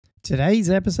Today's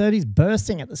episode is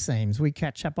bursting at the seams. We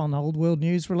catch up on the Old World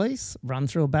news release, run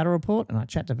through a battle report, and I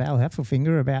chat to Val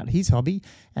Heffelfinger about his hobby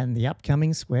and the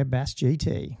upcoming Square BAS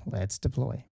GT. Let's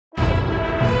deploy.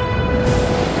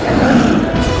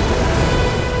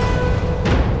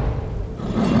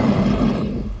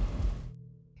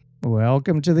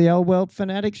 Welcome to the Old World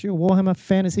Fanatics, your Warhammer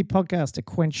fantasy podcast to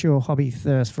quench your hobby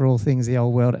thirst for all things the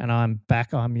old world. And I'm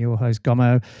back. I'm your host,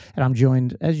 Gommo, and I'm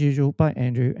joined, as usual, by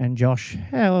Andrew and Josh.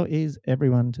 How is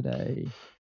everyone today?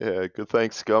 Yeah, good.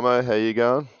 Thanks, Gommo. How you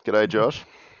going? G'day, Josh.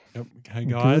 Yep. Hey,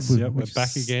 guys. We're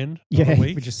back again. Yeah,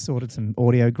 week. we just sorted some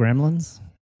audio gremlins.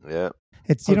 Yeah.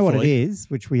 It's You know what it is,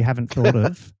 which we haven't thought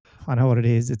of. I know what it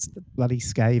is. It's the bloody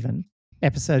Skaven.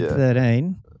 Episode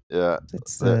 13. Yeah,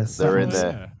 it's they're in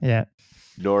there. Yeah,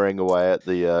 gnawing away at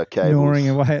the cables. Gnawing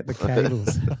away at the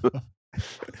cables.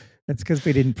 It's because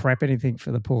we didn't prep anything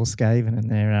for the poor Skaven,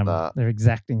 and they're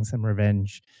exacting some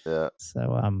revenge. Yeah.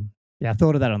 So I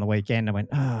thought of that on the weekend. I went,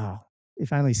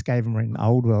 if only Skaven were in the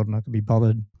old world, and I could be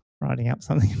bothered writing up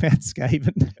something about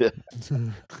Skaven. Yeah.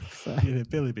 They've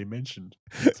barely been mentioned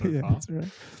so far. That's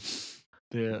right.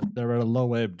 They're at a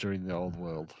low ebb during the old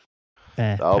world.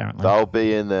 They'll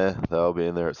be in there. They'll be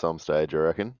in there at some stage, I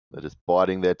reckon. They're just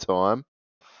biding their time,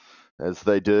 as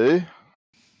they do.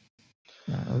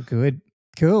 Oh, good.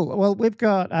 Cool. Well, we've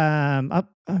got... I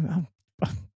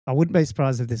wouldn't be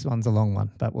surprised if this one's a long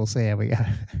one, but we'll see how we go.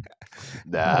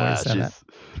 Nah,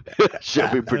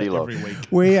 she'll be pretty long. Every week.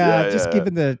 We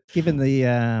given the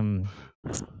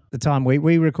time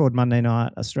we record Monday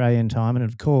night Australian time, and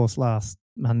of course last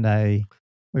Monday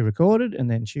we recorded, and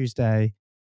then Tuesday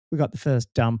we got the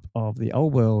first dump of the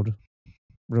old world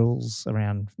rules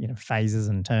around, phases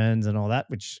and turns and all that,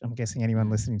 which I'm guessing anyone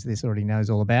listening to this already knows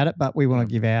all about it. But we want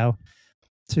to give our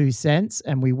 2 cents,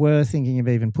 and we were thinking of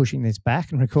even pushing this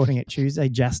back and recording it Tuesday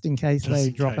just in case they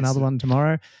drop another one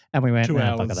tomorrow. And we went, 2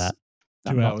 hours, fuck of that.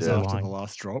 2 hours after the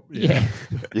last drop. Yeah.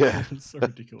 Yeah. It's so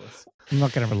ridiculous. I'm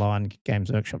not going to rely on Games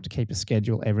Workshop to keep a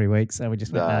schedule every week. So we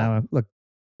just went, no, look,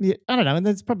 I don't know. And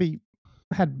there's probably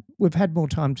we've had more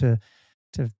time to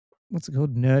what's it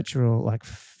called? Nurture or like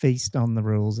feast on the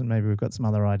rules, and maybe we've got some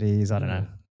other ideas. I don't know.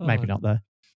 Maybe not though.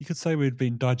 You could say we've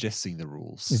been digesting the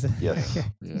rules. Yes.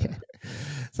 Yeah.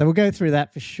 So we'll go through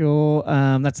that for sure.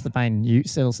 That's the main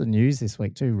Selson news this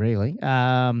week too, really. We've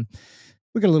got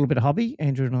a little bit of hobby.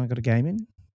 Andrew and I got a game in.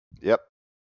 Yep.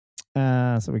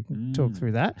 So we can talk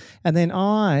through that. And then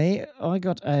I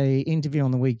got a interview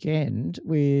on the weekend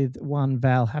with one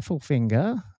Val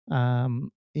Heffelfinger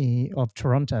of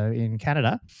Toronto in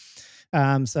Canada.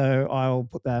 So I'll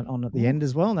put that on at the end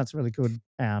as well. And that's a really good,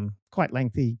 quite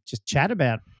lengthy just chat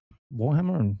about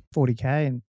Warhammer and 40K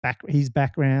and his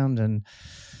background and,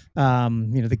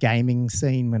 the gaming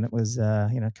scene when it was,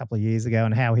 a couple of years ago,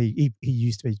 and how he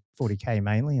used to be 40K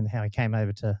mainly, and how he came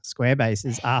over to Square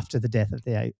Bases after the death of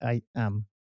the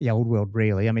old world,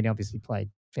 really. I mean, obviously played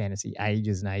fantasy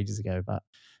ages and ages ago, but,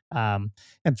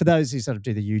 and for those who sort of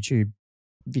do the YouTube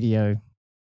video,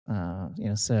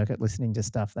 circuit, listening to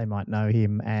stuff, they might know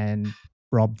him and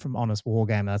Rob from Honest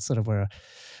Wargamer. That's sort of where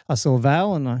I saw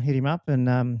Val, and I hit him up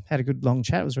and had a good long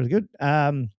chat. It was really good.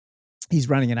 He's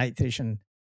running an 8th edition,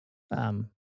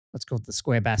 what's called the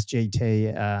Square BAS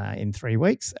GT in 3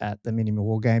 weeks at the Minimal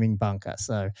Wargaming bunker.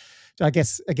 So I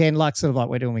guess, again, like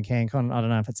we're doing with CanCon, I don't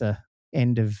know if it's a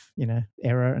end of,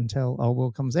 era until Old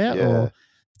World comes out, or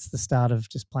it's the start of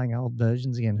just playing old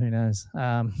versions again. Who knows?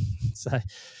 So,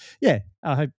 yeah,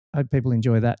 I hope people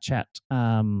enjoy that chat.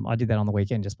 I did that on the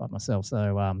weekend just by myself.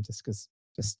 So just because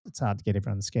it's hard to get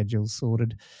everyone's schedules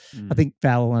sorted. I think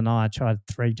Val and I tried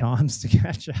 3 times to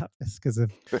catch up just because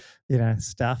of,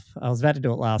 stuff. I was about to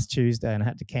do it last Tuesday and I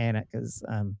had to can it because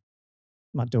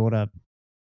my daughter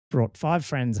brought 5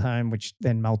 friends home, which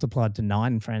then multiplied to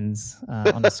 9 friends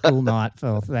on a school night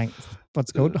for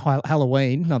what's called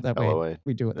Halloween. Not that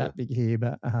we do it that big here,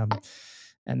 but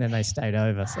and then they stayed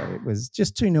over, so it was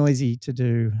just too noisy to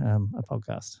do a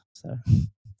podcast.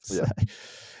 So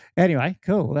anyway,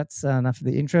 cool. That's enough of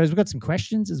the intros. We've got some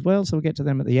questions as well, so we'll get to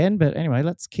them at the end. But anyway,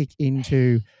 let's kick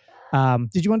into.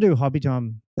 Did you want to do hobby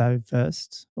time though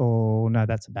first, or no?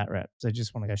 That's a bat wrap. So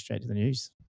just want to go straight to the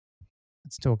news.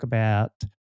 Let's talk about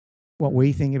what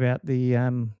we think about the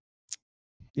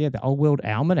Old World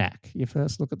Almanac. Your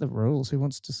first look at the rules. Who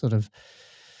wants to sort of,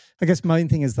 I guess main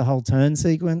thing is the whole turn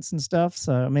sequence and stuff.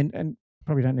 So, I mean, and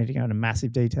probably don't need to go into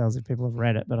massive details if people have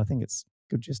read it, but I think it's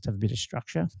good just to have a bit of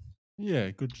structure. Yeah,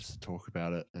 good just to talk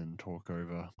about it and talk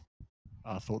over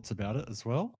our thoughts about it as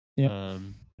well. Yeah.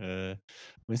 I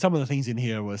mean, some of the things in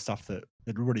here were stuff that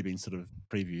had already been sort of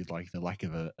previewed, like the lack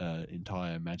of a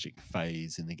entire magic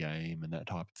phase in the game and that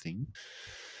type of thing.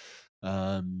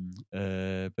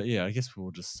 But yeah, I guess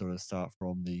we'll just sort of start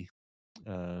from the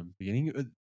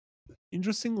beginning.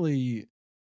 Interestingly,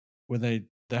 when they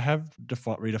have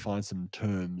redefined some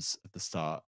terms at the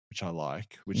start, which I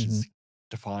like, which is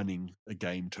defining a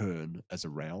game turn as a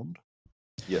round.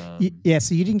 Yeah,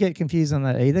 so you didn't get confused on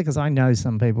that either, because I know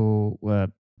some people were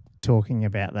talking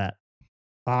about that,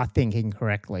 I think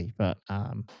incorrectly. But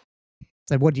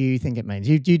so what do you think it means?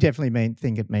 You definitely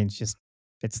think it means just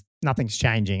nothing's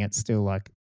changing. It's still like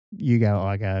you go,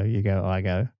 I go, you go, I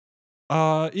go.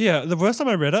 Yeah, the first time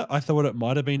I read it, I thought it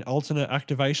might have been alternate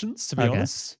activations, to be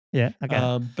honest. Yeah,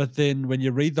 okay. But then when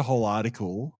you read the whole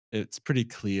article, it's pretty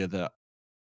clear that,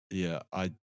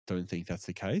 I don't think that's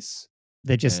the case.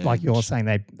 They're just like you're saying,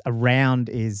 a round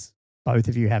is both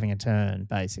of you having a turn,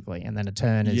 basically, and then a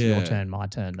turn is your turn, my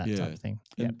turn, that type of thing.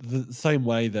 And the same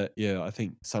way that, I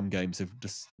think some games have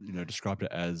just, described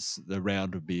it as the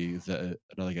round would be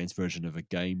another game's version of a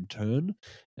game turn,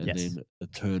 and then a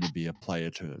turn would be a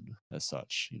player turn as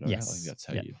such. I think that's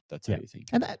how you think.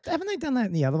 And haven't they done that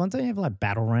in the other ones? Don't you have like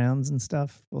battle rounds and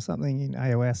stuff or something in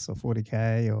AOS or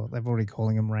 40K, or they're already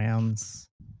calling them rounds?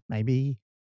 Maybe.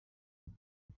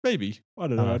 I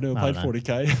don't know. I never played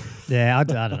 40K. Yeah, I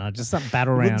don't know. Just some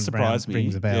battle round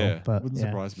rings a bell. Yeah, but wouldn't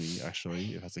surprise me,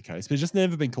 actually, if that's the case. But it's just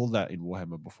never been called that in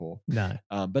Warhammer before. No.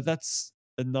 But that's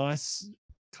a nice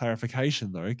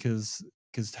clarification, though, because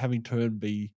having turn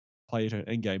be player turn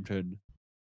and game turn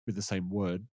with the same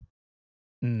word,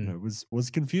 was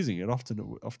confusing. And often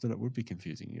it would be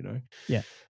confusing, Yeah.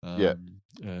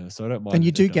 So I don't mind. And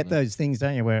you do get those things,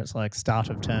 don't you, where it's like start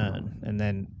of turn, and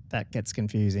then that gets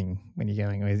confusing when you're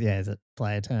going with, is it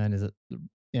player turn? Is it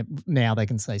now they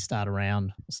can say start a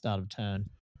round, start of turn,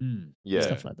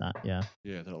 stuff like that. Yeah,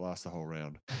 that it lasts the whole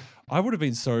round. I would have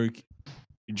been so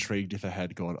intrigued if it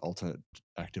had gone alternate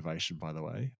activation. By the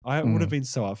way, I would have been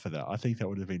so up for that. I think that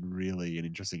would have been really an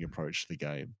interesting approach to the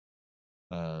game.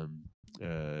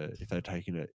 If they'd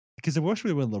taken it, because it works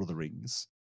really well in Lord of the Rings.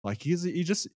 Like you're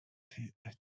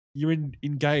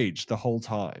engaged the whole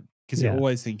time, because you're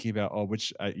always thinking about,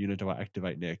 which unit do I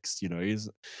activate next? When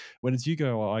it's you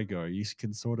go or I go, you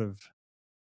can sort of,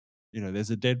 there's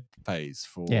a dead phase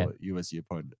for you as the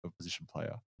opponent, opposition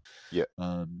player. Yeah.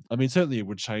 I mean, certainly it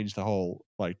would change the whole,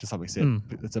 like, to some extent.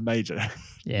 It's a major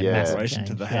alteration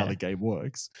to how the game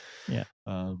works. Yeah.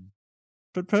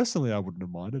 But personally, I wouldn't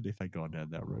have minded if they'd gone down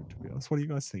that road, to be honest. What do you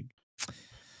guys think?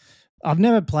 I've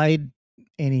never played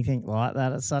anything like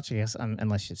that as such, I guess,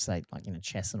 unless you say like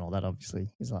chess and all that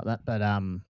obviously is like that, but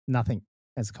nothing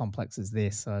as complex as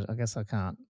this, so I guess I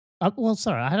can't. I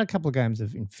had a couple of games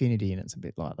of Infinity and it's a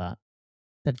bit like that,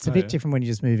 but it's a bit different when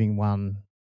you're just moving one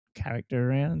character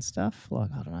around and stuff.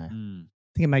 Like, I don't know, I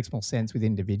think it makes more sense with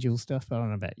individual stuff, but I don't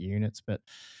know about units. But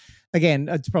again,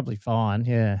 it's probably fine.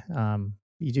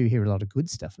 You do hear a lot of good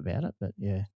stuff about it, but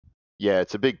yeah,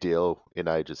 it's a big deal in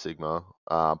Age of Sigmar.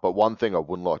 But one thing I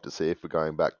wouldn't like to see, if we're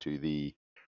going back to the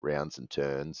rounds and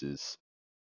turns, is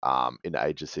in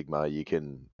Age of Sigmar you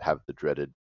can have the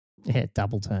dreaded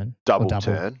double turn.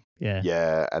 Turn.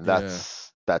 Yeah, and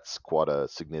that's quite a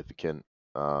significant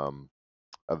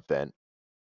event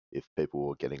if people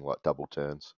were getting like double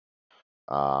turns.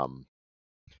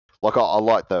 Like I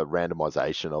like the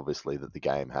randomization, obviously, that the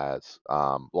game has.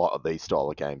 A lot of these style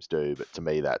of games do, but to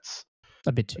me that's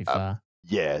a bit too far.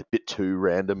 A bit too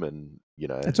random, and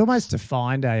it's almost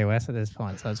defined AOS at this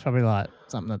point, so it's probably like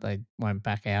something that they won't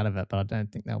back out of it. But I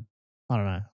don't think they'll. I don't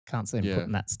know. Can't see them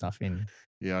putting that stuff in.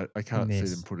 Yeah, I can't see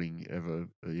them putting ever.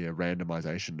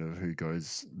 randomization of who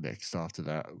goes next after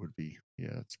that would be.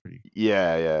 Yeah, it's pretty.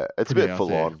 Yeah, it's a bit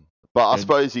full on. But I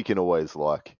suppose you can always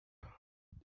like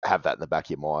have that in the back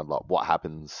of your mind, like what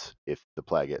happens if the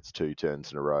player gets 2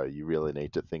 turns in a row. You really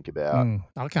need to think about.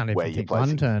 I can't even think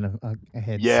one turn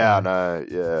ahead. Yeah, so. I know.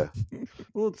 Yeah.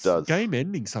 Well, it's game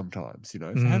ending sometimes. If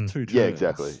they have 2 turns. Yeah,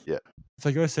 exactly. Yeah. If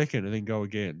they go second and then go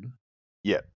again.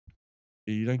 Yeah.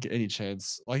 You don't get any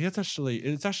chance. Like it's actually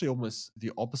almost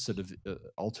the opposite of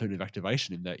alternative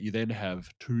activation, in that you then have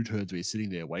 2 turns where you're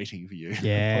sitting there waiting for you to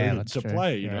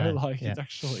play. It's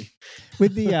actually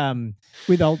with the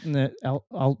with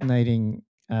alternating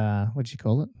what do you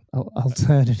call it?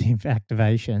 Alternative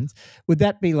activations. Would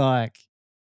that be like?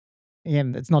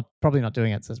 Again, it's probably not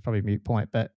doing it, so it's probably a moot point.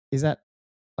 But is that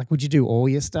like, would you do all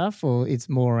your stuff, or it's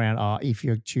more around if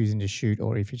you're choosing to shoot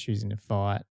or if you're choosing to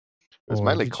fight? It's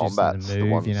mainly combat.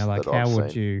 Move, how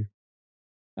would you?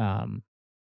 I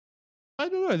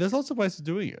don't know. There's lots of ways of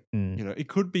doing it. It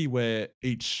could be where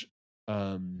each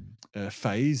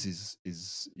phase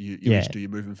is you Yeah. each do your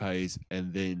movement phase,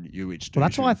 and then you each do Well, your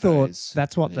that's what I shooting thought. phase,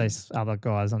 That's what and then- those other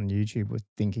guys on YouTube were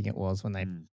thinking it was when they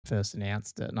Mm. first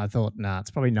announced it. And I thought, nah,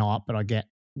 it's probably not, but I get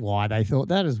why they thought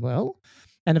that as well.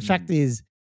 And the fact is,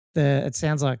 it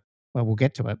sounds like, well, we'll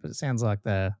get to it, but it sounds like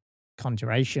the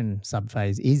conjuration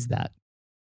subphase is that,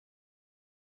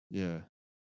 Yeah.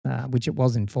 which it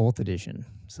was in 4th edition.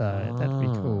 So that'd be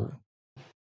cool.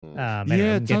 Anyway, Yeah, we it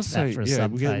can get does to that say. for a Yeah,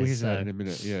 we'll get subphase. to that in a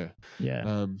minute. Yeah.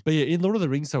 Yeah. But yeah, in Lord of the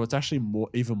Rings, though, it's actually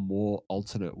even more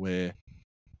alternate. Where,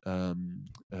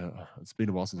 it's been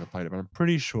a while since I played it, but I'm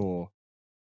pretty sure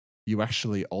you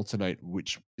actually alternate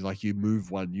like you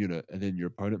move one unit, and then your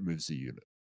opponent moves a unit,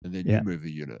 and then you move a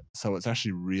unit. So it's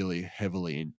actually really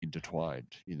heavily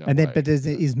intertwined. And then, but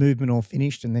is movement all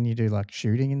finished, and then you do like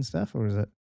shooting and stuff, or is it?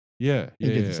 Yeah,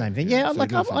 you do the same thing. Yeah, So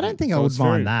like I don't think I So would it's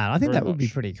mind that. I think very that would be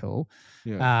much. pretty cool.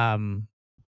 Yeah.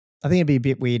 I think it'd be a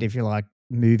bit weird if you're like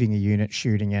moving a unit,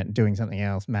 shooting it, doing something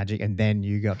else, magic, and then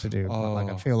you got to do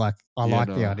like I feel like I like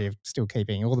the idea of still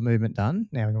keeping all the movement done.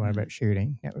 Now we can worry about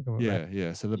shooting. Now we can worry about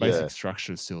Yeah. So the basic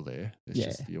structure is still there. It's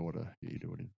just the order you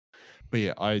do it in. But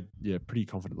yeah, pretty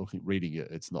confident reading it.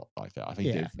 It's not like that. I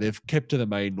think they've kept to the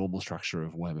main normal structure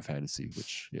of Warhammer Fantasy,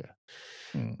 which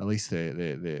at least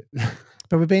they're.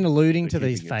 But we've been alluding to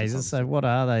these keeping it to phases. So something. what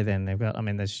are they then? They've got. I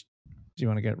mean, there's. Do you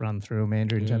want to run through them,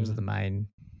 Andrew, in terms of the main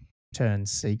turn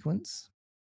sequence?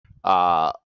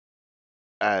 At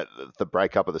the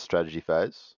breakup of the strategy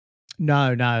phase.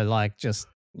 No, like just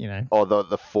Oh,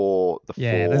 the four.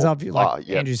 There's obviously like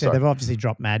Andrew said, they've obviously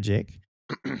dropped magic.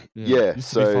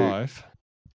 So 5.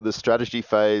 The strategy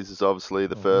phase is obviously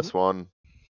the first one.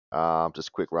 Just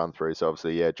a quick run through. So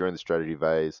obviously, during the strategy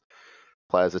phase,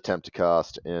 players attempt to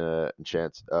cast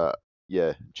enchantments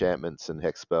and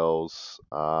hex spells,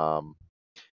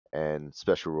 and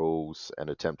special rules, and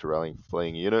attempt to rally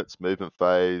fleeing units. Movement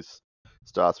phase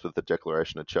starts with the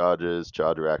declaration of charges,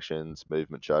 charge reactions,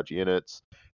 movement charge units,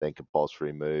 then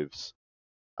compulsory moves,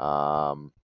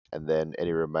 and then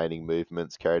any remaining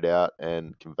movements carried out,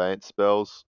 and conveyance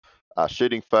spells.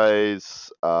 Shooting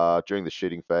phase. During the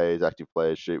shooting phase, active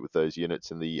players shoot with those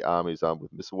units in the armies armed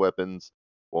with missile weapons,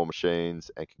 war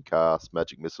machines, and can cast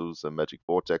magic missiles and magic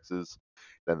vortexes.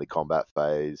 Then the combat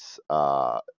phase.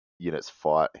 Units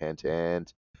fight hand to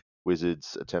hand.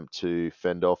 Wizards attempt to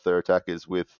fend off their attackers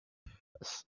with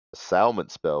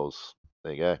assailment spells.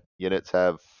 There you go. Units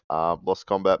have lost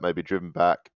combat, may be driven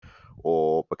back,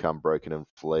 or become broken and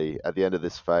flee. At the end of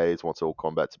this phase, once all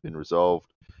combats have been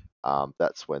resolved,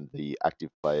 that's when the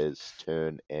active player's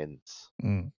turn ends.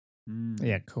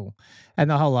 Yeah, cool. And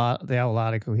the whole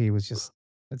article here was just.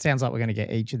 It sounds like we're going to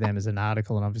get each of them as an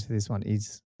article, and obviously this one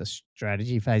is the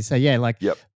strategy phase. So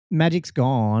magic's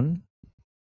gone,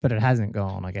 but it hasn't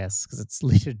gone, I guess, because it's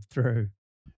littered through.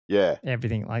 Yeah.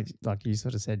 Everything like you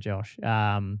sort of said, Josh.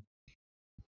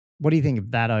 What do you think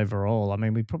of that overall? I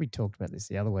mean, we probably talked about this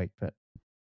the other week, but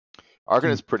I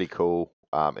reckon it's pretty cool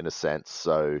in a sense.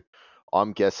 So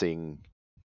I'm guessing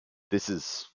this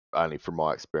is only from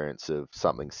my experience of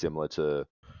something similar to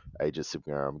Age of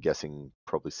Sigmar. I'm guessing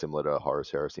probably similar to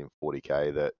Horus Heresy and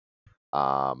 40k that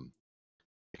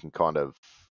it can kind of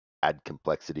add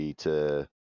complexity to,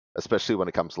 especially when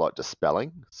it comes to like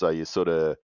dispelling. So you sort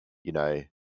of, you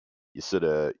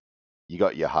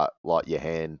got your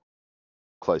hand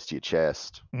close to your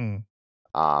chest, and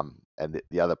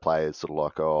the other players sort of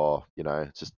like,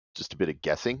 it's just a bit of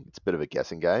guessing. It's a bit of a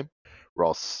guessing game.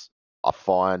 Ross, I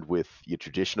find with your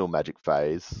traditional magic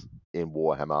phase in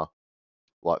Warhammer,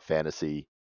 like fantasy,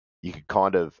 you could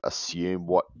kind of assume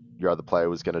what your other player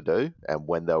was going to do and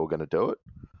when they were going to do it.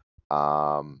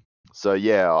 So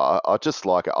yeah, I just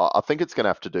like it. I think it's going to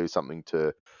have to do something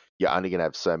to, you're only going to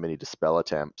have so many dispel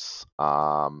attempts,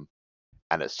 and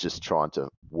it's just trying to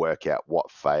work out what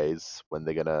phase when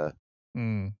they're going to.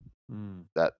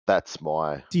 That's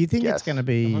my. Do you think guess. it's going to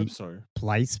be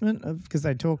placement of, because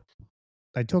they talked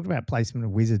about placement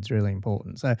of wizards really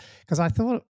important. So because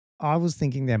I was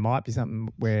thinking there might be something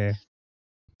where,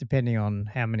 depending on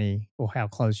how many or how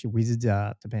close your wizards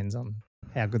are, depends on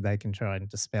how good they can try and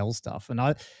dispel stuff. And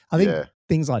I think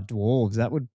things like dwarves,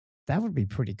 that would be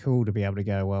pretty cool to be able to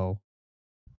go, well,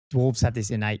 dwarves have this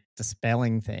innate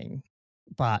dispelling thing,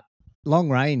 but long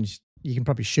range, you can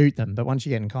probably shoot them. But once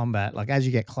you get in combat, like as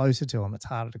you get closer to them, it's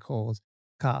harder to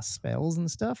cast spells and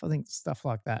stuff. I think stuff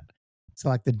like that. So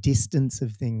like the distance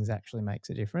of things actually makes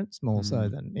a difference more so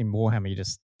than in Warhammer, you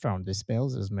just throwing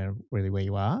dispels. It doesn't matter really where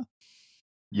you are.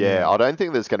 Yeah, I don't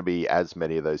think there's going to be as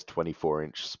many of those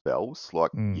 24-inch spells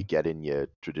like you get in your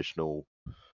traditional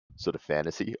sort of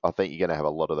fantasy. I think you're going to have a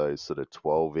lot of those sort of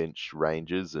 12-inch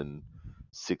ranges and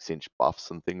 6-inch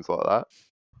buffs and things like that.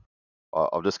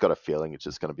 I've just got a feeling it's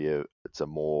just going to be a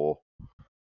more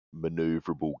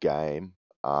maneuverable game,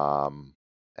 and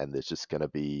there's just going to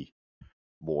be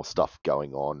more stuff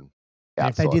going on. And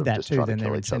if they did that just too, trying to then they're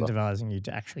kill each other. incentivizing you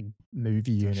to actually move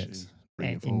your units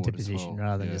bring it into forward as position well.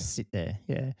 rather than just sit there.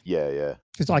 Yeah. Yeah.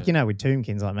 Because like, you know, with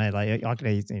Tombkins like me, like I could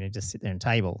easily just sit there and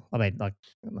table. I mean, like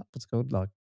what's it called? Like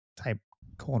tape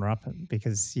corner up,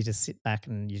 because you just sit back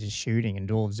and you're just shooting, and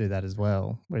dwarves do that as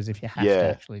well. Whereas if you have to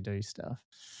actually do stuff.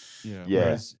 Yeah. Yeah.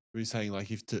 Whereas we're saying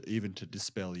like even to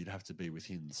dispel, you'd have to be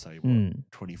within say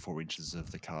 24 inches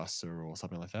of the caster or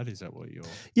something like that. Is that what you're?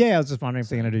 Yeah, I was just wondering if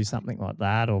they're going to do something like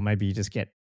that, or maybe you just get,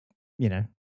 you know,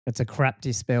 it's a crap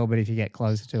dispel, but if you get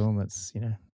closer to them, it's, you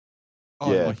know. Oh,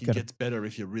 like it gets better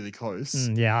if you're really close.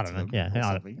 Yeah, I don't know.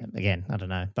 Yeah, again, I don't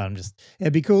know. But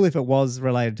it'd be cool if it was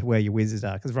related to where your wizards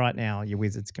are, because right now your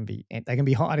wizards can be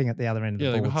hiding at the other end of the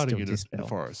board. Yeah, they were hiding in the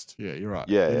forest. Yeah, you're right.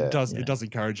 Yeah, it does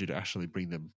encourage you to actually bring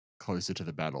them closer to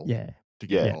the battle. Yeah, to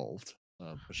get involved,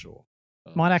 for sure.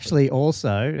 Might actually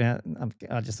also,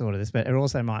 I just thought of this, but it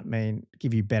also might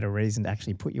give you better reason to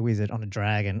actually put your wizard on a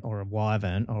dragon or a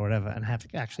wyvern or whatever, and have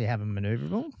them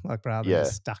maneuverable, like rather than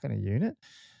just stuck in a unit.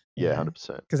 Yeah,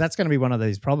 100%. Because that's going to be one of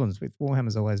these problems with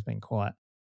Warhammer's always been quite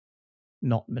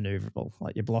not maneuverable.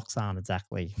 Like your blocks aren't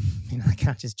exactly, you know, they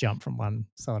can't just jump from one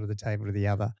side of the table to the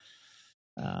other.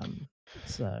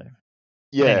 Anyway.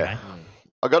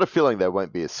 I got a feeling they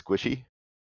won't be as squishy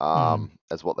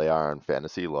as what they are in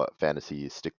fantasy. Like fantasy, you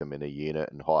stick them in a unit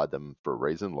and hide them for a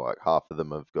reason. Like half of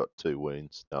them have got 2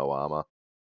 wounds, no armor.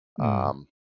 I've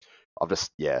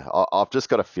just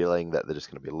got a feeling that they're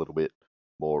just going to be a little bit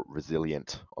more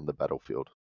resilient on the battlefield.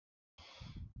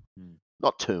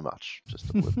 Not too much, just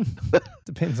a little.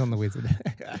 Depends on the wizard.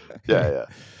 Yeah.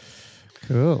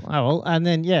 Cool. Oh well, and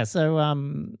then so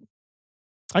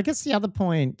I guess the other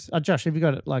point, Josh, have you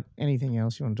got like anything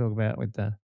else you want to talk about with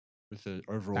the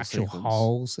overall actual sequence?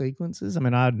 whole sequences? I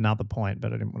mean, I had another point,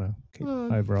 but I didn't want to keep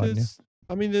overriding you.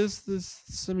 I mean, there's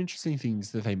some interesting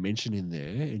things that they mention in there,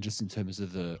 and just in terms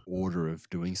of the order of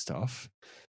doing stuff.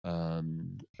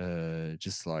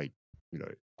 Just like, you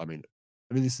know, I mean,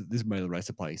 this mainly race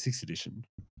are playing 6th edition,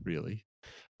 really.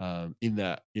 In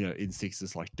that, you know, in 6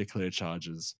 it's like declare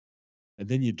charges, and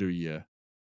then you do your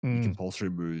compulsory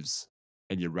moves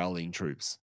and your rallying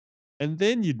troops, and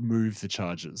then you'd move the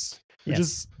charges, which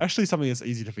is actually something that's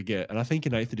easy to forget. And I think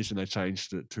in 8th edition they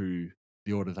changed it to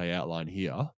the order they outline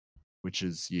here, which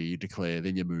is you declare,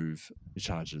 then you move your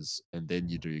charges, and then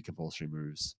you do your compulsory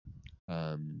moves,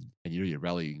 and you do your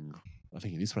rallying. I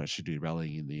think in this one I should do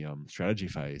rallying in the strategy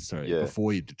phase. So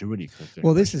before you do any.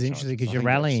 Well, this is interesting because you're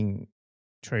rallying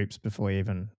troops before you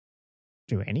even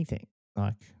do anything.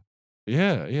 Like, it's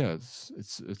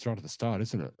right at the start,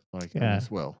 isn't it? Like,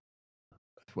 as well,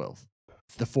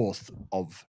 it's the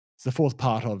fourth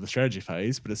part of the strategy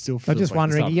phase, but it's still. I'm just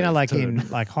wondering, you know, like in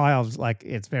like high elves, like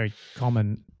it's very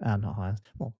common. Not high elves.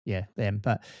 Well, yeah, them,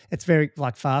 but it's very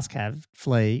like fast cav,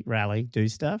 flee, rally, do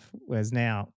stuff. Whereas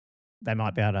now they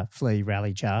might be able to flee,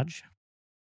 rally, charge.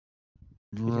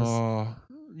 Because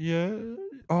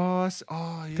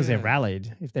they're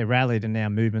rallied. If they're rallied and now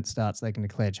movement starts, they can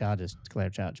declare charges. Declare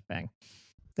a charge, bang.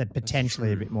 They're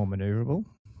potentially a bit more maneuverable.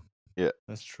 Yeah,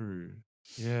 that's true.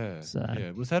 Yeah. So,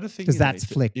 was that a thing? Because that's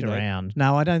flicked around.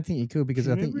 No, I don't think you could, because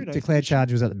I think declared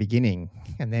charge was at the beginning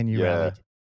and then you rallied.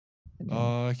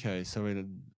 Oh, okay. So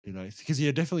because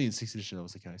definitely in 6th edition that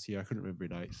was the case. Yeah, I couldn't remember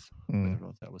in 8th whether or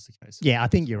not that was the case. Yeah, I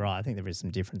think you're right. I think there is some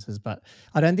differences, but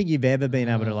I don't think you've ever been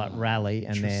able to like rally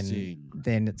and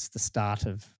then it's the start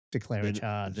of declare a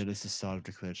charge. Then it's the start of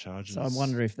declare charges. So I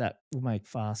wonder if that will make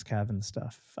fast cav and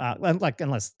stuff.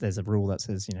 Unless there's a rule that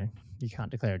says, you know, you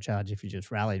can't declare a charge if you just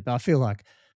rallied. But I feel like,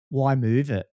 why move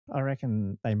it? I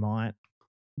reckon they might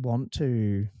want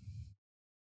to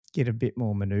get a bit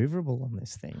more maneuverable on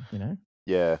this thing, you know?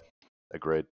 Yeah,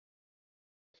 agreed.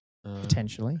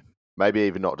 Potentially. Maybe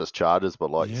even not just charges,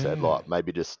 but like you said, like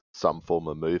maybe just some form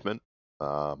of movement.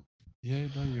 Yeah,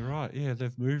 no, you're right. Yeah,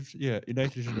 they've moved. Yeah, in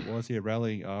 8th edition it was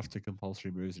rallying after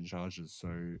compulsory moves and charges. So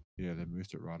yeah, they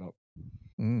moved it right up.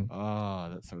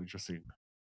 That's so interesting.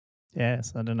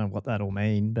 Yes, I don't know what that'll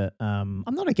mean, but I'm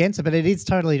not against it. But it is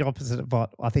totally opposite of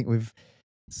what I think we've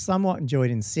somewhat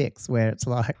enjoyed in 6, where it's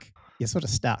like you're sort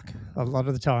of stuck. A lot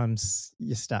of the times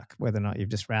you're stuck, whether or not you've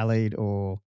just rallied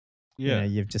or you know,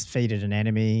 you've just defeated an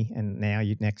enemy, and now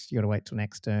you got to wait till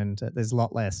next turn. There's a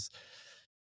lot less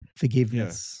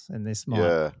forgiveness, and this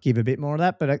might give a bit more of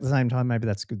that. But at the same time, maybe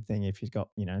that's a good thing if you've got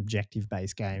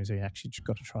objective-based games where you actually just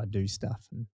got to try and do stuff.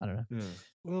 And I don't know. Yeah.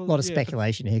 Well, a lot of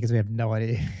speculation here because we have no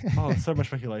idea. Oh, so much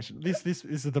speculation. This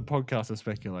is the podcast of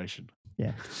speculation.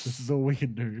 Yeah, this is all we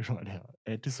can do right now: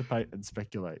 anticipate and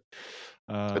speculate.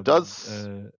 It does.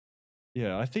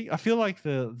 I feel like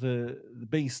the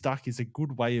being stuck is a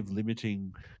good way of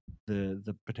limiting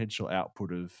the potential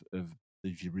output of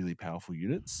your really powerful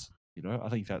units. I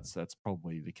think that's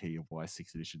probably the key of why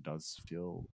 6th edition does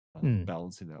feel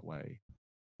balanced in that way.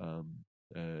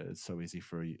 It's so easy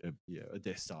for a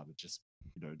Death Star to just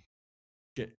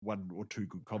get 1 or 2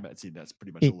 good combats in. That's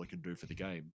pretty much all it can do for the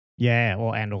game. Yeah,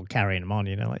 or carrying them on.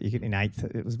 Like you get in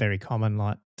 8th, it was very common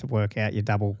to work out your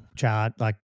double charge,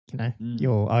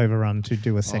 your overrun to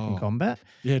do a second combat.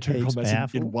 Yeah, 2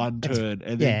 combats in 1 turn,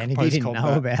 and then and if you didn't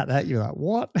know about that, you're like,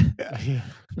 what?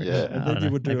 Yeah, and then you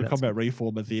would do a combat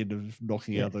reform at the end of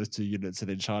knocking out those 2 units, and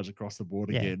then charge across the board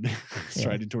again,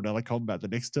 straight into another combat the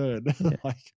next turn.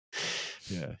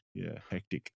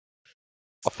 Hectic.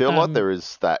 I feel like there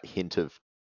is that hint of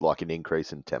an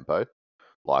increase in tempo.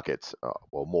 It's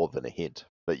more than a hint,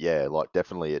 but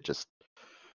definitely it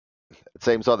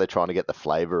seems like they're trying to get the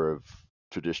flavor of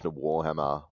traditional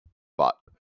Warhammer, but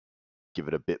give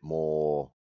it a bit more,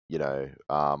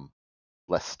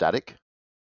 less static.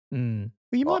 Well,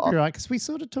 you might be right, because we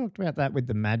sort of talked about that with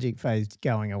the magic phase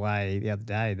going away the other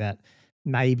day, that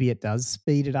maybe it does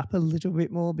speed it up a little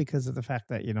bit more because of the fact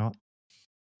that you're not,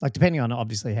 depending on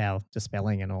obviously how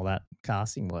dispelling and all that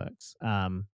casting works,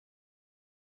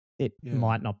 it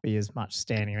might not be as much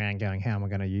standing around going, how am I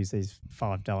going to use these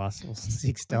 5 dice or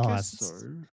 6 dice? I guess so.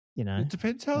 It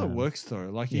depends how it works,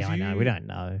 though. I know, we don't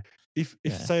know. If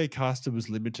say a caster was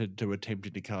limited to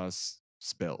attempting to cast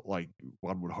spell,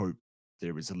 one would hope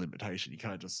there is a limitation. You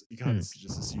can't just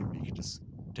assume you can just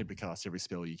attempt to cast every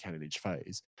spell you can in each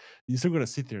phase. You still got to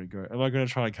sit there and go, am I going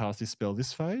to try and cast this spell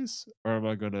this phase, or am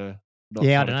I going to not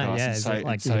I don't know. Is it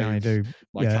you can only do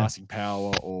my casting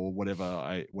power or whatever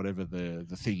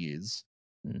the thing is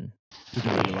to do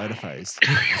it in a later phase?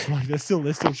 There's still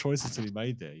choices to be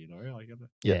made there, we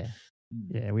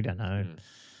don't know.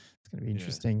 It's going to be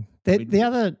interesting. The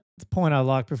other point I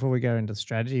like before we go into the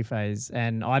strategy phase,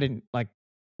 and I didn't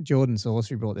Jordan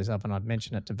Sorcery brought this up, and I'd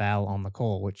mentioned it to Val on the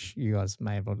call, which you guys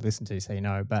may have listened to,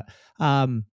 so but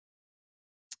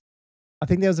I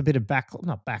think there was a bit of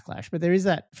not backlash, but there is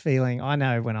that feeling. I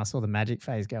know when I saw the magic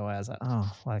phase go away, I was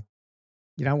like,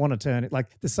 you don't want to turn it,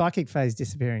 the psychic phase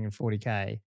disappearing in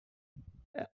 40k.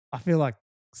 I feel like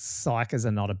psychers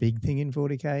are not a big thing in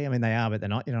 40k. I mean, they are, but they're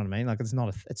not. You know what I mean?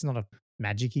 It's not a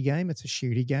magic-y game. It's a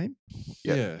shooty game.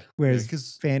 Yeah.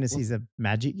 Whereas fantasy is a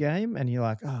magic game, and you're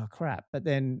like, oh crap. But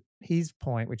then his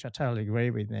point, which I totally agree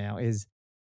with now, is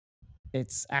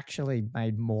it's actually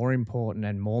made more important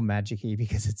and more magic-y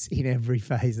because it's in every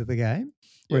phase of the game,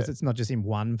 whereas it's not just in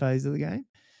one phase of the game.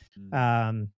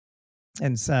 And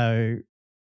so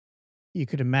you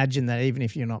could imagine that even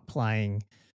if you're not playing,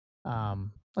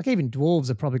 even dwarves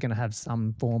are probably going to have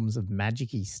some forms of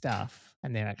magic-y stuff,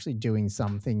 and they're actually doing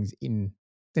some things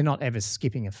they're not ever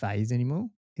skipping a phase anymore,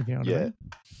 if you know what I mean.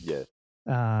 Yeah.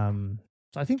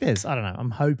 So I think I don't know,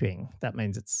 I'm hoping that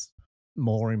means it's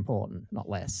more important, not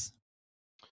less.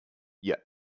 Yeah.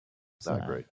 I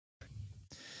agree.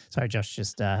 Sorry, Josh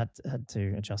just had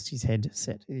to adjust his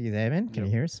headset. Are you there, man? Can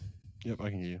you hear us? Yep, I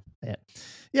can hear you. Yeah.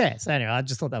 Yeah. So anyway, I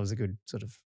just thought that was a good sort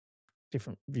of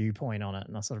different viewpoint on it,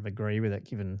 and I sort of agree with it,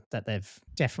 given that they've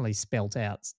definitely spelt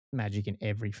out magic in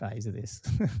every phase of this.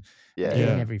 In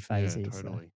every phase here.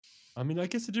 Totally. So. I mean, I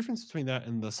guess the difference between that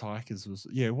and the Psychers was,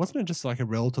 wasn't it just a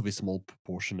relatively small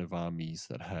proportion of armies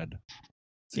that had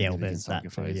there's that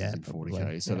too, in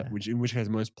 40k? So in which case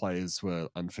most players were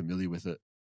unfamiliar with it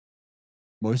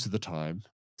most of the time.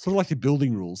 Sort of like the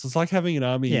building rules. It's like having an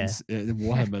army in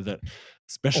Warhammer that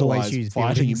specialize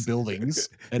fighting in buildings,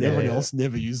 and everyone else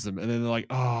never use them. And then they're like,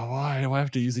 oh, why do I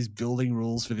have to use these building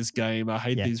rules for this game? I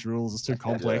hate these rules. It's too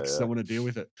complex. I don't want to deal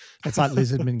with it. It's like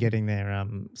lizardmen getting their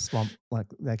swamp,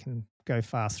 they can go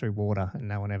fast through water, and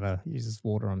no one ever uses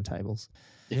water on tables.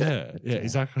 Yeah,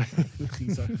 exactly.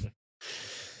 Exactly.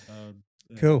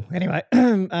 Cool. Anyway,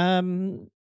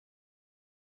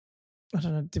 I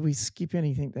don't know. Did we skip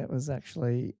anything that was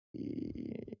actually?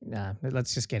 Nah.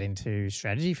 Let's just get into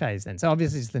strategy phase then. So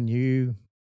obviously it's the new.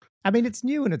 I mean, it's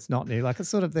new and it's not new. It's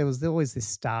sort of there was always this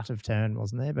start of turn,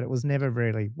 wasn't there? But it was never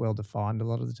really well defined a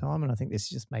lot of the time, and I think this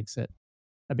just makes it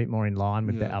a bit more in line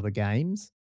with the other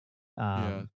games.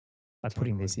 By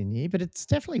putting this in here, but it's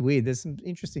definitely weird. There's some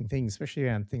interesting things, especially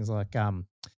around things like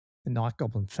the Night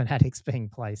Goblin fanatics being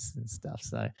placed and stuff.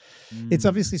 So it's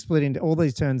obviously split into all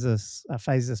these turns are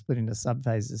phases are split into sub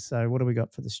phases. So what do we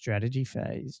got for the strategy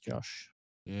phase, Josh?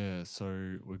 Yeah,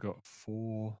 so we've got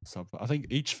 4 sub. I think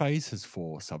each phase has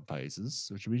 4 sub phases,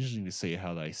 which will be interesting to see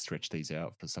how they stretch these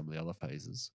out for some of the other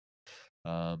phases.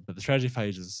 But the strategy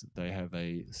phases, they have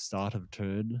a start of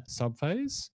turn sub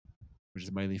phase, which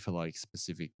is mainly for like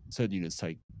specific certain units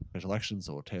take special actions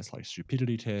or tests like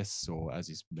stupidity tests, or as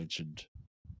you mentioned,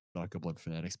 Night Goblin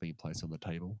fanatics being placed on the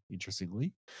table.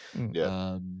 Interestingly,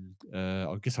 Yeah.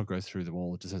 I guess I'll go through them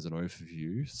all just as an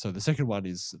overview. So the second one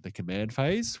is the command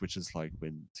phase, which is like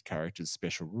when characters'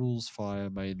 special rules fire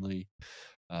mainly.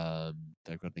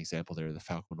 They've got an example there of the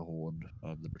Falcon Horn,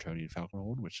 the Britannique Falcon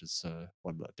Horn, which is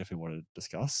one that I definitely want to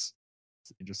discuss.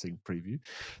 It's an interesting preview.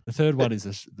 The third one is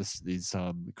this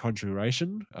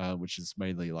Conjuration, which is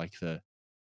mainly like the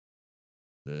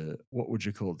what would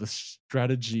you call it? The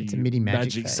strategy It's a MIDI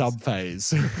magic phase. sub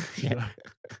phase.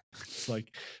 It's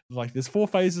like there's 4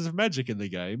 phases of magic in the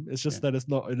game. It's just that it's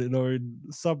not in an own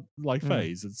sub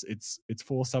phase. It's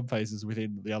 4 sub phases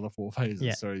within the other 4 phases.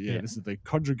 Yeah. So this is the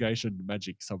conjugation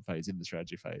magic sub phase in the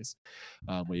strategy phase,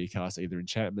 where you cast either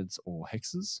enchantments or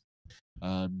hexes.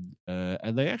 And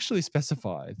they actually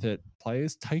specify that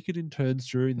players take it in turns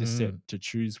during the set to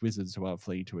choose wizards who aren't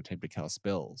fleeing to attempt to cast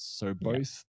spells. So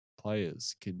both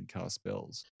players can cast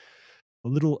spells. A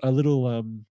little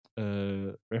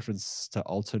reference to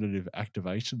alternative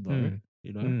activation, though.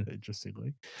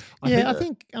 Interestingly, I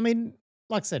think. I mean,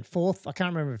 like I said, 4th. I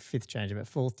can't remember if 5th changed it, but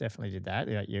 4th definitely did that.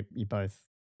 You both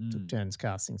took turns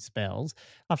casting spells.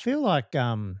 I feel like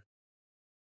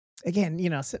again,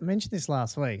 I mentioned this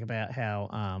last week about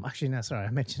how actually no, sorry, I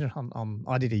mentioned it on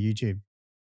I did a YouTube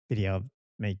video of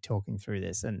me talking through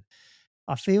this, and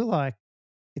I feel like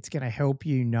it's going to help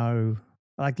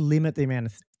like limit the amount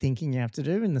of thinking you have to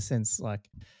do, in the sense like,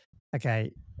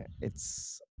 okay,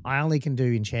 I only can do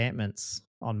enchantments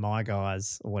on my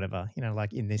guys or whatever,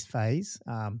 like in this phase,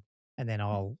 and then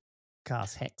I'll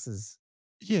cast hexes.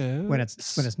 Yeah, when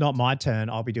it's not my turn,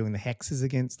 I'll be doing the hexes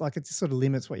against. Like, it just sort of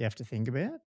limits what you have to think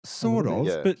about. Sort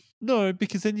of, but no,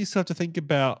 because then you still have to think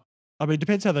about. I mean, it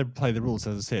depends how they play the rules,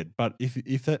 as I said. But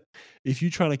if you're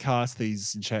trying to cast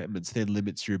these enchantments, then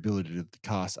limits your ability to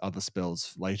cast other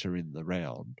spells later in the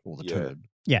round or the turn.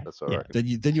 Yeah, that's all right. Then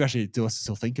you actually do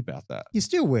still think about that. You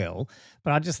still will,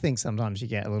 but I just think sometimes you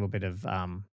get a little bit of.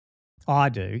 I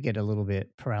do get a little bit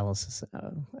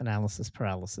analysis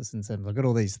paralysis in terms of, I've got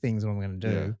all these things what I'm going to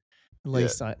do. Yeah. At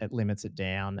least it limits it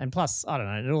down, and plus, I don't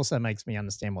know. It also makes me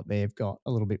understand what they've got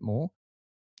a little bit more.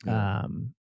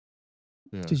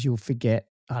 Because you'll forget.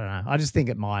 I don't know. I just think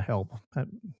it might help. I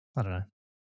don't know.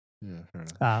 Yeah, fair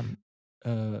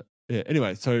enough.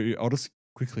 Anyway, so I'll just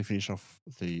quickly finish off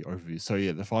the overview. So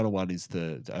the final one is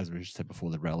the as we said before,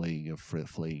 the rallying of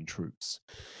fleeing troops.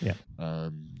 Yeah.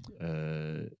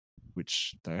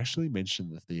 Which they actually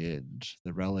mentioned at the end.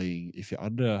 The rallying, if you're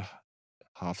under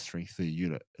half strength for your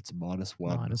unit, it's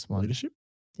 -1 leadership.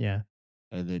 Yeah.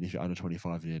 And then if you're under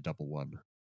 25, you need double 1.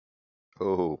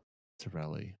 Oh. To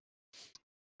rally.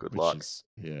 Good luck.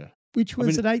 Which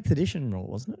was an 8th edition rule,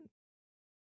 wasn't it?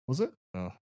 Was it?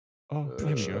 Oh,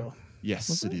 pretty sure.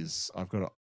 Yes, it is. I've got it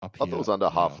up I here. thought it was under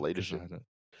half leadership.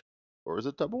 Or is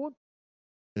it double 1?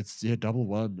 It's double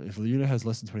 1. If the unit has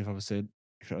less than 25%,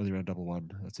 you can only round double 1.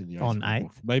 That's in the 8th. On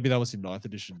 8th? Maybe that was in 9th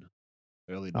edition.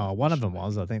 Early. One of them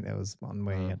was. I think there was one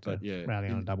where you had to rally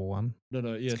on a double 1.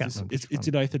 No. Yeah, it's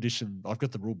in 8th edition. I've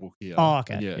got the rule book here. Oh,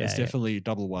 okay. And it's definitely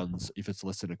double 1s if it's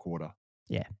less than a quarter.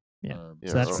 Yeah. So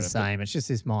that's the same. It's just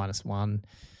this -1.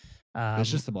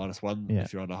 It's just the -1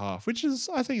 if you're under half, which is,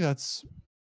 I think that's,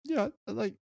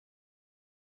 like,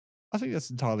 I think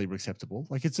that's entirely acceptable.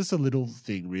 Like, it's just a little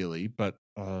thing, really, but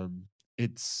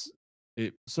it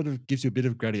sort of gives you a bit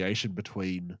of gradation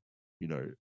between,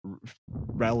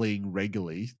 rallying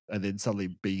regularly and then suddenly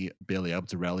being barely able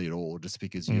to rally at all just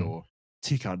because you're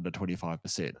tick under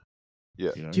 25%.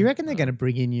 Yeah. Do you reckon they're going to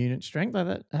bring in unit strength like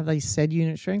that? Have they said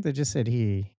unit strength? They just said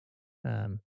here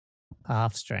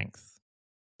half strength.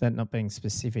 That not being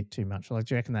specific too much. Like,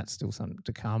 do you reckon that's still something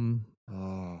to come?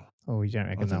 Or you don't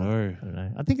reckon that? I don't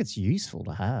know. I think it's useful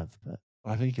to have, but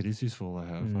I think it is useful to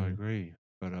have. I agree,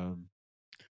 but I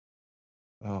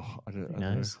don't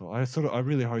know. I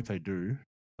really hope they do,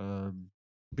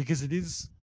 because it is.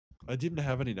 I didn't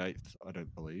have it in 8th, I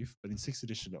don't believe, but in 6th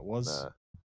edition it was.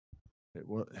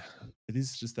 It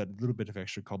is just that little bit of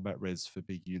extra combat res for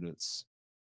big units,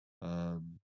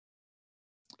 and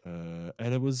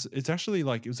it's actually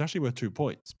worth 2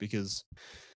 points, because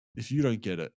if you don't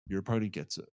get it, your opponent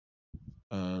gets it.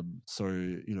 So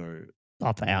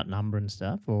Oh, for outnumber and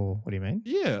stuff, or what do you mean?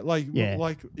 Yeah, like Yeah.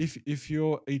 like if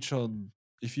you're each on,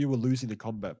 if you were losing the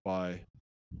combat by,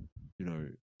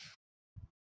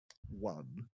 1,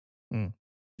 Mm.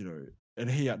 And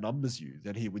he outnumbers you,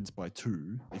 then he wins by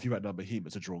 2. If you outnumber him,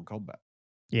 it's a drawn combat.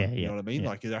 Yeah, You yeah. know what I mean? Yeah.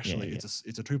 Like it actually, yeah.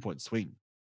 it's a 2-point swing.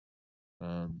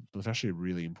 So it's actually a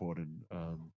really important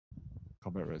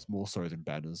combat race, more so than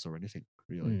banners or anything,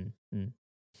 really.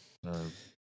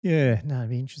 Yeah, no, it'd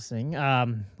be interesting.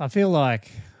 I feel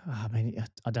like, I mean,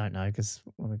 I don't know, because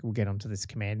we'll get onto this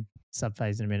command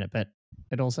subphase in a minute, but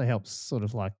it also helps sort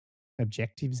of like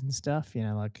objectives and stuff,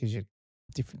 like because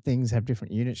different things have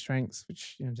different unit strengths,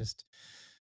 which,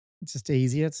 it's just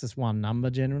easier. It's just one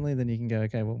number generally. Then you can go,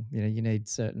 okay, well, you need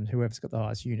whoever's got the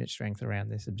highest unit strength around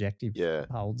this objective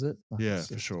holds it. Like, yeah,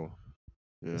 for sure.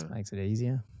 Yeah. Just makes it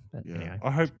easier. But Yeah. anyway. I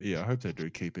hope they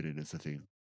do keep it in as a thing,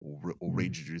 or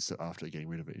reintroduce it after getting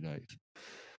rid of it in 8.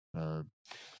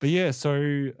 But yeah, so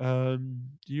do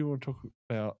you want to talk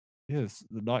about the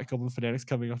Night Goblin Fanatics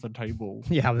coming off the table?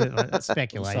 Yeah, that's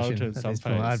speculation. At this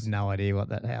point. I have no idea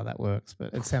how that works,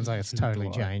 but it sounds like it's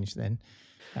totally changed then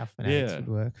how Fanatics would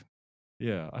work.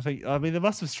 Yeah, I mean, they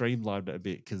must have streamlined it a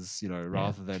bit because,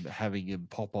 rather than having him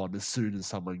pop on as soon as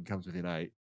someone comes within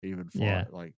 8, even fly,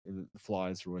 like the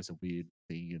flies are always a weird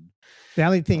thing. And the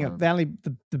only thing,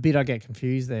 the bit I get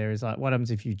confused there is like, what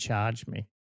happens if you charge me?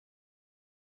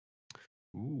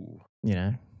 Ooh,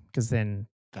 because then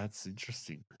that's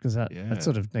interesting. Because that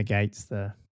sort of negates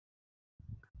the.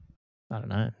 I don't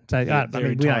know. So I mean,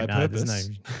 we don't know. There's no.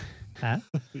 Huh?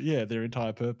 Yeah, their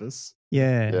entire purpose.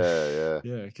 Yeah.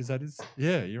 Yeah. Because that is.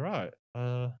 Yeah, you're right.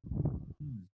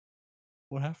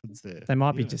 What happens there? They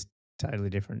might be just totally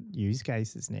different use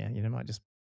cases now. Might just.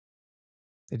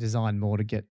 They're designed more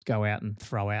to go out and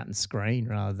throw out and screen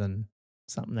rather than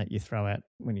something that you throw out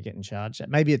when you're getting charged at.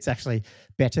 Maybe it's actually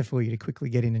better for you to quickly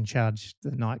get in and charge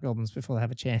the Night Goblins before they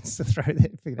have a chance to throw their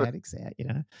Fanatics out,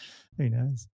 Who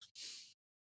knows?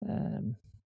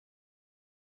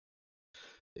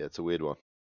 Yeah, it's a weird one.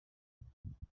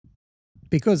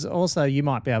 Because also you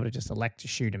might be able to just elect to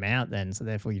shoot them out then, so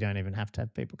therefore you don't even have to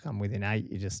have people come within 8.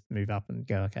 You just move up and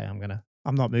go, okay, I'm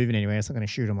not moving anywhere, so I'm going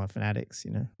to shoot on my Fanatics,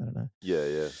 I don't know.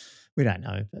 Yeah. We don't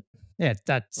know, but yeah,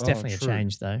 that's definitely a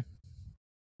change though.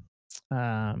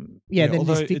 Then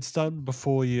although it's done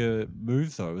before you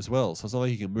move though as well, so it's not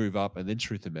like you can move up and then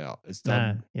shoot them out. It's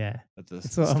done. At the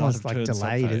it's start almost of like turn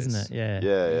delayed, subphase. isn't it?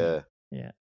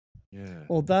 Yeah.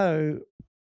 Although,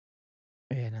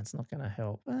 that's not going to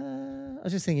help. I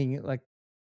was just thinking, like,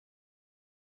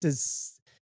 is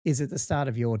it the start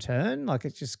of your turn? Like,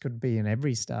 it just could be in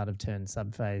every start of turn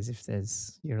subphase if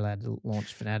you're allowed to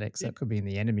launch Fanatics. That could be in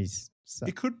the enemy's.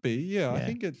 It could be, yeah. I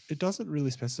think it doesn't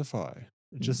really specify.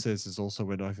 It just says it's also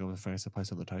when I can face a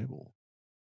place on the table.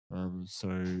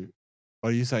 So,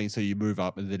 are you saying so you move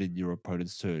up and then in your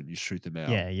opponent's turn you shoot them out?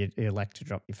 Yeah, you elect to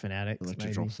drop your Fanatics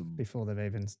maybe drop them before they've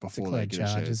even declared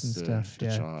charges and stuff.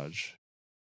 To charge.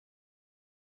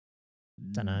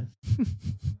 Don't know.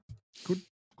 Could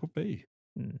be.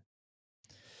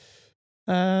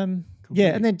 And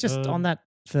then just on that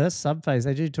first subphase,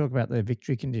 they do talk about the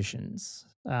victory conditions.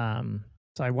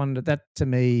 So I wonder, that to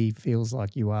me feels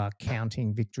like you are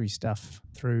counting victory stuff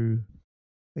through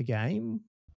the game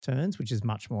turns, which is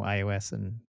much more AOS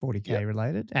and 40k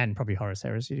related, and probably Horus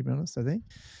Heresy, to be honest, I think.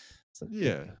 So,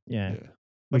 yeah.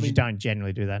 Which you don't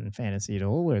generally do that in fantasy at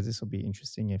all, whereas this will be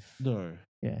interesting if... No.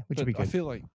 Yeah, which would be good. I feel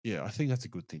like, I think that's a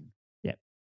good thing. Yeah.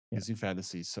 Because in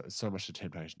fantasy, so much the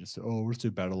temptation is to, let's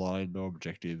do battle line, no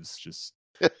objectives, just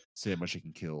see how much you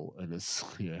can kill. And it's,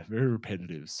 very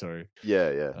repetitive. So,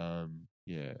 having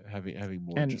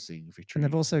more interesting victory and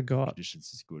they've also got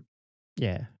conditions is good.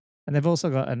 Yeah. And they've also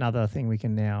got another thing we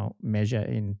can now measure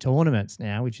in tournaments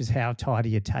now, which is how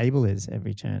tidy your table is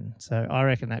every turn. So I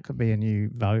reckon that could be a new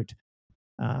vote.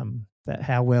 That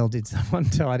how well did someone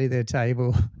tidy their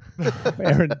table,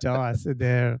 errant dice in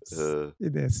their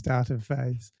starter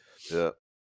phase. Yeah,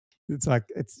 it's like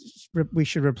we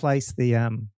should replace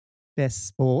the best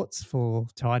sports for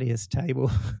tidiest table.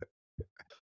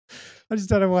 I just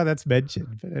don't know why that's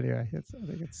mentioned, but anyway,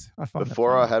 I find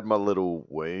before I had my little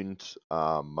wound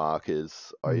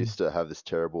markers, I used to have this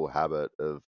terrible habit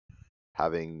of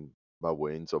having my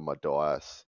wounds on my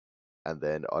dice. And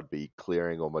then I'd be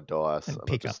clearing all my dice and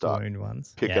pick I'd just up start wound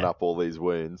ones. picking up all these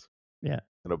wounds. Yeah.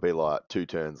 And it'll be like 2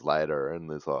 turns later and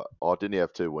there's like, didn't he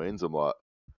have 2 wounds? I'm like,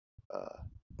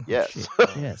 yes.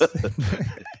 Yes.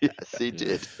 Yes, he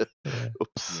did.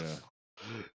 Oops.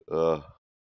 Yeah.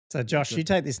 So Josh, you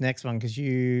take this next one because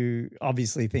you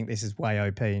obviously think this is way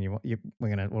OP and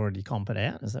we're going to already comp it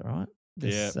out. Is that right?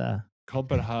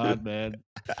 comp it hard, man.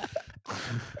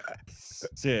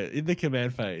 So yeah, in the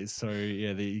command phase. So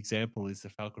yeah, the example is the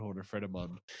Falcon Horn of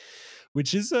Fredemund,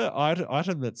 which is an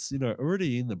item that's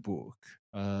already in the book.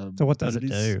 So what does but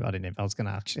it is- do? I didn't know if I was going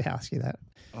to actually ask you that.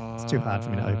 It's too hard for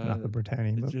me to open up a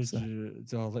Britannique book.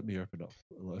 Oh, let me open it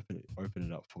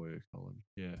up for you, Colin.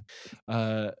 Yeah.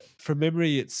 From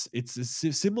memory, it's a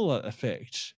similar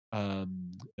effect.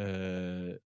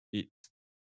 It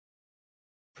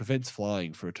prevents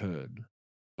flying for a turn,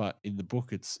 but in the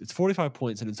book it's 45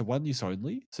 points and it's a one use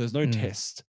only, so there's no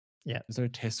test. Yeah, there's no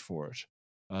test for it.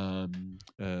 But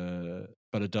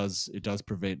it does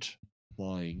prevent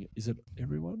flying. Is it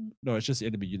everyone? No, it's just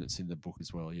enemy units in the book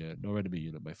as well. Yeah, no enemy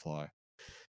unit may fly.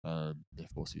 They're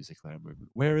forced to use their clan movement.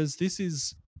 Whereas this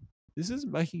is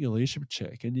making a leadership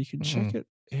check, and you can check it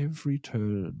every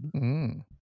turn.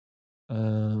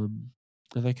 And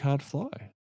they can't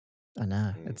fly. I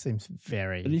know. It seems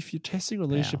very. And if you're testing a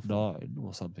leadership 9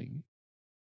 or something,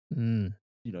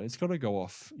 it's got to go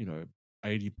off,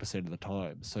 80% of the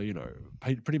time. So,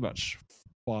 pretty much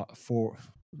 4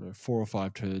 or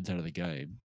 5 turns out of the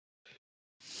game.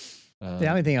 The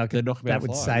only thing that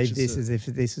would save this is if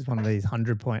this is one of these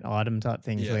 100-point item type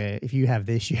things where if you have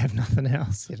this, you have nothing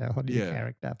else, on your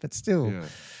character. But still,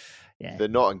 if they're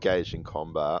not engaged in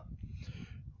combat,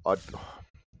 I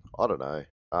don't know.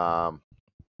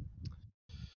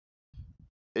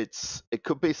 It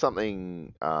could be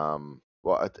something.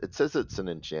 Well, it says it's an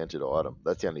enchanted item.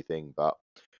 That's the only thing, but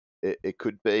it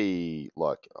could be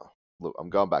like. Look,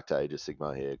 I'm going back to Age of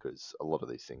Sigmar here because a lot of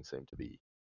these things seem to be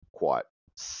quite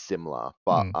similar.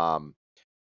 But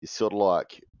it's sort of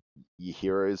like your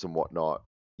heroes and whatnot.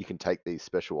 You can take these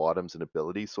special items and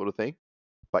abilities, sort of thing,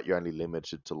 but you're only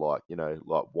limited to like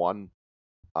one.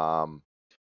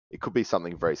 It could be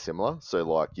something very similar. So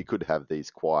like you could have these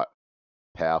quite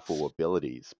powerful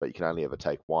abilities, but you can only ever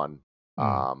take one.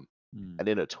 And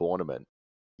in a tournament,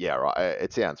 right,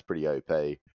 it sounds pretty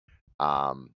OP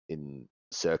in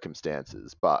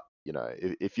circumstances, but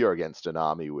if you're against an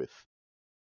army with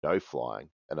no flying,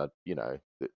 and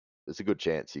there's a good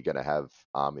chance you're going to have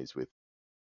armies with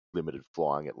limited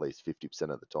flying at least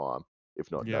 50% of the time,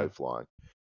 if not no flying,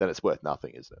 then it's worth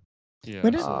nothing, isn't it?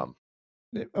 Yeah.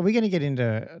 Are we going to get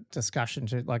into discussion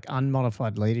to like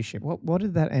unmodified leadership? What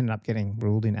did that end up getting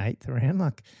ruled in 8th round?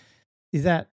 Like, is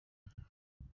that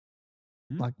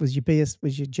like was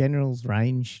your general's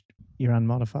range your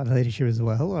unmodified leadership as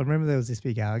well? I remember there was this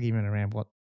big argument around what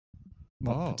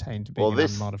pertained to being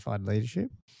unmodified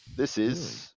leadership. This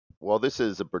is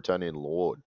a Britannian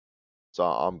lord, so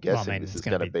I'm guessing this is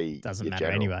going to be doesn't your matter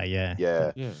general. anyway.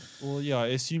 Yeah. Well, I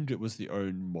assumed it was the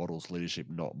own model's leadership,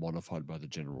 not modified by the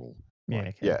general.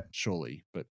 Surely,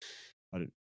 but I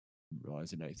didn't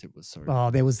realize in 8th it was so.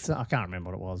 Oh, there was I can't remember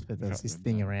what it was, but there was this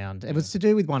thing around. It was to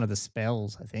do with one of the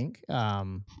spells, I think.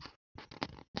 One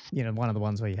of the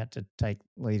ones where you had to take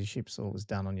leadership, so it was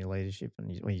done on your leadership,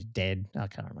 and when you're dead. I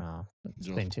can't remember. It's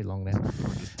been too long now.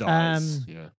 Just dies.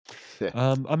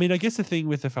 I mean, I guess the thing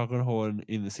with the Falcon Horn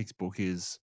in the 6th book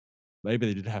is maybe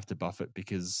they did have to buff it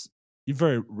because you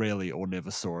very rarely or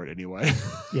never saw it anyway.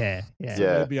 Yeah.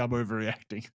 So maybe I'm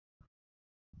overreacting.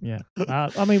 Yeah.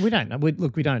 I mean, we don't know.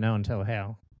 We don't know until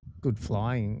how good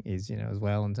flying is, as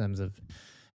well in terms of.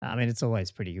 I mean, it's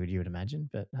always pretty good, you would imagine,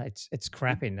 but it's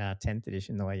crap in 10th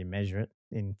edition the way you measure it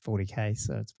in 40k,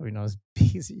 so it's probably not as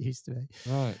big as it used to be.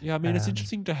 Right. Yeah. I mean, it's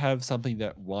interesting to have something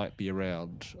that might be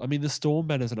around. I mean, the Storm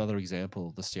Banner is another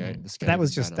example.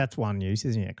 That's one use,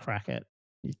 isn't it? Crack it.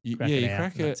 You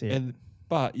crack it,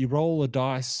 but you roll a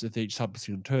dice at each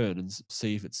subsequent turn and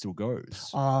see if it still goes.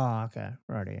 Oh, okay.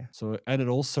 Right here. So, and it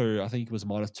also, I think it was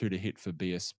 -2 to hit for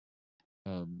BS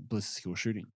Bliss skill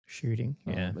shooting.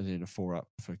 And then a 4-up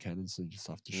for cannons and just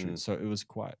have to shoot. So it was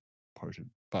quite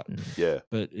potent. But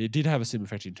but it did have a similar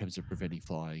effect in terms of preventing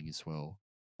flying as well.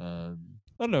 I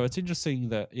don't know. It's interesting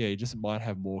that you just might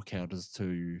have more counters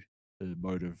to the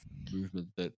mode of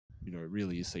movement that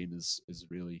really is seen as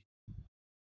really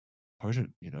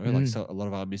potent. Like so a lot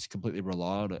of armies completely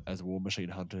rely on it as war machine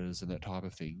hunters and that type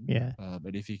of thing.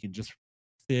 And if you can just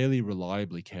fairly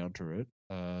reliably counter it,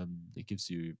 it gives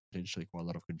you potentially quite a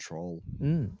lot of control.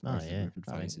 To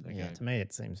me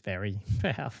it seems very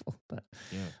powerful, but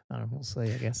we'll see,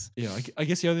 I guess. I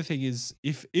guess the other thing is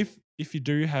if you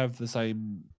do have the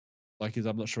same, like,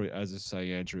 I'm not sure, as I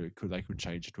say, Andrew, they could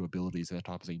change it to abilities and that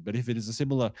type of thing, but if it is a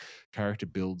similar character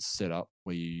build setup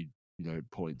where you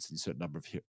points in a certain number of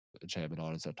enchantment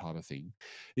items, that type of thing,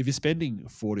 if you're spending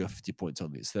 40 or 50 points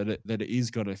on this, that it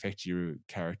is going to affect your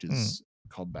character's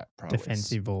combat prowess.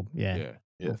 Defensive or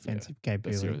offensive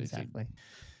capability. Exactly.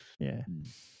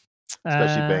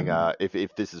 Especially being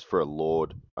if this is for a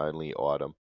Lord only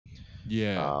item.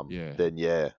 Yeah.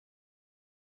 Then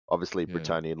obviously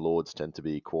Britannian Lords tend to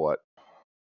be quite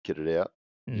kitted out.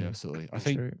 Yeah, absolutely. I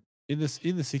think in the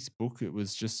 6th book it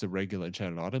was just a regular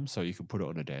enchanted item, so you could put it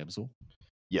on a damsel.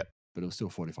 Yep. But it was still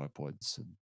 45 points, and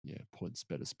points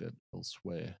better spent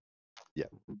elsewhere. Yeah.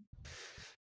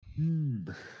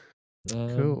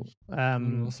 Cool. What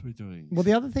else are we doing? Well,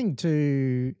 the other thing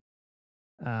too,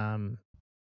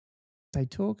 they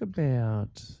talk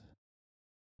about.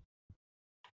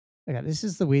 Okay, this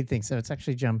is the weird thing. So it's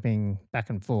actually jumping back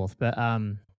and forth, but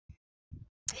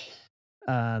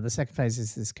the second phase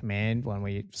is this command one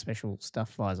where special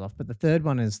stuff flies off. But the third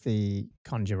one is the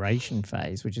conjuration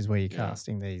phase, which is where you're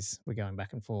casting these. We're going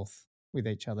back and forth with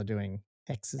each other doing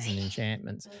hexes and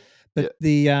enchantments. But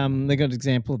they got an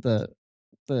example of the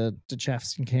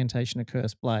Chaff's incantation of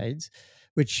cursed blades,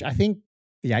 which I think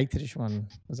the 8th edition one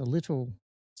was a little.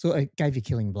 So it gave you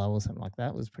killing blow or something like that.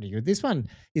 It was pretty good. This one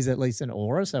is at least an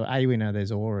aura. So we know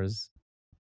there's auras.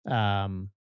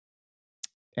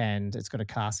 And it's got a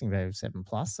casting value of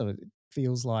 7+. So it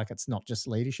feels like it's not just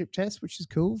leadership tests, which is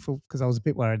cool because I was a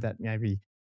bit worried that maybe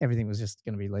everything was just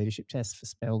going to be leadership tests for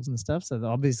spells and stuff. So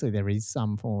obviously there is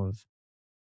some form of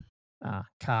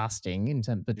casting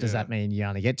but does that mean you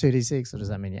only get 2d6 or does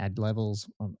that mean you add levels?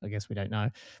 Well, I guess we don't know.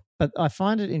 But I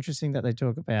find it interesting that they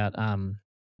talk about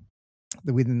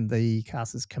within the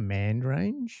caster's command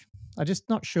range. I'm just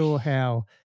not sure how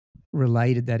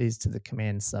related that is to the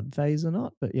command subphase or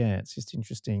not, but it's just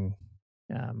interesting.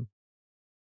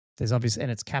 There's obviously,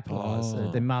 and it's capitalized, so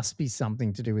there must be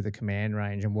something to do with the command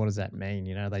range. And what does that mean?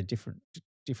 They different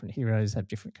heroes have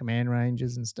different command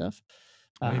ranges and stuff.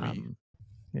 Maybe.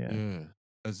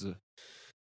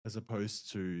 As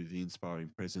opposed to the inspiring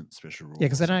presence special rule. Yeah,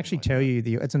 because they don't actually tell you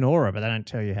it's an aura, but they don't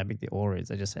tell you how big the aura is.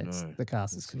 They just say it's the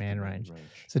caster's command range.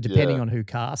 So depending on who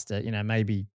cast it,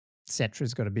 maybe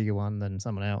Cetra's got a bigger one than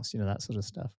someone else, that sort of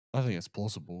stuff. I think it's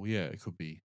plausible. Yeah, it could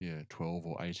be 12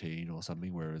 or 18 or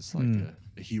something, whereas like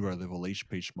a hero level each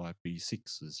pitch might be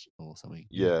 6s or something.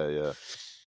 Yeah.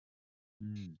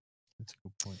 That's a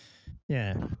good point.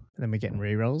 Yeah. And then we're getting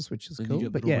rerolls, which is cool. You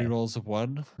get rerolls of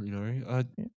 1, Well,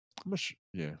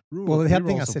 the other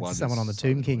thing I said to someone on the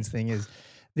Tomb Kings thing is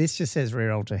this just says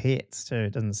reroll to hits too.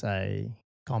 It doesn't say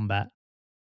combat.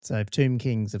 So if Tomb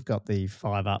Kings have got the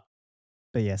 5+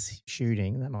 BS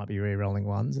shooting, that might be rerolling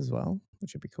 1s as well,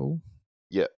 which would be cool.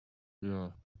 Yeah.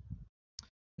 And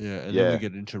then we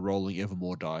get into rolling ever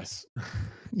more dice.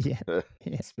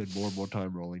 Spend more and more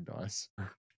time rolling dice.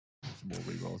 More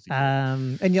rerolls.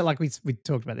 And like we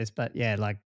talked about this, but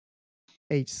like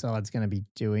each side's going to be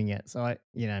doing it. So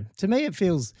to me it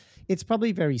feels it's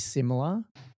probably very similar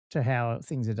to how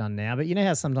things are done now. But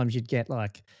how sometimes you'd get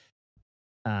like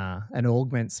an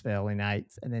augment spell in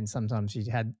 8th, and then sometimes you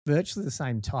had virtually the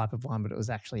same type of one, but it was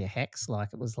actually a hex.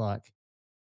 Like it was like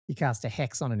you cast a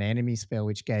hex on an enemy spell,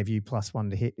 which gave you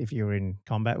 +1 to hit if you were in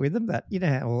combat with them. But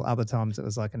how other times it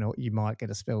was like you might get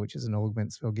a spell which is an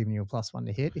augment spell giving you a +1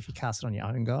 to hit if you cast it on your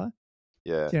own guy.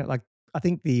 Yeah. Like I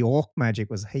think the orc magic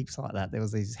was heaps like that. There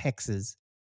was these hexes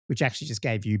which actually just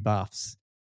gave you buffs.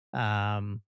 But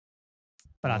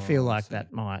I feel like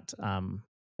that might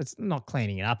it's not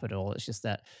cleaning it up at all. It's just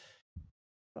that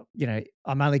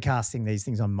I'm only casting these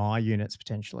things on my units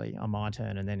potentially on my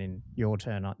turn, and then in your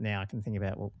turn now I can think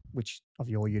about which of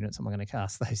your units am I going to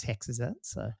cast those hexes at.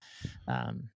 So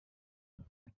going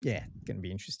to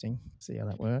be interesting. See how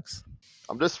that works.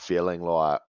 I'm just feeling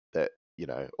like that.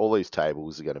 All these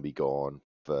tables are going to be gone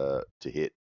to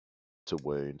hit, to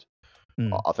wound.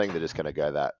 I think they're just going to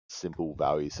go that simple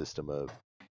value system of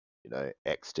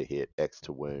X to hit, X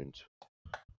to wound.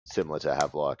 Similar to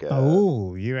have like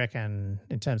you reckon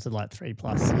in terms of like 3+,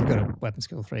 you've got a weapon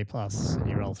skill 3+, and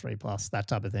you roll 3+, that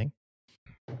type of thing?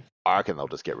 I reckon they'll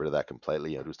just get rid of that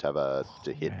completely and just have a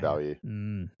to hit value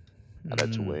and a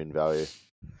to wound value.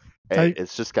 And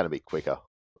it's just going to be quicker.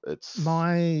 But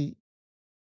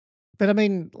I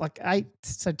mean, like 8,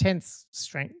 so 10th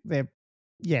strength, their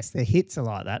hits are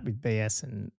like that with BS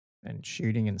and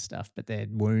shooting and stuff, but their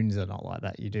wounds are not like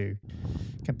that. You do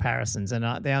comparisons. And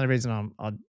the only reason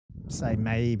I'd say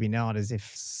maybe not is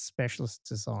if Specialist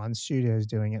Design Studios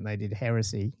doing it and they did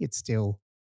Heresy, it's still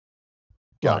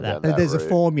like that. But there's a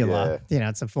formula.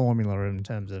 It's a formula in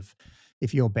terms of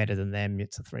if you're better than them,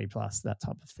 it's a 3+, that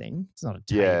type of thing. It's not a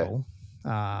table.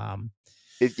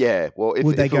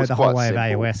 Would they go the whole way of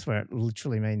AOS where it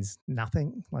literally means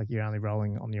nothing? Like you're only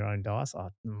rolling on your own dice? I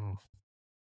don't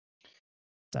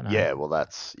know. Yeah, well,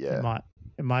 that's It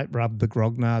might rub the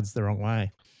grognards the wrong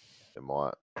way. It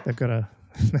might. They've got a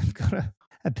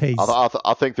piece.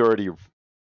 I think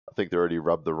think they're already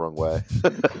rubbed the wrong way.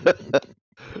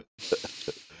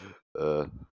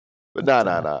 But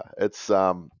no. It's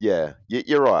yeah,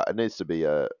 you're right. It needs to be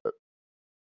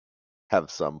have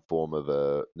some form of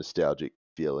a nostalgic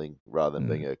feeling rather than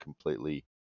being a completely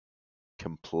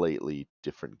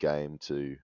different game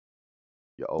to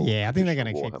your old. Yeah, I think they're going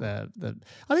to traditional keep Warhammer. the.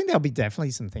 I think there'll be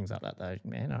definitely some things like that though,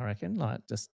 man. I reckon, like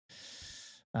just,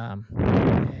 yeah,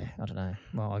 I don't know.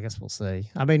 Well, I guess we'll see.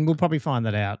 I mean, we'll probably find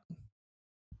that out.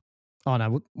 Oh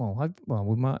no,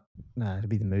 we might. No, it'll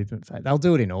be the movement phase. They'll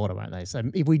do it in order, won't they? So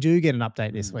if we do get an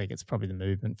update this week, it's probably the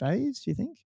movement phase. Do you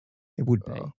think it would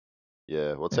be?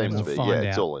 Yeah, well, it And then seems to we'll be. Yeah, find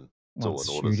it's out all in. It's all once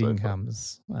in order so shooting far.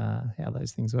 comes, how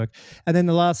those things work. And then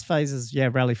the last phase is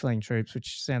rally fleeing troops,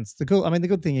 which sounds the cool. I mean, the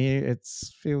good thing here, it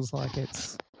feels like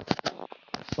it's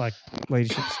like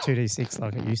leadership's 2d6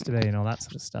 like it used to be and all that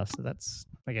sort of stuff. So that's,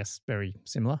 I guess, very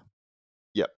similar.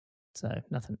 Yep. So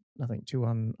nothing too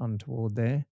untoward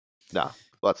there. Nah,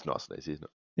 well, that's nice and easy, isn't it?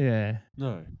 Yeah.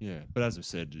 No, yeah. But as I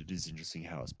said, it is interesting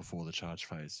how it's before the charge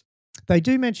phase. They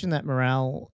do mention that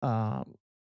morale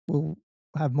will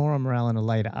have more on morale in a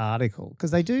later article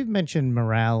because they do mention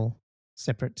morale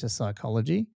separate to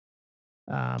psychology.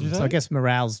 So I guess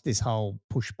morale's this whole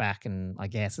pushback, and I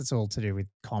guess it's all to do with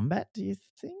combat. Do you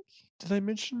think? Do they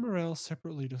mention morale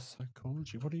separately to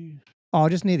psychology? What do you? Oh,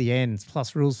 just near the end.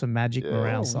 Plus rules for magic, Yeah.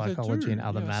 morale, Oh, they psychology, and do.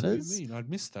 other Yeah, I see what matters. you mean? I'd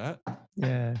missed that.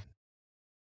 Yeah.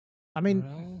 I mean,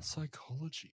 morale,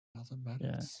 psychology, other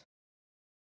matters.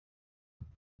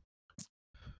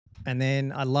 And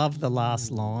then I love the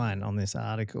last line on this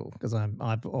article because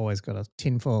I've always got a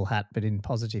tinfoil hat, but in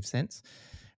positive sense,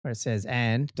 where it says,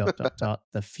 and ...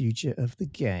 the future of the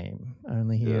game.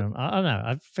 Only here. Yeah. I don't know.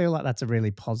 I feel like that's a really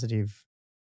positive,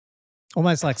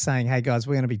 almost like saying, hey, guys,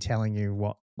 we're going to be telling you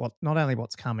what not only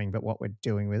what's coming, but what we're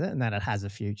doing with it and that it has a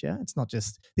future. It's not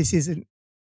just, this isn't,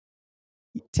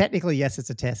 technically, yes,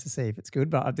 it's a test to see if it's good,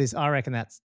 but I reckon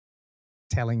that's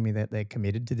telling me that they're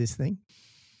committed to this thing.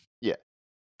 Yeah.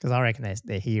 Because I reckon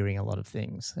they're hearing a lot of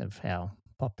things of how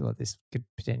popular this could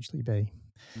potentially be.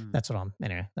 That's what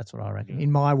I reckon.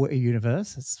 In my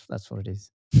universe, that's what it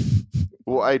is.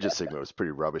 Well, Age of Sigmar was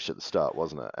pretty rubbish at the start,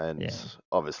 wasn't it? And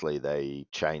obviously they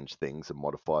changed things and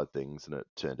modified things, and it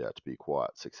turned out to be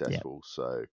quite successful.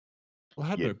 So, well,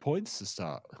 had no points to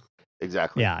start.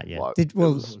 Exactly. Yeah. Like,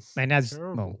 people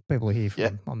hear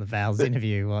from on the Val's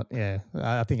interview,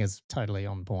 I think it's totally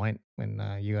on point when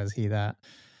you guys hear that.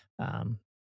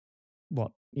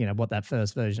 What that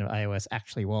first version of AOS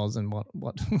actually was and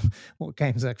what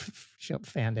Games Workshop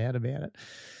found out about it.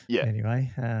 Yeah.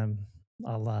 Anyway,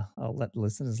 I'll let the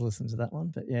listeners listen to that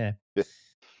one. But yeah.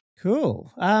 Cool.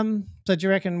 So do you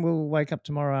reckon we'll wake up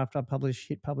tomorrow after I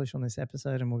hit publish on this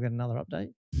episode and we'll get another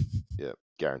update? Yeah,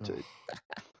 guaranteed.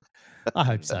 I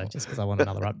hope so, just because I want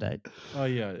another update. Oh,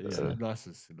 yeah. Nice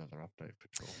as another update for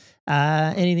sure.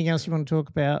 Anything else you want to talk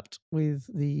about with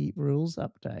the rules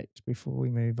update before we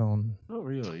move on? Not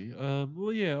really.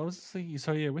 Well, yeah, I was thinking,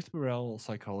 so yeah, with morale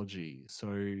psychology,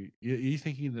 so you're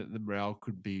thinking that the morale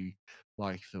could be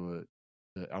like the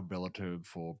umbrella term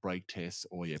for break tests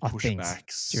or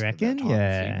pushbacks. Do you reckon?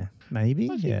 Yeah, maybe.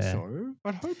 I think so.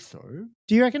 I'd hope so.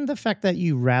 Do you reckon the fact that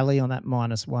you rally on that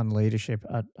 -1 leadership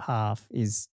at half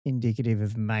is indicative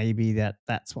of maybe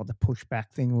that's what the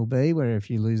pushback thing will be, where if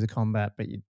you lose a combat but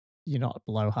you're not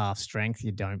below half strength,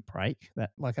 you don't break?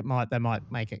 That they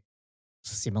might make it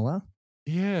similar.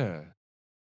 Yeah.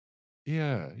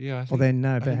 Well, then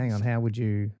no, but hang on, how would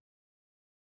you?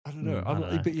 I don't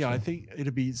know. But yeah, I think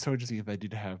it'd be so interesting if they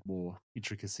did have more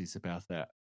intricacies about that.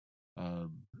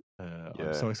 I'm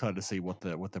so excited to see how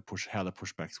the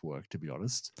pushbacks work. To be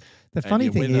honest, the funny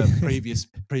thing is,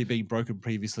 being broken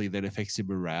previously then affects your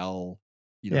morale.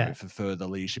 For further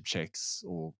leadership checks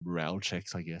or morale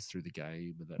checks, I guess, through the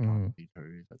game and that type of thing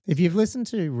too. If you've listened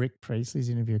to Rick Priestley's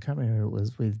interview, I can't remember who it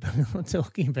was with, but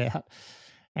talking about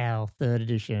our 3rd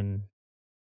edition,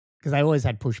 because they always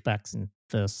had pushbacks in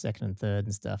 1st, 2nd, and 3rd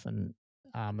and stuff, and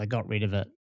they got rid of it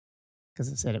because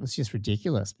it said it was just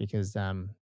ridiculous because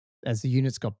as the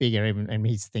units got bigger, and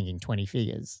he's thinking 20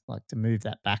 figures, like to move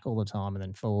that back all the time and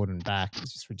then forward and back, it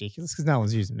was just ridiculous because no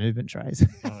one's using movement trays.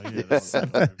 Oh, yeah.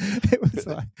 It was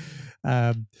like,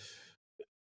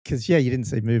 because you didn't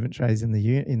see movement trays in the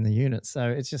unit, so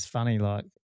it's just funny. Like,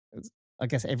 I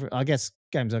guess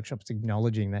Games Workshop's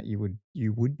acknowledging that you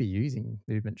would be using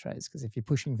movement trays because if you're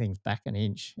pushing things back an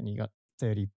inch and you got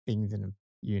 30 things in a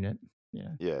unit,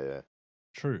 Yeah.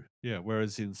 True. Yeah.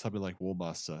 Whereas in something like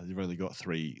Warmaster, you've only got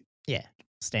 3.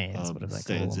 Stands. Whatever they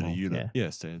stands call in them a unit. Yeah.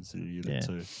 Stands in a unit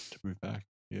to move back.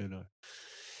 Yeah. No.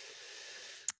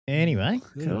 Anyway,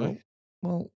 cool.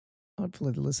 Well,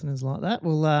 Hopefully the listeners like that.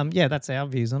 Well, yeah, that's our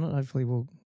views on it. Hopefully we'll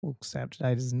stay up to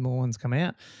date as more ones come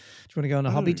out. Do you want to go on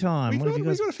a hobby time? We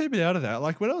got a fair bit out of that.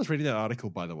 Like when I was reading that article,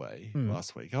 by the way, Hmm.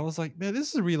 last week, I was like, man, this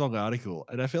is a really long article,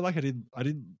 and I feel like I didn't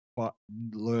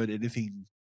learn anything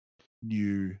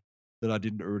new that I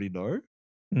didn't already know.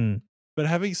 Hmm. But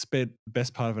having spent the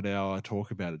best part of an hour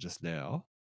talking about it just now,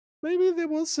 maybe there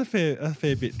was a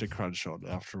fair bit to crunch on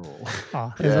after all.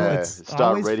 Oh, Yeah, I start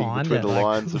always reading find between that, the like,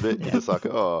 lines a bit. You're just like,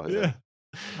 oh, yeah.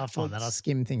 I find that I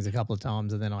skim things a couple of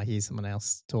times and then I hear someone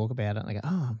else talk about it and I go,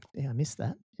 oh, yeah, I missed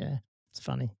that. Yeah, it's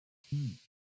funny.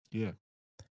 Yeah.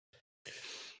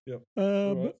 Yep.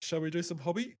 Right. Shall we do some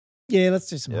hobby? Yeah, let's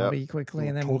do some Yep. hobby quickly, We'll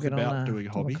and then we'll talk get about on doing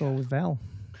to hobby. a call with Val.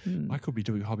 I could be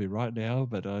doing hobby right now,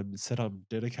 but I'm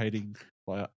dedicating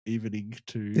my evening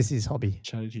to This is hobby.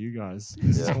 chatting to you guys.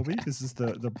 This is Yeah. hobby. This is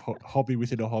the hobby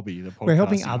within a hobby. The We're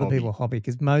helping podcasting other hobby. people hobby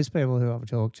because most people who I've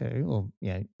talked to, or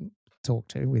talk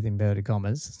to with inverted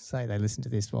commas, say they listen to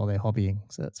this while they're hobbying.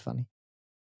 So that's funny.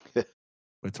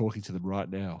 We're talking to them right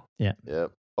now. Yeah.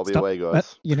 Yep. I'll be Stop. away,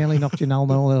 guys. You nearly knocked your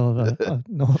null over.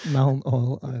 Null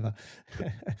all over.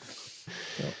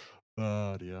 Cool.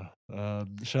 Oh dear.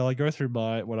 Shall I go through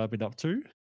what I've been up to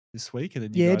this week, and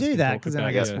then Yeah, guys do can that talk because then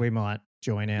I about guess we might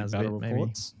join your ours a bit, battle maybe.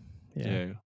 reports?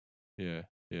 Yeah. Yeah.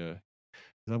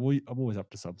 'Cause I'm always up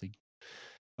to something.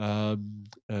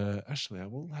 Actually, I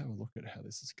will have a look at how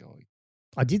this is going.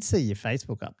 I did see your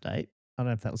Facebook update. I don't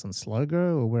know if that was on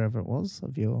Slowgrow or wherever it was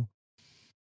of your.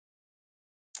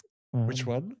 Which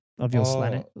one? Of your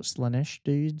Slanesh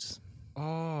dudes.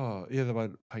 Oh, yeah, the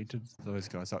one painted those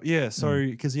guys up. Yeah, so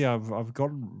because I've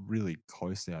gotten really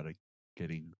close now to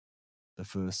getting the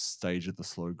first stage of the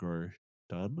slow grow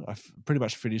done. I've pretty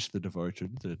much finished the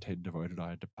 10 devoted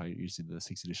I had to paint using the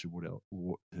 6th edition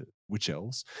witch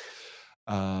elves.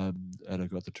 And I've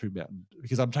got the 2 mountain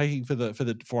because I'm taking for the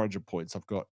 400 points. I've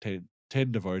got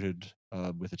 10 devoted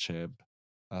with a champ,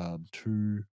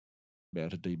 2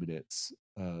 mounted demonettes,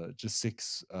 just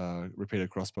 6 repeater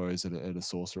crossbows and a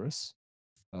sorceress.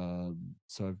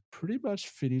 So I've pretty much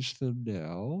finished them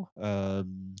now.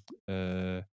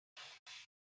 A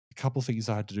couple things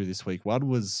I had to do this week. One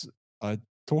was I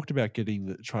talked about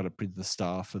trying to print the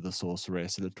star for the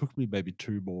sorceress, and it took me maybe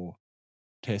 2 more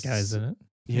tests. Goes in it.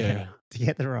 Yeah. To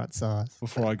get the right size.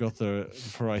 Before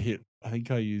I hit, I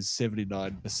think I used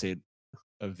 79%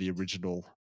 of the original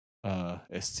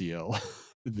STL.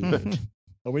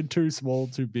 I went too small,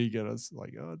 too big, and I was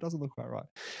like, oh, it doesn't look quite right.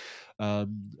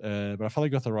 But I finally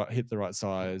hit the right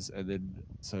size, and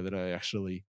then I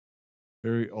actually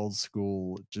very old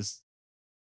school just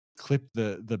clipped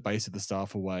the base of the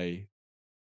staff away,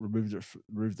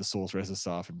 removed the sorceress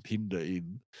staff, and pinned it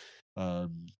in,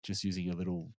 just using a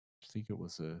little, I think it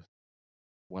was a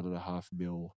 1.5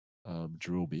 mil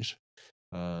drill bit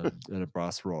and a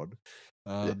brass rod.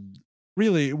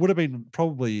 Really, it would have been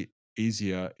probably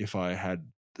easier if I had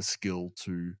the skill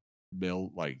to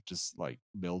meld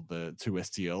the 2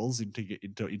 STLs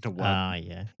into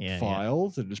one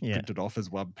file and just print it off as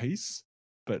one piece.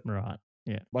 But right,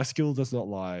 yeah, my skill does not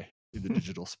lie in the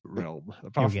digital realm,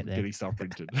 apart from getting stuff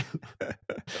printed.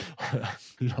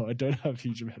 I don't have a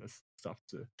huge amount of stuff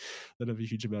I don't have a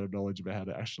huge amount of knowledge about how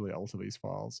to actually alter these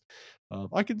files.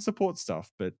 I can support stuff,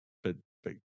 but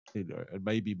and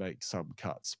maybe make some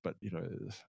cuts, but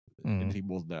anything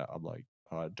more than that, I'm like,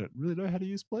 I don't really know how to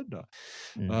use Blender.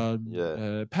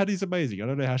 Patty's amazing. I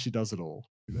don't know how she does it all.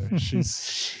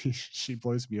 She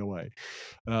blows me away.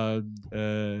 But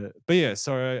yeah,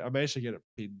 so I managed to get it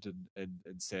pinned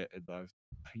and set, and I've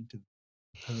painted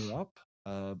her up.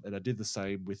 And I did the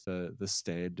same with the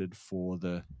standard for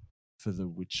the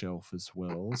witch elf as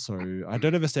well. So I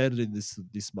don't have a standard in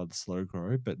this month's slow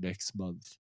grow, but next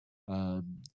month I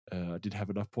did have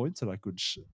enough points and I could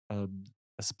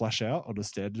splash out on a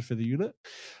standard for the unit.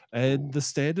 And the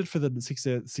standard for the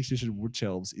 6th edition witch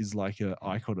elves is like an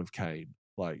icon of Cain.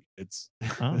 Like it's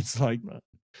like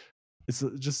it's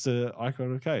just an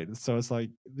icon of Cain. So it's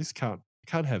like this can't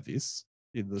have this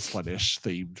in the Slanesh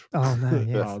themed. Oh no,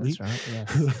 yes, army.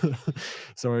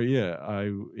 that's right.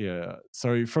 Yes.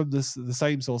 So from the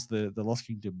same source, the Lost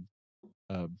Kingdom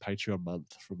Patreon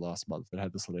month from last month that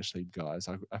had the Slanesh themed guys.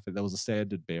 I think there was a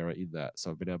standard bearer in that, so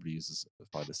I've been able to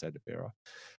find a standard bearer.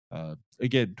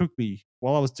 Again, took me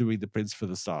while I was doing the prints for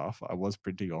the staff. I was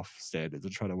printing off standards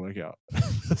and trying to work out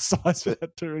the size for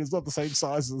that too, and it's not the same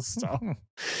size as stuff.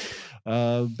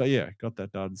 But yeah, got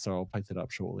that done. So I'll paint it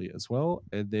up shortly as well.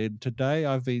 And then today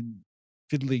I've been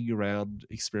fiddling around,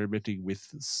 experimenting with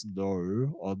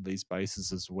snow on these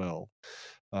bases as well.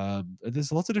 And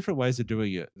there's lots of different ways of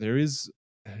doing it. There is,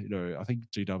 I think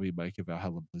GW make a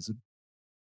Valhalla Blizzard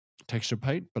texture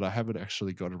paint, but I haven't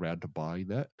actually got around to buying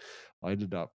that. I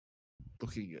ended up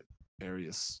looking at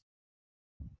various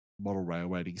model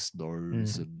railwaying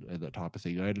snows and that type of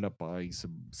thing. I ended up buying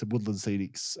some Woodland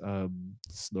Scenics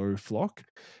snow flock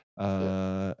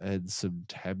and some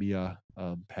Tamiya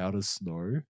powder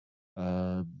snow.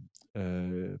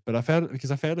 But I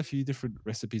found a few different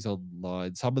recipes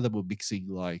online. Some of them were mixing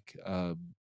like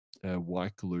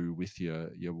white glue with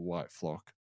your white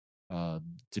flock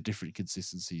to different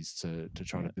consistencies to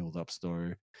try to build up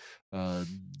snow.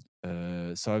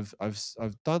 So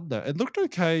I've done that. It looked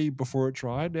okay before it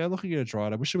dried. Now looking at it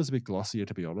dried, I wish it was a bit glossier,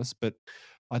 to be honest. But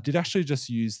I did actually just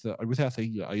use without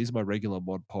thinking, I used my regular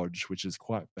Mod Podge, which is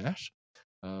quite matte.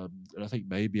 And I think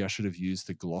maybe I should have used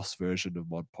the gloss version of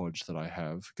Mod Podge that I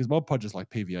have, because Mod Podge is like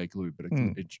PVA glue, but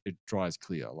it dries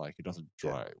clear. Like it doesn't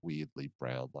dry weirdly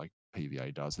brown like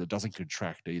PVA does. And it doesn't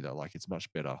contract either. Like it's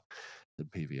much better than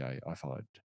PVA, I find.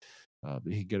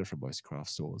 You can get it from most craft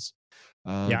stores.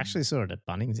 I actually saw it at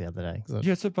Bunnings the other day.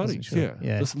 Yeah, it's at Bunnings. Sure.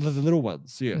 Yeah. The little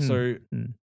ones. Yeah. So,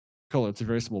 Colin, it's a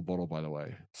very small bottle, by the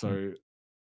way. So,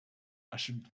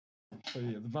 So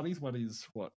yeah, the Bunnings one is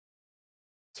what?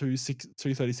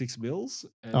 236 mils.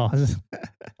 And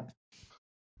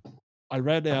I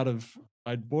ran out of.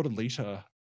 I bought a liter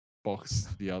box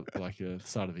the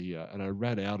start of the year, and I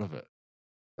ran out of it.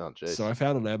 Oh, geez. So I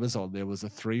found on Amazon there was a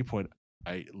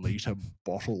 3.8 liter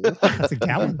bottle. That's a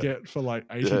gallon. Get for like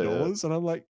 $80, and I'm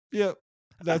like, yeah,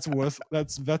 that's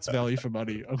value for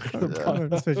money. I'm gonna buy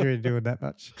that. Especially when you're doing that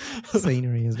much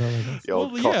scenery as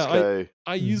well.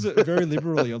 I use it very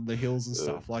liberally on the hills and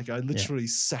stuff. Like I literally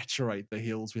saturate the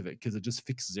hills with it because it just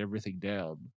fixes everything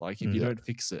down. Like if you don't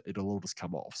fix it, it'll all just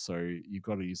come off. So you've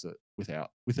got to use it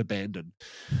with abandon.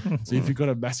 So if you've got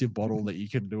a massive bottle that you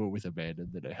can do it with abandon,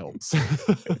 then it helps.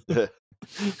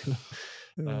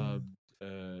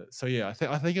 So yeah, I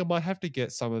think I might have to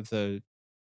get some of the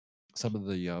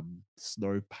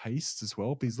snow paste as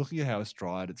well, because looking at how it's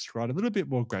dried a little bit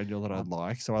more granular than I'd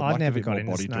like. So I never got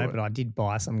into snow, but I did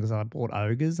buy some because I bought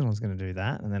ogres and I was going to do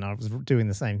that, and then I was doing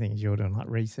the same thing as you're doing, like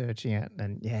researching it.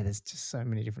 And there's just so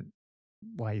many different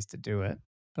ways to do it,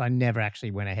 but I never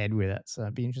actually went ahead with it. So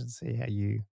I'd be interested to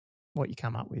see what you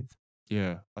come up with.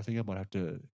 Yeah, I think I might have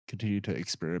to continue to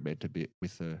experiment a bit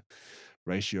with the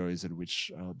ratios and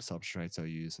which substrates I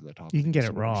use and that type of thing. You can get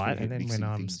it right, and then when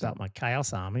I start my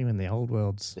Chaos Army, when the old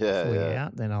world's fully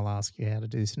out, then I'll ask you how to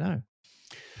do snow.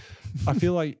 I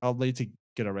feel like I'll need to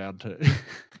get around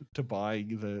to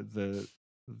buying the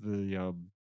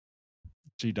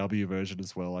GW version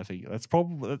as well. I think that's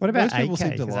probably what about AK?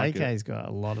 Because AK's got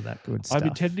a lot of that good stuff. I'm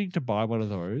intending to buy one of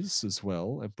those as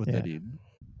well and put that in.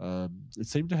 It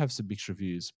seemed to have some mixed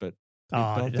reviews, but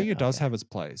I think it does have its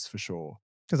place for sure.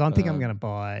 Because I think I'm going to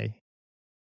buy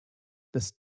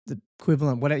the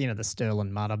equivalent, whatever, the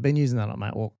Sterling Mud. I've been using that on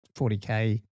my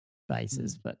 40K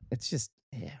bases, but it's just,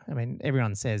 I mean,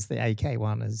 everyone says the AK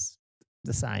one is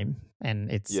the same,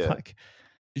 and it's like,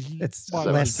 it's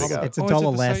less. It's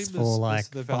 $1 less for like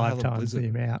 5 times the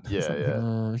amount.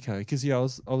 Okay. Because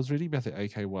I was reading about the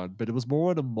AK one, but it was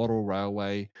more on a model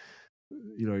railway,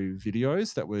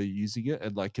 videos that were using it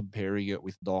and like comparing it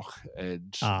with Nock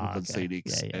and Woodland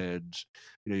Scenics and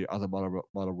other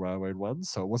model railway ones.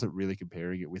 So I wasn't really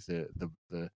comparing it with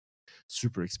the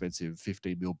super expensive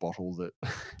 15 ml bottle that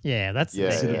that's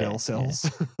Citadel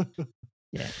sells.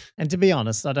 And to be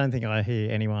honest, I don't think I hear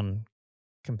anyone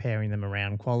comparing them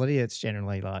around quality. It's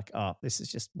generally like, oh, this is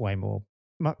just way more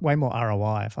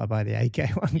ROI if I buy the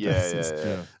AK one versus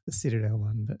the Citadel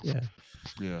one. But yeah.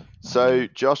 So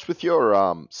Josh, with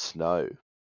your snow,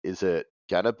 is it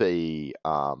gonna be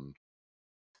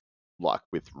like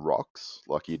with rocks,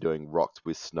 like you're doing rocks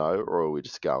with snow, or are we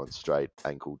just going straight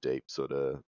ankle deep, sort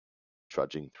of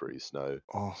trudging through snow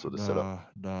sort of setup?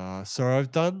 Nah. So I've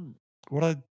done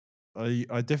what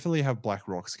I definitely have black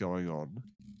rocks going on,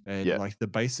 and like the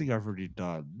basing I've already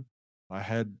done.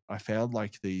 I found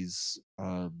like these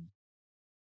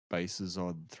bases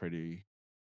on 3D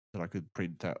that I could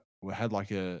print out. We had like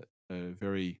a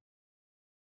very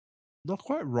not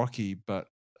quite rocky, but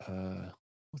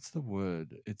what's the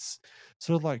word? It's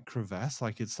sort of like crevasse,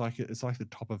 like it's like the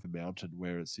top of a mountain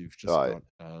where you've just got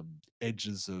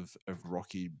edges of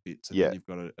rocky bits, and then you've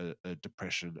got a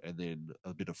depression and then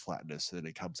a bit of flatness, and then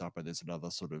it comes up and there's another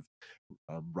sort of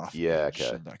rough edge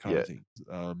and that kind of thing.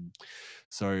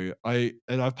 So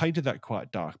I've painted that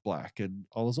quite dark black, and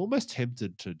I was almost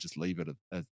tempted to just leave it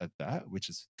at that, which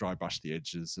is dry brush the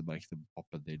edges and make them pop,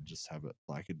 and then just have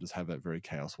it very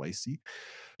chaos wasty.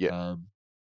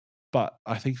 But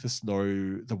I think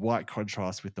the white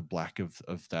contrast with the black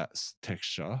of that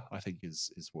texture, I think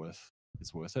is worth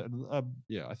it's worth it. And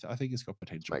yeah, I think it's got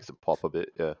potential. Makes it pop a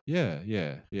bit, yeah.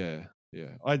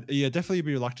 Yeah. I'd definitely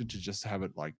be reluctant to just have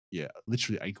it like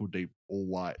literally ankle deep, all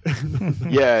white.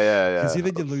 Yeah. Because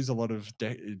then you lose a lot of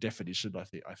definition.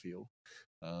 I feel.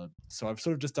 So I've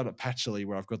sort of just done it patchily,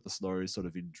 where I've got the snow sort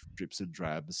of in drips and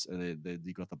drabs, and then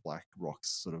you got the black rocks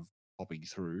sort of popping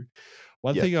through.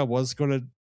 One thing I was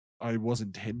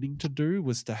intending to do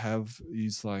was to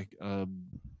use like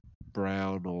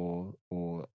brown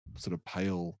or sort of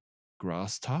pale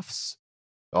grass tufts.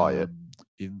 In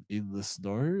the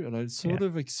snow, and I sort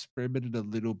of experimented a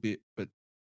little bit, but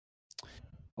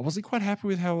I wasn't quite happy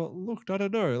with how it looked. I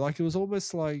don't know, like it was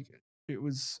almost like it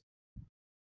was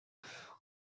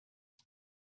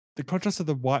the contrast of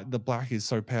the white and the black is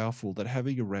so powerful that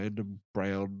having a random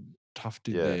brown tuft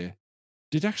in there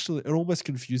did actually, it almost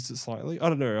confused it slightly. I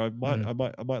don't know.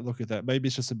 I might look at that. Maybe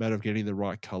it's just a matter of getting the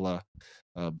right color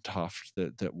tuft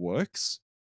that works.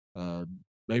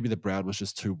 Maybe the brown was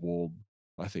just too warm.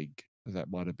 I think that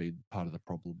might have been part of the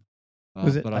problem.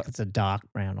 Was it like it's a dark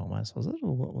brown almost, was it?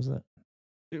 Or what was it?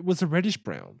 It was a reddish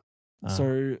brown.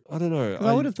 So I don't know.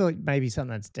 I would have thought maybe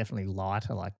something that's definitely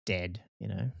lighter, like dead, you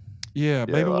know? Yeah,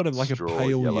 maybe I wanted like a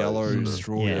pale yellow,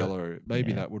 straw yellow.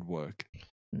 Maybe that would work.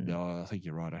 No, I think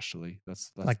you're right, actually. That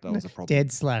was a problem.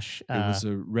 Dead slash... it was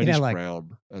a reddish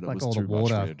brown, and like it was too much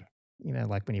red. You know,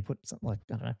 like when you put something like,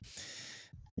 I don't know,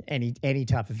 any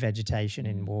type of vegetation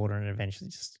in water, and it eventually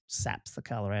just saps the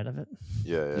color out of it.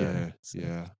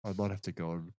 Yeah. I might have to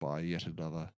go and buy yet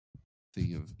another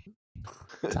thing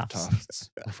of tufts.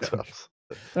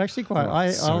 They're actually quite.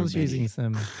 I was using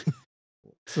some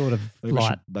sort of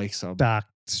light, dark,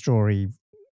 strawy,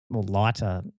 or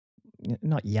lighter,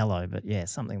 not yellow, but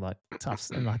something like tufts.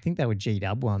 And I think they were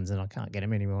G-Dub ones, and I can't get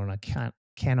them anymore, and I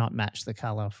cannot match the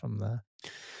color from the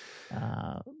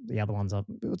other ones.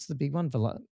 What's the big one?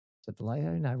 Vallejo?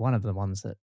 No, one of the ones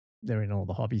that they're in all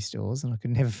the hobby stores, and I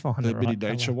could never find the right mini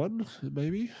nature colour. one,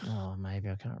 maybe. Oh, maybe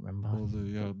I can't remember. Or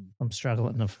the I'm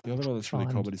struggling. The other one that's really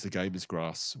common is the Gamers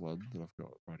Grass one that I've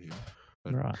got right here.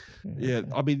 But right. Yeah,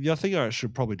 I mean, the other thing I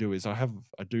should probably do is I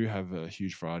do have a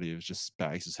huge variety of just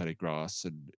bags of static grass,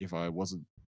 and if I wasn't,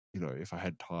 if I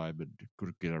had time and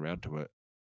could get around to it,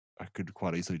 I could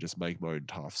quite easily just make my own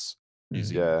tufts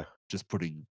using just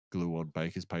putting glue on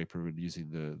baker's paper and using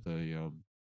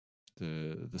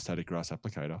the static grass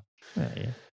applicator.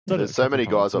 There's so many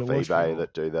guys off eBay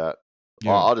that do that.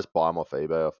 I'll just buy them off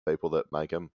eBay off people that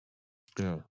make them.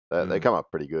 They come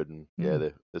up pretty good, and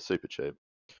they're super cheap.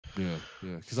 Yeah,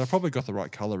 because I probably got the right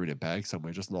color in a bag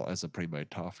somewhere, just not as a pre-made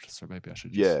tuft. So maybe I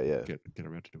should just get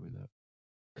around to doing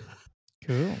that.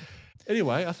 Cool.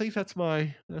 Anyway, I think that's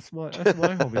my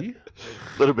hobby.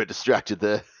 A little bit distracted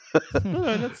there.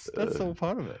 No, that's all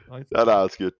part of it. No,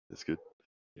 it's good. It's good.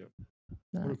 Yep.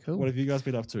 No, cool. What have you guys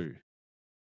been up to?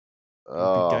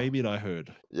 Big game in, I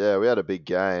heard. Yeah, we had a big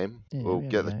game. Yeah, we'll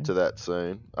get to that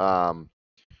soon.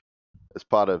 As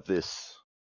part of this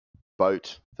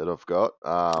boat that I've got.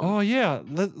 How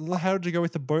did you go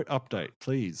with the boat update,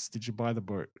 please? Did you buy the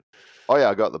boat? Oh yeah,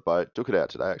 I got the boat. Took it out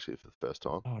today actually for the first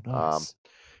time. Oh, nice.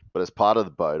 But as part of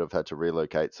the boat, I've had to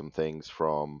relocate some things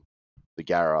from the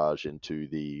garage into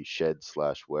the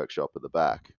shed/workshop at the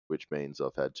back, which means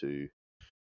I've had to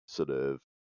sort of,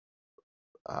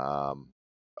 I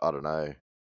don't know,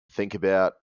 think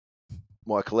about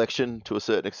my collection to a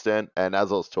certain extent. And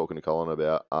as I was talking to Colin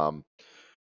about,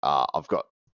 I've got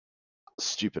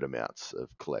stupid amounts of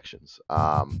collections.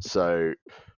 So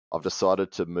I've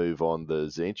decided to move on the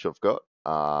Zinch I've got.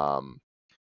 And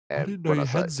I didn't know you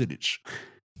had Zinch.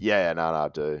 Yeah, no, I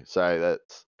do. So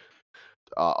that's.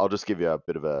 I'll just give you a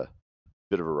bit of a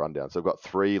rundown. So I've got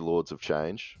 3 Lords of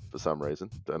Change for some reason.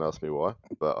 Don't ask me why,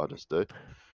 but I just do.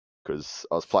 Because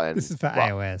I was playing. This is for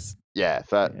AOS. Yeah,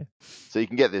 so you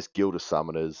can get this Guild of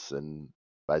Summoners, and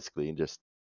basically you can just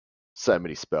so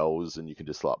many spells, and you can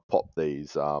just like pop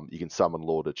these. You can summon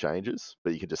Lord of Changes,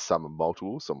 but you can just summon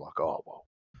multiple. So I'm like, oh well,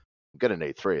 I'm gonna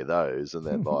need 3 of those, and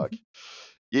then like,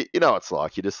 you know, it's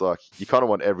like you just like you kind of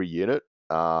want every unit,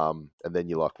 and then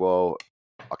you're like, well,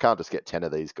 I can't just get 10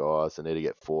 of these guys. I need to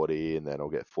get 40, and then I'll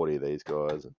get 40 of these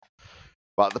guys.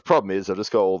 But the problem is, I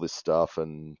just got all this stuff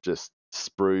and just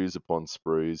sprues upon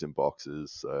sprues in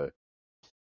boxes. So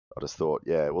I just thought,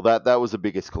 yeah, well, that was the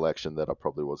biggest collection that I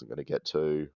probably wasn't going to get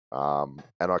to. And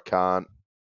I can't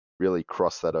really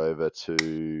cross that over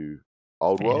to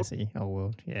Old World. Old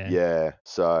World, yeah. Yeah,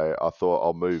 so I thought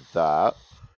I'll move that.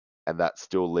 And that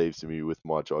still leaves me with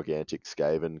my gigantic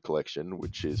Skaven collection,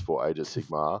 which is for Age of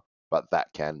Sigmar. But that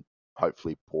can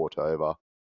hopefully port over.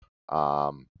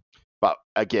 But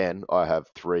again, I have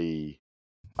 3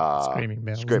 Screaming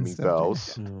bells. Screaming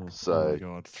bells. Oh, So, oh my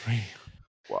god, 3.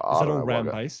 well, Is I that don't all know, round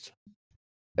like, based?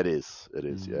 it is,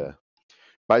 Mm. yeah.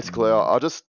 Basically, Mm. I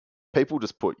just people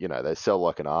just put, they sell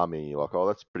like an army, and you're like, oh,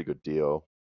 that's a pretty good deal.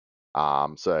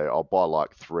 So I'll buy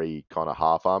like 3 kind of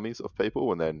half armies of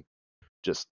people, and then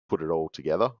just put it all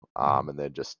together, and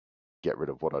then just get rid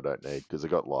of what I don't need, because I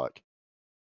got like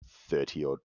 30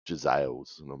 odd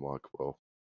Jezzails, and I'm like, well,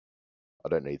 I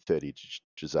don't need 30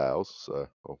 Jezzails, so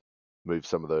I'll move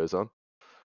some of those on.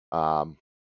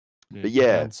 But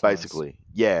yeah, downsize. basically,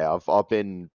 yeah, I've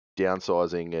been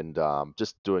downsizing and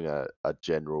just doing a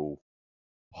general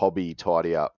hobby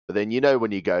tidy up. But then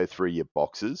when you go through your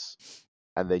boxes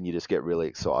and then you just get really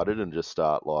excited and just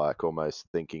start like almost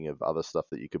thinking of other stuff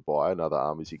that you could buy and other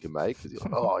armies you can make, because you're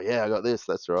like, oh yeah, I got this,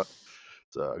 that's right.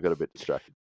 So I got a bit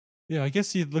distracted. Yeah, I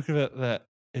guess you'd look at it that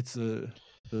it's the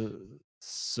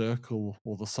circle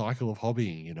or the cycle of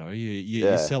hobbying. You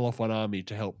Yeah. sell off one army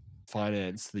to help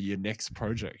finance your next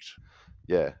project.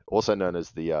 Yeah, also known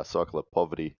as the cycle of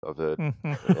poverty, I've heard.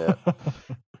 Yeah.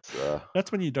 That's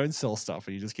when you don't sell stuff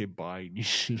and you just keep buying new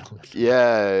shit.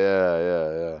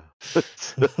 Yeah.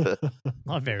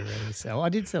 I very rarely sell. I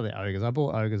did sell the ogres. I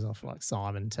bought ogres off like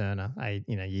Simon Turner,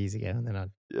 years ago, and then I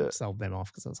sold them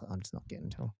off because I was like, I'm just not getting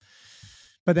to them.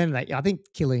 But then I think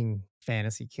Killing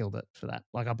Fantasy killed it for that.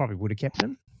 Like I probably would have kept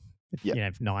them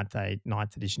if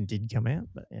ninth edition did come out.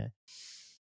 But yeah.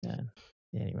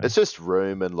 Anyway, it's just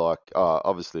room and like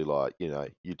obviously like you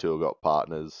two have got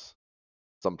partners.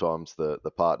 Sometimes the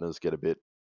partners get a bit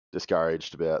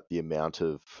discouraged about the amount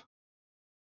of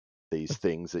these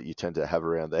things that you tend to have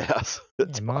around the house.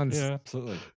 Mine's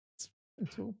absolutely.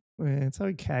 It's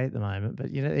okay at the moment,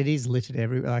 but it is littered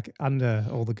everywhere, like under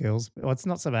all the girls. Well, it's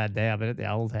not so bad now, but at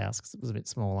the old house, because it was a bit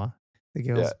smaller, the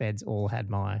girls' beds all had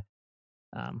my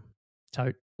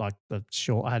tote, like I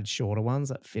had shorter ones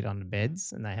that fit under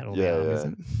beds, and they had all the armies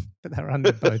in, but they were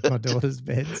under both my daughter's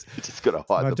beds. You just got to hide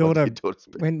my them under daughter, your daughter's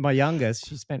bed. when my youngest,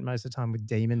 she spent most of the time with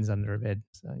demons under her bed,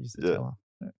 so I used to tell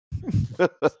her.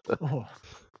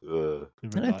 I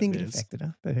don't think it affected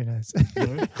her, but who knows?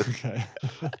 Okay.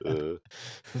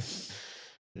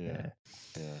 Yeah.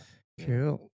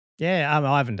 Cool. Yeah,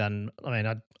 I haven't done. I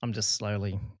mean, I'm just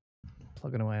slowly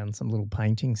plugging away on some little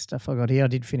painting stuff I got here. I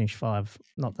did finish 5.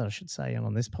 Not that I should say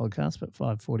on this podcast, but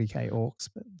 5 40k orcs,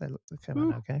 but they came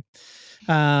out okay.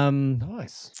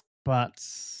 Nice. But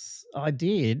I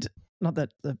did not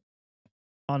that the.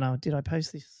 Oh no, did I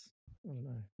post this?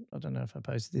 I don't know if I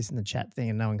posted this in the chat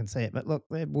thing and no one can see it, but look,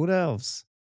 they're wood elves.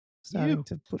 Starting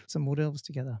to put some wood elves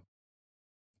together.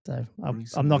 So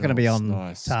I'm not going to be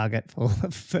on target for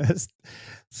the first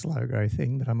slow grow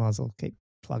thing, but I might as well keep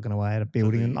plugging away at a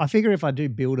building. And I figure if I do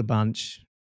build a bunch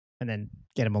and then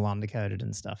get them all undercoated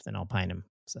and stuff, then I'll paint them.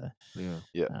 So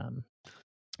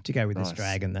to go with this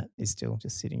dragon that is still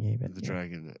just sitting here. But the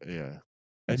dragon,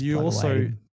 And you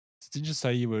also didn't you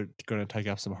say you were going to take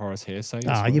up some Horace Hare saying?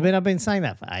 Oh, I've been saying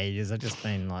that for ages. I've just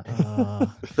been like,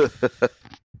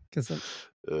 because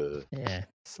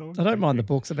So I don't mind the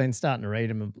books. I've been starting to read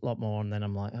them a lot more, and then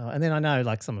I'm like, and then I know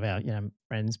like some of our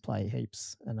friends play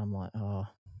heaps, and I'm like, I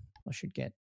should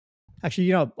get.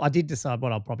 Actually, I did decide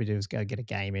what I'll probably do is go get a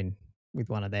game in with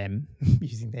one of them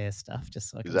using their stuff, just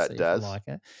so I can see if I like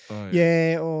it. Oh,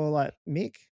 yeah, or like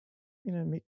Mick,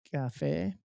 Mick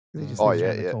Fair. He just lives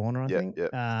around the corner, I think.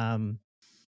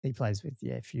 He plays with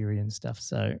Fury and stuff.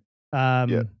 So I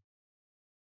don't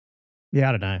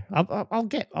know. I'll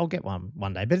get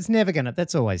one day, but it's never gonna.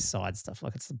 That's always side stuff.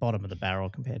 Like it's the bottom of the barrel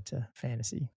compared to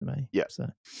fantasy for me. Yeah. So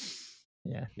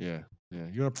yeah. You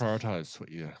gotta prioritize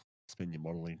what you spend your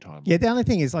modeling time. Yeah. The only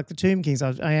thing is, like the Tomb Kings,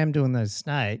 I am doing those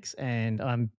snakes, and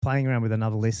I'm playing around with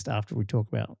another list after we talk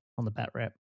about on the bat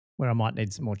rep, where I might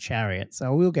need some more chariots. So I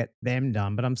will get them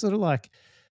done, but I'm sort of like.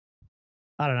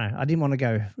 I don't know. I didn't want to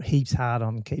go heaps hard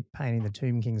on keep painting the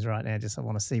Tomb Kings right now. Just I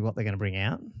want to see what they're going to bring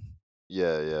out.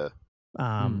 Yeah.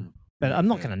 But I'm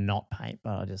not going to not paint. But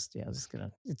I was just going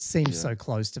to. It seems so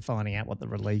close to finding out what the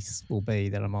release will be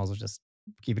that I might as well just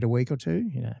give it a week or two.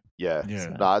 Yeah.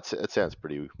 So. No, it sounds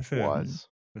pretty wise.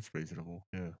 That's reasonable.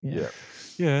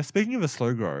 Yeah. Speaking of a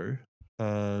slow grow,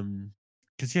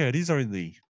 because it is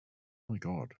only. Oh my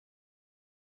god.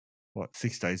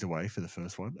 6 days away for the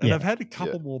first one, and I've had a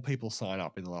couple more people sign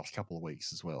up in the last couple of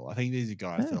weeks as well. I think these are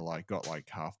guys that are got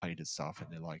half painted stuff, and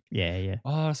they're like,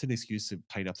 oh, it's an excuse to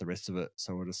paint up the rest of it,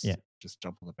 so we'll just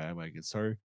jump on the bandwagon.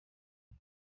 So,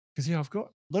 because I've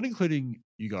got not including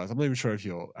you guys. I'm not even sure if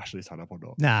you're actually signed up or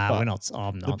not. Nah, we're not.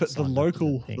 I'm not. The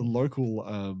local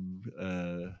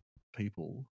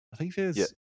people. I think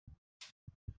there's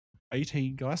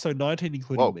 18 guys, so 19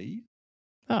 including me.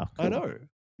 Oh, cool. I know.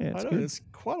 Yeah, it's I know good. it's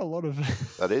quite a lot of.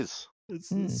 That is.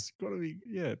 It's got to be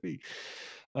big.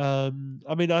 I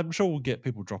mean, I'm sure we'll get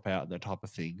people drop out and that type of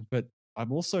thing, but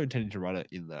I'm also intending to run it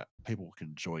in that people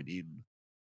can join in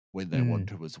when they want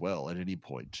to as well at any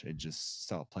point and just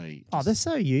start playing. Oh, they're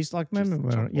so used. Like, remember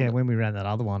when we ran that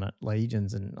other one at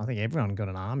Legions, and I think everyone got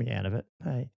an army out of it.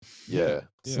 Hey, Yeah.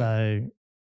 So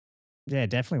yeah,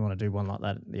 definitely want to do one like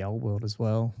that at the old world as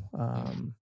well.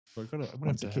 I'm gonna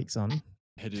Once it kicks on,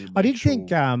 head in. I did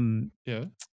think, yeah.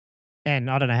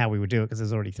 And I don't know how we would do it because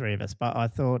there's already 3 of us, but I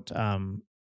thought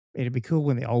it'd be cool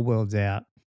when the old world's out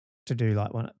to do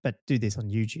like one, but do this on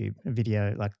YouTube, a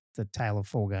video like the Tale of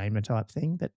 4 Gamer type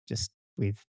thing, but just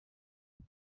with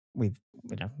 4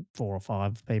 or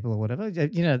 5 people or whatever.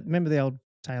 You know, remember the old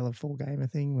Tale of 4 Gamer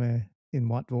thing where in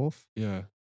White Dwarf? Yeah.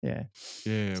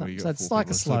 So it's like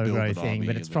a slow grow thing,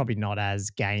 but it's probably not as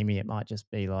gamey. It might just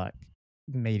be like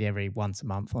meet every once a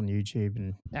month on YouTube,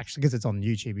 and actually because it's on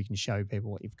YouTube you can show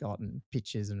people what you've got and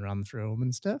pictures and run through them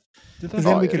and stuff, because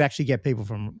then we could actually get people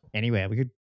from anywhere. We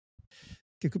could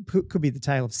be the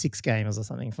Tale of 6 Gamers or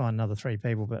something, find another 3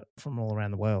 people but from all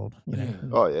around the world, you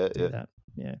know.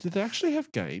 Did they actually have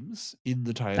games in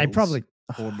the Tales? They probably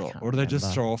or not, or do they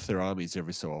just throw off their armies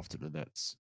every so often, and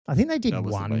that's I think they did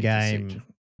one game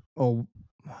or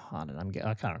I don't know,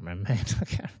 I can't remember, man. I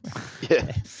can't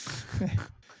remember.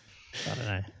 I don't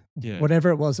know. Yeah.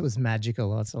 Whatever it was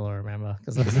magical. That's all I remember.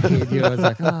 Because I was a kid, you was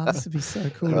like, oh, this would be so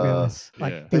cool to be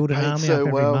able to build an army up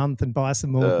every month and buy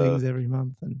some more things every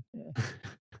month. And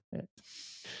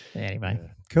anyway,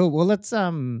 cool. Well, let's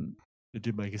It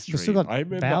did make a stream. I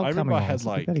remember I had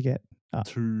like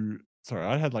two. Sorry,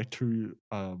 I had like 2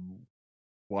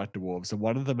 White Dwarves, and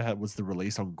one of them was the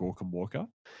release on Gorkham Walker.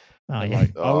 Oh, yeah.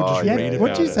 Like, I would just read about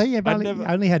what did you say? It.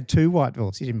 I only had 2 White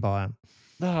Dwarfs. You didn't buy them?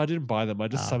 No, I didn't buy them. I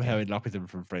just somehow ended up with them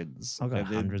from friends. I got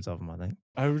hundreds of them, I think.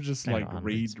 I would just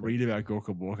read about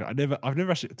Gorkham Walker. I've never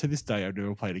actually, to this day, I've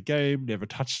never played a game, never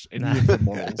touched any of the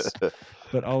models.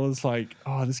 But I was like,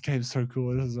 oh, this game's so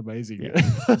cool. This is amazing.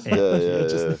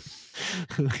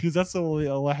 Because that's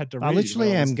all I had to read. I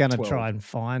literally am going to try and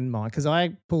find mine, because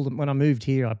I pulled them when I moved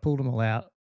here. I pulled them all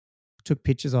out, took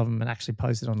pictures of them, and actually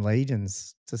posted on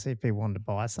Legions to see if people wanted to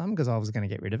buy some, because I was going to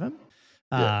get rid of them.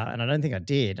 And I don't think I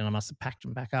did, and I must have packed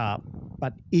them back up.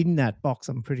 But in that box,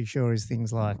 I'm pretty sure is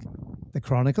things like the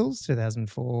Chronicles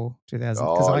 2004, 2000,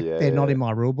 because they're not in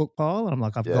my rulebook pile, and I'm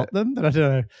like, I've got them, but I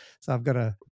don't know. So I've got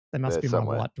to. They must be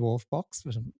somewhere. my White Dwarf box,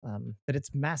 but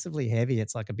it's massively heavy.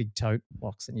 It's like a big tote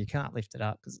box, and you can't lift it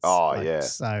up because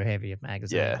it's so heavy of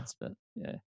magazines. But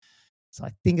so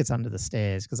I think it's under the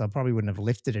stairs, because I probably wouldn't have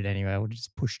lifted it anyway. I would have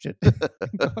just pushed it.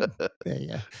 There you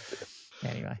go.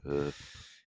 Anyway.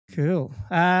 Cool.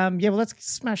 Well, let's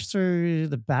smash through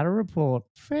the battle report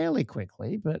fairly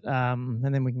quickly, but and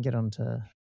then we can get on to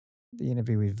the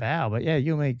interview with Val. But yeah,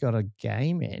 you and me got a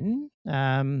game in.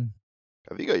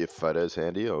 Have you got your photos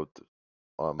handy, or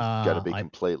I'm going to be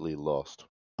completely lost?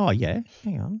 Oh yeah,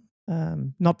 hang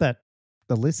on. Not that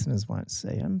the listeners won't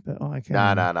see them, but I can.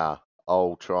 Nah.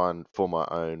 I'll try and for my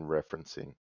own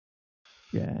referencing.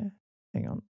 Yeah, hang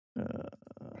on.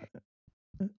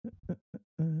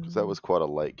 Because that was quite a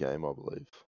late game, I believe.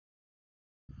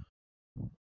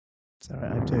 Sorry,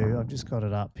 I do. I've just got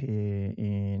it up here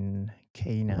in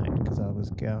Keynote, because I was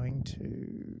going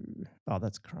to. Oh,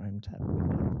 that's Chrome tab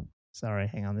window. Sorry,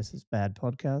 hang on. This is bad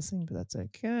podcasting, but that's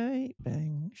okay.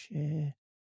 Bang, share.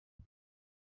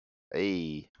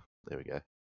 Hey, there we go.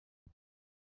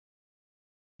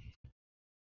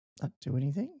 Not do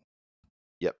anything?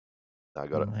 Yep, I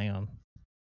got it. Hang on.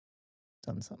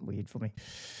 Done something weird for me.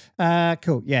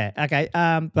 Cool. Yeah. Okay.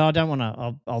 But I don't want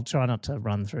to. I'll try not to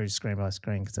run through screen by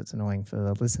screen, because it's annoying for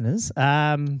the listeners.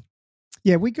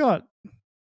 Yeah, we got.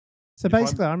 So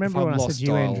basically, I remember when I said to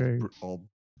you, Andrew.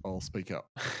 I'll speak up.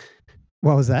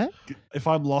 What was that? If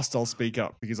I'm lost, I'll speak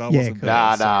up, because I wasn't. Cool.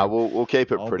 Nah. We'll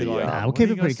keep it pretty. We'll keep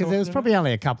it pretty, because there was probably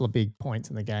only a couple of big points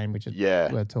in the game which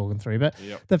we're talking through. But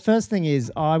the first thing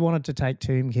is, I wanted to take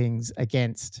Tomb Kings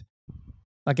against.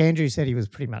 Like Andrew said, he was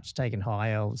pretty much taking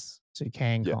high elves to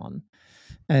CanCon.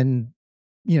 And,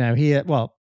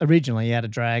 originally he had a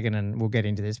dragon, and we'll get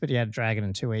into this, but he had a dragon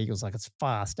and 2 eagles, like it's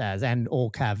fast as, and all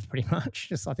cav pretty much,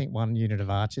 just I think 1 unit of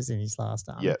archers in his last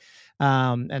army.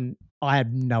 And I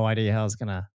had no idea how I was going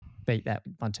to beat that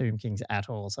with my Tomb Kings at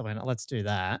all. So I went, let's do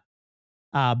that.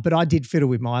 But I did fiddle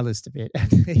with my list a bit,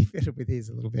 and he fiddled with his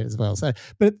a little bit as well. So,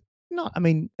 but at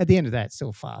the end of that, it's still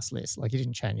a fast list. Like, he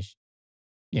didn't change,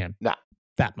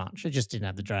 that much. It just didn't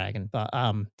have the dragon. But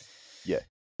so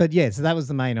that was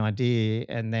the main idea.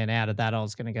 And then out of that, I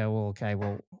was going to go,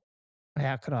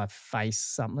 how could I face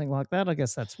something like that? I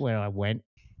guess that's where I went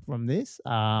from this.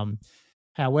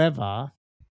 However,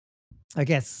 I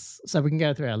guess, so we can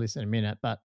go through our list in a minute,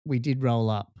 but we did roll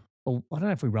up, or I don't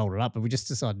know if we rolled it up, but we just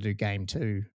decided to do game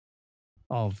 2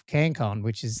 of CanCon,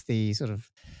 which is the sort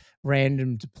of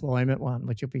random deployment one,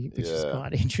 which is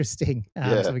quite interesting.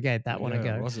 So we gave that one a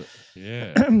go. Was it?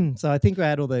 Yeah. So I think I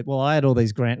had I had all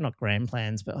these not grand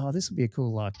plans, but this would be a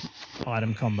cool like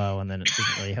item combo, and then it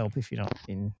doesn't really help if you're not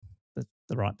in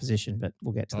the right position. But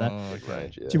we'll get to that.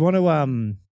 Okay. Do you want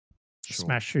to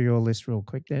smash through your list real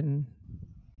quick then?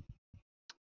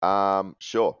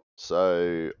 Sure.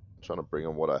 So I'm trying to bring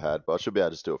on what I had, but I should be able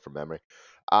to just do it from memory.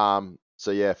 So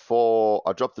yeah,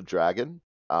 I dropped the dragon,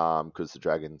 because the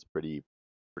dragon's pretty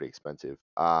expensive.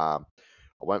 I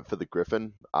went for the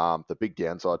griffin. The big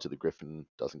downside to the griffin,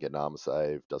 doesn't get an armor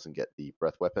save, doesn't get the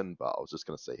breath weapon, but I was just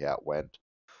going to see how it went.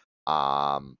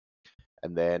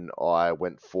 And then I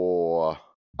went for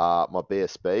my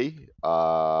BSB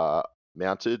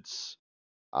mounted,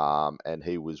 and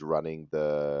he was running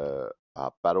the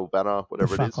battle banner,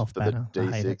 whatever it is, for banner. the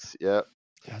D6. Yeah,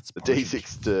 That's the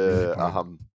D6 to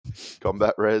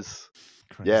combat res.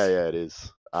 Yeah, it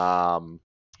is. And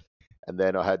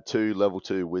then I had 2 level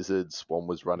 2 wizards. One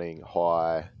was running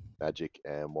high magic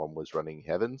and one was running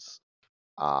heavens.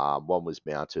 One was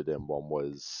mounted and one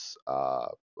was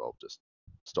just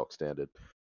stock standard.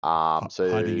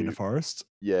 So hiding in a forest.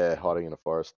 Yeah, hiding in a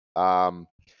forest. So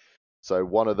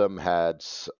one of them had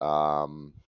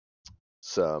some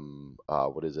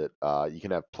what is it? You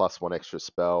can have +1 extra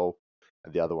spell,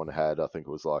 and the other one had, I think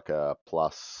it was like a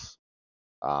plus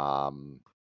 1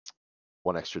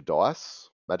 extra dice,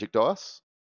 magic dice,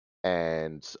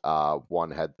 and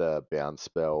one had the bound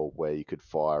spell where you could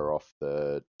fire off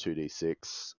the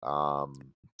 2d6.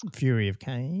 Fury of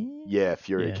Cain. Yeah,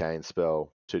 Fury of Cain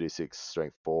spell, 2d6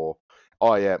 strength 4.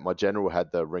 Oh yeah, my general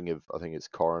had the ring of, I think it's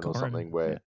Corrin or something,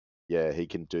 where he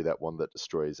can do that one that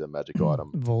destroys a magic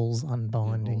item. Vol's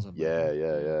Unbinding.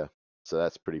 Yeah. So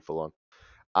that's pretty full on.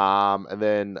 And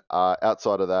then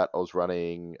outside of that, I was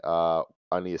running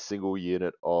only a single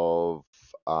unit of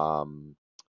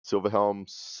Silverhelms,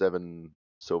 7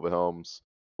 Silverhelms,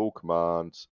 full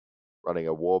command, running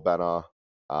a war banner,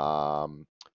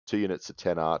 2 units of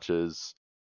 10 archers.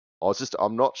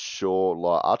 I'm not sure,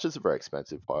 like, archers are very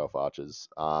expensive, high off archers.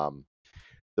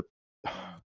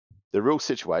 They're real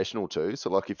situational too. So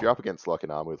like if you're up against like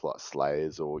an army with like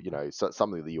slayers or,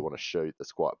 something that you want to shoot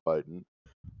that's quite potent,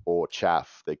 or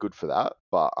chaff, they're good for that.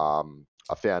 But I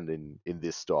found in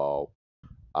this style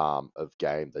of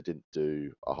game, they didn't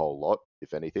do a whole lot,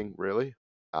 if anything, really.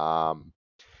 Then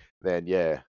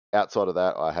outside of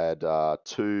that, I had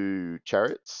 2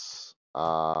 chariots,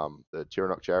 the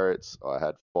Tyrannoc chariots. I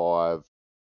had 5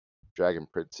 dragon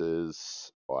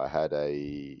princes. I had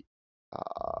a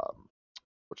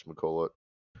whatchamacallit,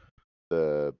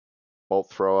 the bolt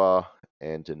thrower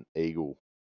and an eagle.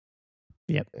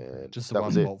 Yep. And just the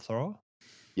one bolt thrower?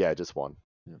 Yeah, just one.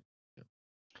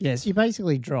 Yes, you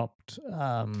basically dropped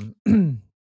some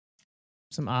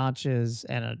archers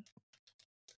and an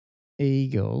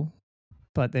eagle,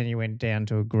 but then you went down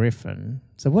to a griffin.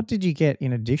 So what did you get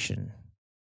in addition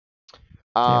to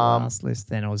your last list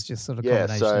then? Or was just sort of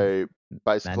combination so of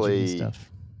basically magic and stuff?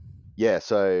 Yeah,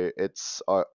 so it's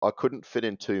I couldn't fit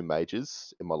in 2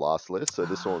 mages in my last list, so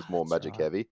this one was more magic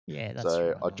heavy. Yeah, that's so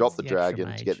right. I dropped the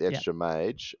dragon to get the extra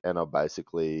mage, and I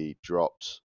basically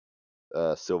dropped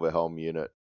a silver helm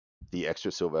unit, the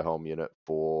extra silver helm unit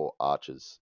for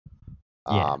archers.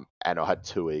 And I had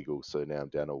 2 eagles, so now I'm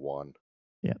down to 1.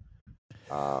 Yep.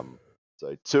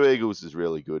 So 2 eagles is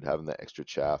really good, having that extra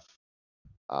chaff.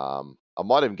 I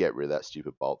might even get rid of that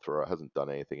stupid bolt thrower. It hasn't done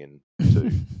anything in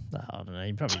 2. I don't know.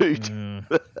 You probably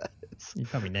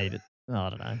need it. I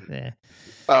don't know. Yeah.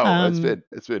 Oh,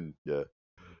 it's been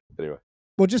Anyway.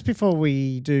 Well, just before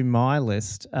we do my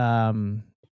list,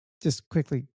 just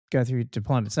quickly go through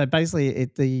deployment. So basically,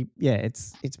 it's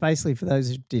basically for those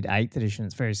who did 8th edition.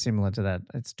 It's very similar to that.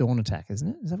 It's Dawn Attack, isn't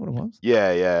it? Is that what it was?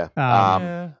 Yeah.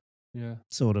 Yeah.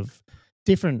 Sort of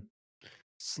different.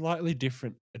 Slightly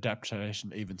different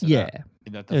adaptation even to that.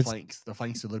 In that the flanks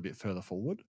are a little bit further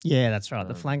forward. Yeah, that's right.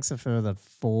 The flanks are further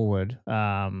forward,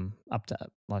 up to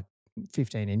like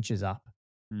 15 inches up.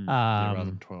 Rather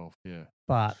than 12,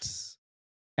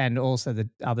 And also the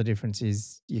other difference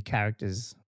is your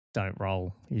characters don't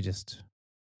roll. You just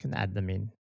can add them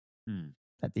in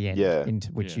at the end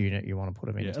into which unit you want to put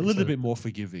them into. A little bit more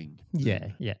forgiving. Yeah.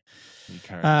 Your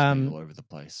characters being all over the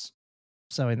place.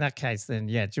 So in that case then,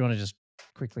 do you want to just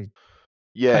quickly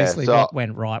basically what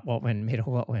went right, what went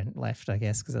middle, what went left, I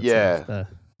guess, because that's sort of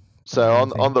so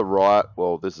on the right,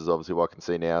 well, this is obviously what I can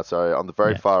see now. So on the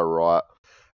very far right,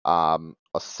 I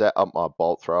set up my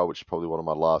bolt thrower, which is probably one of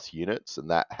my last units, and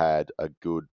that had a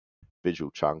good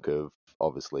visual chunk of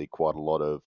obviously quite a lot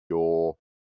of your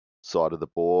side of the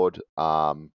board.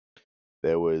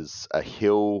 There was a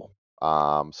hill,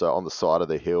 so on the side of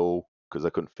the hill, because I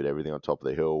couldn't fit everything on top of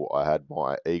the hill, I had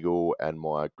my eagle and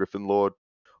my griffin lord.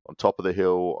 On top of the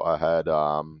hill, I had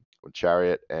a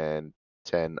chariot and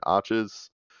 10 archers.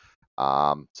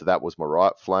 So that was my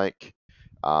right flank.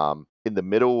 In the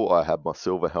middle, I had my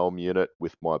silver helm unit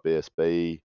with my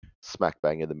BSB smack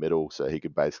bang in the middle, so he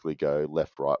could basically go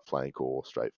left, right flank, or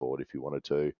straight forward if he wanted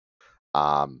to.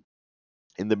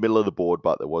 In the middle of the board,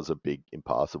 but there was a big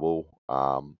impassable,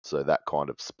 so that kind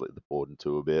of split the board in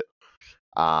two a bit.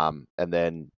 And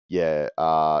then,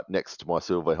 next to my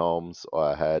silver helms,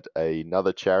 I had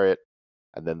another chariot,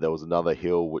 and then there was another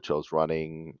hill which I was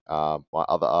running my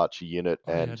other archer unit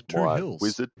and my hills.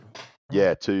 wizard.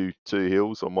 Yeah, two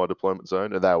hills on my deployment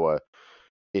zone, and they were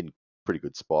in pretty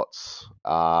good spots.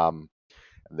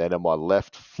 And then on my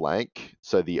left flank,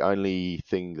 so the only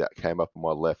thing that came up on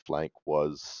my left flank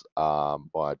was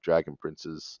my dragon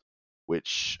princes,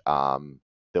 which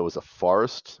there was a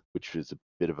forest, which was a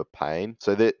bit of a pain.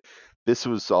 So that this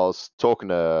was, I was talking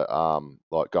to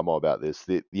like Gommo about this.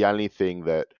 The only thing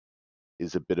that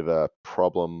is a bit of a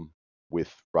problem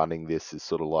with running this is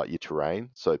sort of like your terrain.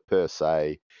 So per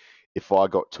se, if I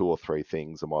got 2 or 3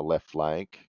 things on my left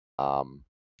flank,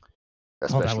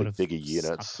 especially bigger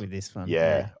units, with this one.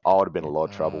 I would have been in a lot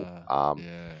of trouble.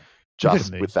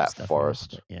 Just with that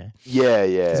forest. Around,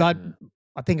 yeah. Because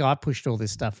I think I pushed all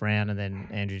this stuff around, and then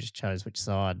Andrew just chose which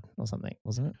side or something,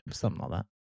 wasn't it? Something like that.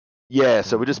 Yeah,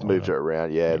 so we just moved it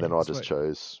around. Yeah, then I just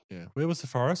chose. Yeah, where was the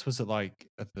forest? Was it like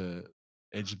at the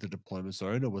edge of the deployment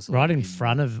zone, or was it right like in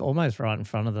front of, almost right in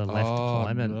front of the left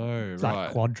deployment? No,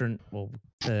 like quadrant or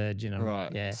third,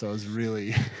 Right. Yeah. So it was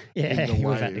really you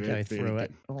would have had to go through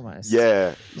it almost.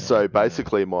 Yeah. So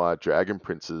basically, my dragon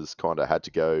princes kind of had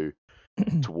to go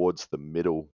towards the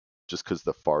middle, just because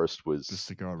the forest was just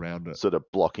to go around it, sort of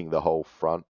blocking the whole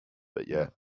front. But yeah.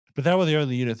 But they were the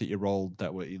only unit that you rolled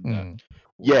that were in that.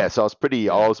 Yeah, so I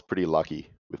was pretty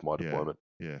lucky with my deployment.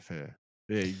 Yeah, fair.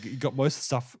 Yeah, you got most of the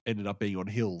stuff ended up being on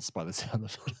hills by the sound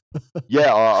of it.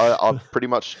 Yeah, I pretty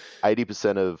much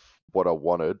 80% of what I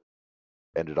wanted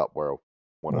ended up where I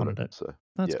wanted it. So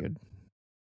that's good.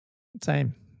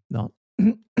 Same, not.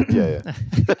 Yeah.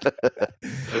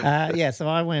 So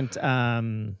I went.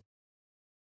 Trying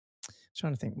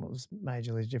to think what was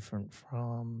majorly different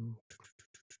from.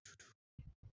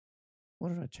 What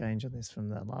did I change on this from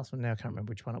that last one? Now I can't remember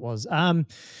which one it was. So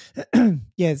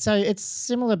it's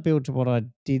similar build to what I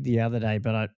did the other day,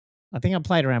 but I think I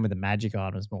played around with the magic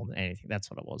items more than anything. That's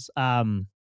what it was.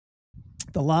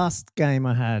 The last game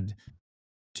I had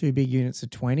 2 big units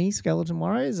of 20 skeleton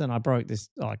warriors, and I broke this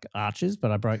like archers, but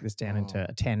I broke this down into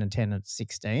a 10 and 10 and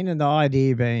 16. And the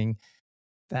idea being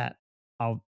that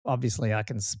obviously I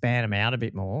can span them out a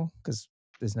bit more because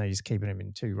there's no use keeping them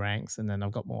in 2 ranks, and then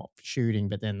I've got more shooting.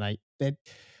 But then they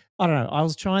I don't know. I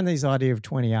was trying this idea of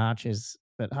 20 archers,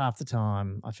 but half the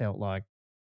time I felt like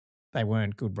they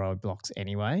weren't good roadblocks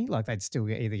anyway. Like they'd still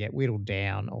either get whittled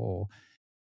down, or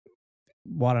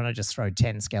why don't I just throw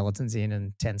 10 skeletons in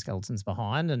and 10 skeletons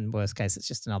behind, and worst case it's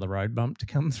just another road bump to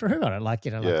come through. I don't like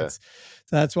it. So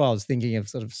that's why I was thinking of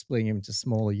sort of splitting them into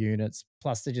smaller units.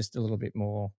 Plus they're just a little bit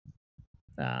more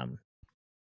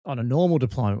on a normal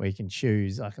deployment where you can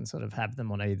choose, I can sort of have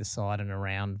them on either side and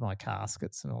around my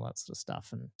caskets and all that sort of stuff,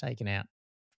 and taking out,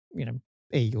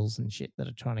 eagles and shit that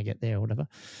are trying to get there or whatever.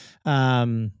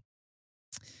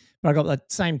 But I got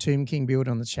that same Tomb King build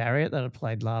on the chariot that I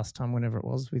played last time, whenever it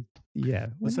was with,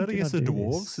 Was that against the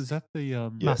dwarves? Is that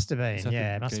the... Must have been,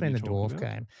 it must have been the dwarf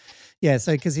game. Yeah,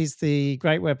 so because he's the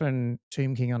great weapon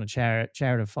Tomb King on a chariot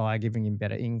of fire, giving him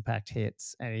better impact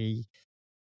hits, and he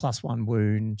 +1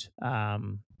 wound,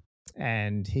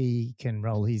 and he can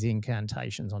roll his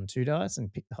incantations on 2 dice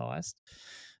and pick the highest.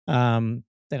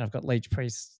 Then I've got Leech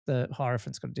Priest, the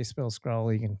Hierophant's got a Dispel Scroll,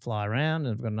 he can fly around,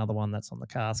 and I've got another one that's on the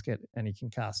casket, and he can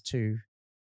cast 2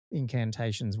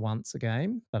 incantations once a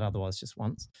game, but otherwise just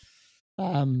once.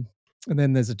 And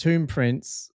then there's a Tomb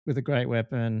Prince with a great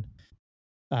weapon,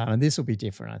 and this will be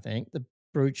different, I think. The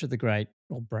Brooch of the Great,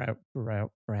 or Brouch,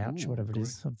 whatever it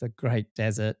is, of the Great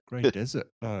Desert. Great Desert.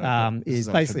 Is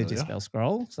basically a Dispel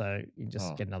Scroll, so you can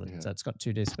just get another. Yeah. So it's got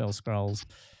 2 Dispel Scrolls.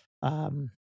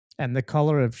 And the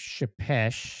Collar of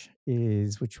Shepesh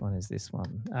is, which one is this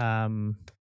one? Can't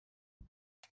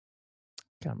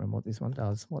remember what this one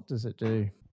does. What does it do?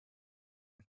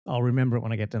 I'll remember it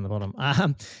when I get down the bottom.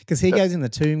 Because he goes in the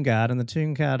Tomb Guard, and the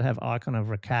Tomb Guard have Icon of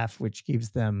Rakaf, which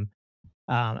gives them,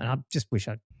 and I just wish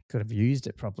I could have used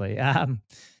it properly.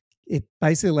 It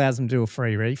basically allows them to do a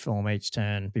free reform each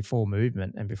turn before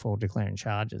movement and before declaring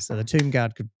charges. So the Tomb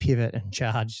Guard could pivot and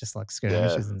charge just like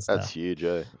skirmishes and stuff. That's huge,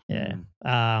 eh? Yeah.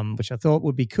 Which I thought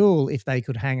would be cool if they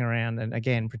could hang around and,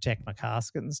 again, protect my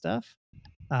casket and stuff.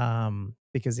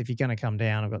 Because if you're going to come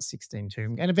down, I've got 16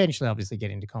 Tomb, and eventually obviously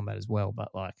get into combat as well, but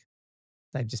like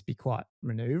they'd just be quite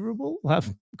maneuverable,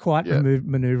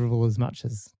 maneuverable as much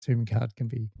as Tomb Guard can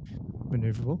be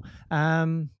maneuverable.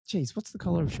 Geez, what's the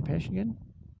color of Shepesh again?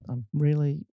 I'm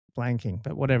really blanking,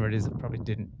 but whatever it is, it probably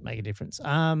didn't make a difference.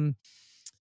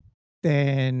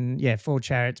 Then, 4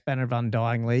 chariots, banner of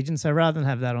Undying Legion. So rather than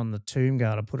have that on the Tomb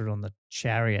Guard, I put it on the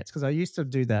chariots because I used to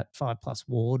do that 5+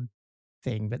 ward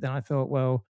thing, but then I thought,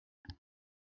 well,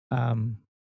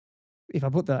 if I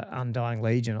put the Undying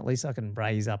Legion, at least I can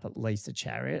raise up at least a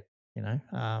chariot,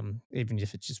 even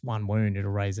if it's just 1 wound,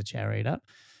 it'll raise a chariot up.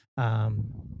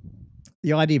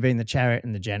 The idea being the chariot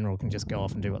and the general can just go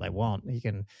off and do what they want.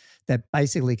 They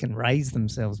basically can raise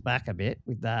themselves back a bit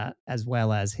with that, as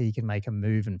well as he can make a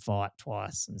move and fight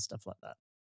twice and stuff like that.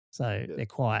 So they're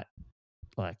quite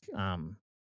like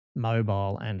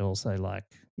mobile and also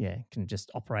can just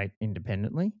operate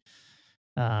independently.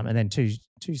 And then two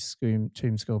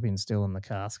Tomb Scorpions still in the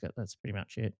casket. That's pretty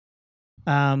much it.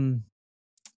 And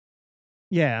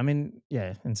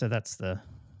so that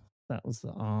was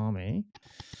the army.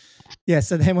 Yeah,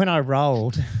 so then when I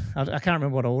rolled, I can't remember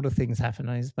what order things happened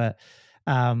is, but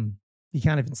you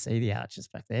can't even see the archers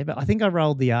back there. But I think I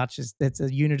rolled the archers. That's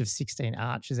a unit of 16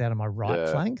 archers out of my right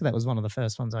flank. That was one of the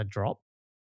first ones I dropped.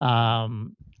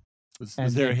 Was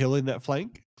there a hill in that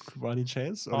flank by any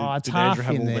chance? Or it's did half Andrew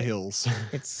have in all there. the hills?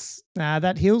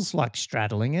 That hill's like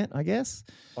straddling it, I guess.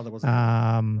 Oh, there wasn't.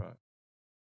 Right.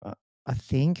 I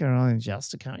think, or only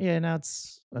just I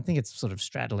think it's sort of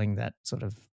straddling that sort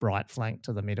of right flank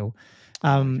to the middle.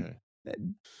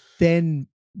 Then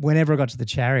whenever I got to the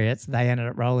chariots, they ended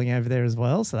up rolling over there as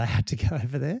well, so they had to go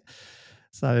over there.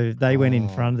 So they went in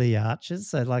front of the archers.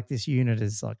 So like this unit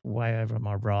is like way over on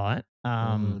my right.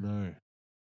 No.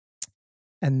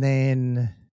 And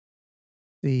then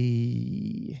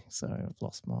sorry, I've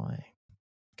lost my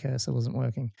cursor, wasn't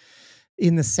working.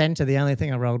 In the center, the only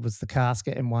thing I rolled was the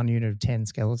casket and 1 unit of 10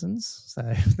 skeletons. So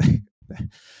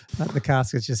the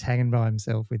casket's just hanging by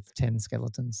himself with 10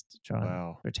 skeletons to try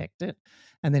and protect it.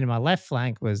 And then in my left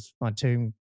flank was my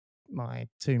tomb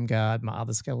guard, my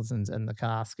other skeletons, and the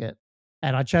casket.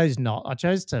 And I chose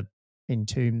to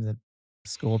entomb the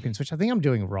scorpions, which I think I'm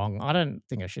doing wrong. I don't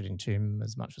think I should entomb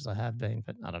as much as I have been,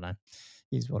 but I don't know.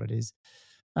 Here's what it is.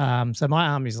 So my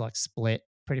army's like split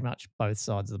pretty much both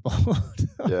sides of the board.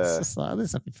 It's just like,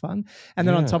 this will be fun. And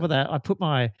then on top of that, I put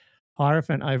my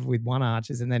Hierophant over with 1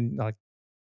 archers, and then like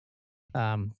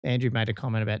Andrew made a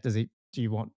comment about do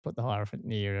you want to put the Hierophant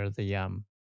near the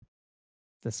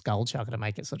skull chucker to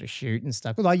make it sort of shoot and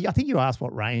stuff? Like, I think you asked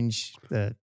what range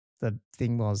the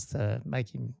thing was to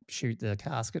make him shoot the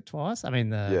casket twice. I mean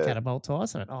the catapult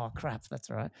twice. I went, oh crap, that's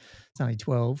all right. It's only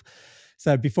 12.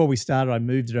 So before we started, I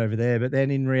moved it over there. But then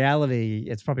in reality,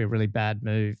 it's probably a really bad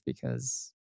move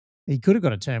because he could have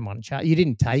got a turn 1 charge. You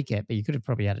didn't take it, but you could have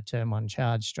probably had a turn 1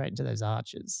 charge straight into those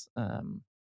archers.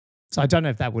 So I don't know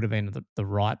if that would have been the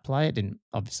right play. It didn't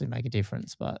obviously make a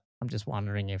difference, but I'm just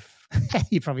wondering if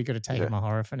you probably could have taken my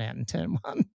Hierophant out in turn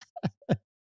 1.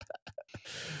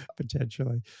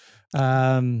 Potentially.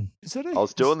 I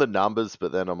was doing the numbers,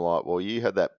 but then I'm like, well, you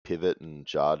had that pivot and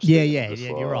charge. Yeah,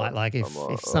 you're right. Like if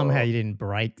somehow you didn't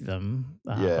break them,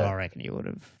 but I reckon you would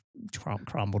have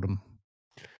crumbled them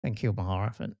and killed my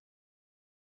Hierophant.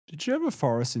 Did you have a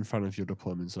forest in front of your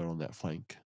deployment zone on that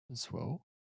flank as well?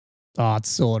 Oh, it's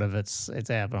sort of. It's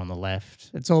out on the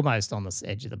left. It's almost on the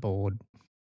edge of the board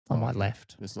on my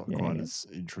left. It's not quite as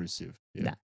intrusive.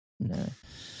 Yeah. No.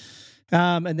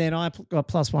 And then I got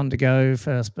 +1 to go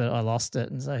first, but I lost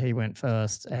it, and so he went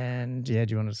first. And do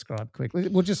you want to describe quickly?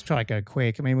 We'll just try to go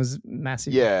quick. I mean, it was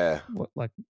massive. Yeah.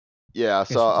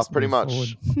 So I pretty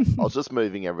much I was just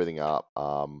moving everything up.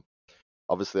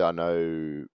 Obviously, I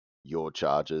know your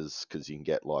charges because you can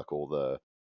get like all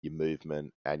your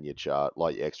movement and your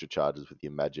like your extra charges with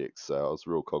your magic. So I was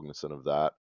real cognizant of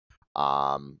that.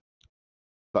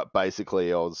 But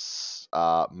basically, I was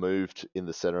moved in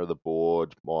the center of the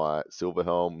board. My silver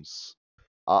helm's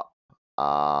up,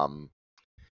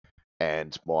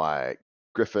 and my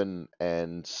griffin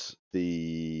and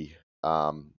the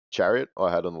chariot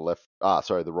I had on the left.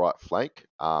 The right flank.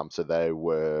 So they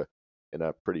were in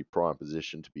a pretty prime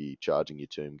position to be charging your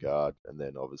tomb guard, and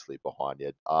then obviously behind you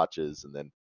had archers, and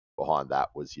then behind that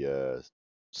was your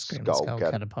skull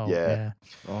catapult. Yeah.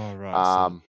 Oh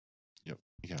right.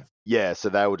 Yeah, so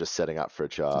they were just setting up for a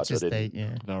charge. Just they,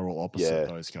 yeah. They're all opposite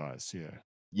those guys. Yeah.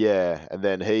 Yeah, and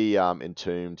then he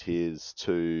entombed his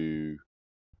 2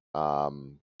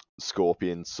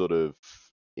 scorpions sort of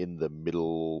in the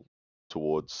middle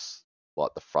towards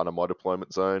like the front of my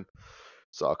deployment zone.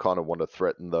 So I kind of want to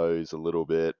threaten those a little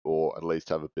bit, or at least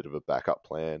have a bit of a backup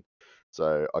plan.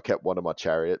 So I kept one of my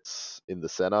chariots in the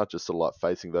center, just sort of like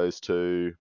facing those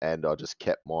 2, and I just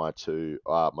kept my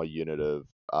unit of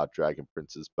dragon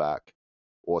princes back.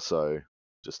 Also,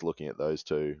 just looking at those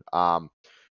 2. I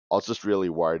was just really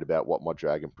worried about what my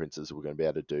dragon princes were going to be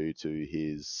able to do to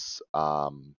his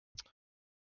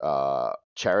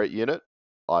chariot unit.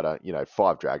 I don't,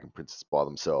 5 dragon princes by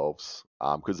themselves,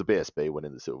 because the BSB went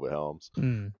in the silver helms.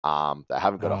 They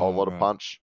haven't got a whole lot of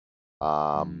punch.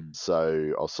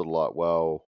 So I was sort of like,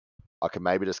 well, I can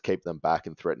maybe just keep them back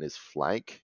and threaten his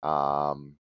flank,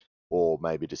 or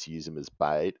maybe just use him as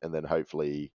bait, and then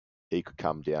hopefully he could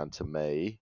come down to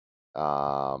me.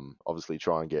 Obviously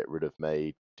try and get rid of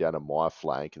me down on my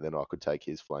flank, and then I could take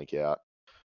his flank out.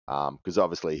 Because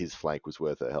obviously his flank was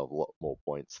worth a hell of a lot more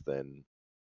points than,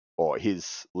 or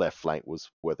his left flank was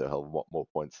worth a hell of a lot more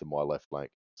points than my left flank.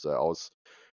 So I was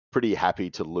pretty happy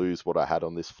to lose what I had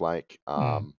on this flank.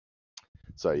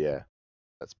 So yeah,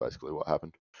 that's basically what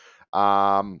happened.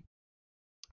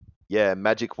 Yeah,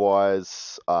 magic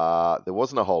wise, there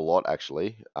wasn't a whole lot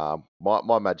actually.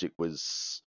 My magic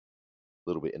was a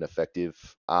little bit ineffective.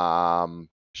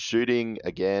 Shooting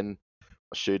again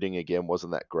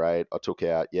wasn't that great. I took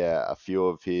out a few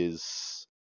of his.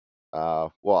 I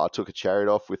took a chariot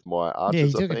off with my archers. Yeah,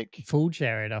 you took I think a full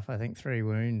chariot off. I think 3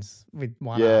 wounds with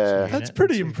one Yeah. archer unit. That's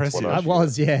pretty impressive. It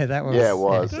was, yeah, that was. Yeah, it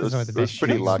was. That was It was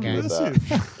pretty lucky with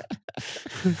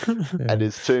that. And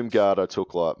his tomb guard, I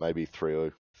took like maybe three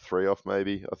off,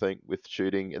 maybe I think, with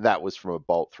shooting, and that was from a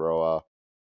bolt thrower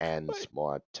and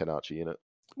my 10 archer unit.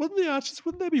 Wouldn't the archers?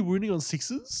 Wouldn't they be wounding on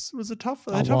 6s? Was it tough?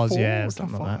 It tough was, 4 yeah, or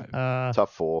something tough like 5? that.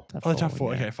 Tough 4. Tough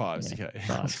 4. Yeah. Okay, 5s. Yeah. Okay,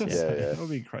 5s, yeah. Yeah. That would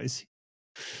be crazy.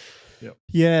 Yep.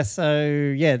 Yeah. So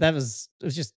yeah, it was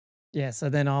just. Yeah, so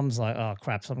then I was like, oh,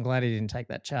 crap. So I'm glad he didn't take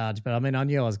that charge. But I mean, I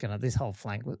knew I was going to, this whole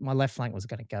flank, my left flank was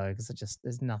going to go because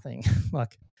there's nothing.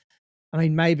 Like, I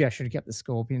mean, maybe I should have kept the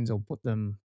scorpions or put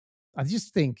them. I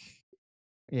just think,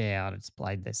 yeah, I just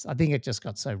played this. I think it just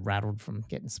got so rattled from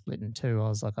getting split in 2. I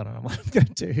was like, I don't know what I'm going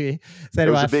to do here. So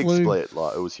anyway, it was a big split.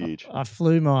 Like, it was huge. I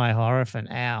flew my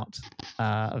Hierophant out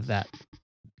of that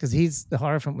because the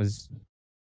Hierophant was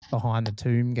behind the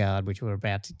tomb guard, which were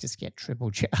about to just get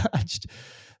triple charged.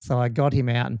 So I got him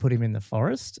out and put him in the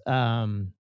forest. So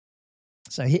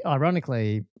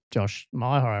ironically, Josh,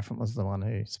 my Hierophant was the one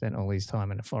who spent all his time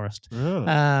in the forest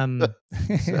to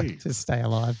stay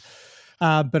alive.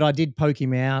 But I did poke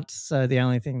him out. So the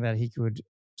only thing that he could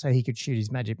shoot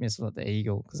his magic missile at the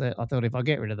eagle, because I thought if I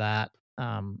get rid of that,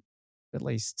 at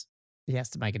least he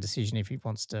has to make a decision if he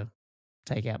wants to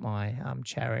take out my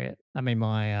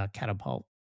my catapult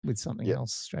with something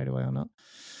else straight away or not.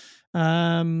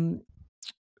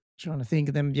 Trying to think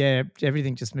of them. Yeah,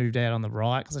 everything just moved out on the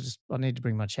right because I need to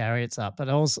bring my chariots up. But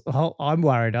I'm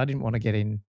worried I didn't want to get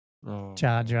in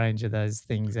charge range of those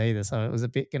things either. So it was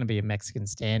going to be a Mexican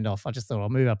standoff. I just thought I'll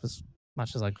move up as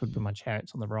much as I could with my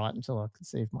chariots on the right until I could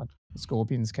see if my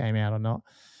scorpions came out or not.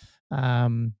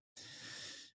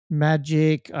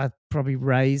 Magic, I probably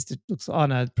raised it.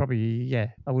 I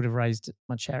would have raised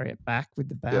my chariot back with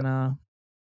the banner.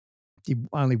 Did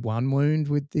only 1 wound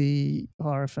with the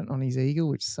Hierophant on his eagle,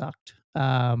 which sucked.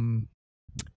 And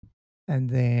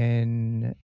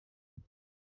then,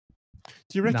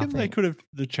 do you reckon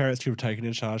the chariots could have taken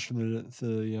a charge from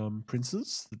the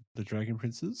princes, the dragon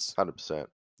princes? 100%.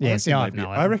 Yeah,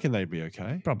 I reckon they'd be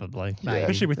okay. Probably, maybe,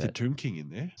 especially with the Tomb King in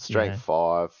there. Strength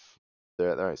 5.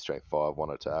 They're only strength 5, 1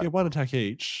 attack. Yeah, 1 attack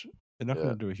each. They're not going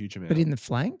to do a huge amount. But in the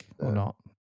flank or not?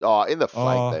 Oh, in the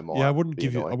flank they might. Yeah, I wouldn't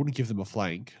give them a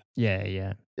flank.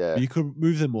 Yeah. But you could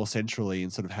move them more centrally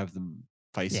and sort of have them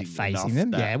facing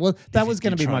them. Yeah, well, that was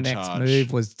going to be my next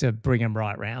move, was to bring them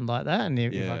right round like that. And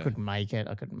if I couldn't make it,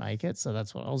 I couldn't make it. So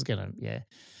that's what I was going to.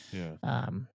 Yeah.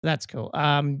 That's cool.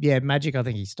 Magic. I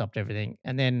think he stopped everything,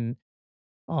 and then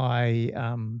I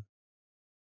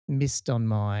missed on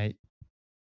my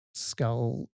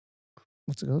skull.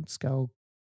 What's it called? Skull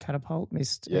catapult.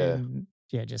 Missed. Yeah. And,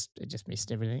 it just missed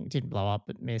everything. It didn't blow up,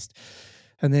 but missed.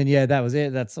 And then that was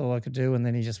it. That's all I could do. And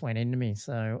then he just went into me.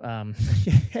 So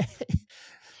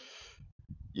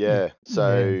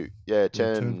So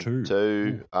turn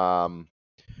 2. I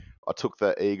took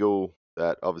the eagle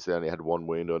that obviously only had 1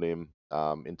 wound on him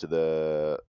into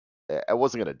the. It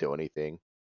wasn't going to do anything.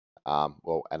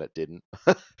 Well, and it didn't.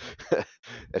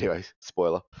 Anyway,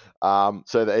 spoiler.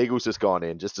 So the eagle's just gone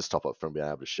in just to stop it from being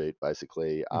able to shoot,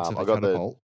 basically. I got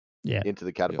catapult. into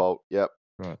the catapult. Yep.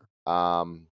 Right.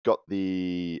 Got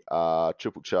the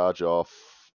triple charge off.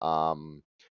 I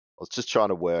was just trying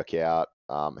to work out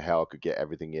how I could get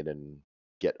everything in and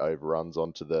get overruns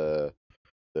onto the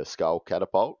skull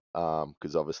catapult,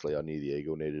 because obviously I knew the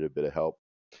eagle needed a bit of help.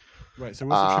 Right, so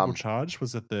was the triple charge?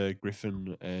 Was it the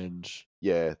griffin and...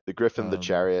 Yeah, the griffin, the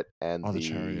chariot, and the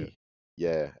chariot.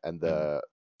 Yeah, and the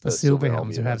silver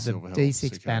helms who unit. have the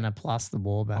D6 banner plus the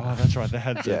war banner. Oh, that's right. They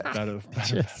had the Yeah. banner.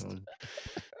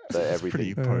 The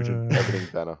everything, pretty potent. everything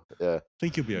banner. Yeah. I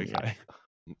think you'll be okay.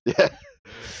 Yeah.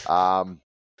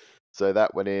 So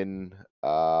that went in.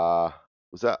 Was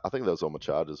that? I think that was all my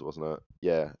charges, wasn't it?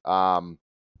 Yeah.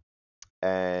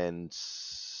 And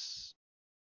this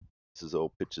is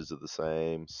all pictures of the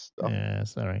same stuff. Yeah.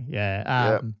 Sorry.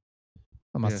 Yeah.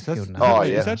 I must have killed Is another.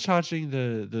 Is that charging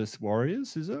the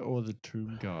warriors? Is it, or the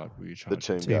tomb guard? Were you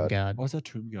charging? The tomb guard. Oh, is that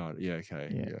tomb guard? Yeah.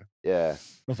 Okay. Yeah.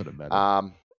 Not that it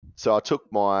matters. So I took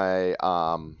my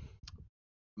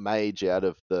mage out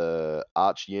of the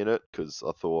arch unit because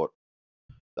I thought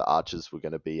the archers were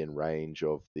going to be in range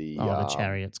of the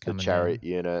chariots coming the chariot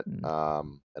down. unit.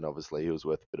 And obviously he was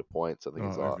worth a bit of points. I think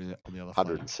he's like on the other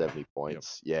 170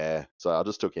 points. Yep. Yeah. So I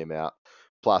just took him out.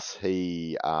 Plus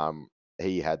he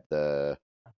had that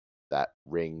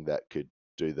ring that could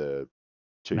do the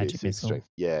 2d6 strength.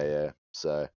 Yeah.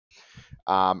 So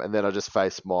and then I just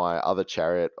faced my other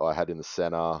chariot I had in the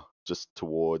center just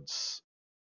towards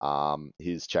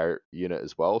his chariot unit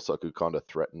as well, so I could kind of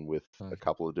threaten with a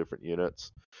couple of different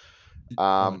units.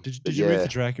 Did you move the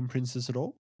dragon princess at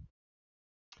all?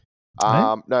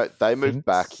 No, they moved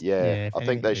back. Yeah, I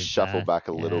think they shuffled back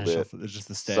a little bit. It's just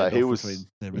the standoff so he was between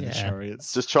them and the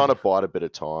chariots. Just trying to bide a bit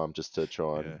of time, just to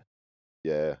try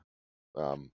and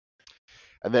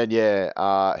and then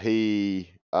he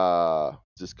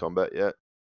just combat yet.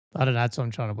 I don't know. That's what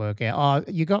I'm trying to work out. Oh,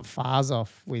 you got Fars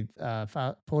off with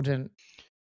Portent.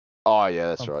 Oh yeah,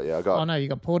 that's right. Yeah, I got. Oh no, you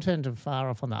got Portent and Far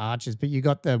off on the archers, but you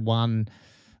got the one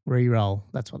reroll.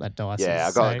 That's what that dice is. Yeah,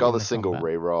 I got the single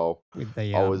reroll. With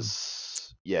the I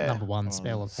was number one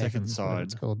spell of second side.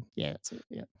 It's called. Yeah, that's it.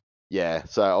 Yeah. Yeah,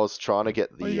 so I was trying to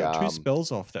get the. You got 2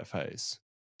 spells off that phase.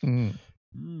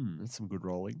 That's some good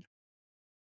rolling.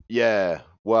 Yeah,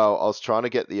 well, I was trying to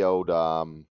get the old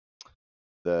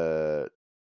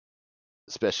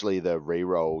especially the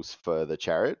rerolls for the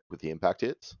chariot with the impact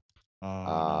hits.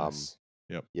 Nice.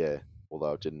 Yep. Yeah,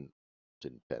 although it didn't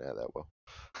pan out that well.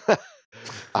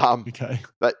 Okay.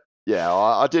 But yeah,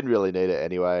 I didn't really need it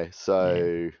anyway.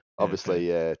 So obviously,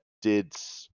 did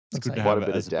quite a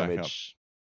bit of damage.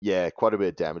 Yeah, quite a bit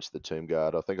of damage to the tomb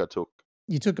guard. I think I took.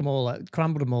 You took them all,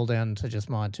 crumbled them all down to just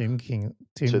my tomb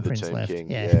prince left.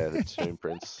 The tomb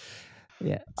prince.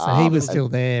 Yeah, so he was still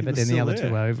there, but then the other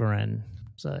 2 overran.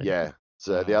 So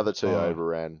so the other 2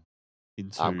 overran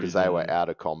because they were out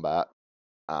of combat,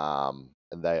 and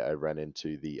they overran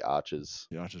into the archers.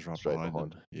 The archers right straight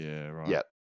behind them. Yeah, right. Yep.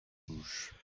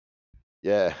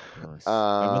 Yeah. Nice.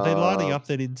 And were they lining up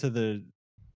then into the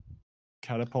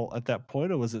catapult at that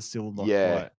point, or was it still not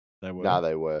quite? They were. No,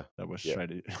 they were. They were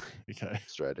straight in. Okay.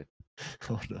 Straight in.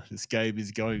 Oh no, this game is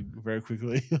going very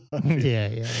quickly.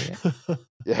 Yeah.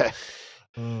 Yeah.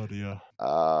 Oh dear.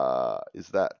 Is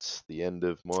that the end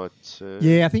of my turn?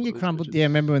 Yeah, I think you crumbled. Pictures? Yeah,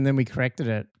 remember, and then we corrected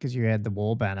it because you had the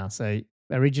war banner. So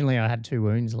originally I had 2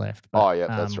 wounds left. But,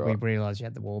 that's right. We realised you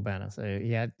had the war banner, so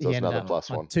he ended another up,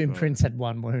 +1. Tomb Prince had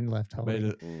 1 wound left.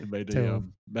 Made a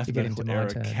mathematical error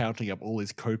counting up all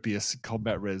his copious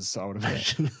combat res. I would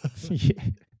imagine.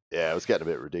 Yeah, it was getting a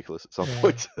bit ridiculous at some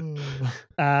point.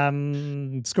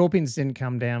 Scorpions didn't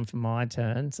come down for my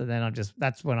turn, so then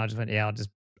that's when I just went,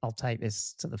 I'll take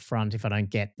this to the front if I don't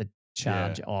get the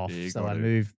charge off. So I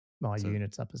moved my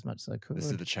units up as much as I could.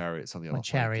 This is the chariots on the other flank.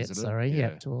 Chariots,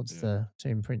 sorry, towards the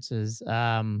tomb princes.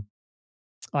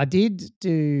 I did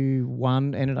do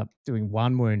one, ended up doing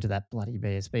 1 wound to that bloody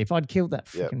BSB. If I'd killed that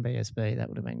freaking BSB, that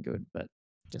would have been good, but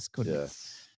just couldn't. Yeah.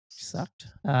 Sucked.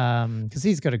 Because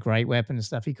he's got a great weapon and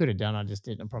stuff. He could have done. I just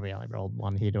didn't. I probably only rolled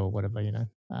 1 hit or whatever,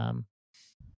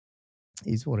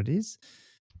 is what it is.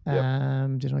 Did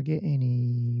I get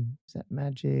any? Is that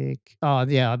magic? Oh,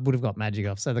 yeah, I would have got magic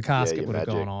off. So the casket would have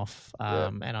gone off.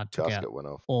 And I took out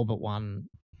all but 1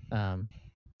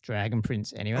 dragon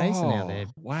prince anyway. So now they're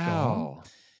gone.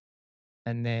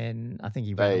 And then I think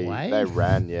he ran away. They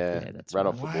ran, ran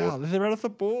off the board. Wow, they ran off the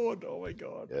board. Oh my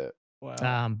god. Yeah.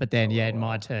 Wow. But then, in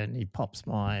my turn, he pops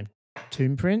my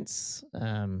Tomb Prince.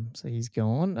 So he's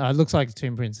gone. It looks like the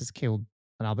Tomb Prince has killed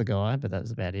another guy, but that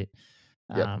was about it.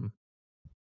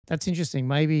 That's interesting.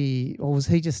 Maybe, or was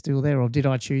he just still there, or did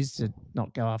I choose to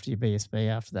not go after your BSB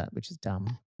after that, which is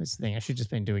dumb. That's the thing. I should have just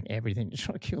been doing everything to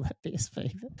try to kill that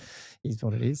BSB, but is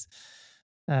what it is.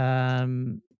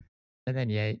 And then,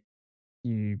 yeah,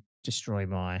 you destroy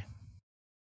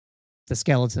the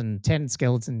skeleton. 10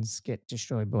 skeletons get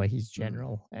destroyed by his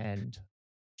general and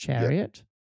chariot.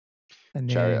 And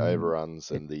then Chariot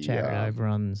overruns and the chariot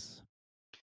overruns.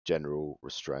 General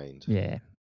restrained. Yeah.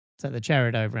 So the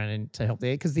chariot overran in to help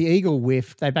there because the eagle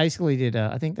whiffed. They basically did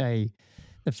I think the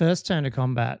first turn of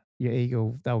combat, your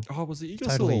eagle, they were was the eagle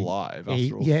totally still alive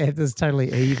after all? Yeah, it was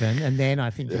totally even. And then I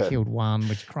think he killed one,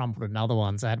 which crumpled another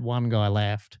one. So I had one guy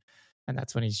left. And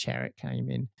that's when his chariot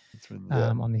came in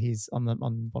on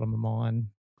the bottom of mine.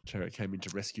 Chariot came in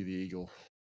to rescue the eagle.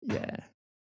 Yeah.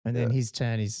 And then his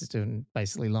turn, he's just doing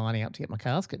basically lining up to get my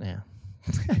casket now.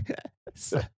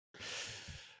 So,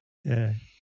 yeah.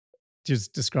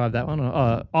 Just describe that one.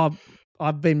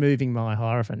 I've been moving my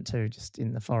Hierophant too, just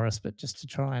in the forest, but just to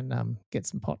try and get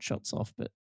some pot shots off.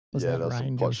 But there was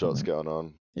some pot shots going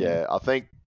on. Yeah, I think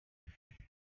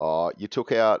you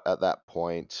took out at that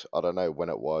point. I don't know when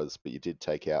it was, but you did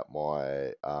take out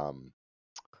my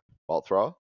bolt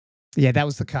thrower. Yeah, that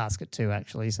was the casket too,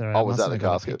 actually. So I was that the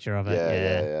casket? A picture of it.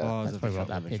 Yeah. That's probably what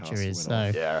that picture is. So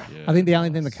I think the only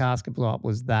thing the casket blew up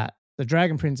was that the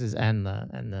Dragon Princes and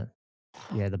the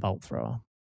bolt thrower.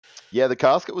 Yeah, the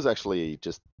casket was actually it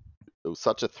was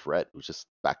such a threat. It was just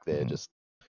back there, just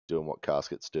doing what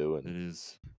caskets do, and it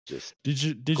is just.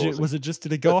 Did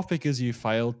it go off because you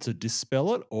failed to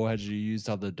dispel it, or had you used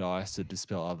other dice to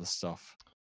dispel other stuff?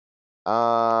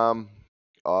 I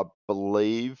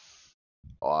believe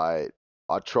I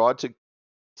tried to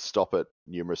stop it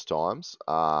numerous times,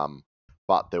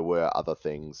 but there were other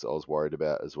things I was worried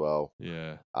about as well.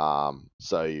 Yeah.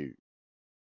 So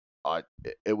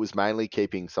it was mainly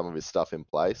keeping some of his stuff in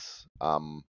place.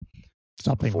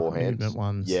 Stopping beforehand. Movement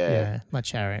ones. Yeah. My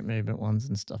chariot movement ones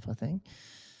and stuff, I think.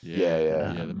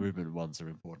 Yeah. The movement ones are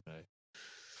important, eh?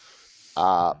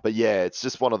 But yeah, it's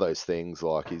just one of those things.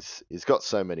 Like he's got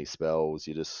so many spells.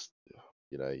 You just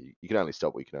you can only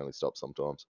stop what you can only stop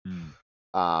sometimes.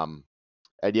 And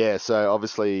yeah, so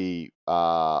obviously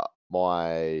my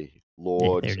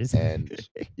Lord and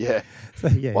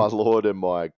my Lord and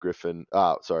my Griffin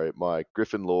my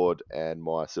Griffin Lord and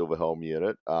my Silverhelm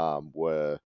unit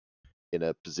were in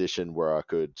a position where I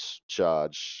could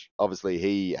charge. Obviously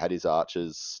he had his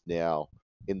archers now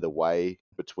in the way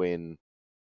between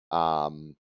at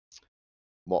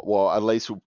least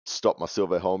we'll stop my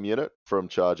Silverhelm unit from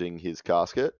charging his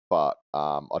casket, but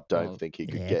I don't think he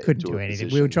could couldn't do anything.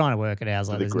 We were trying to work it out. I was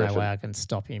like, there's Griffin. No way I can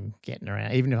stop him getting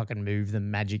around. Even if I can move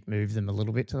them a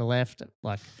little bit to the left, it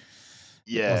wasn't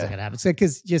going to happen. So,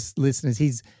 because just listeners,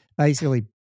 he's basically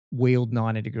wheeled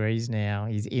 90 degrees now.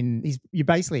 You're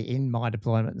basically in my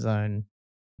deployment zone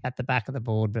at the back of the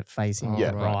board, but facing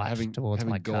right towards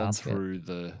my gone casket. Through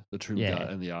the tomb guard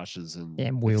and the archers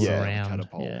and wheeled around.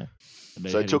 Catapult. Yeah.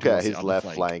 So he took out his left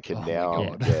flank and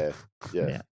now,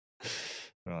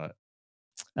 Right.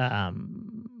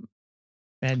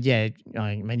 And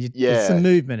there's some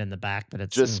movement in the back, but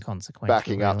it's just inconsequential.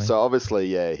 Backing up. So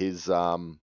obviously, he's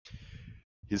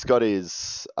got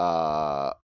his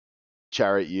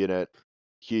chariot unit,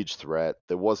 huge threat.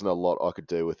 There wasn't a lot I could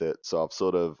do with it, so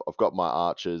I've got my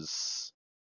archers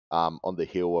on the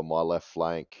hill on my left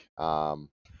flank.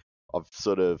 I've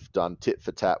sort of done tit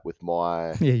for tat with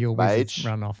my your mage. Wizards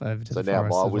run off over to the forest. So now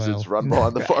my wizards run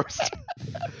behind the forest.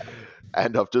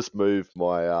 And I've just moved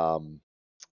my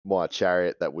my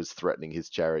chariot that was threatening his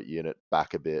chariot unit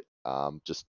back a bit,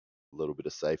 just a little bit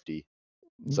of safety.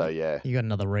 So yeah. You got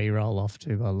another reroll off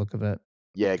too by the look of it.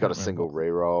 Yeah, got a single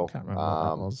reroll. Can't remember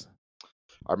what that was.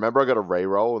 I remember I got a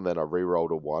reroll and then I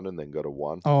rerolled a 1 and then got a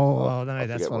 1. Oh, no,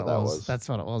 that's what it was. That's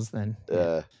what it was then.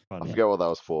 Yeah. I forget what that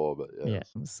was for, but yeah. Yeah, it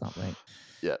was something.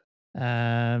 Yeah.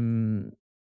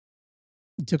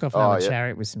 You took off another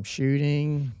chariot with some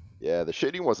shooting. Yeah, the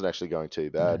shooting wasn't actually going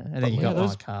too bad. And then you got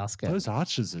my casket. Those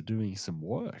archers are doing some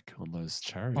work on those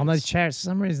chariots. For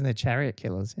some reason, they're chariot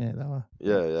killers. Yeah, they were.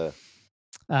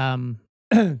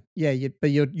 Yeah.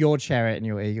 But your chariot and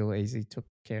your eagle easily took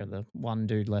care of the one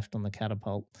dude left on the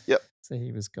catapult. Yep. So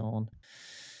he was gone.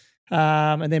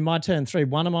 And then my turn 3,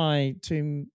 one of my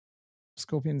tomb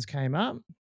scorpions came up.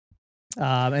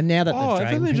 And now that the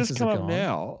dragon princes just come are up gone,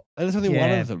 now. And there's only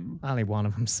one of them. Only one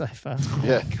of them so far.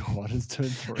 Yeah. Oh my God, it's turn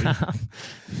 3.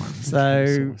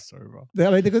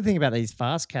 The good thing about these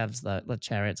fast cavs, though, the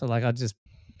chariots, are I just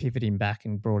pivot him back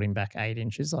and brought him back 8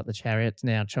 inches. Like the chariot's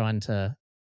now trying to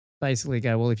basically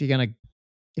go, well, if you're gonna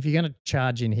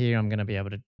charge in here, I'm gonna be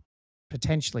able to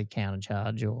potentially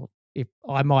countercharge or if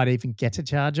I might even get a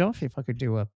charge off if I could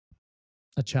do a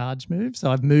charge move.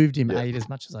 So I've moved him 8 as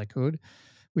much as I could,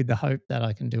 with the hope that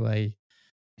I can do a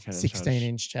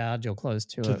 16-inch charge or close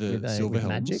to it with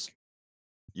magic.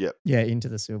 Yep. Yeah, into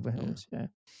the silver helms. Yeah.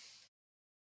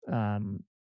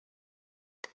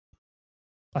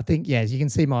 I think, as you can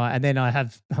see and then I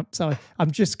have, so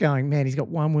I'm just going, man, he's got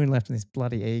 1 wound left on this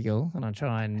bloody eagle, and I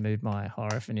try and move my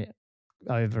Hierophant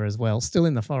over as well, still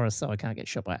in the forest, so I can't get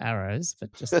shot by arrows,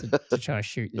 but just to try to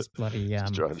shoot this bloody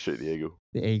try and shoot the eagle.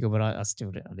 The eagle, but I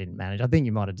still didn't manage. I think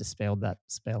you might have dispelled that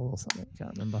spell or something. I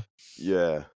can't remember.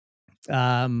 Yeah.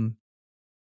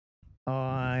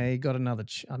 I got another.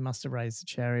 I must have raised the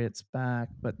chariots back,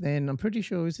 but then I'm pretty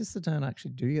sure, is this the turn I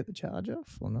actually do get the charge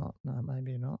off or not? No,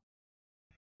 maybe not.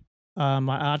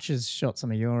 My archers shot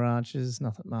some of your archers,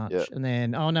 nothing much. Yep. And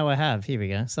then, oh no, I have. Here we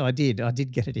go. So I did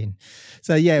get it in.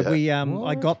 So yeah, we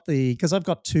I got because I've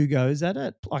got 2 goes at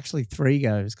it, actually 3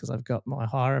 goes, because I've got my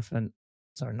Hierophant.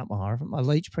 Sorry, not my Hierophant. My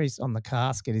Leech Priest on the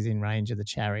casket is in range of the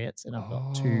chariots, and I've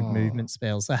got 2 movement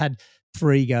spells. So I had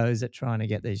 3 goes at trying to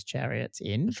get these chariots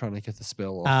in. Trying to get the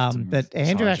spell off. But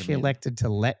Andrew actually elected to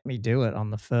let me do it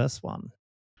on the first one.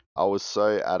 I was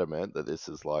so adamant that this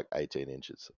is like 18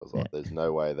 inches. I was like, there's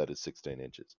no way that is 16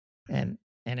 inches. And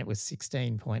it was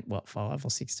 16.5 or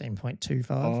 16.25.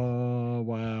 Oh,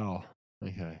 wow.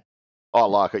 Okay. I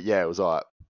like it. Yeah, it was like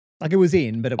it was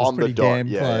in, but it was pretty damn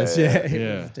close.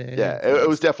 It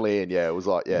was definitely in. Yeah, it was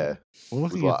like, Well,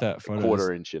 looking at that photo,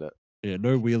 1/4 inch in it. Yeah,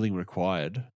 no wheeling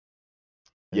required.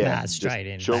 Yeah, straight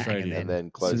in, and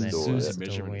then close the door.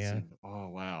 Oh,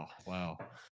 wow.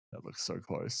 That looks so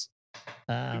close.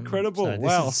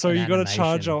 Incredible. So you got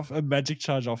a magic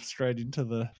charge off straight into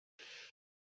the...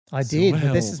 I did,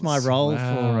 but this is my role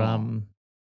for...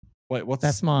 Wait, what's...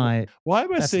 That's my... Why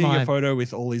am I seeing a photo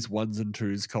with all these 1s and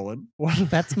 2s, Colin?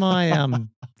 That's my...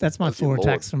 that's my 4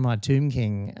 attacks from my Tomb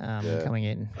King coming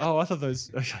in. Oh, I thought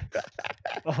those... Okay.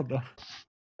 Oh, no.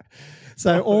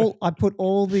 So I put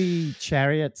all the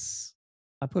chariots...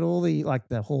 I put all the,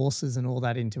 the horses and all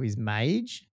that into his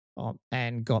mage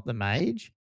and got the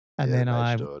mage. And then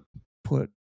I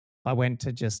went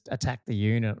to just attack the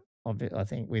unit of it, I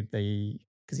think,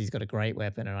 because he's got a great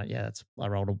weapon, and I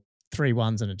rolled 3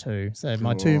 1s and a 2. So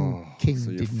my Tomb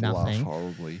King did nothing.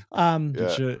 Horribly.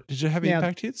 Did you have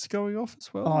impact hits going off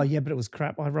as well? Oh yeah, but it was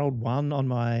crap. I rolled 1 on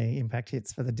my impact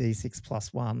hits for the D6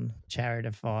 +1 Chariot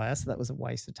of Fire, so that was a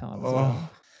waste of time as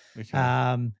well. Okay.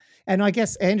 And I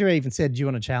guess Andrew even said, "Do you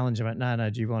want to challenge him?" I went, no,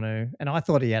 do you want to? And I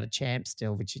thought he had a champ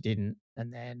still, which he didn't.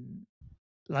 And then,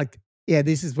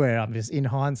 this is where I'm just, in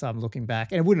hindsight, I'm looking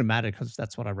back, and it wouldn't have mattered because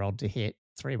that's what I rolled to hit,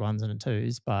 3 1s and a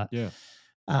 2s. But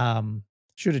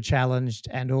should have challenged,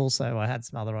 and also I had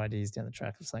some other ideas down the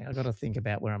track of saying I've got to think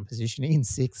about where I'm positioning in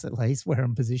 6 at least, where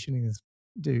I'm positioning this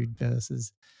dude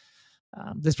versus.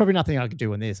 There's probably nothing I could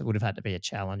do in this. It would have had to be a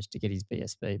challenge to get his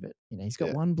BSB, but he's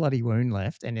got 1 bloody wound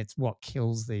left, and it's what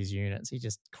kills these units. He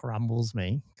just crumbles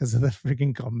me because of the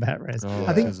freaking combat res.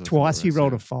 I think twice he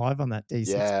rolled a 5 on that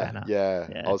D6 banner.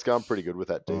 Yeah, I was going pretty good with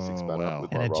that D6 banner. Wow.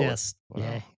 With and my it roller. just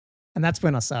and that's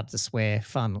when I started to swear.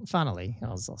 Funnily, I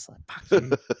was like,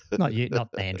 "Fuck you!" not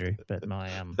Andrew, but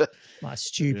my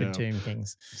stupid Tomb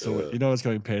Kings. So it's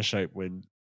going pear shaped when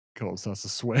Colin starts to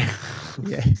swear.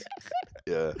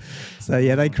 Yeah. So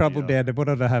they crumbled down to what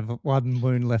did I have? 1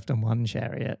 wound left on 1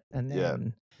 chariot, and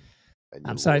then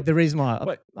so the reason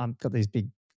why I've got these big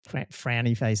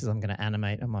frowny faces I'm going to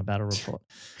animate on my battle report.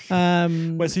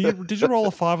 Wait, so did you roll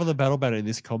a 5 on the battle banner in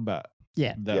this combat?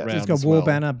 Yeah, that round it's got war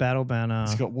banner, battle banner.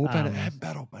 It's got war banner and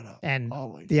battle banner. And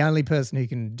the only person who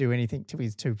can do anything to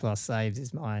his 2+ saves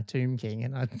is my Tomb King,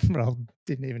 and I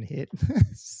didn't even hit.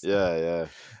 Yeah.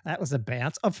 That was a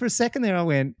bounce. For a second there, I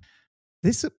went,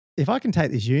 "This, if I can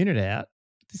take this unit out,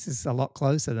 this is a lot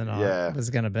closer than I was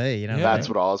going to be." That's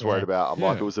what I was worried about. I'm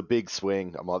like, it was a big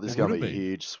swing. I'm like, this is going to be a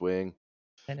huge swing.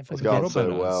 And if it's going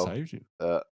so well.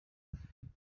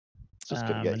 Just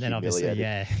going to get and then obviously,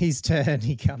 his turn,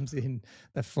 he comes in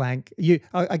the flank.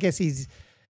 I guess you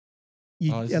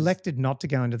elected not to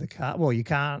go into the car. Well, you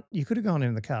can't. You could have gone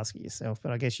into the casket yourself,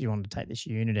 but I guess you wanted to take this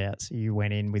unit out, so you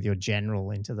went in with your general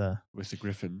with the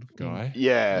Griffin guy.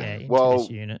 Well, this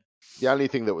unit. The only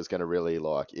thing that was going to really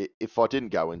if I didn't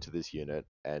go into this unit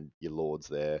and your Lord's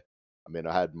there, I mean,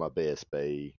 I had my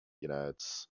BSB.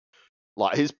 It's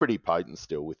he's pretty potent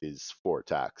still with his 4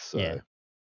 attacks. So yeah.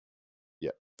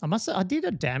 I did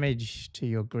a damage to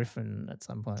your Griffin at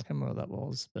some point. I can't remember what that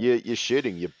was. But... You're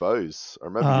shooting your bows. I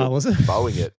remember was it?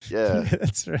 bowing it. Yeah.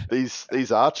 That's right.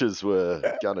 These archers were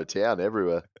going to town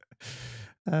everywhere.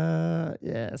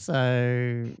 So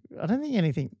I don't think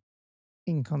anything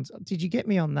did you get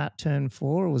me on that turn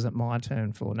 4 or was it my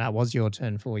turn 4? No, it was your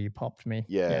turn 4. You popped me.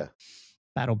 Yeah.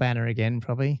 Battle banner again,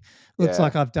 probably. Looks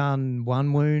like I've done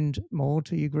 1 wound more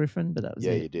to you, Griffin, but that was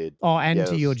it. You did. Oh, and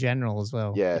to your general as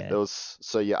well. Yeah, there was.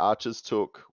 So your archers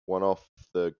took 1 off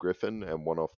the Griffin and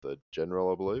 1 off the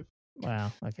general, I believe.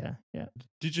 Wow. Okay. Yeah.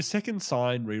 Did your second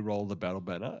sign re-roll the battle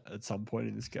banner at some point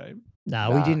in this game?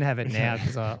 No, we didn't have it now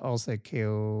because I also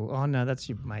kill. Oh no, that's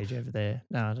your mage over there.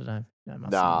 No, I don't know.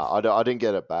 No, I didn't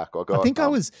get it back. I think I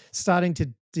was starting to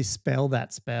dispel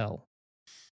that spell.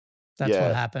 That's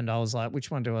what happened. I was like, which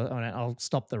one do I'll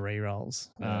stop the re-rolls.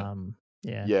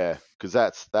 Yeah, because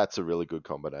that's a really good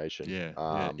combination.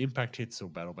 Yeah, impact hits or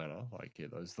battle banner, like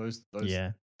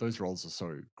those rolls are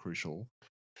so crucial.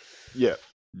 Yeah,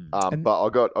 but I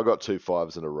got 2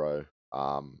 5s in a row.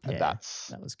 And that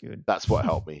was good. That's what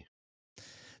helped me.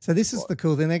 So this is the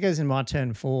cool thing. That goes in my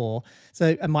turn 4.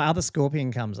 So and my other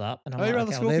scorpion comes up, and your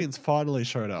other scorpions finally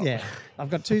showed up. Yeah,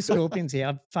 I've got 2 scorpions here.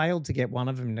 I've failed to get one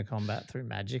of them into combat through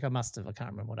magic. I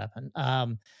can't remember what happened.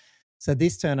 So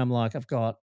this turn I'm like, I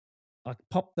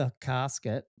popped the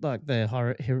casket, like the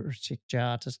heretic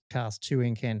jar, to cast 2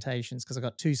 incantations because I've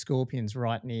got 2 scorpions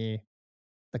right near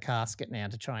the casket now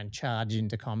to try and charge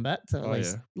into combat to at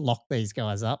least lock these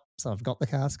guys up. So I've got the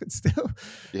casket still.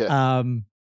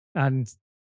 And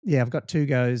I've got 2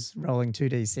 goes rolling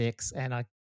 2d6 and I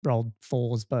rolled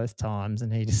 4s both times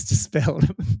and he just dispelled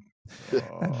them.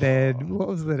 And then what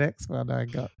was the next one I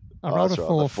got? I rolled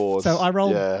a 4. So I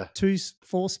rolled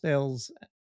 4 spells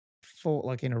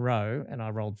like in a row, and I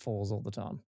rolled 4s all the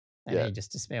time. And he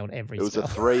just dispelled every spell. It was a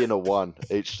 3 and a 1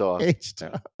 each time. It's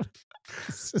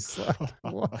just like,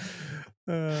 what?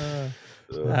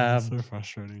 So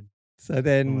frustrating. So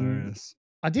then Hilarious.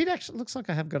 I did actually, looks like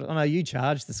I have got it. Oh no, you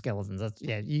charged the skeletons.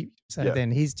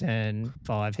 Then his turn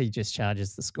 5, he just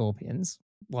charges the scorpions.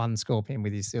 1 scorpion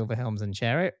with his silver helms and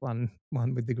chariot, one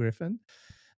with the griffin.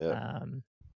 Because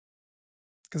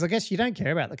I guess you don't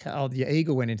care about the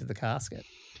eagle went into the casket.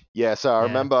 Yeah, so I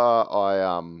remember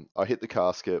I hit the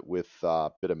casket with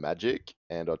a bit of magic,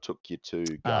 and I took your 2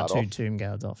 guard 2 off. tomb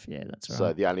guards off. Yeah, that's right.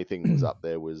 So the only thing that was up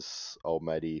there was old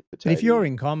matey potato. But if you're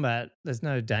in combat, there's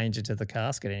no danger to the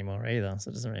casket anymore either, so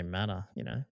it doesn't really matter, you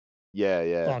know. Yeah.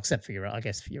 Well, except for your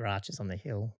archers on the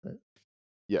hill, but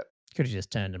yeah, could have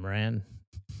just turned them around.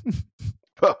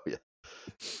 Oh yeah.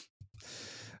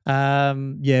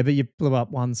 But you blew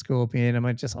up 1 scorpion, and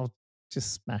I'll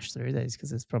just smash through these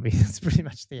because it's pretty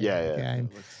much the end of the game.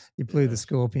 You blew the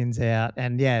scorpions out,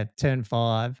 and turn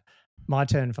 5, my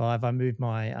turn 5, I moved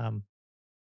my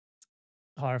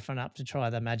Hierophant up to try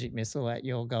the magic missile at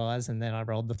your guys, and then I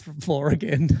rolled the 4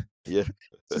 again. Yeah,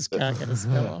 just can't get a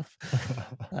spell off.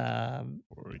 4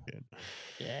 again.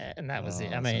 Yeah, and that was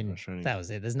it. I mean, that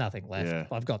was it. There's nothing left. Yeah.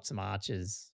 I've got some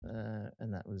archers,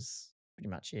 and that was pretty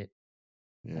much it.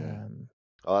 Yeah.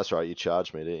 Oh, that's right. You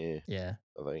charged me, didn't you? Yeah.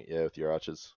 I think, with your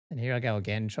archers. And here I go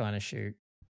again trying to shoot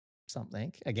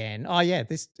something again. Oh, yeah.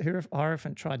 This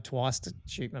Hierophant tried twice to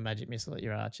shoot my magic missile at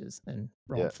your archers and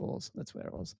rolled 4s. That's where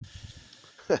it was.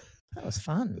 That was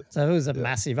fun. So it was a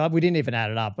massive. We didn't even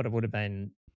add it up, but it would have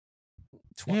been.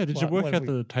 Did you work out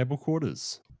the table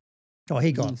quarters? Oh,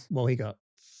 he got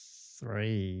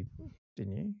 3,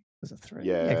 didn't you? Was it 3?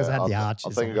 Yeah, because I had the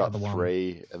archers. I think I got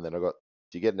 3, and then I got.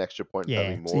 Do you get an extra point for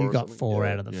having more? So you got 4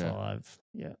 out of the 5.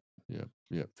 Yeah,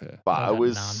 fair. But it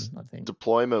was none, I think.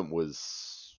 Deployment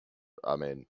was. I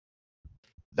mean,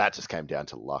 that just came down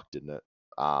to luck, didn't it?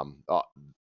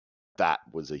 That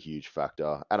was a huge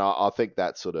factor, and I think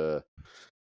that sort of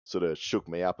shook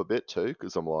me up a bit too,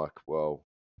 because I'm like, well,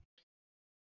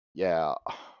 yeah,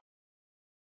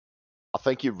 I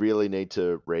think you really need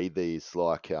to read these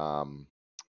like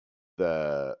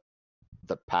the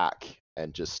pack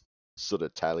and just sort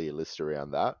of tailor your list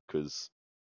around that, because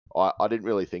I didn't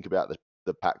really think about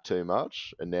the pack too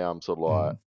much, and now I'm sort of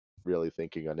like really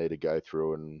thinking I need to go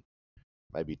through and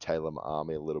maybe tailor my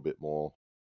army a little bit more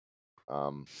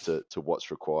to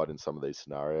what's required in some of these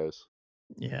scenarios.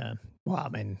 Yeah. Well, I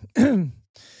mean, I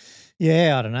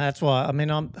don't know. That's why, I mean,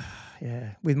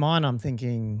 with mine, I'm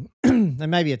thinking, and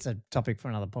maybe it's a topic for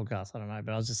another podcast. I don't know.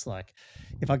 But I was just like,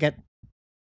 if I get,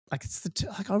 like,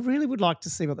 I really would like to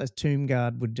see what those Tomb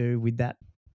Guard would do with that,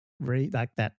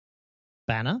 that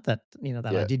banner that,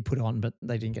 I did put on, but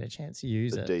they didn't get a chance to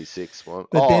use it. The D6 one.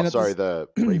 But the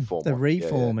reform the one.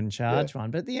 reform and charge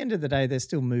one. But at the end of the day, they're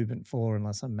still movement 4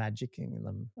 unless I'm magicking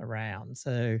them around.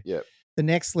 So the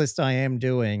next list I am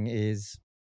doing is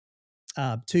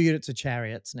 2 units of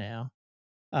chariots now.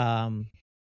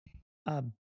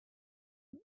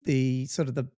 The sort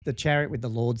of the chariot with the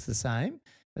lord's the same,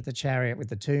 But the chariot with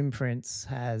the tomb prints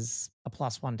has a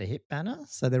 +1 to hit banner.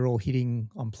 So they're all hitting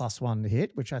on +1 to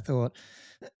hit, which I thought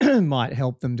might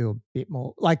help them do a bit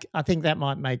more. Like, I think that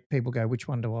might make people go, which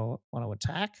one do I want to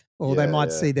attack? Or they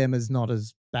might see them as not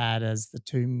as bad as the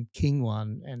Tomb King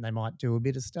one, and they might do a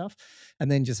bit of stuff. And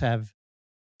then just have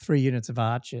 3 units of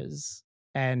archers.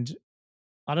 And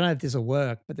I don't know if this will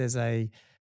work, but there's on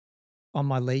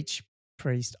my Leech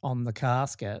Priest on the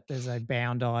casket, there's a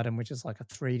bound item which is like a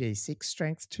 3d6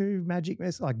 strength 2 magic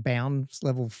missile, like bounds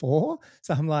level 4.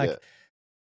 So I'm like,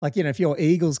 if your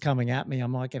eagle's coming at me, I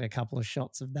might get a couple of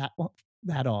shots of that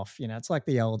off. It's like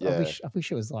the old. I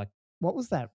wish it was like, what was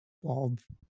that wild?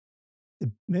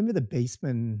 Remember the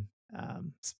Beastman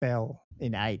spell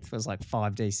in 8th was like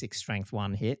 5d6 strength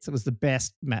 1 hits. It was the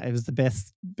best. It was the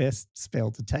best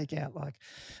spell to take out like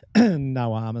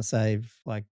no armor save,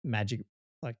 like magic,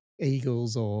 like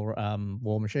eagles or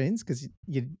war machines, because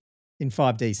you'd in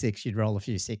 5d6 you'd roll a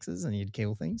few 6s and you'd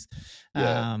kill things.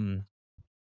 And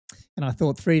I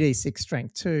thought 3d6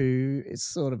 strength 2 is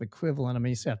sort of equivalent. I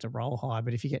mean, you still have to roll high,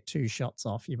 but if you get 2 shots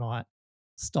off, you might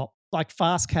stop. Like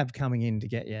fast cab coming in to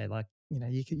get you. Like,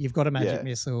 you've got a magic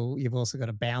missile. You've also got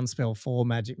a bound spell for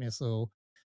magic missile.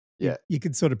 Yeah. You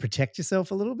could sort of protect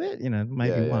yourself a little bit,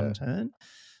 maybe one turn.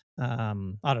 I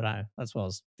don't know. That's what I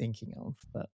was thinking of.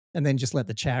 And then just let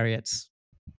the chariots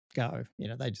go.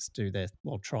 They just do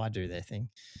try do their thing.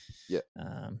 Yeah.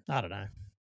 I don't know.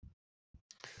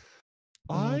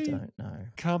 I don't know.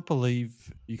 Can't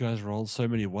believe you guys rolled so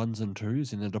many 1s and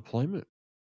 2s in the deployment.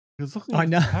 I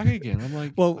know. Pack again. I'm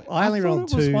like, well, I only rolled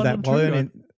 2 that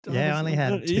weren't. I only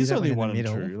had 2 that only were in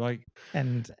the 1 middle. and 2. Like,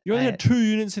 and you only had 2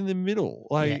 units in the middle.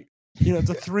 Like, it's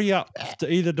a 3 up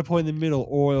to either deploy in the middle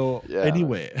or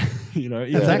anywhere.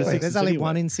 Exactly. There's only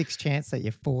 1 in 6 chance that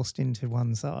you're forced into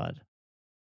one side.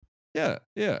 Yeah.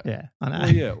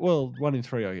 I know. Well, 1 in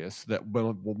 3, I guess. That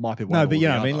might be one. No, but you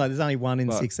know what I mean? Like, there's only 1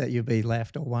 in 6 that you'll be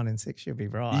left, or 1 in 6 you'll be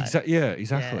right. Exactly.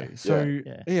 Yeah.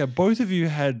 So, both of you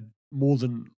had more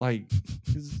than, like,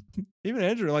 'cause even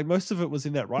Andrew, like, most of it was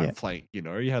in that right flank, you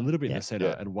had a little bit in the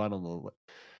center and 1 on the left.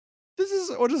 This is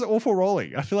just awful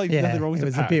rolling. I feel like nothing wrong with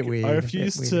the pack. It was a bit weird. I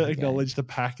refuse to acknowledge the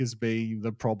pack as being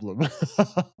the problem.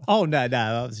 Oh, no,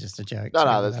 that was just a joke.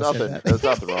 No, there's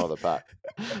nothing wrong with the pack.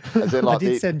 As in, like, I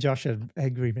did send Josh an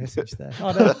angry message there.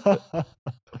 Oh, no.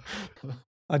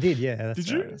 I did, yeah. Did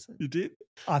you? You did?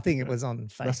 I think it was on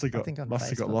Facebook. Must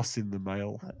have got lost in the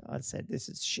mail. I said, this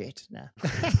is shit. No.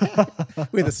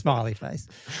 With a smiley face.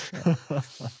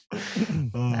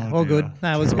 All good.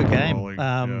 No, it was a good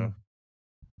game.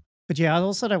 But I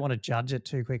also don't want to judge it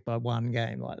too quick by one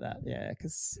game like that. Yeah,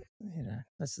 because,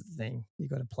 that's the thing. You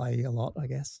got to play a lot, I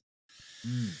guess.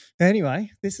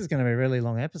 Anyway, this is going to be a really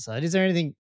long episode. Is there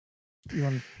anything you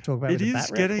want to talk about? It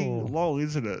is getting long,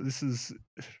 isn't it? This is,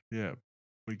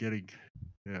 we're getting,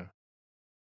 I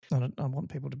want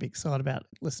people to be excited about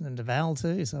listening to Val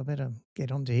too, so I better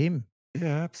get on to him.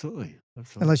 Yeah, absolutely.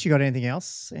 Unless you got anything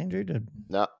else, Andrew?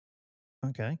 No.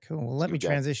 Okay, cool. Well, let me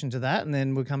transition to that, and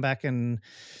then we'll come back and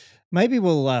maybe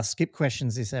we'll skip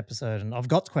questions this episode. And I've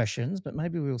got questions, but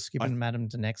maybe we'll skip and add them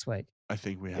to next week. I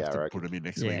think we have to put them in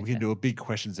next week. We can do a big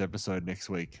questions episode next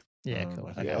week. Yeah,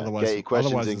 cool. Otherwise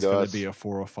it's going to be a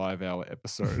 4 or 5 hour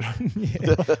episode.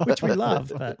 Which we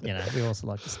love, but we also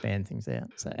like to span things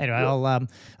out. So anyway,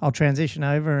 I'll transition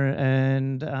over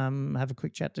and have a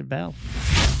quick chat to Val.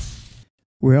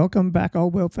 Welcome back,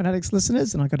 Old World Fanatics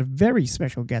listeners, and I've got a very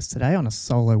special guest today on a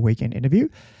solo weekend interview.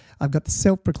 I've got the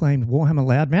self-proclaimed Warhammer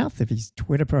loudmouth, if his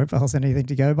Twitter profile's anything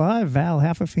to go by, Val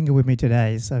Heffelfinger with me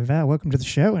today. So Val, welcome to the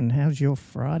show, and how's your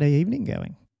Friday evening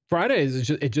going? Fridays,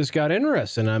 it just got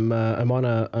interesting. I'm on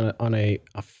a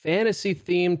fantasy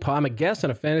themed. I'm a guest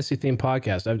on a fantasy themed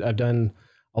podcast. I've done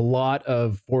a lot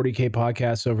of 40K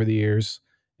podcasts over the years,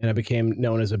 and I became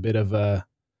known as a bit of a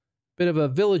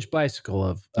village bicycle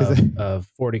of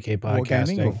 40K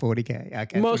podcasting. Or 40K?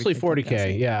 Okay, mostly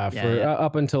 40K, for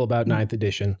up until about 9th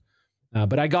edition.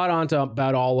 But I got onto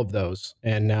about all of those,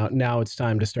 and now it's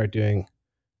time to start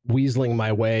weaseling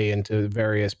my way into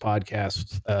various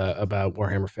podcasts about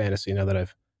Warhammer Fantasy now that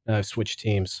I've switched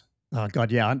teams. Oh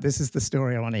God, yeah, this is the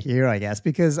story I want to hear, I guess,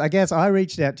 because I guess I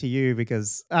reached out to you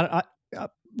because we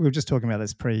were just talking about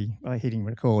this hitting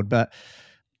record, but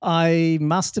I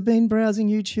must have been browsing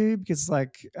YouTube because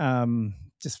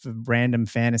just for random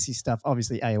fantasy stuff.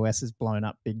 Obviously, AOS has blown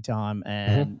up big time,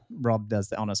 and Rob does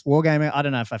the Honest Wargamer. I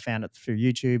don't know if I found it through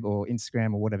YouTube or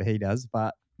Instagram or whatever he does,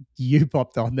 but you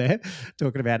popped on there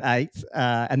talking about 8th,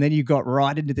 and then you got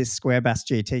right into this Square Bass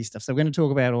GT stuff. So we're going to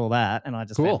talk about all that, and I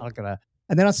just cool.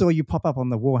 and then I saw you pop up on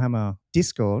the Warhammer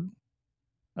Discord,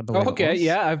 I believe. Oh, okay, it was.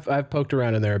 yeah, I've poked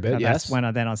around in there a bit. And yes. that's when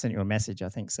I sent you a message, I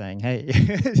think, saying, "Hey,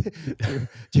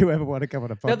 do you ever want to come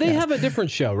on a podcast?" Now they have a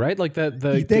different show, right? Like They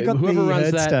the got whoever the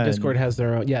runs that Hurdstone. Discord has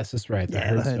their own. Yes, that's right.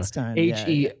 Yeah, the Hurdstone.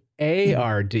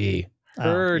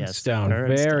 Heard. Hurdstone.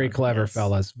 Very clever,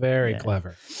 fellas. Very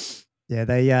clever. Yeah,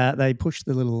 they push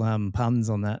the little puns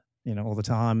on that, all the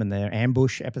time, and their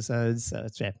ambush episodes. So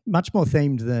it's much more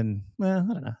themed than, well,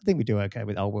 I don't know. I think we do okay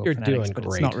with Old World You're Fanatics, doing but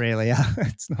great.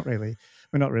 it's not really.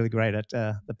 We're not really great at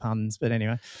the puns. But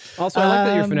anyway, Also, I like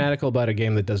that you're fanatical about a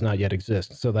game that does not yet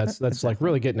exist. So that's like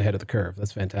really getting ahead of the curve.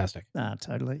 That's fantastic.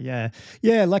 Totally. Yeah.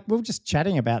 Like we were just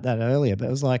chatting about that earlier, but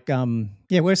it was like,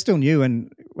 we're still new and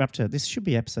we're up to, this should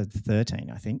be episode 13,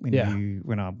 I think,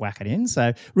 when I whack it in.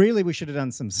 So really we should have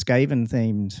done some Skaven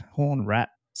themed horn rat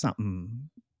something.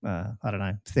 I don't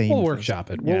know. Theme. We'll workshop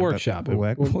it. We'll workshop it.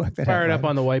 We'll fire it up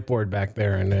on the whiteboard back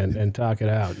there and talk it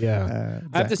out. Yeah. Exactly.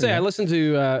 I have to say, I've listened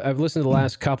to the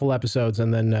last couple episodes,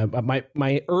 and then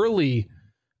my early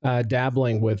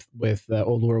dabbling with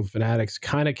Old World Fanatics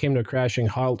kind of came to a crashing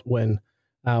halt when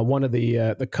one of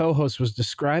the co-hosts was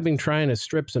describing trying to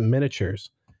strip some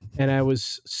miniatures, and I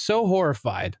was so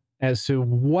horrified as to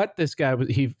what this guy was.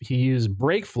 He used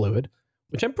brake fluid,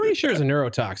 which I'm pretty sure is a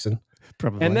neurotoxin.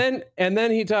 Probably. And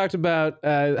then he talked about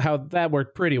how that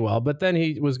worked pretty well, but then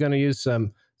he was going to use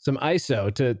some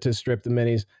ISO to strip the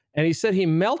minis, and he said he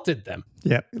melted them.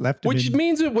 Yep, which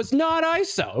means it was not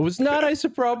ISO. It was not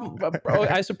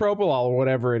isopropyl or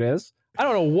whatever it is. I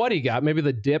don't know what he got. Maybe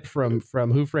the dip from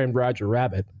Who Framed Roger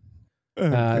Rabbit.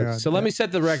 Let me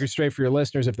set the record straight for your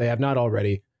listeners if they have not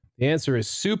already. The answer is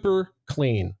super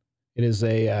clean. It is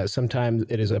sometimes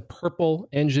it is a purple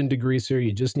engine degreaser.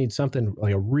 You just need something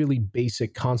like a really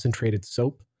basic concentrated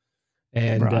soap.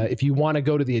 And if you want to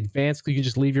go to the advanced, you can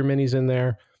just leave your minis in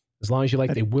there. As long as you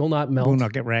like, they will not melt. Will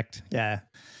not get wrecked. Yeah.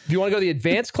 If you want to go to the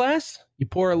advanced class, you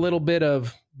pour a little bit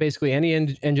of basically any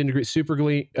engine degree, super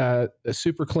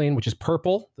clean, which is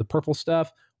purple, the purple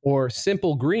stuff, or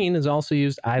simple green is also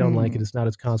used. I don't like it. It's not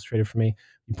as concentrated for me.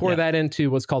 You pour that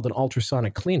into what's called an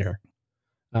ultrasonic cleaner.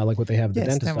 Like what they have at the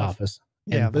dentist office.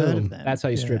 Yeah, and boom, that's how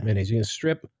you strip minis. You can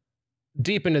strip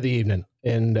deep into the evening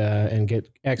and get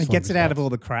excellent. It gets it out of all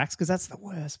the cracks, because that's the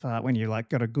worst part when you like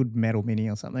got a good metal mini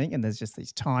or something and there's just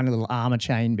these tiny little armor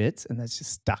chain bits and that's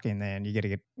just stuck in there and you got to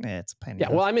get it's a pain. Yeah,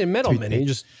 well, I mean, metal mini, you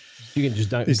can just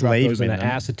drop those in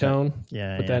acetone.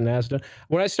 Put that in acetone.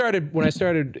 When I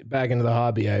started back into the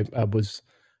hobby, I was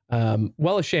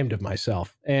well ashamed of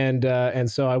myself, and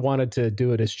so I wanted to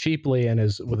do it as cheaply and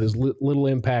with as little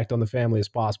impact on the family as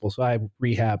possible. So I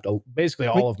rehabbed basically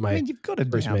all of my. I mean, you've got to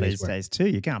do that these days too.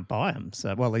 You can't buy them, so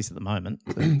at least at the moment.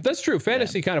 That's true.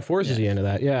 Fantasy kind of forces you into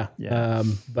that. Yeah.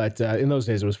 But in those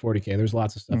days it was 40K. There's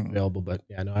lots of stuff available, but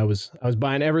I was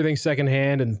buying everything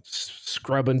secondhand and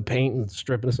scrubbing paint and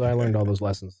stripping. So I learned all those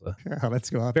lessons. Let's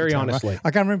go. Very honestly,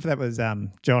 I can't remember if that was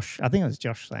Josh. I think it was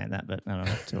Josh saying that, but I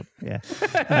don't know. Yeah.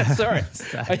 Sorry.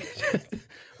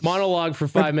 Monologue for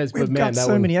 5 minutes, but man, got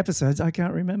so many episodes, I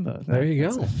can't remember. There you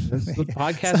go. That's the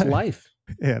podcast life.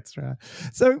 Yeah, that's right.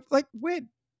 So, like,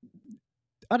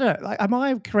 I don't know. Like, am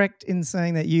I correct in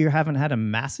saying that you haven't had a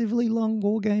massively long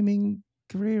wargaming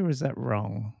career, or is that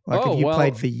wrong? Like, have you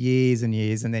played for years and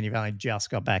years, and then you've only just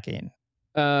got back in?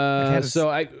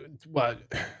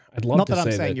 I'd love not to that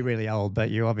I'm say saying you're really old, but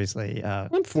you obviously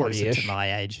I'm 40-ish to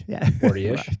my age. Yeah,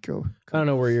 40-ish. Right, cool. I don't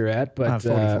know where you're at, but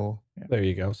 44. Yeah. There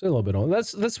you go. So a little bit old.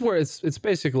 That's where it's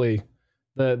basically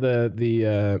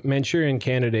the Manchurian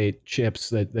Candidate chips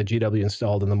that GW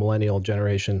installed in the millennial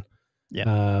generation.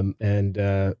 Yeah.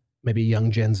 And maybe young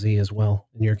Gen Z as well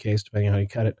in your case, depending on how you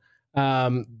cut it.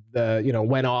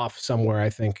 Went off somewhere, I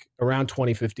think around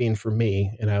 2015 for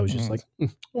me, and I was just like,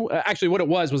 actually what it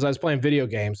was I was playing video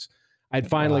games. I'd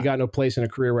finally gotten to a place in a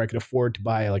career where I could afford to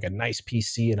buy like a nice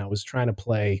PC, and I was trying to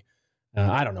play,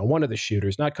 I don't know, one of the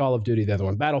shooters, not Call of Duty, the other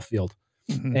one, Battlefield.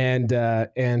 And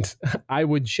I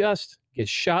would just get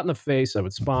shot in the face. I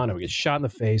would spawn, I would get shot in the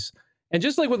face. And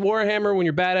just like with Warhammer, when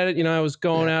you're bad at it, I was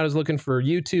going out, I was looking for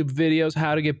YouTube videos,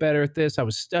 how to get better at this. I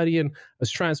was studying, I was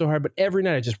trying so hard, but every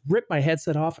night I just ripped my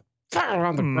headset off, fell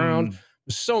on the ground.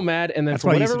 Was so mad, and then for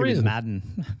whatever reason, Madden.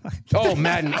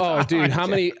 Madden. Oh, dude,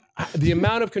 the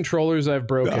amount of controllers I've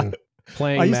broken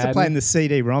playing. I used Madden. to play in the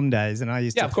CD-ROM days, and I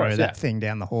used to throw that thing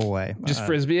down the hallway. Just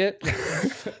frisbee it.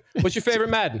 What's your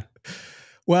favorite Madden?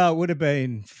 Well, it would have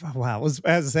been It was,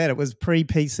 as I said, it was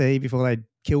pre-PC before they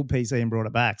killed PC and brought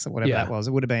it back. So whatever that was,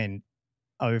 it would have been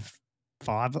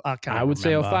 05. I would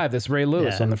say 05. That's Ray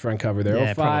Lewis on the front cover there.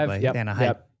 Yeah, 05. probably. Yep. And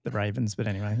I the Ravens. But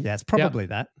anyway, yeah, it's probably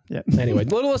that. Yeah. Anyway,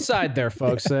 little aside there,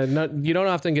 folks. You don't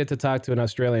often get to talk to an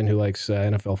Australian who likes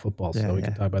NFL football, so we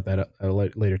can talk about that at a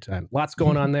later time. Lots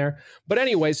going on there. But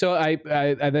anyway, so I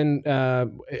then,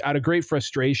 out of great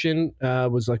frustration,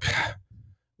 was like,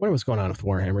 what was going on with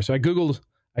Warhammer? So I Googled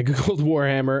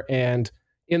Warhammer, and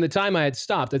in the time I had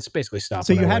stopped, it's basically stopped.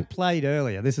 So you had played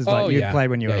earlier. This is like you played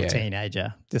when you were a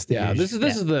teenager. This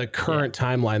is the current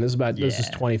timeline. This is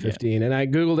 2015, and I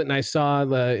Googled it and I saw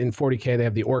in 40K they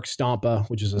have the Orc Stompa,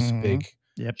 which is this big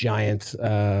giant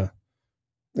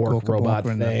orc robot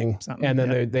thing, and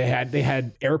then they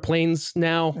had airplanes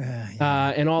now,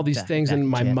 and all these things, and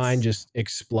my mind just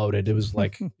exploded. It was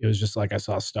like just like I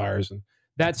saw stars, and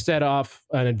that set off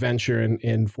an adventure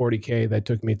in 40K that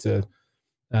took me to.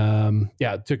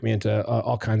 It took me into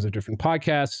all kinds of different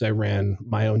podcasts. I ran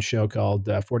my own show called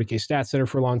 40K Stat Center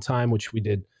for a long time, which we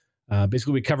did.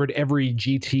 Basically, we covered every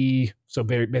GT, so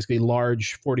basically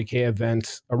large 40K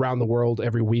event around the world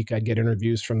every week. I'd get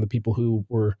interviews from the people who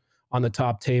were on the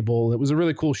top table. It was a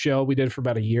really cool show. We did it for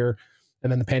about a year,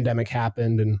 and then the pandemic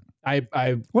happened, and I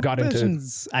got into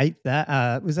version's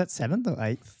 8th. Was that 7th or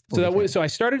 8th? So I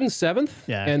started in 7th,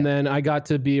 and then I got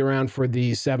to be around for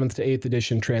the 7th to 8th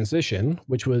edition transition,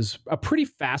 which was a pretty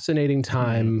fascinating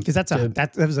time. Because that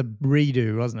was a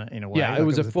redo, wasn't it? In a way, yeah, it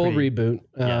was a full reboot.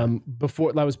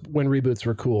 Before that was when reboots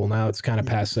were cool. Now it's kind of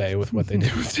passe with what they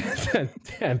do with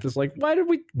 10th. It's like, why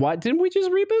didn't we just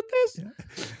reboot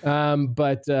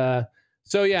this?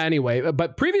 So yeah, anyway,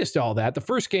 but previous to all that, the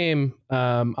first game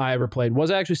I ever played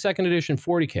was actually 2nd edition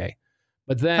 40K.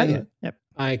 But then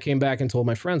I came back and told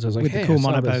my friends, I was like, with the cool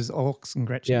monopose orcs and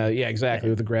Gretchen. Yeah, exactly.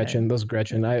 With the Gretchen, those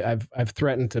Gretchen. I've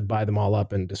threatened to buy them all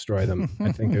up and destroy them.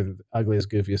 I think they're the ugliest,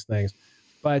 goofiest things.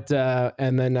 But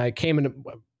and then I came and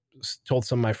told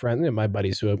some of my friends, my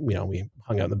buddies who we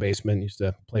hung out in the basement, used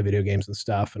to play video games and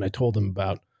stuff, and I told them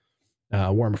about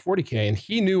Warhammer 40K, and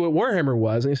he knew what Warhammer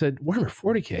was, and he said, Warhammer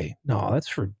 40K? No, that's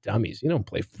for dummies. You don't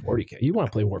play 40K. You want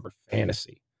to play Warhammer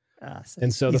Fantasy.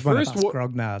 And so the first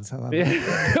grognards.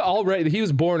 All right, he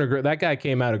was born that guy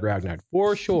came out of Grognard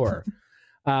for sure.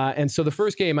 And so the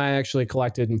first game I actually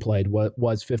collected and played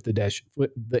was 5th edition,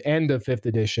 the end of 5th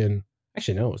edition.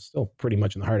 Actually, no, it's still pretty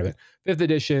much in the heart of it. 5th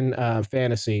edition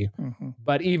Fantasy.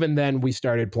 But even then, we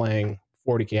started playing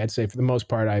 40K. I'd say for the most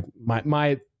part,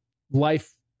 my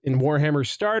life in Warhammer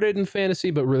started in Fantasy,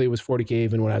 but really was 40K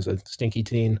even when I was a stinky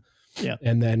teen. Yeah,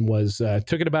 and then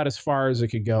took it about as far as it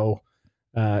could go.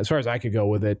 As far as I could go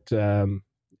with it,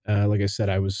 like I said,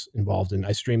 I was involved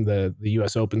I streamed the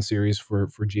US Open Series for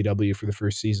GW for the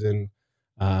first season.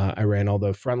 I ran all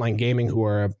the Frontline Gaming, who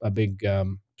are a big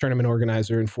tournament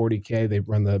organizer in 40K. They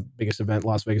run the biggest event,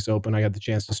 Las Vegas Open. I got the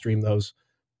chance to stream those.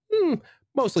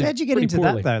 Mostly. So how'd you get into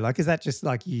that though? Like, is that just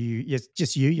like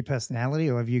your personality,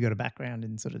 or have you got a background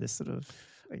in sort of this sort of?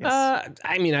 I guess,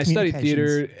 I mean, I studied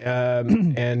theater,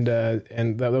 and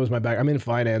that was my back. I'm in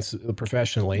finance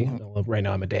professionally. Right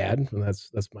now, I'm a dad, and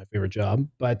that's my favorite job.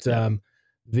 But I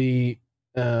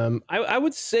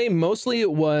would say mostly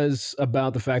it was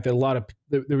about the fact that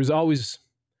there's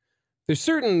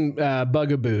certain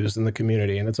bugaboos in the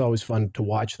community, and it's always fun to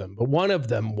watch them. But one of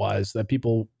them was that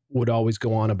people would always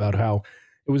go on about how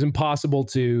it was impossible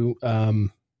to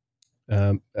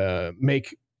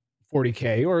make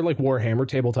 40K or like Warhammer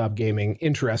tabletop gaming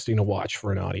interesting to watch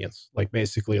for an audience. Like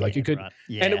basically, like you could,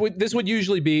 and this would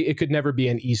usually be, it could never be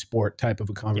an esport type of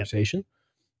a conversation.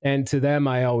 And to them,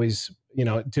 I always,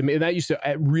 to me, that used to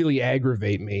really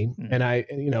aggravate me. And I,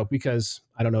 because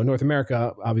I don't know, North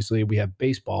America, obviously we have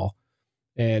baseball,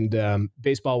 and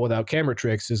baseball without camera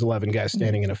tricks is 11 guys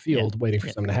standing in a field waiting for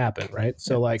something to happen, right?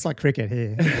 So like, it's like cricket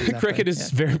here. Exactly. Cricket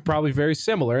is probably very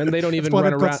similar, and they don't even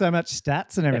run around. Got so much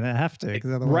stats and everything. They have to,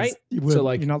 because otherwise,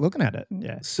 you're not looking at it.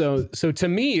 Yeah. So to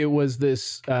me, it was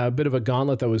this bit of a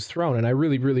gauntlet that was thrown, and I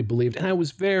really, really believed, and I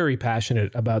was very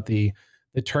passionate about the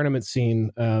tournament scene,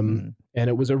 and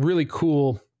it was a really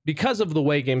cool, because of the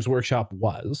way Games Workshop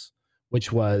was,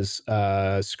 which was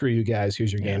screw you guys,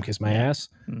 here's your game, kiss my ass.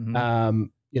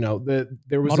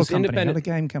 There was Model this company, independent another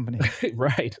game company,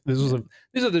 right? These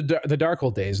are the dark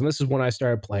old days, and this is when I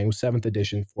started playing with 7th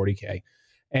edition 40K,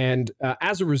 and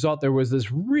as a result, there was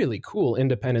this really cool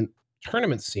independent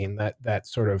tournament scene that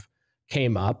sort of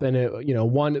came up, and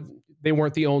they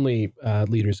weren't the only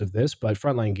leaders of this, but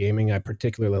Frontline Gaming, I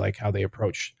particularly like how they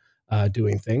approach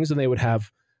doing things, and they would have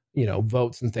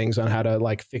votes and things on how to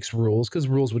like fix rules, because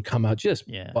rules would come out just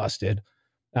busted.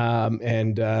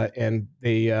 And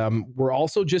they were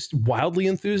also just wildly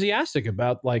enthusiastic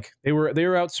about, like, they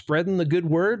were out spreading the good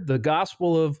word, the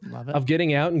gospel of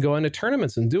getting out and going to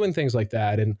tournaments and doing things like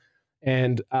that.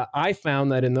 And I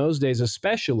found that in those days,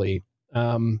 especially,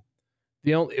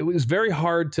 It was very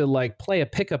hard to like play a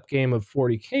pickup game of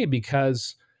 40K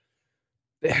because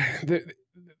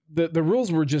the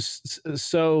rules were just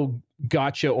so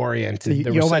gotcha oriented.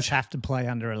 So you almost have to play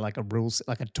under like a rules,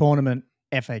 like a tournament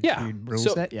FAQ rule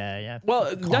set.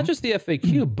 Well, not just the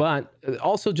FAQ, but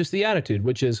also just the attitude,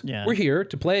 which is we're here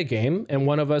to play a game, and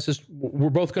one of us we're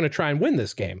both going to try and win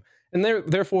this game, and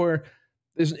therefore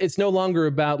it's no longer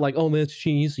about like, oh, that's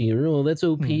cheesy or oh, that's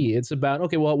OP. It's about,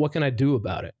 okay, well, what can I do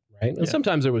about it, right? And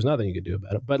sometimes there was nothing you could do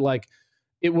about it, but like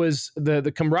it was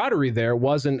the camaraderie there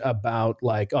wasn't about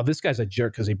like, oh, this guy's a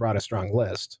jerk because he brought a strong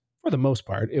list. For the most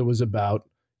part, it was about,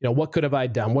 you know, what could have I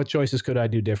done? What choices could I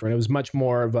do different? It was much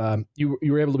more of you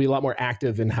were able to be a lot more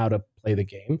active in how to play the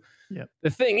game. Yep. The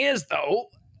thing is, though,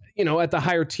 you know, at the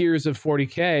higher tiers of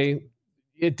 40K,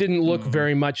 it didn't look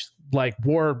very much like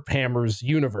Warhammer's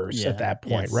universe at that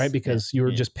point, right? Because you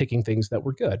were just picking things that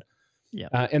were good. Yeah,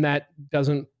 and that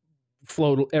doesn't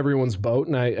float everyone's boat,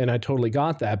 and I totally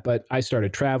got that. But I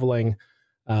started traveling.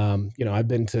 You know, I've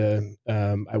been to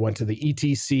I went to the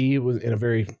ETC, was in a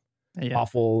very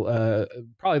awful,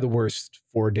 probably the worst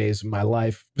 4 days of my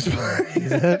life.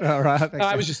 All right.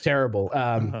 I was just terrible.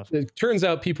 It turns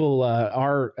out people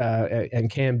are and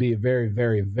can be very,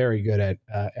 very, very good at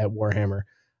Warhammer.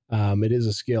 It is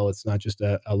a skill. It's not just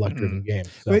a luck-driven game.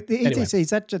 So, wait, the ETC, is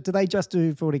that do they just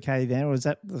do 40K then, or was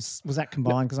that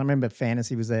combined? Because I remember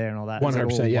fantasy was there and all that.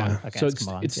 100%, yeah. Okay, so it's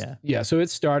combined, So it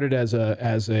started as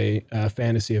a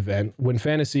fantasy event. When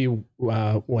fantasy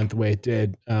went the way it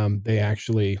did, they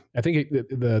actually, I think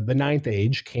the ninth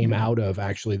age came out of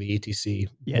actually the ETC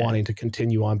wanting to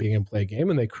continue on being able to play a game,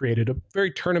 and they created a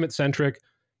very tournament-centric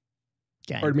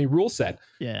rule set.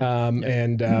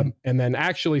 And then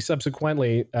actually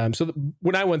subsequently,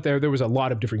 when I went there was a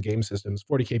lot of different game systems,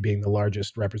 40K being the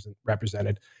largest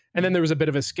represented. And then there was a bit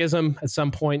of a schism at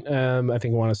some point, I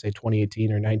think I want to say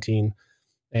 2018 or 19.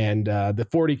 And the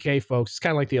 40K folks, it's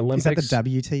kind of like the Olympics. Is that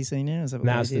the WTC now? Is that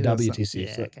now it's the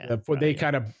WTC. They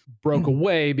kind of broke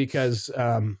away because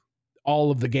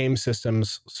all of the game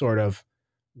systems sort of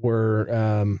were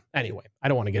anyway. I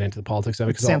don't want to get into the politics of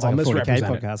it because sounds I'll like a 40K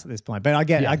misrepresent podcast at this point. But I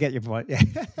get your point.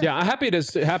 Yeah, I'm happy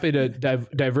to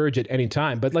diverge at any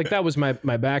time. But like that was my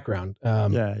background.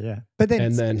 But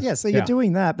then so you're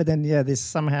doing that, but then this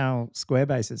somehow Square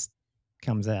Bases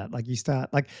comes out. Like you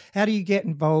start like, how do you get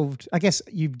involved? I guess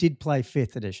you did play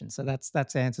 5th edition, so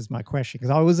that answers my question, because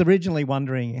I was originally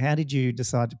wondering, how did you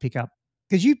decide to pick up?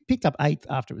 Because you picked up 8th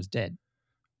after it was dead.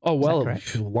 Oh, well,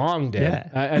 long dead.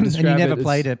 Yeah. And you never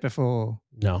played it before?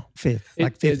 No. 5th.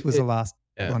 Like 5th was the last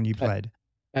one you played.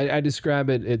 I describe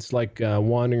it, it's like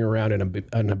wandering around in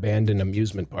an abandoned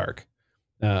amusement park.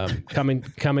 Coming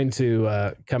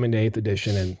to 8th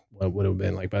edition in what would have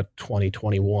been like about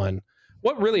 2021.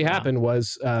 What really happened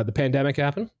was the pandemic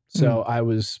happened. So I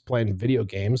was playing video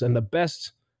games, and the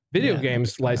best video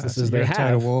games licenses they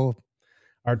have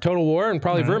are Total War and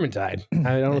probably Vermintide.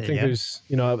 I don't think there's,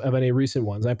 of any recent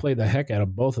ones. I played the heck out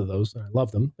of both of those, and I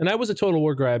love them. And I was a Total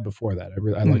War guy before that.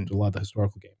 I liked a lot of the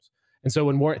historical games. And so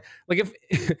when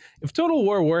if Total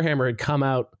War Warhammer had come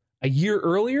out a year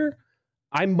earlier,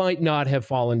 I might not have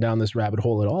fallen down this rabbit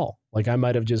hole at all. Like I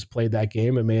might have just played that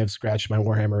game and may have scratched my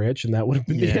Warhammer itch, and that would have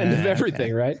been the end of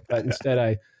everything, right? But instead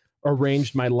I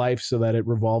arranged my life so that it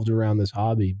revolved around this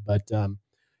hobby. But so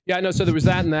there was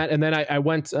that and that. And then I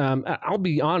went, I'll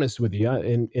be honest with you,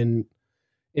 in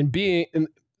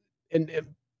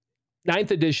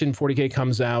 9th edition 40K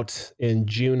comes out in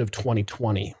June of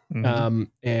 2020.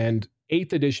 And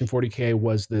 8th edition 40K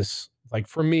was this, like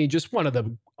for me, just one of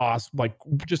the awesome,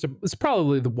 it's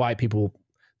probably the way people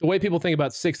think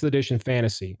about 6th edition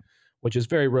fantasy, which is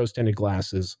very rose-tinted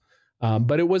glasses.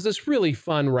 But it was this really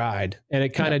fun ride, and it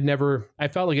kind of I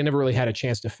felt like it never really had a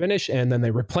chance to finish, and then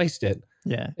they replaced it.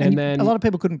 Yeah. And then a lot of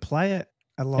people couldn't play it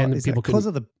because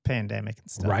of the pandemic and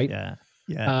stuff. Right.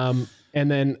 Yeah. And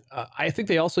then I think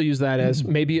they also use that as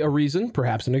maybe a reason,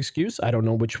 perhaps an excuse. I don't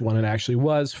know which one it actually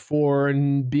was, for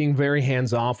being very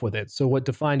hands off with it. So what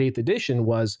defined 8th edition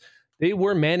was they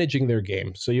were managing their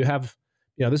game. So you have,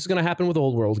 this is going to happen with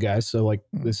Old World guys. So like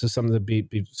this is something to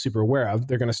be super aware of.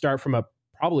 They're going to start from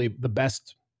probably the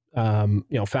best,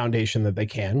 foundation that they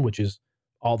can, which is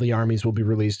all the armies will be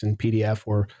released in PDF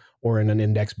or in an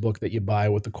index book that you buy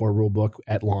with the core rule book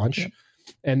at launch. Yep.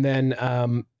 And then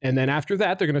after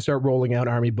that, they're going to start rolling out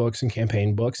army books and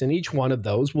campaign books, and each one of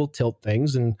those will tilt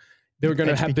things, and they're going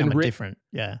to have been written different.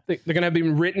 Yeah, they're going to have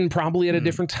been written probably at a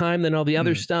different time than all the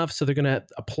other stuff. So they're going to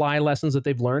apply lessons that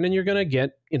they've learned, and you're going to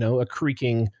get a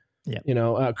creaking,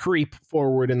 creep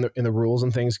forward in the rules,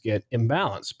 and things get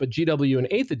imbalanced. But GW in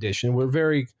 8th edition were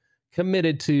very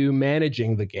committed to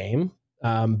managing the game.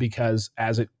 because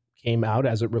as it came out,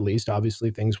 as it released,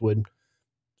 obviously things would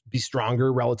be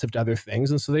stronger relative to other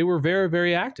things. And so they were very,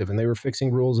 very active, and they were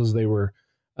fixing rules as they were,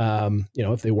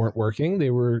 if they weren't working, they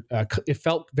were, it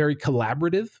felt very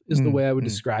collaborative is the way I would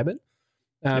describe it.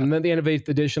 And then at the end of 8th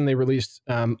edition, they released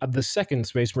the second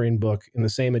Space Marine book in the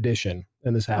same edition.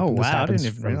 And this happened. Oh, wow. I didn't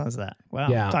even realize that. Wow.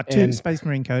 Yeah. It's like 2 Space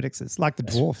Marine codexes, like the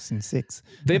dwarfs in 6.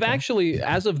 They've actually,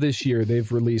 as of this year,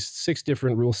 they've released 6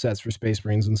 different rule sets for Space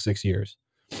Marines in 6 years.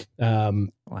 Wow.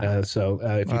 So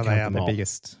if you count they are them the all,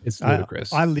 biggest. it's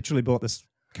ludicrous. I literally bought this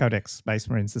Codex Space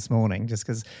Marines this morning just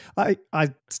because I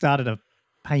started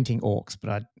painting orcs, but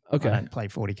I don't play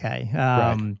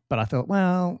 40k. But I thought,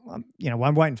 well,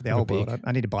 I'm waiting for the old world.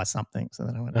 I need to buy something. So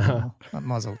then I went, I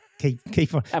might as well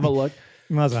keep on. Have a look.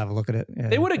 Might as well have a look at it. Yeah.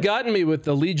 They would have gotten me with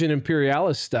the Legion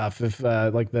Imperialis stuff if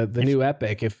like the new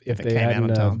epic if they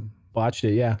hadn't botched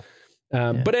it. Yeah.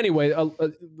 But anyway,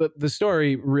 the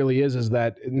story really is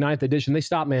that 9th edition, they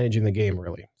stopped managing the game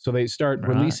really. So they start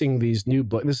releasing these new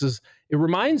books. It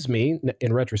reminds me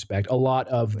in retrospect, a lot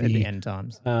of the end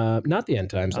times. Not the end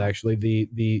times, actually,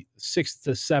 the 6th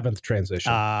to 7th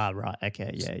transition. Right.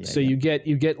 Okay. Yeah. So you get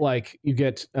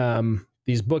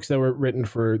these books that were written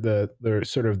for the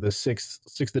sort of the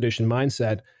 6th edition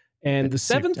mindset. And the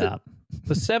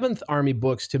 7th army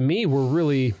books to me were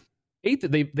really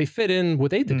 8th. They fit in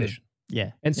with 8th edition.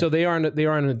 Yeah. And so they are on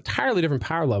an entirely different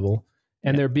power level,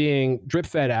 and they're being drip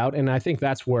fed out. And I think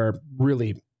that's where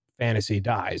really fantasy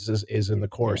dies is in the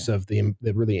course of the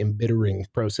really embittering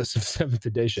process of 7th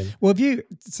edition. Well,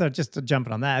 just to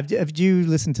jump on that, have you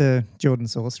listened to Jordan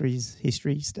Sorcery's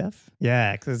history stuff?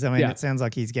 Yeah, because it sounds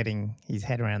like he's getting his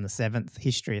head around the 7th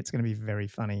history. It's going to be very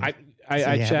funny.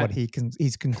 I chat what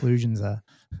his conclusions are.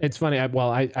 It's funny.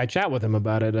 I chat with him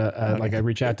about it. Like I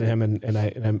reach out to him and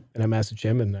I message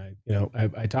him and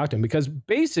I talk to him because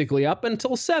basically up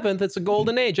until 7th it's a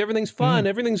golden age. Everything's fun.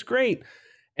 Everything's great.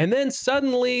 And then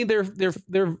suddenly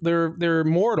they're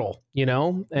mortal,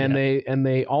 and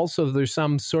they also there's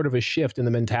some sort of a shift in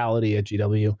the mentality at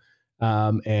GW,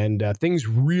 and things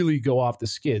really go off the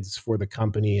skids for the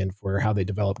company and for how they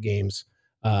develop games,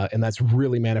 and that's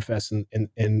really manifest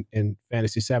in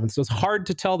Fantasy 7. So it's hard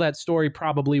to tell that story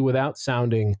probably without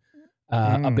sounding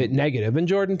a bit negative. And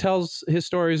Jordan tells his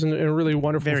stories in a really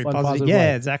wonderful, very fun, positive. way.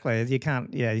 Yeah, exactly. You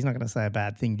can't. Yeah, he's not going to say a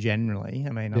bad thing generally.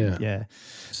 I mean,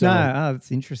 So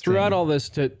it's interesting. Throughout all this,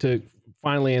 to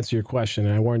finally answer your question,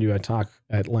 and I warned you I'd talk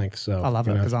at length. So I love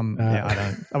it because I don't.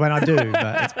 I mean, I do,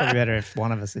 but it's probably better if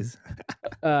one of us is.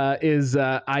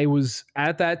 I was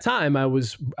at that time. I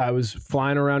was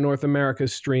flying around North America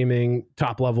streaming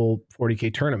top level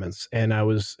 40K tournaments, and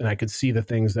I could see the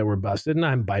things that were busted. And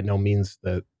I'm by no means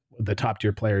the top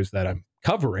tier players that I'm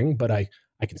covering, but I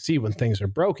can see when things are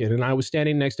broken, and I was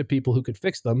standing next to people who could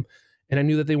fix them, and I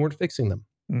knew that they weren't fixing them.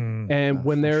 And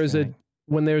when there's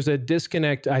a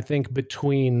disconnect, I think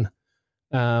between,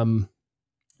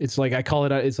 it's like I call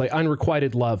it, it's like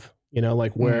unrequited love,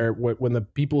 like where when the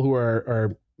people who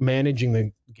are managing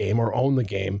the game or own the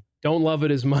game don't love it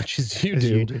as much as you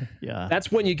do. Yeah.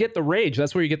 That's when you get the rage.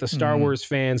 That's where you get the Star Wars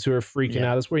fans who are freaking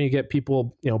out. That's where you get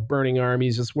people, burning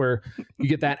armies. That's where you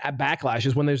get that backlash,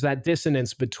 is when there's that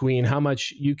dissonance between how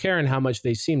much you care and how much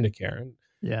they seem to care.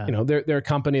 And, they're a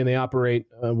company and they operate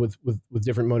with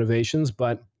different motivations.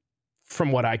 But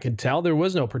from what I could tell, there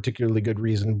was no particularly good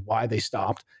reason why they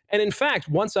stopped. And in fact,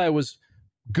 once I was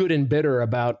good and bitter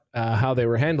about how they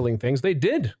were handling things, they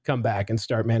did come back and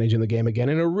start managing the game again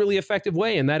in a really effective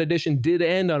way. And that edition did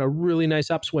end on a really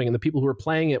nice upswing. And the people who were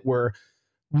playing it were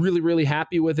really, really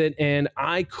happy with it. And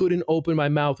I couldn't open my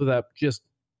mouth without just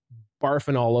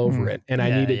barfing all over it. And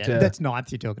I needed to. That's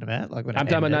 9th you're talking about. Like when I'm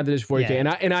talking about 9th edition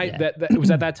 40K. That it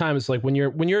was at that time. It's like when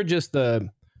you're just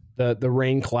the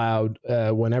rain cloud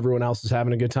when everyone else is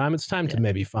having a good time, it's time to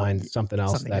maybe find something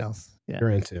else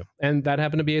you're into. And that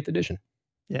happened to be 8th edition.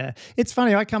 Yeah, it's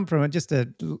funny. I come from it just to,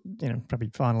 probably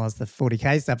finalize the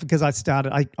 40K stuff because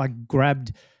I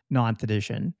grabbed 9th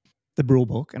edition, the rule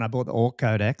book, and I bought the Orc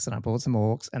Codex and I bought some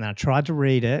Orcs and I tried to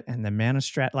read it, and the amount of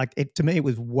to me, it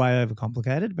was way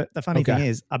overcomplicated. But the funny thing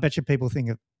is, I bet you people think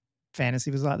of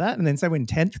fantasy was like that. And then so when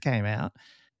 10th came out,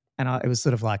 and it was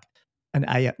sort of like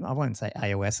I won't say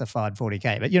AOS-ified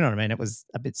 40K, but you know what I mean? It was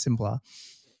a bit simpler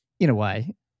in a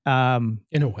way.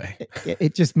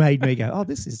 It just made me go, oh,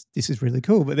 this is really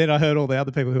cool. But then I heard all the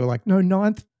other people who were like, no,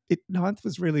 9th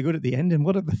was really good at the end, and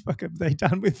what the fuck have they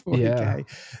done with 40K?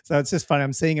 So it's just funny.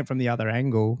 I'm seeing it from the other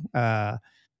angle.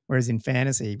 Whereas in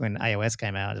fantasy, when AOS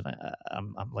came out,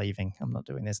 I'm leaving. I'm not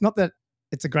doing this. Not that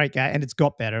it's a great game and it's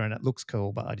got better and it looks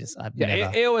cool, but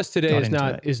never AOS today is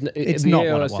not it's not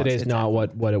AOS today is not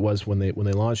what it was when they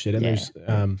launched it.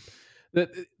 And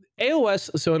the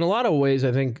AOS. So in a lot of ways,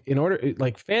 I think in order,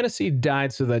 like fantasy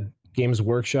died so that Games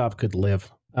Workshop could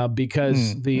live,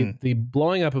 because the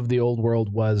blowing up of the old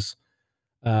world was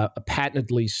a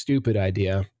patently stupid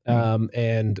idea,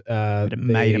 and it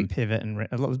made them pivot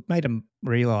and made them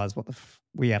realize what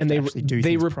we have to actually do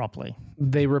things properly.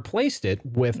 They replaced it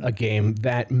with a game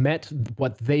that met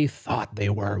what they thought they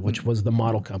were, which was the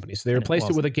model company. So they replaced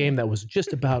it with a game that was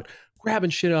just about grabbing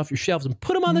shit off your shelves and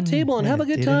put them on the table and have a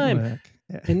good time.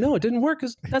 Yeah. And no, it didn't work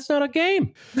because that's not a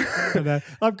game.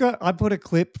 I put a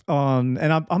clip on,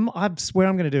 and I swear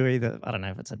I'm going to do either, I don't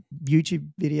know if it's a YouTube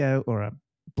video or a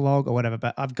blog or whatever,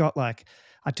 but I've got like,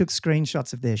 I took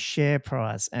screenshots of their share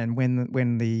price and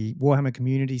when the Warhammer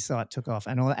community site took off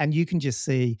and all that, and you can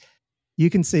see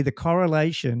the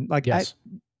correlation. Like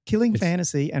killing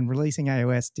fantasy and releasing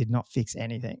AOS did not fix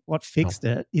anything. What fixed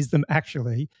it is them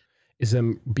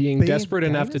being desperate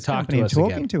enough to talk to us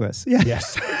talking to us. Yeah.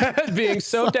 Yes. Being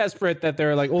so desperate that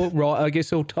they're like, oh, well, I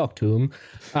guess I'll talk to him.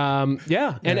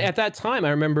 And at that time, I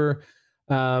remember,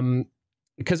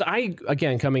 because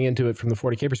again, coming into it from the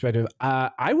 40K perspective,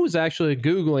 I was actually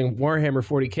Googling Warhammer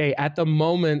 40K at the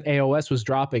moment AOS was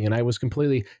dropping, and it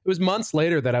was months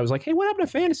later that I was like, hey, what happened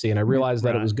to fantasy? And I realized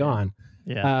that it was gone.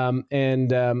 Yeah.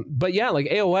 But yeah, like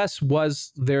AOS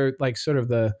was their, like, sort of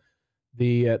the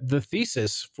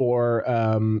thesis for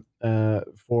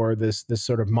this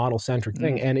sort of model centric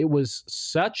thing, and it was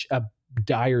such a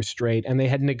dire strait, and they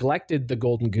had neglected the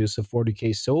golden goose of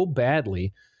 40K so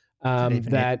badly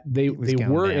that they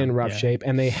were in rough shape,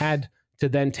 and they had to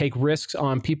then take risks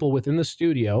on people within the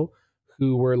studio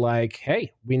who were like,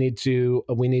 hey, we need to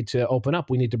open up,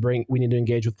 we need to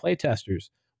engage with playtesters.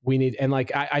 And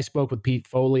like I spoke with Pete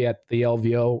Foley at the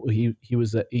LVO.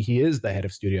 He is the head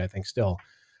of studio, I think, still.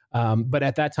 But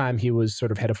at that time, he was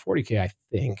sort of head of 40K, I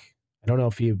think. I don't know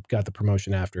if he got the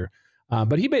promotion after.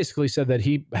 But he basically said that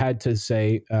he had to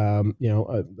say,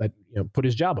 put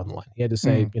his job on the line. He had to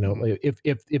say,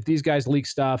 if these guys leak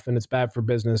stuff and it's bad for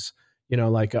business,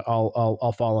 like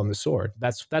I'll fall on the sword.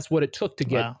 That's what it took to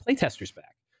get playtesters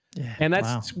back. Yeah, and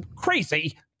that's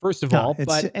crazy. First of all,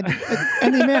 but and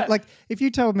the amount, like, if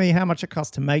you told me how much it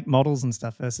costs to make models and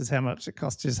stuff versus how much it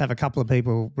costs to just have a couple of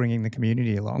people bringing the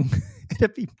community along,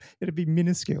 it'd be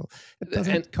minuscule. It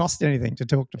doesn't cost anything to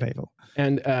talk to people.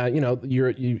 And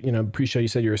pre-show you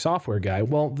said you're a software guy.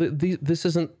 Well, this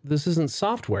isn't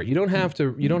software. You don't have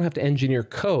to engineer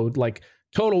code. Like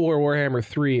Total War Warhammer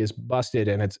 3 is busted,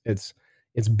 and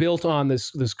it's built on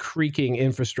this creaking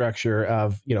infrastructure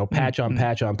of, patch on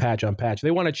patch on patch on patch.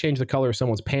 They want to change the color of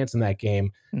someone's pants in that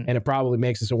game, and it probably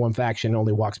makes it so one faction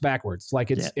only walks backwards.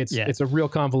 Like it's a real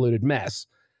convoluted mess.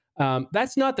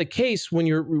 That's not the case when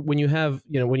you're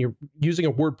using a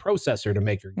word processor to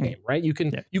make your game, right? You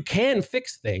can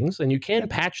fix things and you can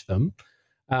patch them,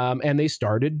 and they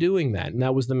started doing that, and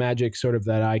that was the magic sort of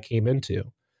that I came into.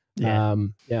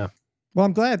 Well,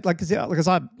 I'm glad, because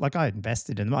I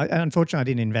invested in them. Unfortunately, I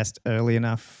didn't invest early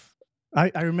enough. I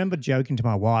remember joking to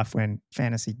my wife when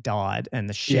fantasy died and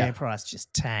the share price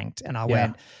just tanked, and I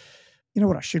went, you know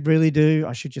what I should really do?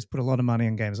 I should just put a lot of money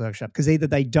on Games Workshop, because either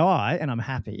they die and I'm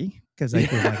happy because they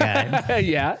kill my game,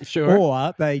 yeah, sure,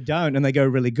 or they don't and they go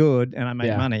really good and I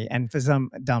make money. And for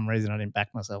some dumb reason, I didn't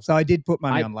back myself, so I did put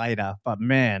money on later. But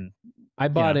man. I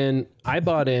bought in,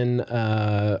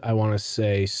 I want to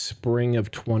say spring of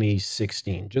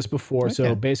 2016, just before. Okay.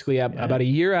 So basically about a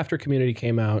year after Community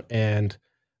came out, and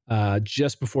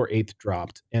just before 8th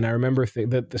dropped. And I remember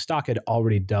that the stock had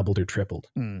already doubled or tripled.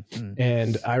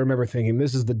 And I remember thinking,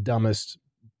 this is the dumbest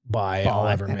buy I'll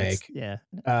ever make.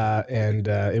 And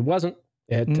it wasn't.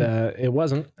 It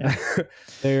wasn't.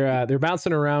 They're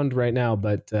bouncing around right now,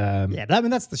 but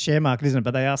that's the share market, isn't it?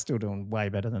 But they are still doing way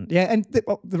better than And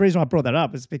the reason I brought that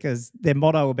up is because their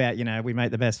motto about we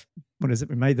make the best. What is it?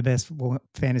 We made the best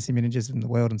fantasy miniatures in the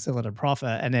world and sell it at a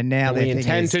profit, and then now they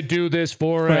intend to do this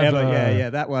forever. Yeah,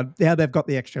 that one. Now they've got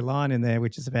the extra line in there,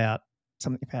 which is about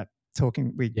something about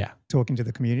talking to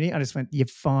the community. I just went, you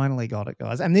finally got it,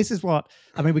 guys. And this is what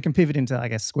we can pivot into, I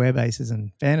guess, square bases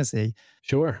and fantasy.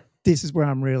 Sure. This is where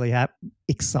I'm really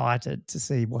excited to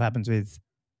see what happens with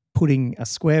putting a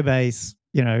square base,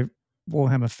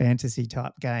 Warhammer fantasy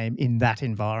type game in that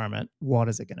environment. What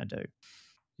is it going to do?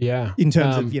 Yeah. In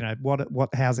terms of,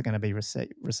 how's it going to be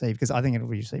received? Because I think it'll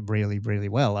be received really, really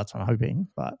well. That's what I'm hoping.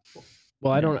 But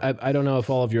well, I don't know if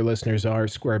all of your listeners are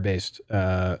square-based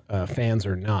fans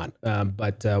or not.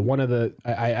 But one of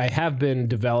I have been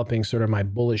developing sort of my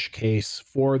bullish case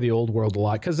for the old world a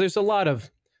lot, because there's a lot of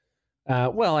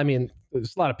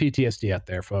there's a lot of PTSD out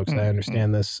there, folks. I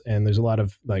understand this. And there's a lot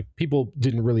of, people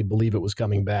didn't really believe it was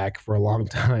coming back for a long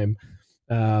time.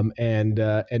 And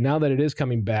now that it is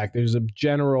coming back, there's a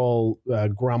general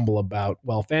grumble about,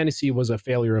 well, fantasy was a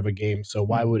failure of a game, so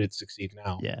why would it succeed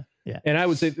now? Yeah. And I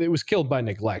would say it was killed by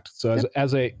neglect. So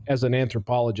as an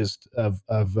anthropologist of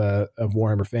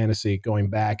Warhammer Fantasy, going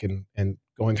back and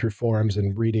going through forums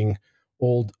and reading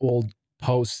old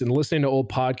posts and listening to old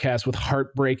podcasts with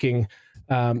heartbreaking,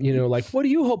 like, what do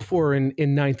you hope for in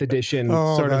 9th edition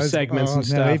sort of segments and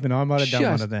stuff? Even I might have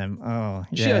done one of them. Oh,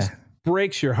 yeah. Just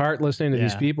breaks your heart listening to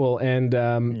these people. And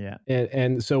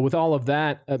and so with all of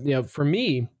that, for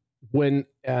me, when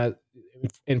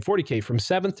in 40K from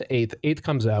 7th to 8th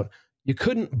comes out, you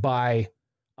couldn't buy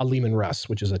a Leman Russ,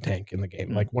 which is a tank in the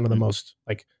game, like one of the most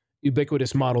like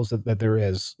ubiquitous models that there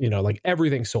is. Like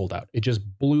everything sold out. It just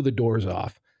blew the doors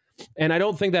off. And I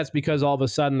don't think that's because all of a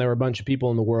sudden there were a bunch of people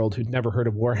in the world who'd never heard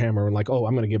of Warhammer and like, oh,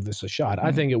 I'm going to give this a shot.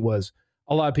 I think it was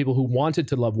a lot of people who wanted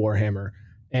to love Warhammer,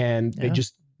 and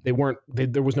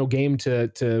there was no game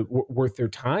to worth their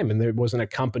time, and there wasn't a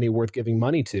company worth giving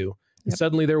money to. And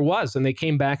suddenly there was, and they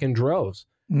came back in droves.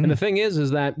 And the thing is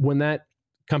that when that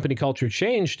company culture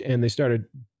changed and they started,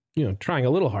 trying a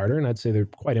little harder, and I'd say they're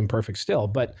quite imperfect still,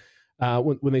 but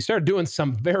when they started doing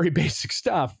some very basic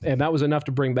stuff, and that was enough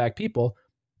to bring back people,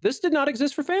 this did not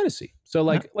exist for fantasy. So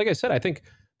like I said, I think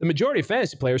the majority of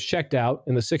fantasy players checked out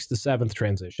in the 6th to 7th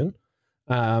transition.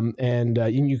 And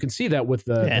you can see that with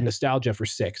the nostalgia for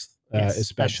 6th,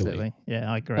 especially. Absolutely.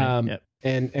 Yeah, I agree.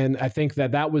 And I think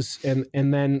that was,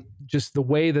 and then just the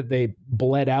way that they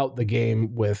bled out the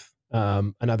game with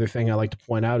another thing I like to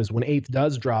point out is when 8th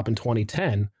does drop in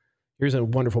 2010, here's a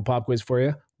wonderful pop quiz for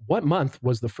you. What month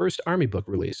was the first army book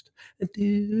released? No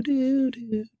June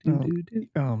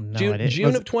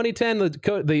of 2010.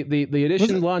 The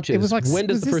edition launches. It was like, when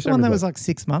does was the first one army that book? was like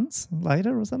 6 months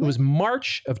later or something? It was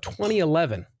March of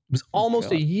 2011. It was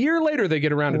almost a year later they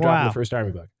get around to dropping the first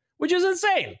army book, which is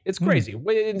insane. It's crazy.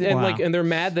 And they're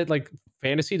mad that like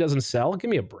fantasy doesn't sell.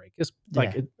 Give me a break. It's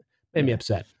like it made me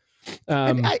upset.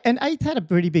 And 8th had a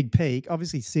pretty big peak.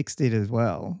 Obviously 6 did as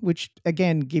well, which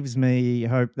again gives me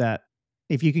hope that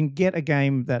if you can get a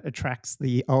game that attracts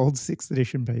the old 6th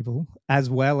edition people, as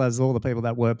well as all the people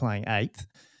that were playing 8th,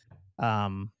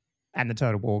 and the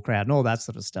Total War crowd and all that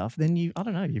sort of stuff, then I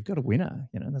don't know, you've got a winner.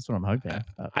 That's what I'm hoping.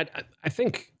 I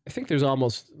think there's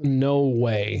almost no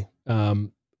way,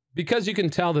 because you can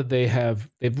tell that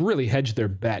they've really hedged their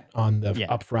bet on the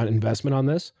upfront investment on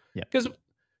this. Because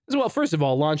well, first of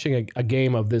all, launching a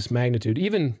game of this magnitude,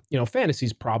 even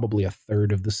fantasy's probably a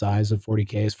third of the size of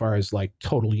 40K as far as like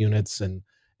total units and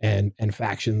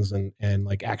factions and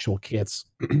like actual kits.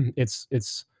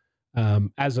 It's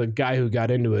as a guy who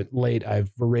got into it late, I've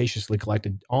voraciously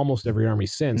collected almost every army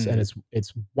since, and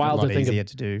it's wild to think of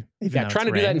to do. Trying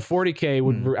to do that in 40K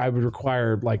would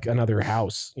require like another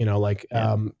house,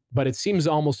 but it seems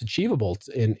almost achievable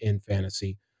in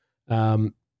fantasy.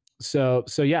 So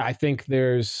yeah, I think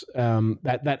there's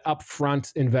that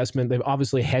upfront investment. They've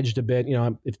obviously hedged a bit.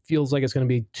 It feels like it's going to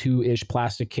be 2-ish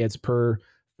plastic kits per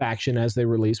faction as they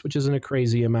release, which isn't a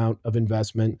crazy amount of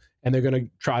investment. And they're going to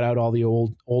trot out all the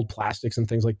old plastics and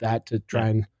things like that to try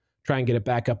and get it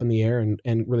back up in the air and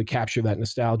really capture that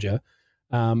nostalgia.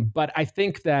 But I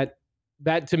think that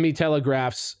to me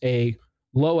telegraphs a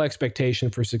low expectation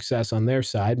for success on their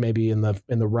side, maybe in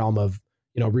the realm of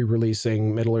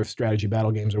re-releasing Middle-earth strategy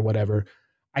battle games or whatever.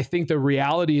 I think the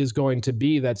reality is going to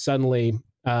be that suddenly,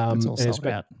 it's all sold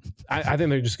out. I think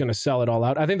they're just going to sell it all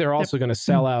out. I think they're also going to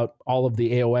sell out all of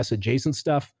the AOS adjacent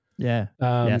stuff. Yeah.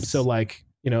 So like,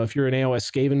 if you're an AOS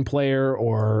Skaven player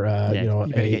or,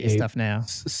 get your stuff now.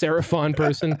 Seraphon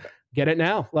person, get it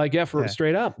now. Like,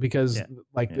 straight up, because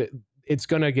it's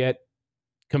going to get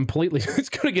it's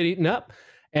going to get eaten up.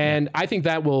 And I think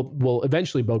that will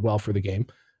eventually bode well for the game.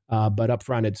 But up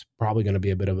front, it's probably going to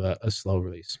be a bit of a slow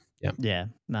release. Yeah. Yeah.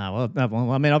 No,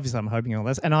 well, I mean, obviously, I'm hoping all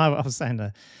this. And I was saying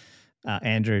to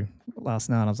Andrew last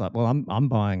night, I was like, well, I'm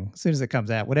buying as soon as it comes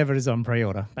out, whatever it is on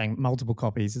pre-order, bang, multiple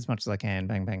copies as much as I can,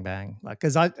 bang, bang, bang. Like,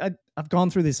 because I've gone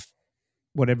through this,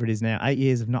 whatever it is now, 8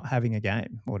 years of not having a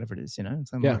game, or whatever it is, So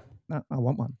I'm like, no, I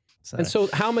want one. So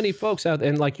how many folks out there,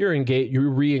 and like you're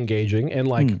re-engaging, and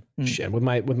like shit with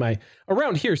my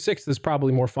around here 6th is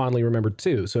probably more fondly remembered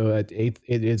too. So at 8th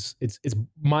it's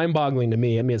mind-boggling to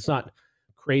me. I mean, it's not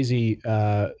crazy.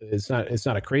 It's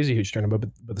not a crazy huge tournament,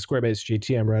 but the square-based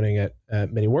GT I'm running at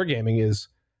Mini Wargaming is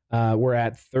we're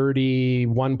at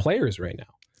 31 players right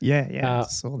now. Yeah.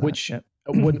 Which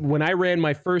when I ran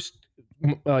my first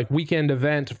like weekend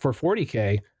event for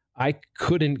 40K, I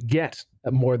couldn't get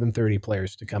more than 30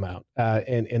 players to come out,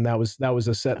 and that was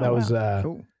a set that was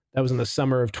cool. That was in the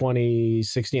summer of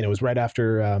 2016. It was right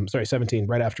after 17,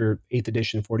 right after 8th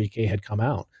edition 40K had come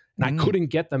out, and I couldn't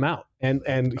get them out.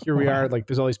 And here we are, like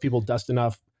there's all these people dusting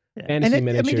off fantasy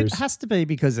miniatures. I mean, it has to be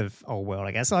because of Old World,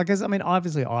 I guess. I mean,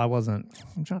 obviously I wasn't,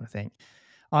 I'm trying to think.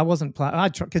 I wasn't playing,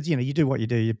 because, you know, you do what you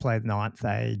do. You play the Ninth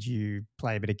Age, you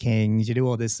play a bit of Kings, you do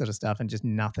all this sort of stuff, and just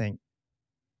nothing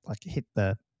like hit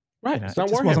the, right. You know, It's not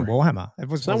it just Warhammer. wasn't Warhammer. It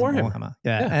wasn't Warhammer.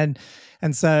 Yeah.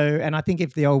 And so I think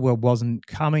if the Old World wasn't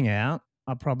coming out,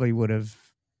 I probably would have,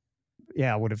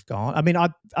 I would have gone. I mean, as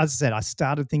I said, I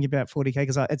started thinking about 40K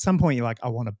because at some point you're like, I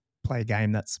want to play a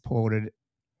game that's supported.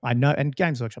 I know, and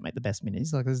Games Workshop make the best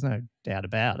minis, like there's no doubt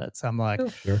about it. So I'm like,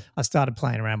 I started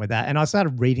playing around with that, and I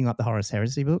started reading like the Horus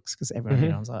Heresy books because everyone, you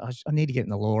know, I was like, I need to get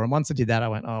in the lore. And once I did that, I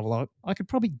went, oh well, I could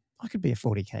be a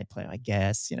 40K player, I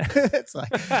guess, you know. It's like,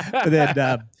 but then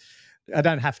I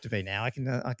don't have to be now. I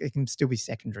can still be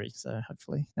secondary. So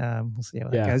hopefully, we'll see how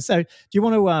that goes. So do you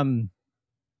want to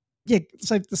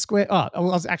so the square. I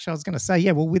was going to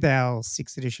say, well, with our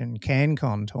 6th edition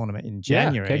CanCon tournament in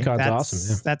January, CanCon's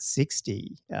awesome. That's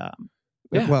 60.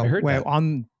 Well, we're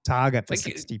on target for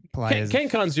 60 players.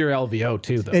 CanCon's your LVO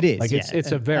too, though. It is. Like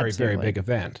it's a very very big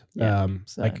event. Yeah,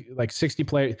 like 60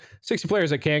 players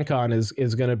at CanCon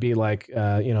is going to be like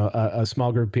a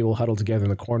small group of people huddled together in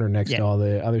the corner next to all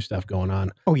the other stuff going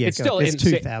on. Oh yeah, it's still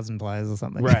 2,000 players or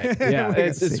something. Right. Yeah,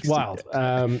 it's wild.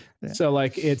 So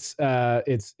like it's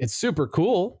super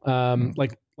cool.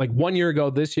 Like 1 year ago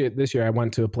this year I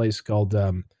went to a place called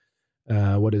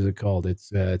what is it called?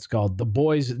 It's called the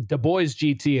Boys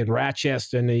GT in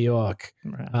Rochester, New York,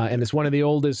 and it's one of the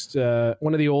oldest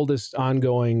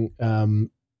ongoing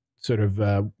sort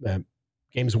of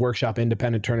Games Workshop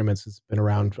independent tournaments. It's been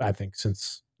around, I think,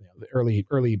 since the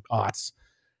early aughts,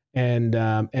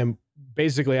 and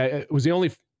basically it was the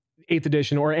only 8th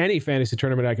edition or any fantasy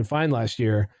tournament I could find last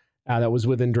year that was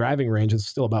within driving range. It's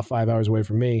still about 5 hours away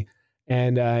from me,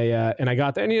 and I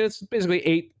got there, and it's basically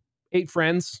eight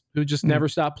friends who just never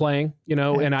stop playing, you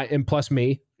know, and plus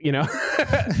me, you know,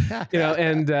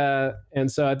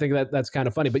 and so I think that's kind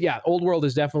of funny. But yeah, Old World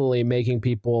is definitely making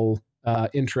people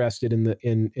interested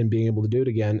in being able to do it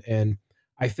again. And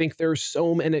I think there's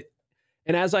so many.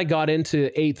 And as I got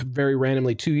into 8th very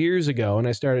randomly 2 years ago, and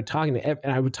I started talking to,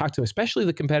 and I would talk to especially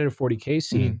the competitive 40K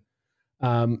scene.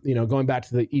 You know, going back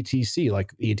to the ETC,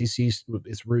 like the ETC's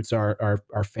its roots are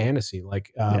fantasy,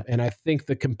 like, and I think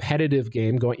the competitive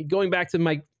game going back to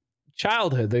my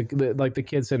childhood, like the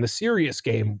kids saying the serious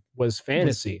game was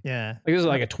fantasy. Like this is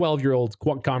like a 12-year-old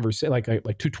conversation, like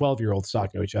two 12-year-olds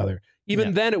talking to each other.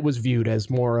 Even then, it was viewed as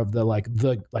more of the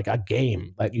a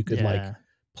game that you could like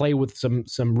play with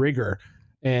some rigor,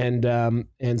 and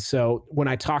so when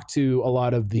I talk to a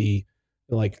lot of the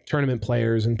like tournament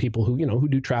players and people who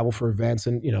do travel for events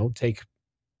and take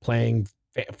playing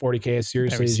 40K as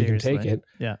seriously as you can take it,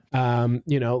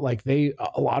 like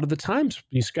a lot of the times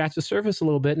you scratch the surface a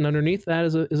little bit, and underneath that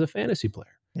is a fantasy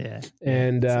player.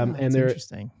 And they're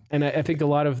interesting. And I think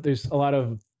there's a lot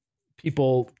of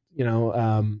people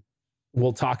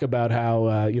will talk about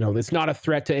how it's not a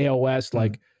threat to AOS,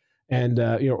 like. And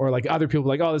or like other people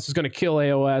like, oh, this is going to kill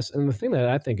AOS. And the thing that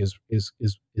I think is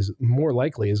more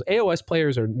likely is AOS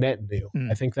players are net new.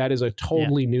 I think that is a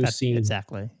totally new scene.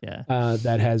 Exactly.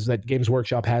 That Games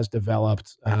Workshop has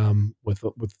developed with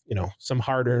some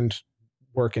hard-earned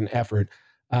work and effort.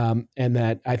 And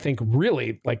that I think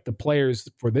really like the players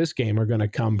for this game are going to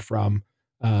come from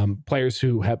players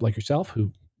who have, like yourself,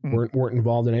 who weren't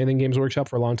involved in anything Games Workshop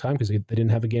for a long time because they didn't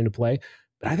have a game to play.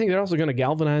 But I think they're also going to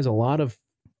galvanize a lot of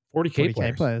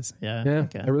 40K players.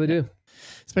 I really do.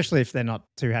 Especially if they're not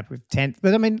too happy with 10th.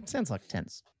 But I mean, it sounds like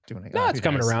 10th's doing it. No, it's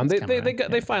coming around.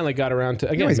 They finally got around to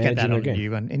again managing their game.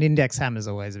 New one. And Index Hammer is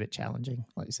always a bit challenging,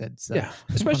 like you said. So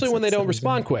especially when they don't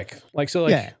respond quick. Like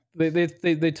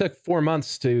they took 4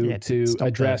 months to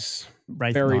address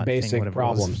very basic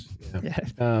problems.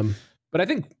 But I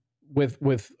think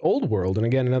with Old World, and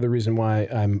again another reason why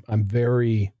I'm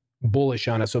very bullish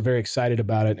on it, so very excited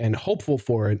about it and hopeful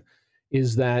for it,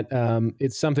 is that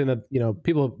it's something that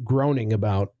people are groaning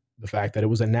about the fact that it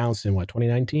was announced in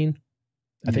 2019.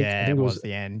 I think it was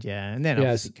the end, and then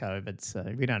obviously COVID,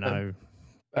 so we don't know.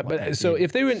 But so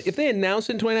if they announced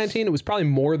in 2019, it was probably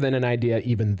more than an idea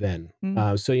even then.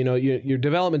 So your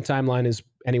development timeline is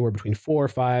anywhere between 4 or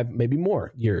 5, maybe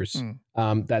more years.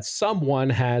 That someone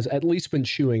has at least been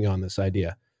chewing on this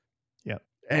idea.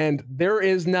 And there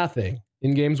is nothing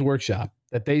in Games Workshop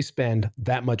that they spend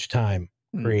that much time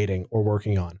creating or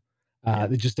working on.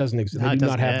 It just doesn't exist. They do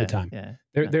not have the time.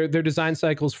 Their design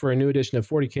cycles for a new edition of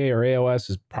 40K or AOS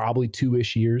is probably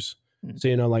 2-ish years. So,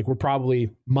 you know, like we're probably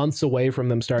months away from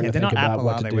them starting to they're think not about Apple,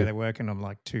 what are to they, do. where they're working on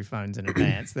like 2 phones in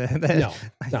advance. They're,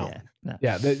 No.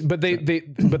 Yeah, But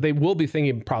they will be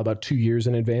thinking probably about 2 years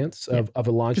in advance of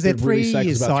a launch. because they're The release 3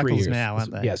 year cycle's about 3 cycles years. now,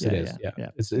 aren't they? Yes, it is. Yeah.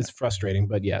 It's frustrating,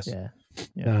 but yes.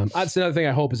 That's another thing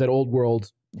I hope is that Old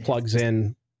World plugs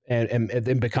in and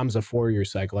it becomes a 4-year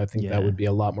cycle. I think that would be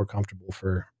a lot more comfortable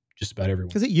for just about everyone.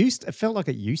 Because it felt like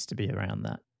it used to be around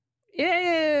that.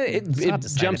 Yeah, it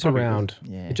jumps around.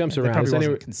 It jumps around. There probably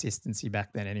wasn't consistency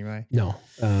back then anyway. No.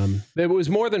 It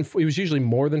was usually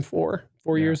more than 4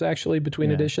 years actually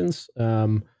between editions.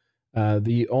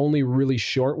 The only really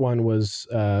short one was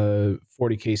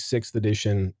 40K 6th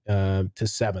edition to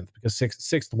 7th, because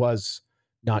 6th was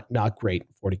not great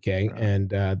 40K,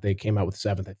 and they came out with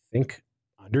 7th, I think,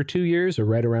 under 2 years or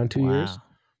right around 2 years.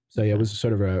 So yeah, it was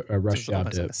sort of a rush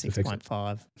job to fix it.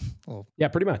 6.5. Yeah,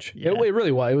 pretty much. It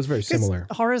really was. It was very similar.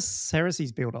 Horus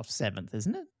Heresy's built off 7th,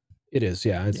 isn't it? It is,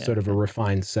 yeah. It's sort of a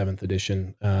refined 7th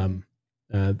edition.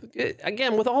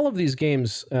 Again, with all of these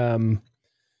games, like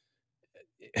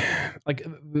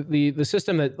the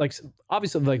system that, like,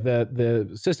 obviously, like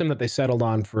the system that they settled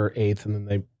on for 8th and then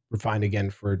they refined again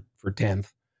for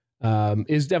 10th,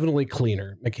 is definitely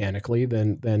cleaner mechanically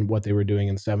than what they were doing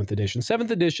in 7th edition. 7th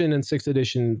edition and 6th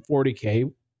edition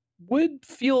 40K would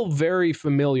feel very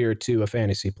familiar to a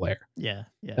fantasy player. Yeah.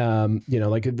 You know,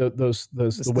 like the way that those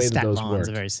work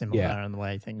are very similar in the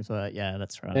way things work. Yeah,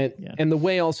 that's right. And the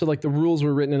way also, like, the rules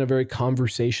were written in a very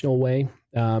conversational way,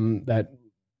 that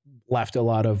left a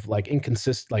lot of like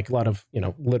inconsistent, like a lot of, you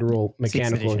know, literal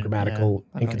mechanical and grammatical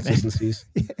inconsistencies.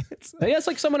 It's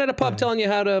like someone at a pub telling you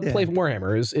how to play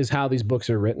Warhammer is how these books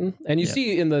are written. And you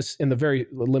see in the very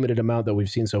limited amount that we've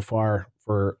seen so far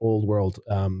for Old World,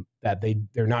 that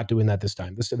they're not doing that this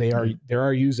time. They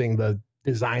are using the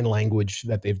design language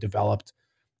that they've developed,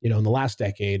 you know, in the last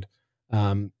decade,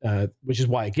 which is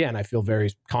why, again, I feel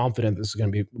very confident this is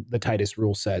going to be the tightest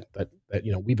rule set that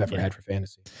you know we've ever had for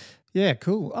fantasy. Yeah,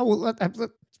 cool. Oh, well, let's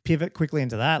pivot quickly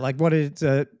into that. Like, what did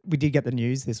we did get the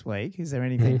news this week? Is there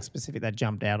anything specific that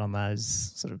jumped out on those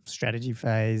sort of strategy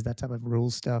phase, that type of rule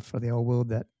stuff for the Old World,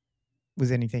 that was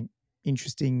anything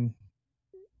interesting,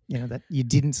 you know, that you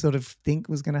didn't sort of think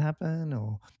was going to happen?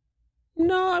 Or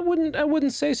no, I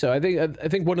wouldn't say so. I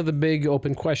think one of the big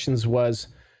open questions was,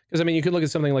 because I mean, you could look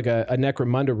at something like a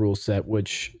Necromunda rule set,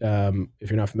 which, if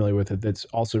you're not familiar with it, that's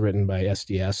also written by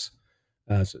SDS,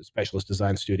 Specialist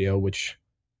Design Studio, which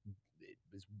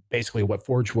is basically what the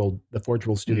Forge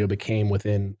World Studio became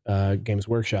within Games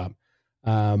Workshop.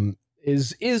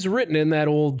 Is written in that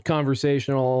old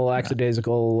conversational,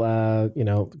 lackadaisical, you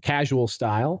know, casual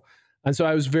style, and so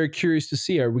I was very curious to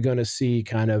see: are we going to see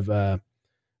kind of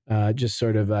just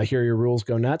sort of here are your rules,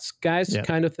 go nuts, guys,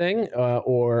 kind of thing,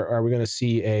 or are we going to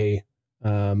see a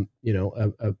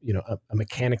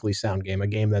mechanically sound game, a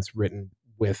game that's written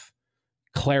with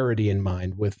clarity in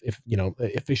mind, with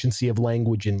efficiency of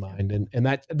language in mind, and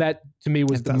that to me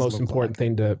was the most important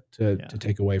thing to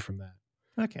take away from that.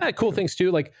 Okay, cool things too,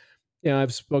 like, you know,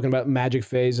 I've spoken about magic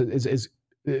phase. Is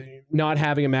not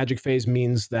having a magic phase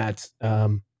means that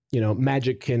you know,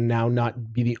 magic can now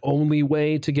not be the only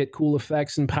way to get cool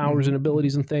effects and powers and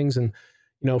abilities and things. And,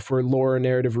 you know, for lore and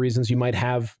narrative reasons, you might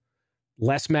have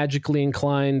less magically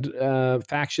inclined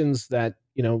factions that,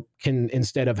 you know, can,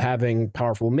 instead of having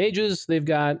powerful mages, they've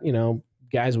got, you know,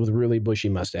 guys with really bushy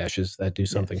mustaches that do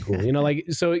something cool, you know, like,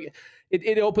 so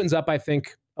it opens up, I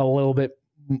think, a little bit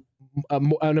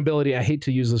an ability, I hate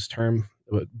to use this term,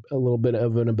 a little bit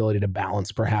of an ability to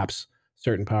balance perhaps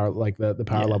certain power, like the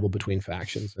power level between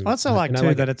factions. And, I also like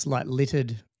too that it's like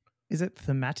littered. Is it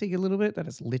thematic a little bit, that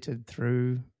it's littered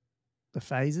through the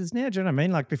phases now? Do you know what I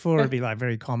mean? Like before it'd be like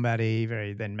very combat-y,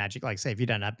 very then magic. Like say if you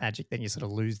don't have magic, then you sort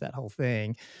of lose that whole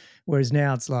thing. Whereas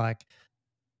now it's like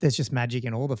there's just magic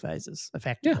in all the phases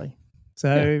effectively.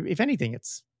 So if anything,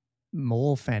 it's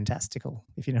more fantastical,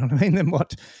 if you know what I mean, than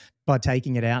what by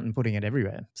taking it out and putting it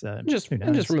everywhere. So just from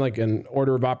like an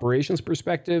order of operations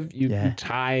perspective, you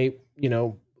tie, you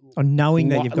know, or knowing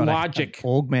that you've got logic an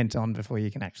augment on before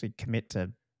you can actually commit to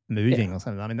moving or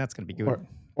something. I mean, that's going to be good.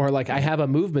 Or like I have a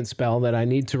movement spell that I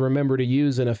need to remember to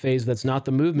use in a phase that's not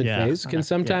the movement phase can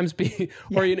sometimes be,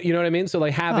 or you know what I mean? So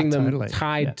like having them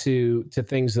tied to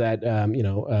things that, you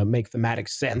know, make thematic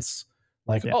sense.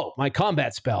 Like, oh, my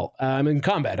combat spell, I'm in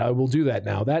combat, I will do that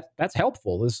now. That's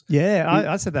helpful. I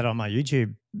said that on my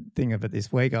YouTube thing of it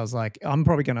this week. I was like, I'm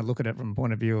probably going to look at it from a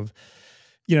point of view of,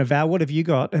 you know, Val, what have you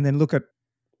got? And then look at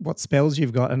what spells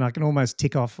you've got, and I can almost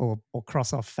tick off or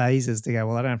cross off phases to go,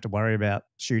 well, I don't have to worry about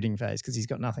shooting phase because he's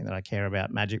got nothing that I care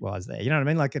about magic-wise there. You know what I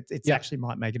mean? Like it's actually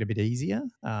might make it a bit easier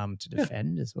to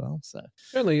defend as well. So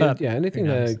certainly, anything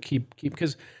to keep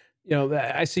because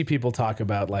I see people talk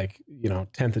about like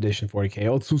 10th edition 40k.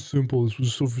 Oh, it's so simple.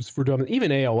 It's for dumb. Even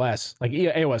AOS, like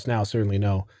AOS now, certainly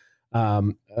no.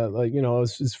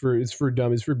 It's for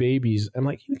dumb. It's for babies. I'm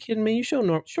like, you kidding me? You show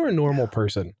a normal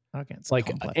person. Okay, it's like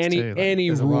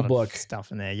any rule book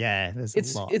stuff in there. Yeah, there's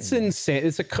it's a lot insane.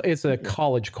 It's a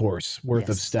college course worth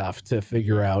of stuff to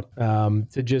figure out.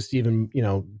 To just even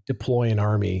deploy an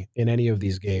army in any of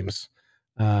these games.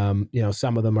 Some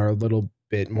of them are a little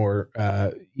bit more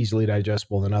easily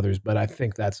digestible than others, but I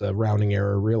think that's a rounding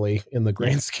error, really, in the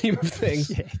grand scheme of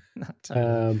things.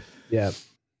 Totally.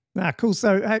 Cool.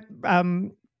 So,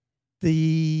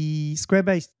 the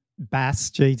square-based BAS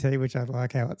GT, which I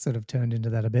like how it sort of turned into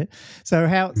that a bit.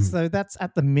 So so that's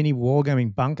at the mini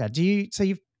wargaming bunker. You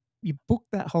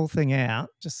booked that whole thing out,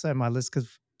 just so my list,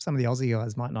 because some of the Aussie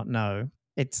guys might not know.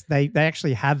 They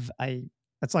actually have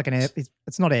it's like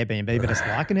it's not Airbnb, but it's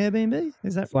like an Airbnb.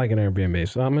 Is that? It's like an Airbnb.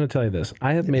 So I'm going to tell you this.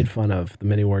 I have made fun of the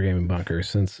mini wargaming bunker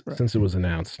since it was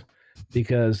announced,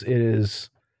 because it is.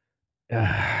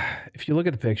 If you look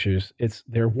at the pictures,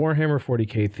 they're Warhammer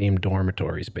 40k themed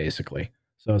dormitories, basically.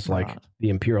 So it's like the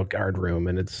Imperial Guard room,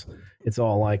 and it's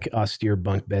all like austere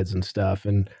bunk beds and stuff.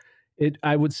 And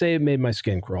I would say it made my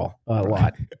skin crawl a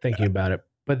lot thinking about it.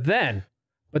 But then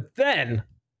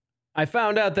I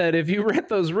found out that if you rent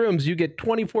those rooms, you get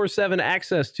 24/7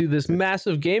 access to this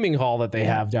massive gaming hall that they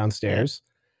have downstairs.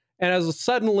 And I was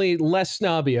suddenly less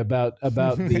snobby about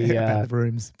the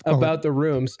rooms. About the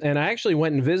rooms. And I actually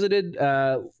went and visited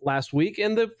last week,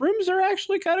 and the rooms are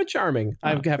actually kind of charming,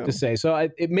 I have to say. So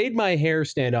it made my hair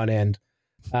stand on end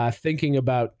thinking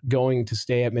about going to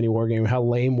stay at Mini Wargaming. How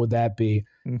lame would that be?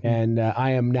 And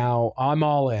I'm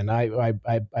all in. I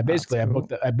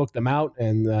booked them out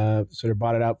and sort of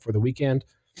bought it out for the weekend.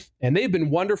 And they've been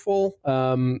wonderful.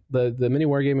 The Mini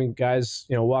Wargaming guys,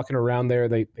 walking around there,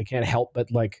 they can't help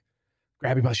but like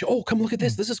grab you by the shoulder. Oh, come look at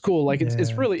this. This is cool. Like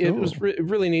it's really cool. It was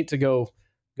really neat to go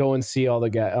and see all the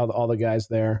guys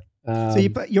there. So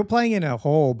you're playing in a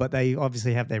hall, but they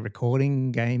obviously have their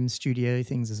recording game studio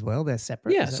things as well. They're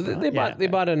separate. Yeah, so they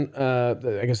bought an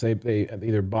I guess they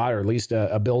either bought or leased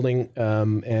a building,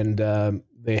 and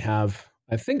they have.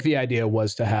 I think the idea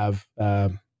was to have.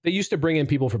 They used to bring in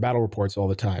people for battle reports all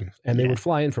the time, and they would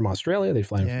fly in from Australia. They'd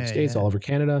fly in from the States, all over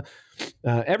Canada,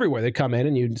 everywhere. They'd come in,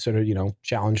 and you'd sort of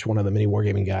challenge one of the mini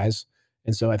wargaming guys.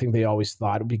 And so I think they always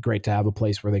thought it'd be great to have a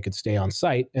place where they could stay on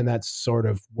site, and that's sort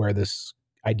of where this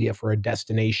idea for a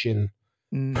destination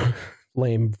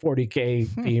lame 40k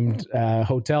themed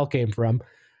hotel came from.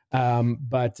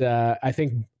 But I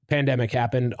think pandemic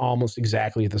happened almost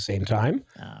exactly at the same time,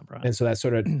 and so that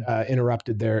sort of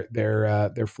interrupted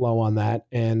their flow on that.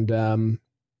 And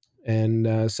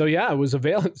so it was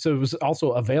available. So it was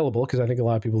also available because I think a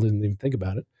lot of people didn't even think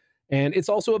about it. And it's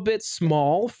also a bit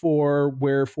small for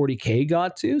where 40k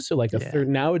got to. So like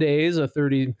nowadays a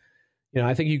 30.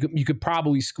 I think you could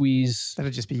probably squeeze.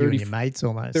 That'd just be 30, you and your mates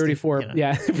almost. 34, for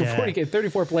 40k,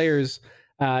 34 players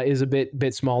is a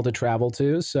bit small to travel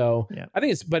to. So I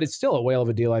think it's still a whale of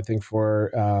a deal. I think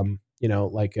for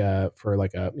for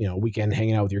a weekend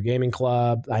hanging out with your gaming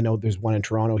club. I know there's one in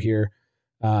Toronto here.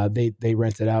 They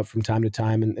rent it out from time to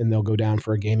time, and they'll go down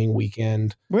for a gaming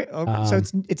weekend. Wait, so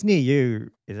it's near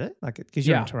you, is it? Like because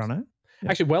you're in Toronto. Yeah.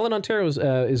 Actually, Welland, Ontario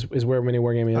is where Mini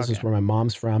Wargaming is. Is where my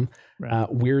mom's from.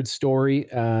 Right. Weird story.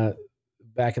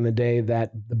 Back in the day,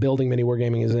 that the building Mini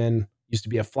Wargaming is in used to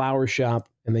be a flower shop,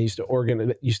 and they used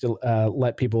to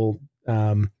let people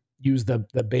use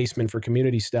the basement for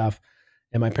community stuff.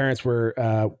 And my parents were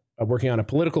working on a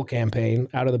political campaign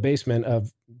out of the basement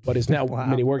of what is now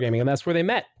Mini Wargaming, and that's where they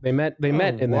met. They met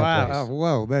in that place. Oh,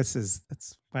 whoa! That's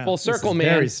full circle, man.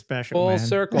 Very special. Full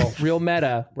circle, real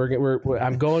meta.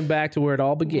 I'm going back to where it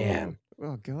all began.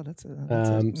 Oh God, that's a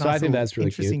nice, so I think that's really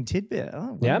interesting cute. tidbit.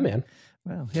 Oh, yeah, man.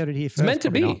 Well, how did he first? It's meant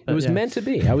to be. It was meant to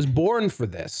be. I was born for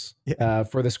this.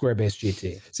 For the square based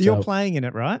GT. So you're playing in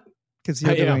it, right? Because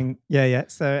you're doing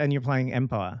So and you're playing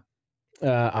Empire.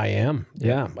 I am.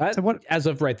 Yeah. So what? As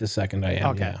of right this second, I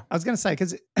am. Okay. Yeah. I was going to say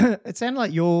because it sounded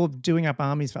like you're doing up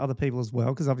armies for other people as well.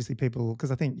 Because obviously because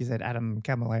I think you said Adam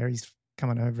Camilleri's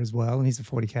coming over as well, and he's a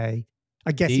 40k.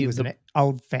 I guess he was an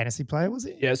old fantasy player, was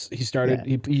he? Yes, he started.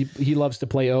 Yeah. He loves to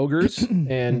play ogres,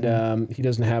 and he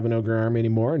doesn't have an ogre army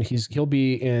anymore. And he'll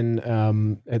be in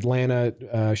Atlanta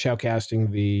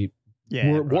shoutcasting the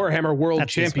Warhammer World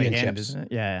Championships.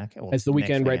 Weekend, it's the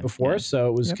weekend right before, so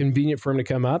it was convenient for him to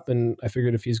come up. And I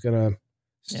figured if he's gonna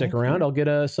stick around, I'll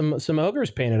get some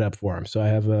ogres painted up for him. So I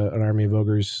have an army of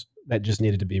ogres that just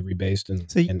needed to be rebased and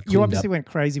So and you obviously up. went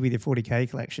crazy with your 40k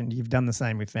collection. You've done the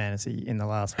same with fantasy in the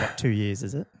last 2 years,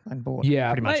 is it? And bought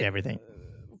pretty much everything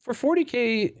for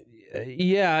 40k.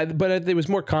 Yeah, but it was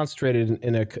more concentrated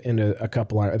in a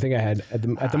couple. I think I had at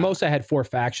the most I had 4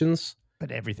 factions. But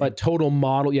everything. But total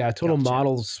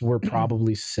models were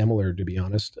probably similar, to be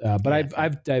honest. But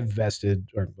I've divested,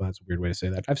 or well, that's a weird way to say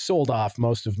that. I've sold off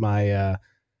most of my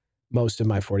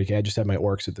 40k. I just have my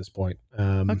orcs at this point.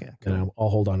 Okay, cool. And I'll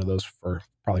hold on to those for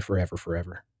probably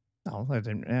forever. Oh,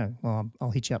 well,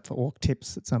 I'll hit you up for orc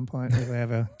tips at some point if I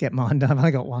ever get mine done. I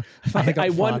got one. I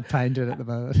got 5 painted at the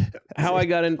moment. How I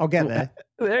got in? I'll get there.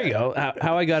 There you go.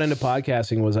 How I got into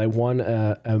podcasting was I won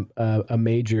a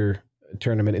major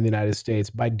tournament in the United States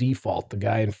by default. The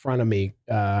guy in front of me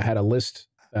had a list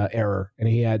error, and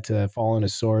he had to fall on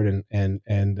his sword, and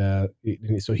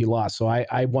so he lost. So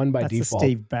I won by default. That's the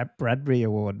Steve Bradbury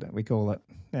Award, we call it.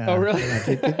 Oh, really?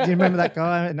 Do you remember that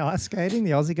guy in ice skating,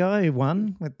 the Aussie guy who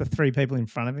won with the 3 people in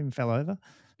front of him fell over?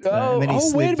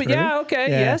 Wait, but yeah, okay,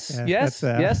 yes.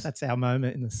 That's our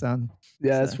moment in the sun.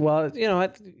 Yes, well,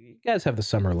 you guys have the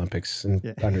Summer Olympics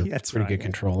under pretty good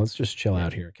control. Let's just chill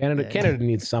out here. Canada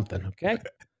needs something, okay?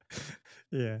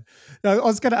 Yeah. No, I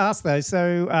was going to ask though.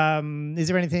 So, is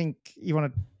there anything you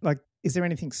want to Is there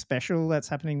anything special that's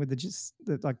happening with the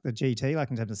GT, like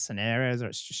in terms of scenarios, or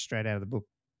it's just straight out of the book,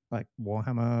 like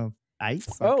Warhammer 8?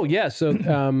 Oh yeah. So,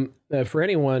 for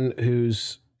anyone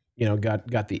who's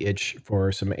got the itch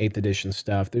for some 8th edition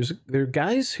stuff, there are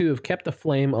guys who have kept the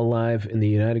flame alive in the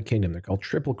United Kingdom. They're called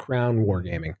Triple Crown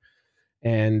Wargaming,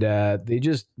 and they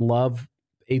just love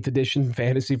 8th edition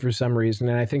fantasy for some reason.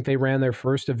 And I think they ran their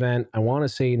first event, I want to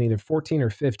say in either 14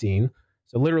 or 15.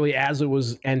 So literally as it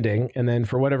was ending, and then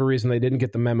for whatever reason they didn't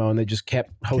get the memo and they just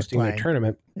kept hosting their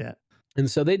tournament. Yeah.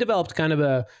 And so they developed kind of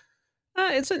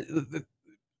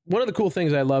one of the cool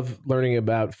things I love learning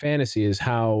about fantasy is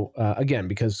how, again,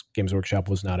 because Games Workshop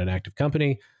was not an active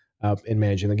company in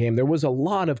managing the game, there was a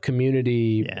lot of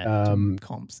community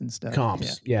comps and stuff.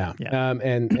 You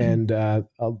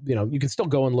can still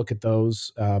go and look at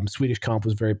those. Swedish comp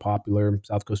was very popular.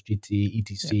 South Coast GT,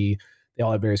 ETC, they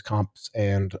all have various comps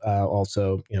and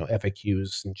also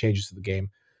FAQs and changes to the game.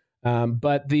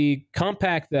 But the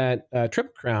compact that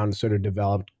Triple Crown sort of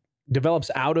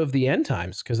develops out of the end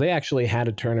times, because they actually had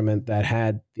a tournament that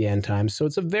had the end times. So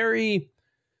it's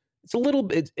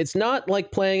not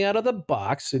like playing out of the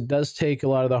box. It does take a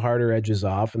lot of the harder edges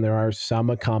off, and there are some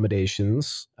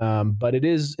accommodations, but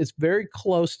it's very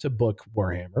close to book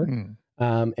Warhammer.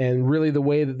 And really the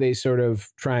way that they sort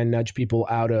of try and nudge people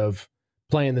out of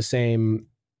playing the same,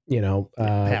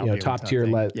 top tier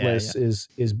lists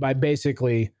is by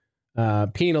basically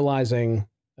penalizing,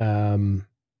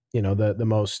 the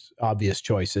most obvious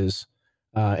choices.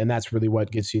 And that's really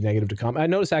what gets you negative to comp. I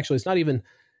noticed actually it's not even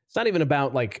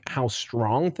about like how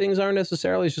strong things are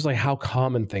necessarily. It's just like how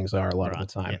common things are a lot of the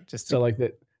time. Just so like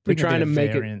that we're trying to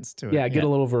make it, get a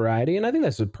little variety. And I think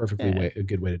that's a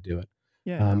good way to do it.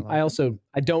 Yeah.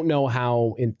 I don't know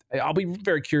how I'll be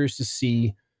very curious to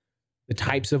see the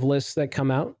types of lists that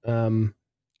come out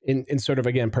in sort of,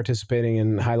 again, participating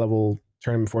in high level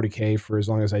tournament 40K for as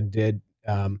long as I did.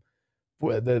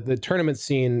 The tournament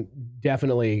scene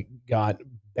definitely got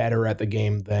better at the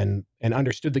game and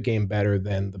understood the game better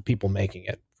than the people making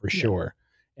it, for sure.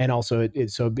 And also it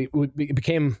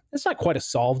became, it's not quite a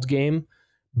solved game,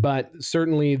 but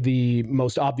certainly the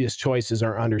most obvious choices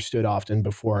are understood often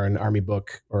before an army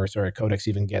book a codex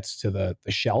even gets to the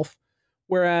shelf.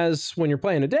 Whereas when you're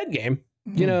playing a dead game,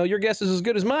 your guess is as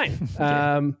good as mine.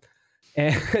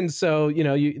 And so,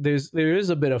 there is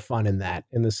a bit of fun in that,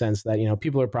 in the sense that,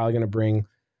 people are probably going to bring,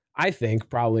 I think,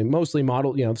 probably mostly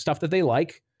model, stuff that they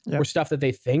like or stuff that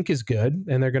they think is good,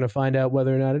 and they're going to find out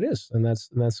whether or not it is. And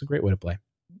that's a great way to play.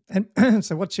 And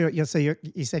so what's you said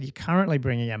you're currently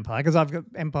bringing Empire, because I've got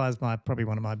Empire's probably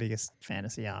one of my biggest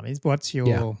fantasy armies. What's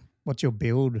your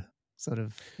build sort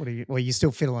of? Are you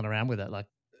still fiddling around with it? Like,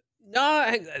 no,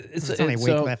 it's only a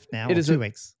week left now. It is 2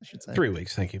 weeks, I should say. 3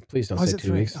 weeks. Thank you. Please don't say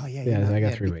 2 weeks. Oh yeah. I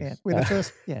got 3 weeks. We're the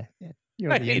first.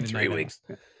 You're I need 3 weeks.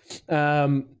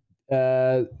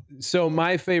 So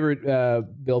my favorite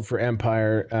build for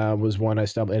Empire was one I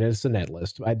stumbled, and it's a net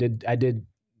list. I did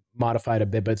modify it a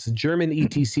bit, but it's a German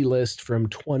ETC list from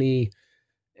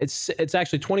it's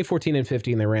actually 2014 and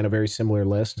 15. They ran a very similar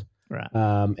list. Right.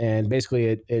 And basically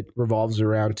it revolves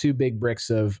around 2 big bricks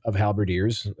of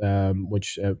halberdiers,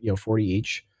 which 40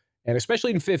 each. And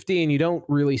especially in 15, you don't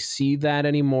really see that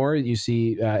anymore. You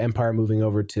see Empire moving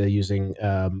over to using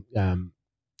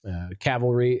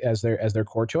cavalry as their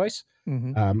core choice,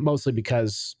 Mm-hmm. mostly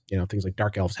because things like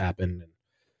dark elves happen,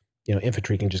 and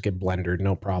infantry can just get blendered,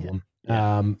 no problem.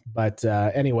 Yeah. But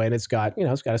anyway, and it's got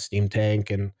a steam tank,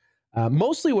 and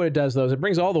mostly what it does though is it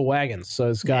brings all the wagons. So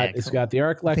it's got the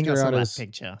arc I think I lector saw on that his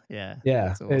picture. Yeah.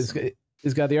 yeah. That's awesome.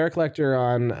 It's got the arc lector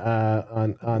on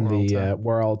the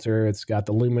war altar. It's got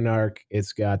the luminarch.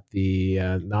 It's got the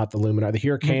not the luminarch, the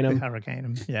hurricanum. The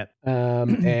hurricanum. Yeah.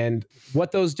 And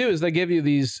what those do is they give you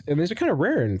these, and these are kind of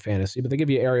rare in fantasy, but they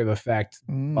give you area of effect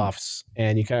buffs,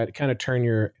 and you kind of turn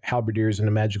your halberdiers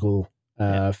into magical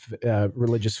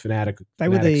religious fanatic. They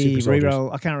were the super soldiers.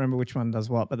 reroll. I can't remember which one does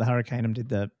what, but the hurricanum did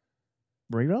the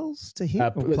rerolls to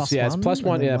hit. It's plus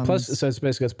one. Yeah, plus. So it's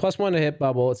basically it's +1 to hit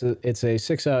bubble. It's a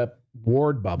 6-up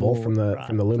ward bubble from the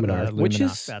luminarch, which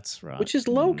is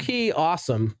low key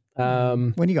awesome.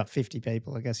 When you got 50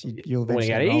 people, I guess you'll when you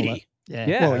got 80.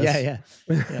 Yeah. Well, yeah.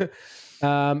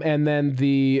 And then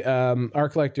the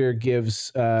arc lector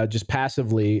gives just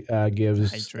passively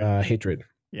gives hatred.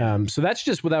 Yeah. So that's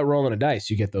just without rolling a dice,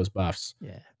 you get those buffs.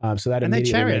 Yeah. So that and they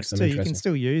immediately makes chariots them too. You interesting. can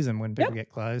still use them when people get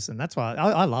close, and that's why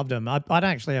I loved them. I don't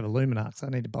actually have a Luminarch, so I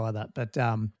need to buy that. But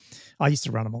I used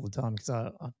to run them all the time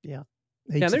because they're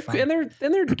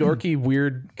dorky,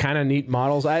 weird, kind of neat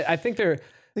models. I think they're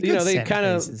they kind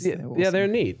of they're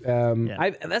neat.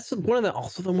 That's one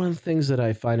of the things that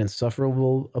I find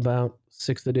insufferable about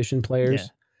 6th edition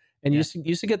players. And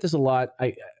used to get this a lot.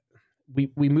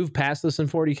 We moved past this in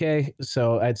 40K,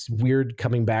 so it's weird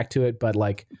coming back to it. But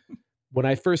like when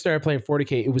I first started playing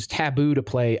 40K, it was taboo to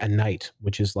play a knight,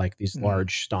 which is like these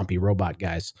large stompy robot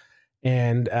guys,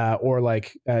 and or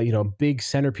like big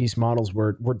centerpiece models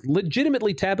were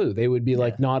legitimately taboo. They would be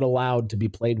like not allowed to be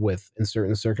played with in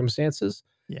certain circumstances.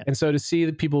 Yeah. And so to see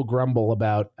the people grumble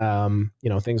about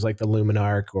things like the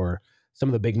Luminarch or some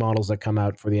of the big models that come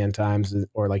out for the end times,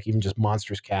 or like even just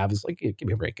monstrous calves, like give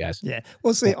me a break, guys. Yeah.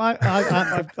 Well, see, I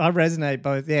resonate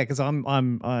both. Yeah, because I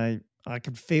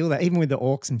can feel that even with the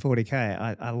orcs in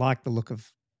 40K, I like the look of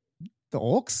the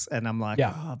orcs, and I'm like,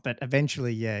 but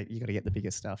eventually, you got to get the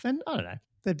bigger stuff. And I don't know,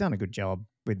 they've done a good job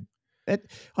with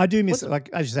it. I do miss like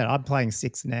as you said, I'm playing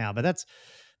 6 now, but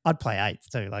I'd play 8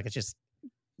 too. Like it's just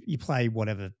you play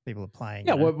whatever people are playing.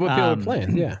 Yeah, what people are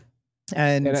playing. Yeah.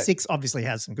 And 6 obviously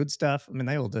has some good stuff. I mean,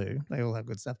 they all do. They all have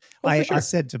good stuff. I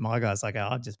said to my guys, like,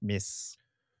 I just miss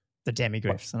the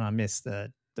demigryphs and I miss the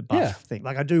buff thing.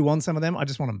 Like, I do want some of them. I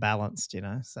just want them balanced,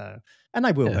 So, and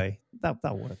they will be.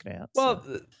 They'll work it out. Well,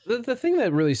 the thing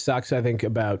that really sucks, I think,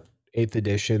 about 8th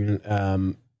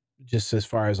edition, just as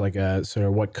far as like a sort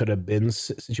of what could have been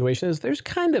situation is, there's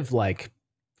kind of like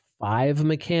 5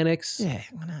 mechanics,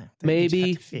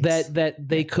 maybe that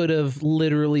they could have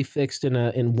literally fixed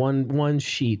in one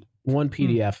sheet, one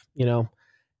PDF,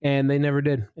 and they never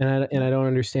did, and I don't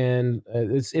understand.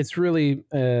 It's really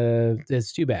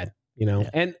it's too bad,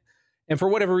 and for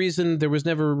whatever reason there was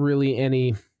never really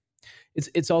any.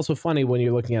 It's also funny when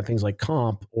you're looking at things like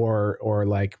comp or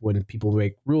like when people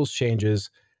make rules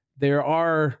changes, there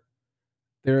are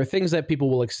things that people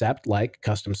will accept like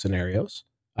custom scenarios.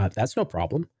 That's no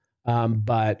problem.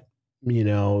 But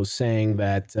saying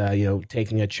that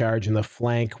taking a charge in the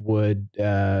flank would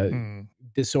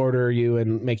disorder you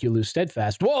and make you lose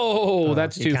steadfast. Whoa,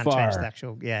 that's too far.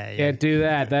 Can't do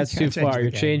that. That's too far. You're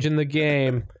changing the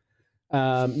game.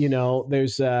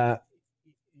 There's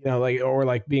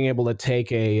like being able to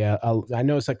take I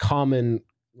know it's a common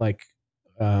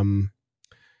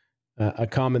a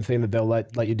common thing that they'll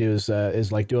let you do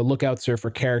is like do a lookout surf for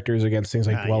characters against things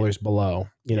like dwellers below.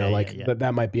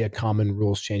 That might be a common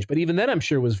rules change, but even then I'm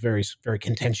sure was very, very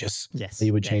contentious. Yes, that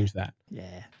you would change that.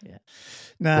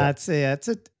 No, it's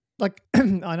like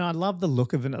I love the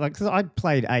look of it. Like, because I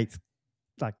played 8th,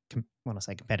 like when I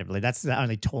say competitively, that's the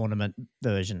only tournament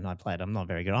version I played. I'm not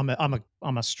very good.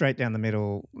 I'm a straight down the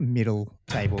middle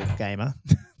table gamer.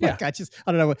 I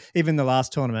don't know. Even the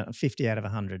last tournament, 50 out of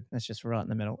 100. That's just right in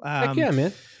the middle. Heck yeah,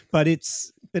 man. But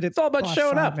it's all about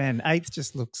showing up, man. 8th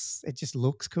just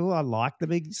looks cool. I like the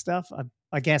big stuff.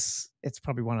 I guess it's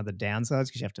probably one of the downsides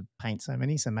because you have to paint so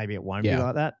many, so maybe it won't be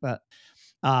like that. But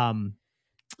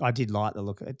I did like the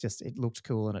look. It looked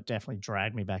cool, and it definitely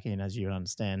dragged me back in, as you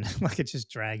understand. Like it just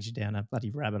drags you down a bloody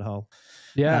rabbit hole.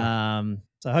 Yeah.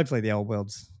 So hopefully the old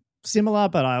world's similar,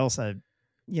 but I also,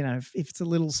 if it's a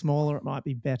little smaller, it might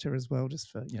be better as well, just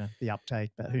for the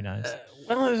uptake. But who knows?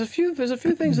 Well, there's a few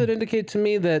things that indicate to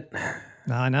me that.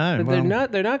 I know.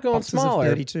 They're not going smaller.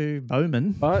 32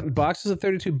 Bowman. Boxes of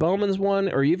 32 Bowman's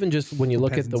one, or even just when you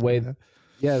look at the way,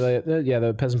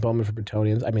 the peasant Bowman for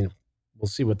Bretonians. I mean. We'll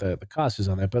see what the cost is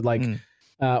on that, but like,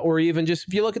 or even just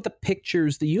if you look at the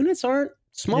pictures, the units aren't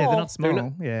small. Yeah, they're not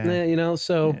small. You know,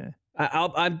 so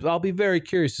I'll be very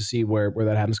curious to see where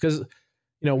that happens, because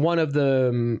you know, one of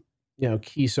the you know,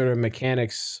 key sort of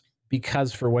mechanics,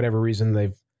 because for whatever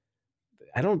reason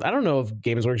I don't know if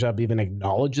Games Workshop even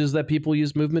acknowledges that people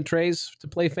use movement trays to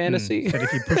play fantasy. But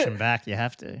if you push them back, you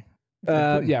have to.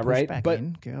 Yeah, right.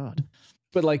 God.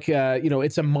 But like you know,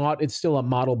 it's still a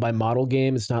model by model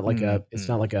game. It's not like it's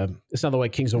not the way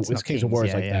Kings of War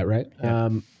is like that, right?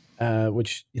 Yeah.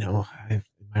 Which, you know, in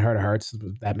my heart of hearts,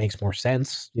 that makes more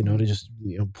sense, you know, to just,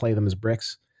 you know, play them as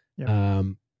bricks. Yeah.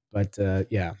 But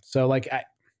yeah. So like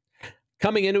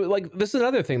coming into it, like, this is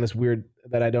another thing that's weird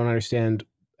that I don't understand.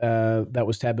 That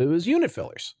was taboo, was unit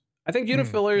fillers. I think unit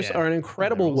fillers are an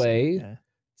incredible way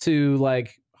to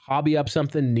like hobby up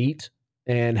something neat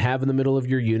and have in the middle of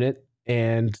your unit,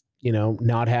 and, you know,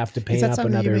 not have to paint up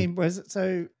another.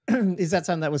 Is that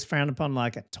something that was frowned upon,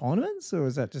 like at tournaments, or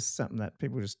is that just something that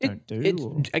people just don't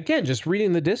do? Again, just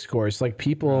reading the discourse, like,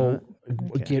 people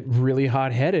get really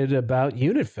hot headed about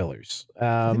unit fillers.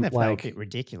 I think they felt a bit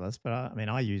ridiculous, but I mean,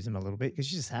 I use them a little bit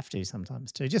because you just have to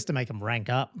sometimes too, just to make them rank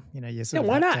up. You know, you sort of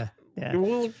why not?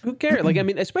 Well, who cares? Like, I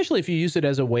mean, especially if you use it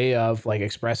as a way of like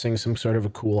expressing some sort of a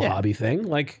cool hobby thing,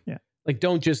 like. Like,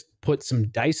 don't just put some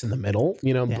dice in the middle,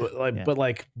 you know, but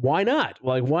like, why not?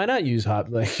 Like, why not use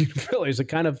fillers? It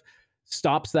kind of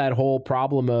stops that whole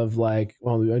problem of like,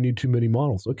 well, I need too many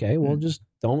models. Okay, well, just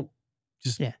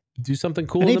do something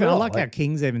cool. And even I like how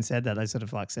Kings even said that. They sort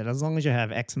of like said, as long as you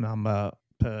have X number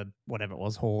per whatever it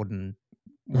was, horde and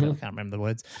whatever, I can't remember the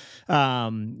words.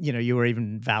 You know, you were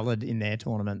even valid in their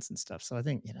tournaments and stuff. So I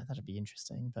think, you know, that'd be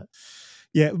interesting. But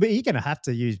yeah, but you're going to have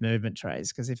to use movement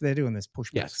trays, because if they're doing this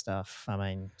pushback stuff, I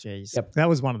mean, geez, that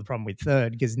was one of the problem with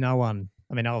third, because no one,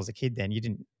 I mean, I was a kid then, you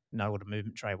didn't know what a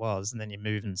movement tray was, and then you're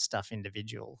moving stuff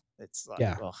individual. It's like,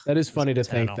 that is funny to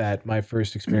think that my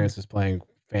first experiences playing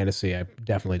fantasy, I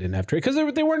definitely didn't have trays because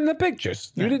they weren't in the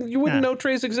pictures. You wouldn't know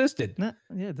trays existed.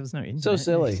 There was no internet. So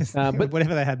silly. But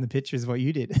whatever they had in the picture is what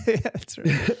you did. That's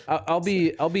right.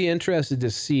 I'll be interested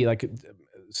to see like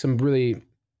some really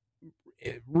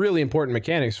important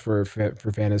mechanics for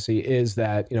fantasy is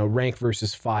that, you know, rank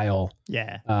versus file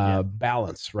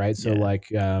balance, right? So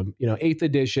like, you know, 8th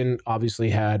edition obviously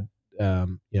had,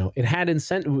 you know, it had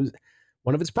incentive.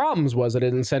 One of its problems was that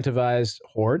it incentivized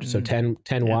horde, so 10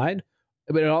 wide,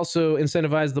 but it also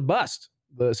incentivized the bust,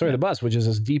 the bust, which is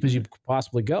as deep as you could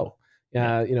possibly go.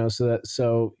 You know,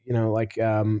 so you know, like,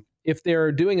 if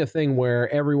they're doing a thing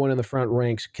where everyone in the front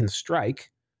ranks can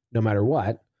strike no matter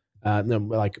what,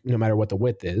 no matter what the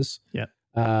width is,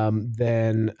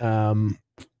 then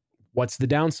what's the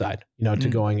downside, you know, to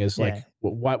going as like,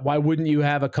 why wouldn't you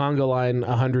have a conga line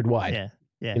 100 wide?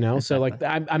 You know, exactly. So like,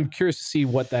 I'm curious to see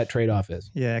what that trade-off is.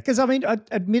 Yeah, because I mean,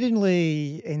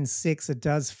 admittedly, in 6 it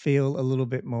does feel a little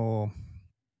bit more,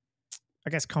 I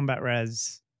guess, combat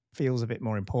res feels a bit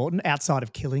more important outside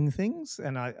of killing things,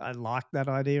 and I like that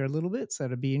idea a little bit. So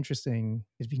it'd be interesting.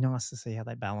 It'd be nice to see how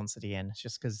they balance it again. It's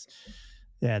just because,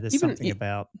 there's something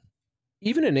about.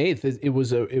 Even in 8th, it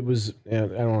was I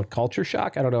don't know, a culture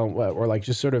shock. I don't know, or like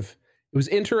just sort of, it was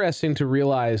interesting to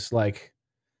realize, like,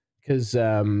 because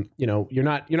you know, you're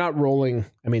not rolling.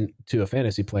 I mean, to a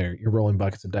fantasy player, you're rolling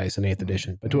buckets of dice in 8th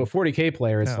edition, but to a 40K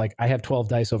player, it's like, I have 12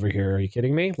 dice over here. Are you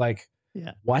kidding me? Like,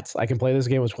 what? I can play this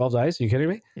game with 12 dice? Are you kidding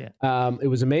me? It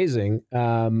was amazing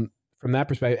from that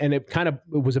perspective, and it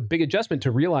was a big adjustment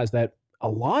to realize that a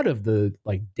lot of the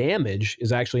like damage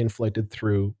is actually inflicted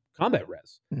through combat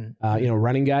res. You know,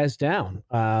 running guys down.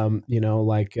 You know,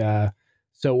 like.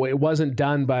 So it wasn't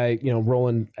done by, you know,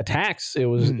 rolling attacks. It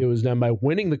was done by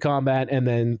winning the combat and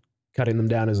then cutting them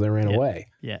down as they ran away.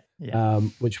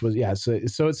 Which was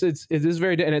So it is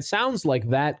very, and it sounds like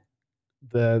that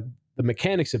the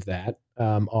mechanics of that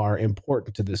are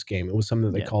important to this game. It was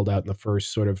something that they called out in the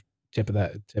first sort of tip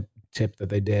that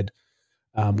they did,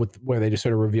 with where they just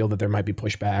sort of revealed that there might be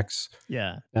pushbacks.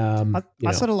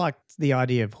 I sort of like the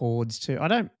idea of hordes too. I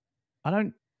don't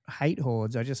hate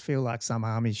hordes. I just feel like some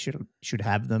armies should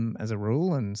have them as a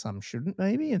rule, and some shouldn't,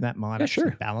 maybe, and that might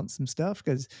actually balance some stuff,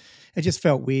 because it just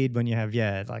felt weird when you have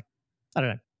like, I don't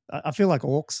know. I feel like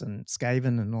orcs and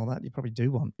Skaven and all that, you probably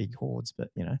do want big hordes, but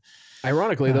you know,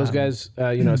 ironically, those guys,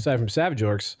 you know, aside from savage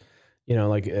orcs, you know,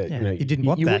 like, you know, you didn't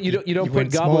want that. You don't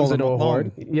put goblins into a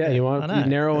horde. You want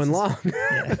narrow and long.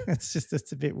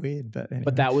 It's a bit weird, but anyway.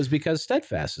 But that was because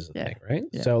steadfast is a thing, right?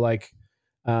 So like.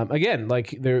 Again,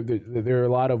 like there are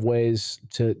a lot of ways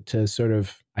to sort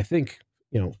of, I think,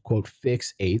 you know, quote,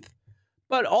 fix 8th,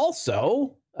 but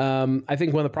also I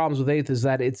think one of the problems with 8th is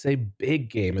that it's a big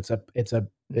game.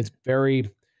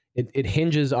 It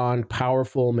hinges on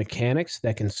powerful mechanics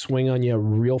that can swing on you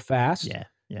real fast.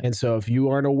 Yeah. And so if you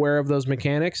aren't aware of those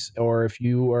mechanics, or if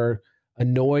you are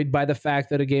annoyed by the fact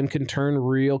that a game can turn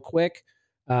real quick,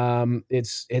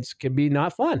 it's can be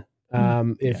not fun.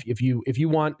 If you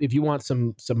want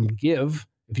some give,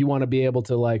 if you want to be able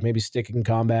to like maybe stick in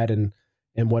combat and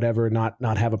whatever,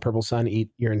 not have a purple sun eat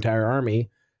your entire army,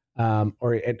 and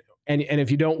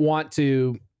if you don't want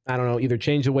to, I don't know, either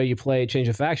change the way you play, change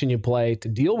the faction you play to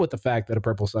deal with the fact that a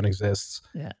purple sun exists.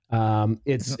 Yeah.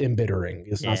 It's embittering.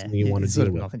 It's not something you want to deal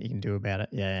deal with. Nothing you can do about it.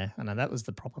 Yeah. I know that was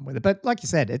the problem with it. But like you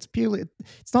said, it's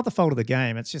not the fault of the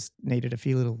game. It's just needed a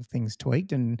few little things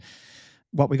tweaked. And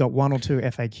we got 1 or 2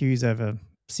 FAQs over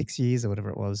 6 years or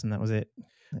whatever it was, and that was it.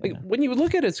 Like when you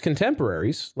look at its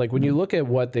contemporaries, like when you look at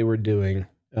what they were doing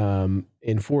in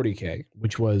 40K,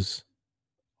 which was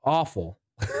awful.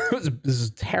 This is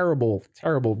terrible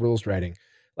rules writing,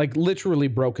 like literally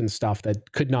broken stuff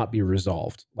that could not be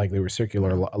resolved. Like they were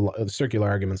circular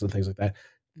arguments and things like that.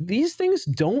 These things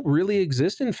don't really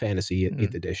exist in Fantasy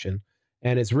 8th edition,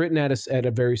 and it's written at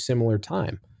a very similar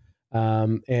time.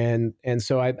 And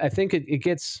so I think it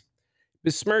gets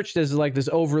besmirched as like this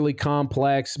overly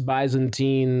complex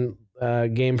Byzantine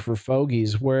game for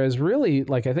fogies, whereas really,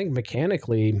 like, I think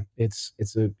mechanically it's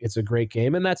a great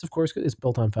game, and that's of course it's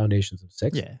built on foundations of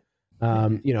 6.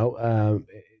 But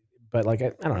like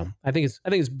I don't know, I think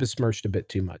it's besmirched a bit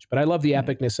too much. But I love the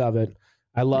epicness of it.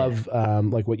 I love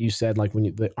like what you said, like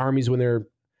when the armies when they're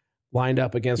lined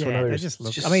up against one another. I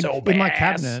mean, so in my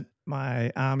cabinet, my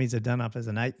armies are done up as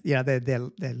an 8. Yeah, they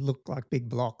look like big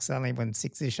blocks. Only when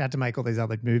 6-ish, I had to make all these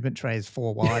other movement trays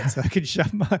 4 wide so I could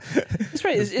shove my. That's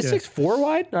right. Is 6 4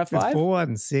 wide, not 5? It's 4 wide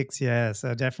and 6. Yeah,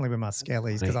 so definitely with my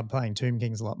skellies because I'm playing Tomb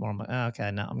Kings a lot more. I'm like, okay,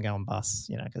 no, I'm going bus.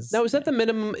 You know, because now is that the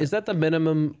minimum? Is that the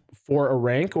minimum for a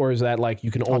rank, or is that like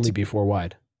you can only be 4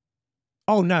 wide?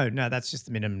 Oh no, that's just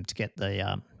the minimum to get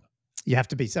the. You have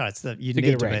to be you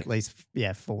need to be at least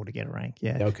 4 to get a rank.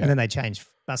 Yeah. Okay. And then they changed.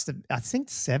 I think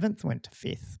 7th went to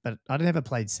 5th, but I never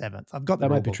played 7th. I've got the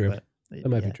that might be true. That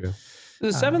might be true. The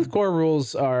 7th core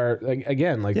rules are like,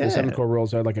 again, like the 7th core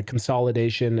rules are like a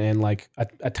consolidation and like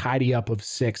a tidy up of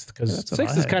 6th, because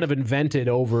 6th is kind of invented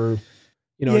over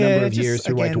a number of years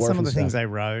through White Dwarf. Some of the things they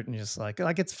wrote and just like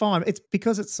it's fine. It's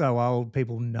because it's so old.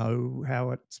 People know how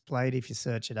it's played if you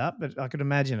search it up, but I could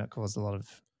imagine it caused a lot of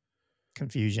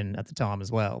confusion at the time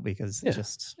as well, because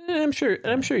I'm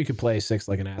sure you could play 6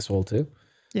 like an asshole too.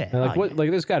 Yeah. And like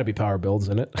there's got to be power builds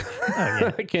in it.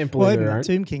 I can't believe there aren't.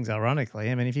 Tomb Kings, ironically,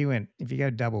 I mean, if you go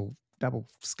double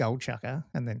skull chucker,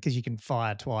 and then because you can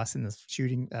fire twice in the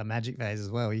shooting magic phase as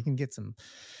well, you can get some,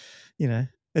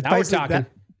 it's now we're talking.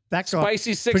 That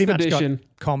spicy 6th pretty much edition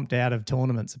got comped out of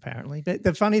tournaments apparently. But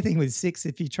the funny thing with 6,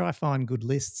 if you try to find good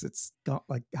lists, it's got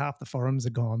like half the forums are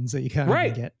gone, so you can't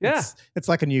even get. It's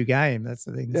like a new game. That's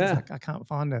the thing. It's like, I can't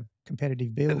find a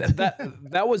competitive build.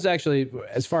 That was actually,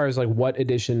 as far as like what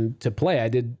edition to play, I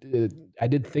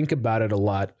did think about it a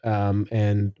lot,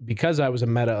 and because I was a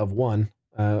meta of 1.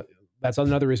 That's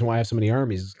another reason why I have so many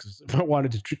armies, because if I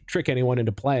wanted to trick anyone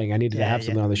into playing, I needed to have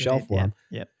something on the shelf for them.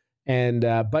 Yep. And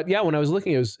but when I was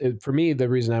looking, for me, the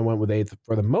reason I went with 8th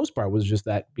for the most part was just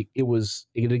that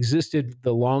it existed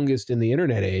the longest in the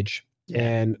internet age,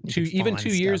 and even 2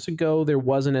 years ago there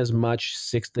wasn't as much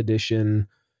 6th edition.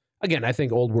 Again, I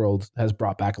think Old World has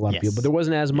brought back a lot of people, but there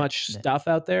wasn't as much stuff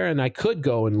out there, and I could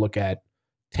go and look at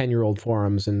 10-year-old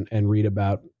forums and read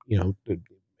about the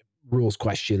rules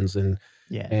questions and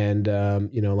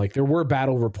like there were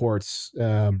battle reports.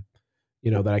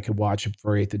 That I could watch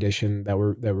for 8th edition that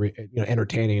were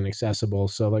entertaining and accessible.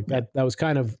 So like that was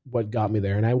kind of what got me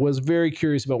there. And I was very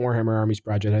curious about Warhammer Armies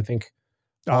Project. I think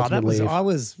I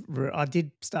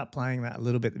did start playing that a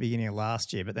little bit at the beginning of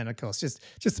last year, but then of course just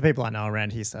the people I know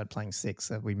around here started playing 6,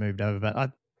 so we moved over.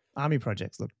 But Army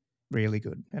Projects look really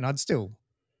good, and it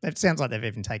sounds like they've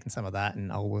even taken some of that in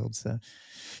Old World. So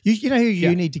you know who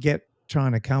you need to get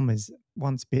trying to come is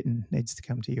Once Bitten needs to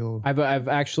come to your. I've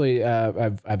actually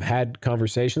I've had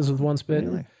conversations with Once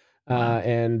Bitten,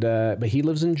 but he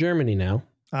lives in Germany now,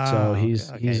 so he's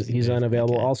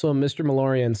unavailable. Okay. Also, Mr.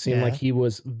 Malorian seemed like he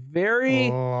was very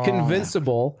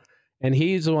convincible, and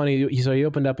he's the one he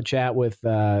opened up a chat with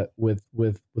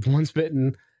Once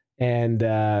Bitten, and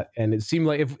it seemed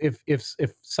like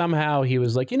if somehow he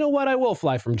was like, you know what, I will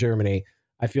fly from Germany.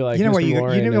 I feel like what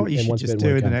you should just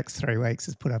do in the next 3 weeks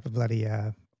is put up a bloody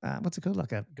what's it called?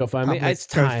 Like a GoFundMe. It's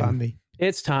time. GoFundMe.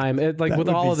 It's time. Like with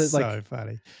all of it, like so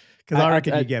funny, because I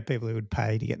reckon you get people who would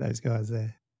pay to get those guys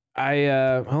there.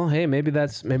 Hey, maybe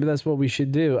that's what we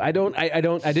should do. I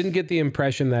didn't get the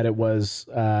impression that it was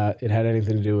it had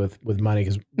anything to do with money,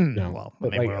 because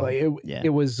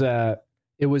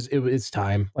it it's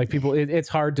time. Like people, it's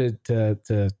hard to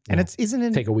and it's isn't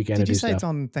it take a weekend. Did to you do say stuff. it's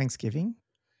on Thanksgiving?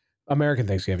 American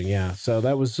Thanksgiving, yeah. So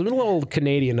that was a little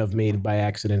Canadian of me by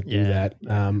accident to do that.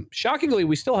 Yeah. Shockingly,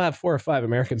 we still have 4 or 5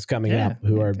 Americans coming up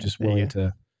who are just willing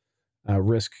to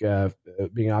risk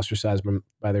being ostracized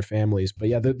by their families. But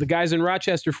yeah, the guys in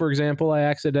Rochester, for example, I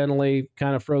accidentally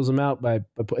kind of froze them out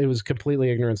it was completely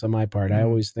ignorance on my part. I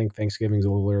always think Thanksgiving's a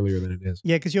little earlier than it is.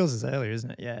 Yeah, because yours is earlier,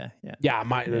 isn't it? Yeah.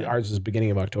 Ours is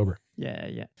beginning of October.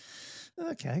 Yeah.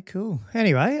 Okay, cool.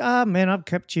 Anyway, man, I've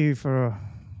kept you for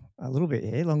a little bit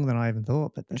here, longer than I even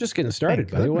thought. But just getting started,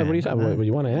 buddy. What are you talking about? Do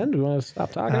you want to end? Do you want to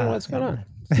stop talking? What's going on?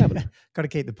 Got to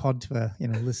keep the pod to a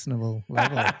listenable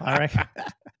level, I reckon.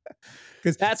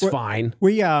 Because that's fine.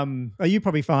 We you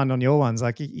probably find on your ones,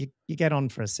 like you get on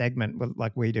for a segment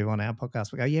like we do on our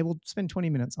podcast. We go, yeah, we'll spend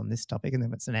 20 minutes on this topic, and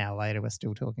then it's an hour later, we're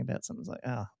still talking about something. It's like,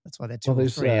 that's why they're 2 or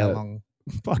 3 hour long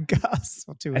podcasts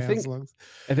or 2 hours long.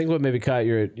 I think what maybe caught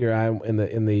your eye in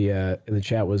the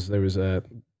chat was there was the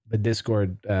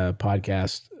Discord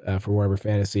podcast for Warhammer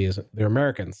Fantasy is they're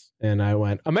Americans, and I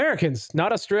went Americans,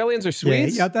 not Australians or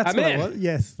Swedes. Yeah, that's what it was.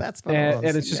 Yes, that's what it was.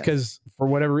 And it's just because for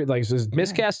whatever reason, like there's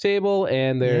Miscast Table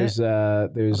and there's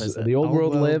the Old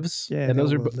World Lives, and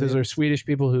those are Swedish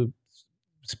people who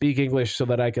speak English so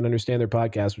that I can understand their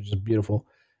podcast, which is beautiful.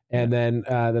 And then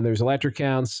there's Electric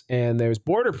Counts and there's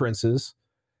Border Princes,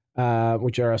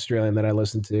 which are Australian that I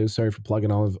listen to. Sorry for plugging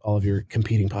all of your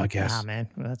competing podcasts. Ah, man,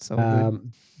 that's so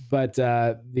good. But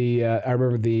I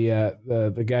remember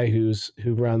the guy who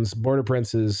runs Border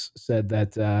Princes said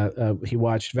that he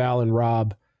watched Val and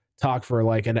Rob talk for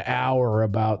like an hour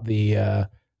about the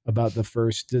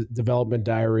first development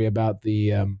diary, about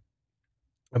the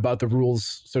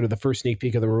rules, sort of the first sneak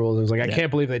peek of the rules. And it was like, I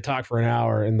can't believe they talked for an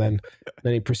hour, and then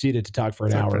he proceeded to talk for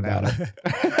an hour about it.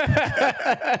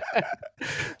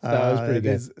 So it was pretty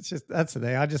good. It's just that's the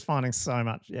thing. I just finding so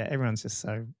much. Yeah, everyone's just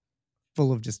so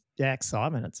full of just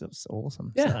excitement. It's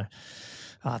awesome. Yeah.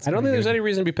 So, I don't think there's any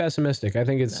reason to be pessimistic. I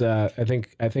think it's I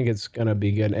think it's gonna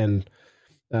be good. And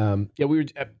we were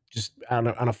just on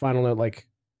a final note. Like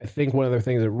I think one of the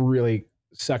things that really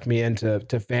sucked me into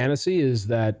fantasy is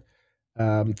that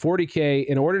 40K,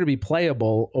 in order to be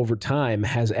playable over time,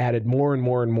 has added more and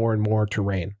more and more and more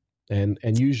terrain, and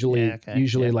usually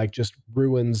like just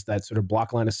ruins that sort of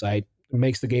block line of sight,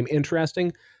 makes the game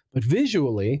interesting, but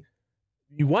visually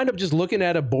you wind up just looking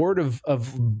at a board of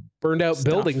burned out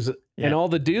buildings, and all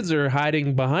the dudes are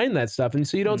hiding behind that stuff, and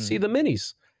so you don't see the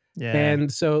minis. Yeah,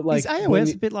 and so like is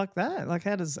AOS a bit like that? Like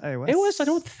how does AOS? AOS I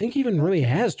don't think even really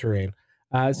has terrain.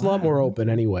 It's a lot more open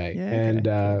anyway, and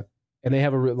they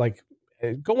have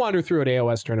go wander through an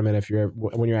AOS tournament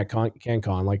when you're at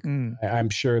CanCon. Like I'm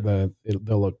sure they'll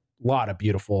look a lot of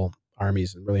beautiful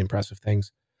armies and really impressive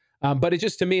things. But it's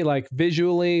just, to me, like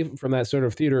visually from that sort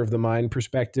of theater of the mind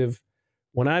perspective,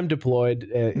 when I'm deployed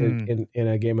in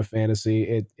a game of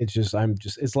fantasy, it's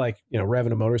like,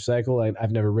 revving a motorcycle.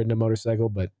 I've never ridden a motorcycle,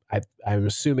 but I'm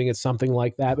assuming it's something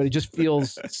like that. But it just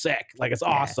feels sick, like it's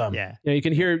awesome. Yeah, you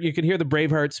can hear the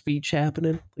Braveheart speech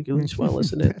happening. Like you just want to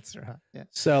listen to it. That's right. Yeah.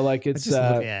 So like you can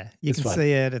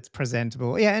see it. It's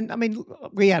presentable. Yeah, and I mean,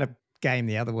 we had a game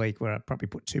the other week where I probably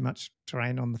put too much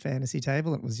terrain on the fantasy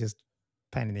table. It was just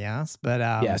pain in the ass. But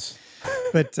yes.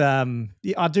 But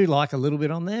I do like a little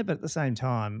bit on there, but at the same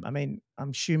time, I mean, I'm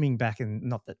assuming back in,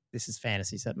 not that this is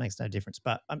fantasy, so it makes no difference,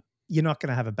 but you're not going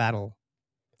to have a battle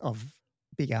of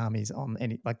big armies on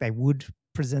any, like they would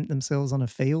present themselves on a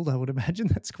field, I would imagine.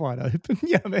 That's quite open.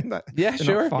 I mean, they're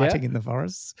not fighting in the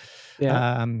forests.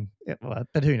 Yeah.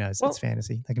 But who knows? It's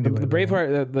fantasy. They can do the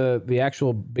Braveheart, the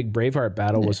actual big Braveheart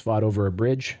battle was fought over a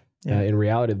bridge. Yeah. In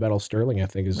reality, the Battle of Stirling, I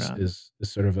think, is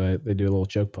sort of they do a little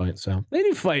choke point. So they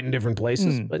do fight in different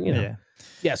places, but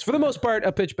yes, for the most part,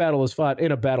 a pitched battle is fought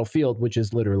in a battlefield, which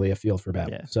is literally a field for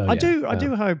battle. Yeah. So I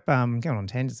do hope, going on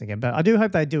tangents again, but I do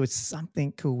hope they do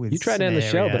something cool with. You tried to end the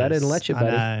show, but I didn't let you,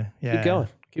 buddy. I know. Yeah.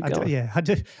 Keep going.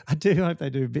 I do hope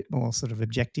they do a bit more sort of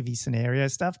objective-y scenario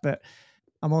stuff, but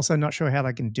I'm also not sure how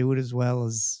they can do it as well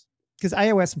as. Because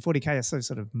AOS and 40K are so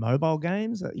sort of mobile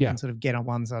games that you can sort of get on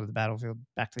one side of the battlefield,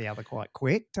 back to the other quite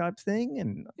quick type thing.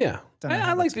 And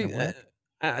I like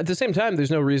at the same time, there's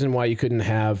no reason why you couldn't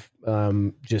have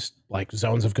just like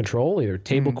zones of control, either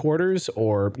table quarters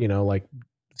or, like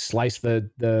slice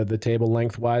the table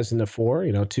lengthwise into 4,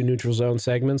 2 neutral zone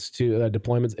segments, 2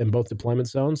 deployments in both deployment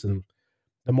zones. And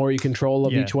the more you control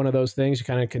of each one of those things, you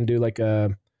kind of can do like a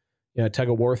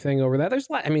tug of war thing over that. There's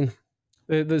a lot, I mean,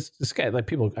 this guy, like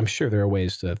people, I'm sure there are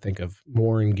ways to think of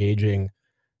more engaging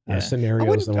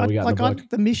scenarios than what we got in the book.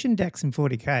 The mission decks in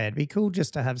 40K, it'd be cool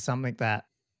just to have something that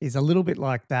is a little bit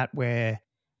like that, where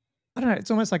I don't know.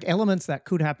 It's almost like elements that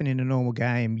could happen in a normal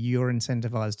game, you're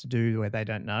incentivized to do where they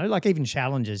don't know. Like even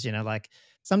challenges, you know, like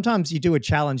sometimes you do a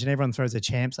challenge and everyone throws their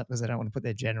champs up because they don't want to put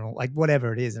their general, like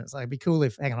whatever it is. And it's like, it'd be cool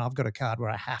if, hang on, I've got a card where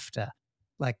I have to,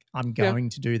 like, I'm going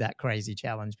to do that crazy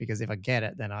challenge because if I get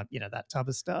it, then I, you know, that type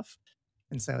of stuff.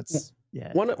 And so it's,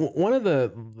 yeah. One of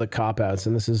the cop outs,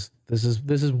 and this is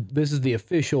the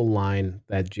official line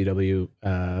that GW,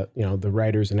 you know, the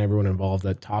writers and everyone involved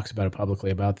that talks about it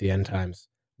publicly about the end times,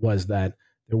 was that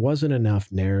there wasn't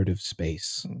enough narrative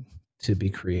space to be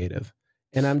creative.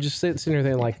 And I'm just sitting here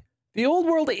thinking, like, the old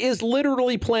world is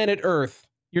literally planet Earth.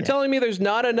 You're telling me there's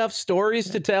not enough stories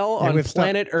to tell on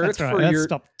planet Earth for your...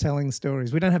 Stop telling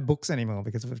stories. We don't have books anymore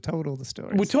because we've told all the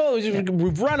stories.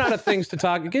 We've run out of things to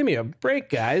talk. Give me a break,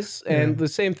 guys. And the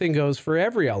same thing goes for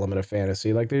every element of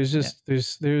fantasy. Like there's just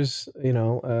there's you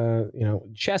know,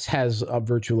 chess has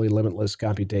virtually limitless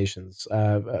computations.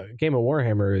 Game of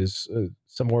Warhammer is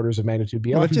some orders of magnitude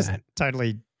beyond we've just that.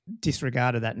 Totally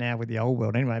disregarded that now with the old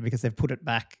world anyway because they've put it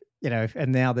back. You know,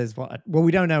 and now there's what? Well,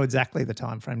 we don't know exactly the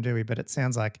time frame, do we? But it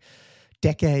sounds like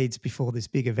decades before this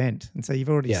big event, and so you've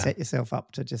already set yourself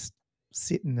up to just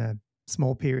sit in a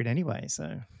small period anyway.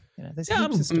 So you know, there's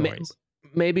heaps of stories.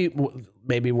 Maybe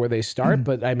where they start,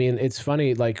 but I mean, it's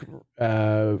funny, like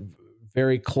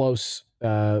very close, you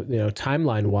know,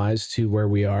 timeline wise to where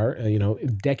we are. You know,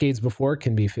 decades before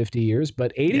can be 50 years,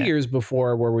 but 80 years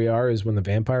before where we are is when the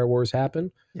Vampire Wars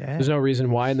happen. Yeah. There's no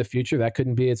reason why in the future that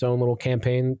couldn't be its own little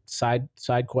campaign side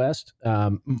quest.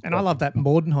 And I love that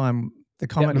Mordenheim, the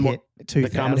comet hit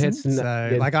 2000. The comet hits.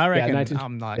 So, like, I reckon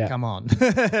I'm like, come on,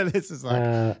 this is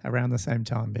like around the same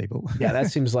time, people. Yeah,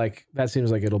 that seems like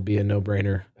it'll be a no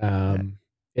brainer.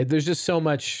 There's just so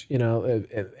much, you know,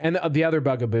 and the other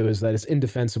bugaboo is that it's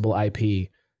indefensible IP,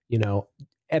 you know,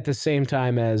 at the same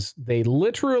time as they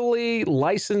literally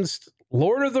licensed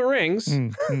Lord of the Rings,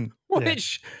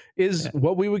 which is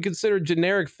what we would consider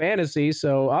generic fantasy.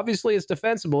 So obviously it's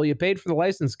defensible. You paid for the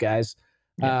license, guys.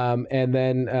 And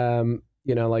then,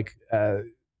 you know, like,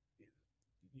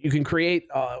 you can create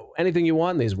anything you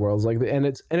want in these worlds. Like, and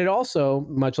it also,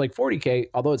 much like 40K,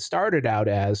 although it started out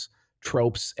as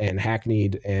tropes and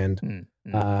hackneyed and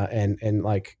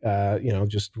like, you know,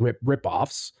 just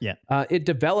rip-offs. It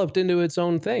developed into its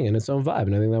own thing and its own vibe.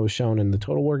 And I think that was shown in the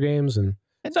Total War games. And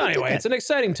so anyway, it's an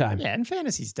exciting time. Yeah, and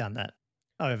fantasy's done that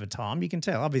over time. You can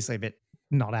tell, obviously, but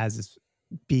not as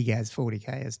big as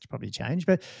 40K has probably changed.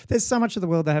 But there's so much of the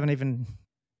world they haven't even,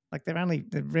 like,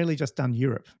 they've really just done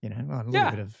Europe, you know, a little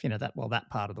bit of, you know, that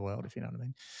part of the world, if you know what I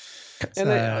mean. And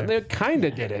so, they kind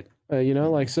of did it, you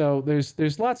know, like, so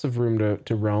there's lots of room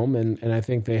to roam. And I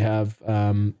think they have,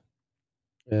 even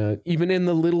in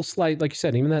the little slight, like you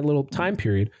said, even that little time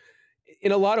period,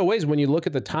 in a lot of ways, when you look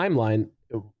at the timeline,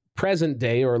 present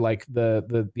day, or like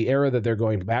the era that they're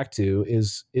going back to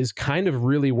is kind of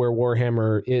really where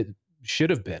Warhammer it should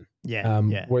have been.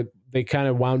 Where they kind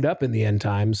of wound up in the end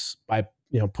times by,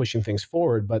 you know, pushing things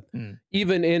forward. But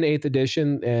even in 8th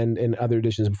edition and in other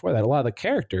editions before that, a lot of the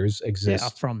characters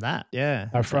exist from that.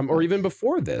 Are from, or even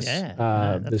before this,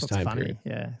 this time period.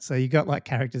 Yeah. So you got like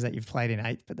characters that you've played in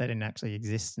 8th, but they didn't actually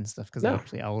exist and stuff because they're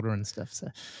actually older and stuff. So,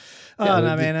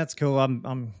 man, that's cool.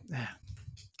 I'm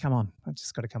come on, I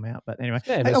just got to come out. But anyway,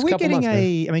 are we getting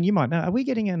I mean, you might know. Are we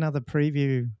getting another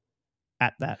preview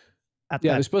at that?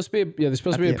 There's supposed to be a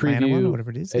preview one or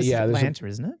whatever it is. It's Atlanta,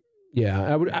 isn't it?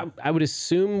 Yeah, I would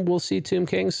assume we'll see Tomb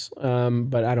Kings,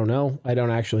 but I don't know. I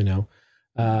don't actually know.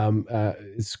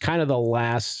 It's kind of the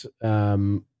last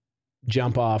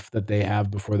jump off that they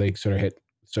have before they sort of hit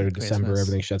December.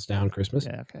 Everything shuts down. Christmas.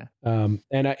 Yeah. Okay.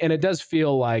 And it does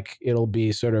feel like it'll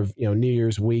be sort of, you know, New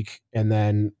Year's week, and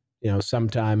then, you know,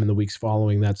 sometime in the weeks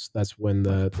following, that's when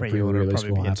the pre-order release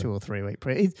will happen. 2 or 3 week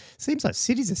pre. It seems like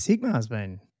Cities of Sigmar has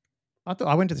been.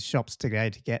 I went to the shops today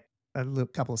to get a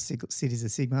couple of Cities of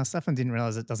Sigmar stuff and didn't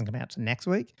realize it doesn't come out to next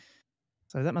week.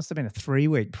 So that must have been a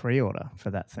 3-week pre-order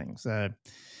for that thing. So,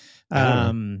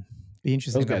 be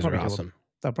interesting. Those guys are awesome.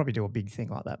 They'll probably do a big thing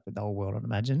like that with the whole world, I'd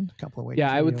imagine. A couple of weeks.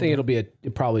 Yeah, I would think it'll be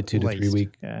probably 2 to 3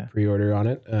 week pre-order on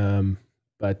it.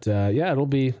 But it'll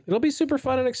be super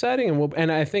fun and exciting,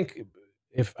 and I think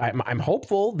if I'm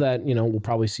hopeful that, you know, we'll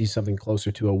probably see something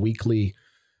closer to a weekly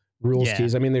rules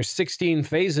tease. I mean, there's 16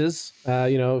 phases.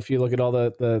 You know, if you look at all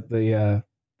the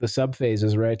sub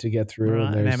phases, right, to get through.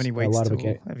 Right. And how many weeks? A lot of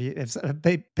have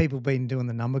people been doing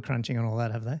the number crunching and all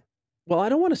that? Have they? Well, I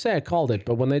don't want to say I called it,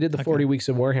 but when they did the 40 weeks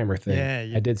of Warhammer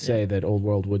thing, I did say that Old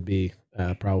World would be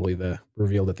probably the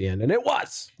revealed at the end, and it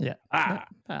was. Yeah. Well,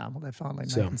 they're finally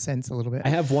making sense a little bit. I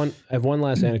have one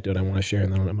last anecdote I want to share,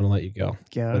 and then I'm going to let you go.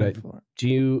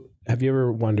 Have you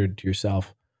ever wondered to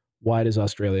yourself, why does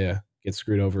Australia get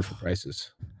screwed over for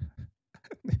prices?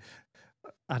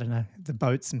 I don't know. The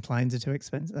boats and planes are too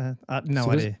expensive. No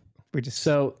So idea. We just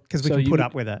because we so can you put would-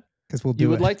 up with it because we'll do You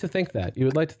would it. like to think that. You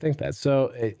would like to think that.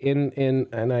 So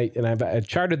I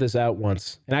charted this out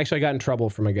once, and actually I got in trouble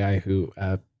from a guy who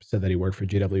said that he worked for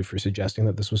GW for suggesting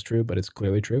that this was true, but it's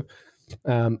clearly true.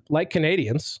 Like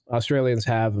Canadians, Australians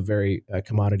have a very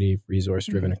commodity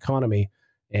resource-driven economy,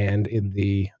 and in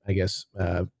the, I guess,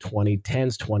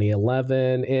 2010s,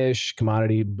 2011-ish,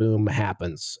 commodity boom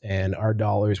happens, and our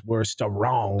dollars were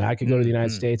strong. I could go to the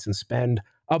United States and spend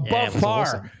above par.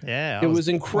 Awesome. Yeah, It was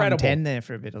incredible. 10 there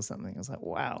for a bit or something. I was like,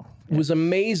 wow. It was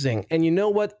amazing. And you know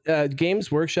what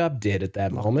Games Workshop did at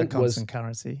that moment was constant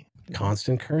currency.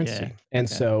 constant currency. Yeah, And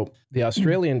okay. so the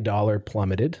Australian dollar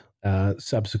plummeted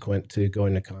subsequent to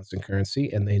going to constant currency,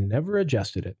 and they never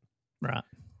adjusted it. Right.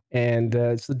 And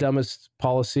it's the dumbest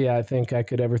policy I think I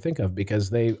could ever think of, because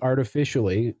they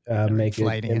artificially make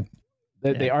inflating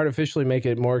it. They artificially make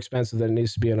it more expensive than it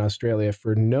needs to be in Australia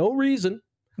for no reason.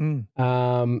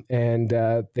 And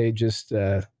they just,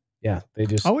 they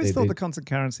just. I always thought the constant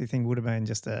currency thing would have been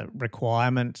just a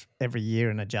requirement every year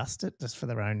and adjust it just for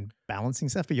their own balancing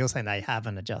stuff. But you're saying they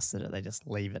haven't adjusted it; they just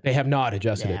leave it. They have not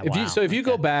adjusted Yeah, it. If you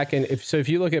go back and if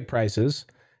you look at prices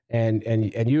and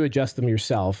you adjust them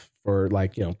yourself for,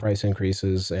 like, you know, price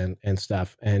increases and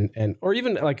stuff, and or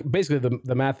even like basically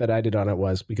the math that I did on it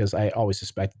was, because I always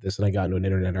suspected this and I got into an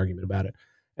internet argument about it.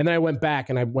 And then I went back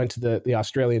and I went to the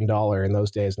Australian dollar in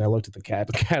those days, and I looked at the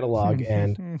catalog,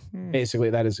 and basically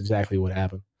that is exactly what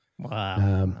happened.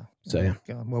 Wow. So yeah.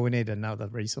 God. Well, we need another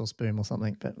resource boom or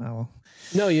something, but no.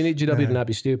 No, you need GW to not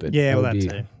be stupid. Yeah, well, would that be,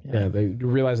 too. Yeah, they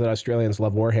realize that Australians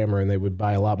love Warhammer, and they would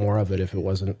buy a lot more of it if it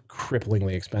wasn't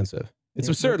cripplingly expensive. It's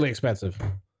absurdly expensive.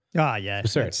 Oh yeah,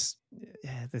 absurd.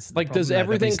 This Like, does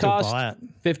everything cost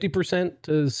 50%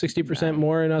 to 60%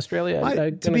 more in Australia?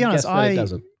 To be honest, it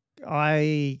doesn't.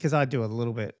 because I do a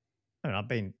little bit. I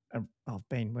mean, I've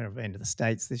been where I've been to the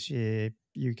States this year,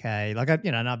 UK. Like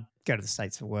and I go to the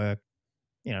States for work.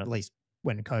 At least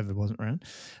when COVID wasn't around.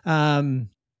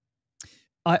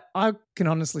 I can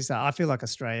honestly say I feel like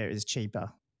Australia is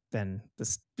cheaper than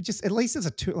this. But just at least as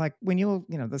a two, like when you're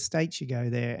the States, you go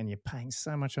there and you're paying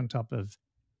so much on top of.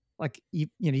 Like you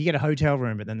get a hotel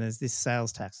room, but then there's this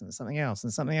sales tax and there's something else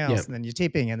and something else, and then you're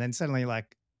tipping, and then suddenly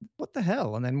like, what the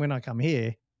hell? And then when I come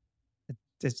here,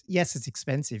 yes, it's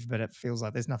expensive, but it feels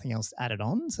like there's nothing else added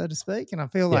on, so to speak. And I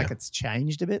feel like it's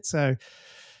changed a bit. So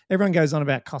everyone goes on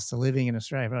about cost of living in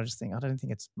Australia, but I don't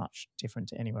think it's much different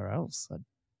to anywhere else. I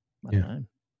don't know.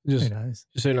 Who knows?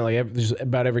 Just so just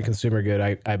about every consumer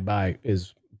good I buy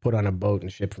is put on a boat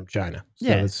and shipped from China. So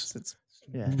it's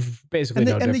basically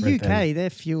and the UK, their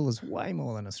fuel is way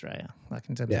more than Australia, like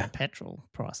in terms of petrol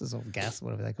prices or gas,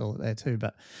 whatever they call it there too.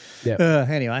 But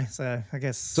anyway, so I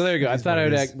guess. So there you go. I thought I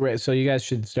would. So you guys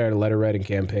should start a letter writing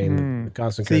campaign. The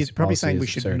constant currency he's probably saying we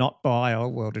should not buy oil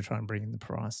world to try and bring the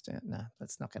price down. No,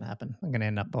 that's not going to happen. I'm going to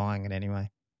end up buying it anyway.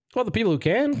 Well, the people who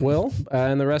can will,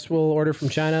 and the rest will order from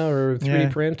China or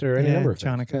 3D print or any number of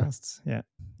China things. casts. Yeah,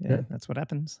 that's what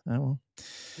happens. Oh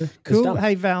well. Cool.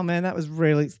 Hey Val, man, that was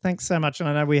really, thanks so much. And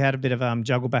I know we had a bit of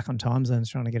juggle back on time zones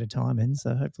trying to get a time in,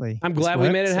 so hopefully I'm glad we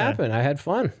made it happen. I had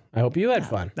fun. I hope you had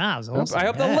fun. That was awesome. I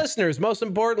hope the listeners, most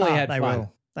importantly, had fun.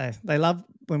 They love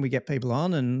when we get people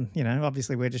on, and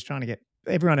obviously we're just trying to get.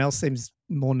 Everyone else seems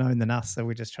more known than us, so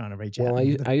we're just trying to reach out. Well,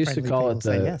 I used to call it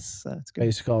the it's good. I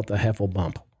used to call it the Heffel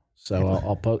bump. So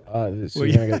I'll put so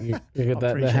you're gonna get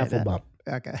the Heffel bump.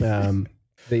 Okay.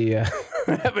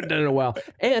 I haven't done it in a while.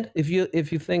 And if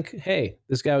you think, hey,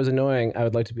 this guy was annoying, I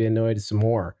would like to be annoyed some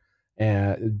more.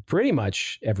 Pretty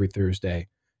much every Thursday,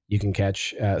 you can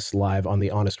catch us live on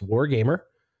the Honest Wargamer.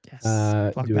 Yes,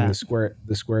 doing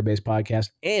the Squarebase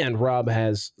podcast, and Rob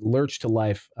has lurched to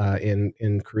life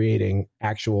in creating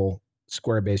actual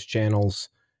Squarebase channels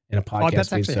and a podcast.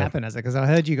 That's actually happened, has it? Because I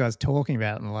heard you guys talking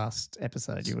about it in the last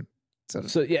episode. You would sort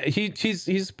of. So yeah,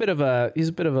 he's a bit of a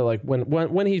like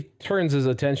when he turns his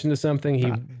attention to something,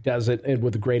 he does it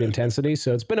with great intensity.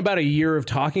 So it's been about a year of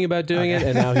talking about doing it,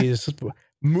 and now he's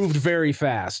moved very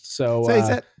fast. So is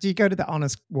that? Do you go to the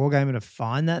Honest Wargamer to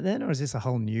find that then, or is this a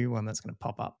whole new one that's going to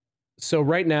pop up? So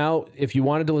right now, if you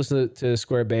wanted to listen to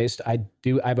Squarebased, I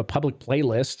have a public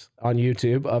playlist on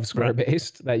YouTube of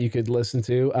Squarebased that you could listen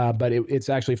to, but it's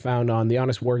actually found on the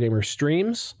Honest Wargamer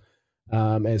streams.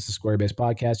 It's the Squarebase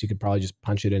podcast. You could probably just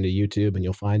punch it into YouTube and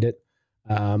you'll find it.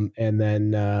 And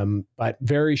then, but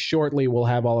very shortly, we'll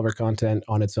have all of our content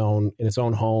on in its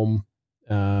own home,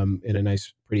 in a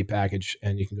nice, pretty package,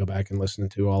 and you can go back and listen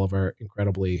to all of our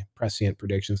incredibly prescient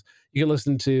predictions. You can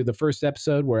listen to the first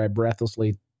episode where I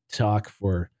breathlessly talk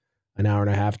for an hour and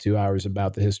a half, 2 hours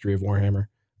about the history of Warhammer.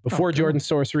 Before cool. Jordan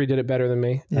Sorcery did it better than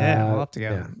me. Yeah, I'll have to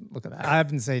go and look at that. I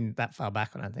haven't seen that far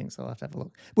back, I don't think, so I'll have to have a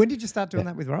look. When did you start doing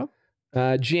that with Rob?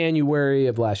 January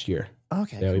of last year.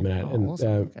 Okay, Yeah, cool. we've been at it. And, awesome.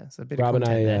 Okay, so a bit Rob of and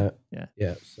content I, there.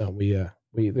 yeah. So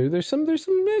there's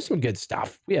some good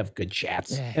stuff. We have good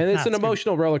chats, Yeah, and it's an good.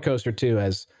 emotional roller coaster too.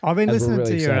 As I've been as we're listening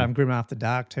really to your excited. Grim After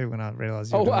Dark too when I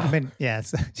realised you were Oh, doing it. wow. I mean, yeah,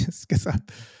 so just because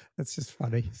that's just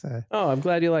funny. So Oh, I'm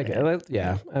glad you like it.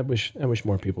 Yeah, I wish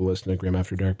more people listen to Grim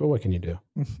After Dark, but what can you do?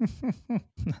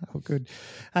 oh, good.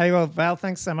 Hey, well, Val,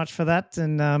 thanks so much for that.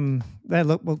 And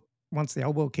look, well, once the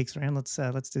old world kicks around,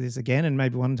 let's do this again, and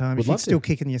maybe one time Would if you're love still to.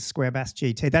 kicking your Square Bass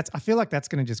GT. I feel like that's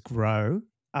going to just grow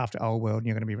after old world, and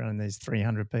you're going to be running these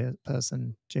 300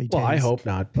 person GTs. Well, I hope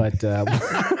not, but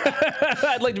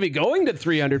I'd like to be going to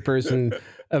 300 person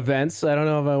events. I don't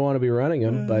know if I want to be running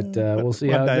them, but we'll see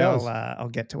how one it day goes. I'll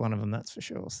get to one of them, that's for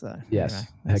sure. So Yes, anyway,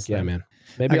 we'll heck yeah, see. man.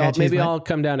 Maybe Okay, cheers, mate. I'll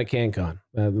come down to CanCon.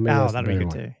 Maybe that's the that'd be better good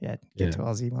one. too. Yeah, Yeah. get to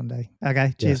Aussie one day.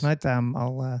 Okay, cheers, Yes. mate.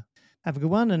 I'll have a good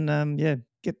one, and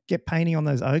get painting on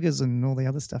those ogres and all the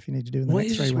other stuff you need to do in the Well,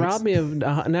 next you 3 just weeks. robbed me of an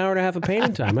hour and a half of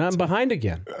painting time. I'm behind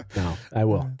again. No, I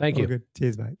will. Thank All you. good.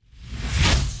 Cheers, mate.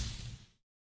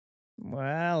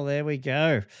 Well, there we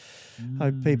go.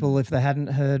 Hope people, if they hadn't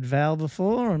heard Val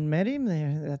before and met him,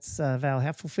 that's Val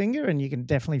Heffelfinger, and you can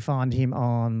definitely find him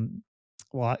on.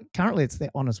 Well, currently it's the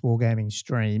Honest Wargaming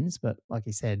streams, but like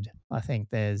he said, I think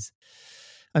there's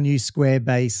a new Square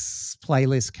Base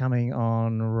playlist coming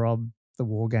on Rob the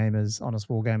Wargamers, Honest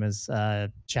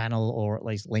Wargamers channel, or at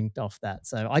least linked off that.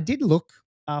 So I did look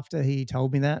after he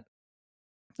told me that,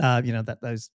 that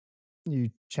those new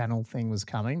channel thing was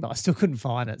coming, but I still couldn't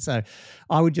find it. So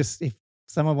I would just, if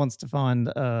someone wants to find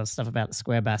stuff about the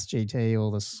Square Bass GT or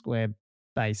the Square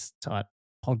Base type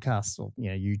podcasts or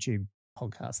YouTube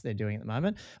podcasts they're doing at the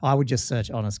moment, I would just search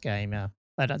Honest Gamer.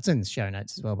 It's in the show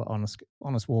notes as well, but Honest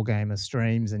Wargamer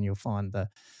streams, and you'll find the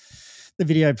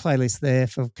video playlist there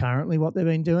for currently what they've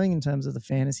been doing in terms of the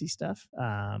fantasy stuff.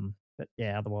 But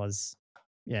yeah, otherwise,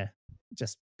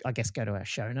 just I guess go to our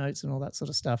show notes and all that sort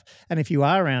of stuff. And if you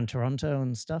are around Toronto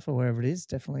and stuff or wherever it is,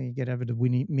 definitely get over to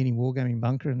Mini Wargaming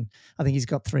Bunker. And I think he's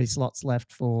got 3 slots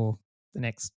left for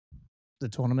the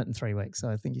tournament in 3 weeks. So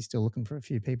I think he's still looking for a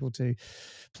few people to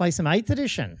play some 8th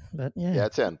edition. But yeah,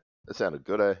 it sounded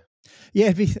good, eh?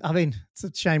 Yeah, it's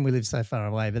a shame we live so far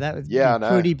away, but that would be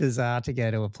pretty bizarre to go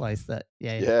to a place that,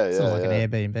 it's sort of like an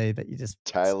Airbnb, but you just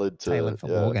tailored for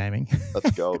wargaming.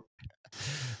 That's gold.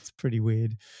 It's pretty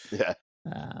weird. Yeah.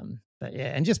 But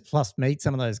yeah, and just plus meet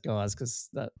some of those guys because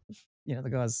the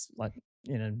guys like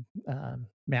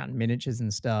Mountain Miniatures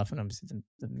and stuff, and obviously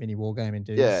the mini wargaming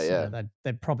dudes.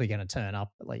 They're probably going to turn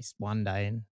up at least one day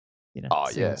and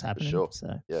see what's happening. For sure.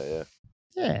 So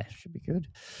yeah, should be good.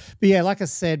 But yeah, like I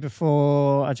said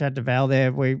before, I chatted to Val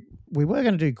there. We were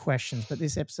going to do questions, but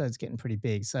this episode's getting pretty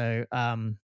big, so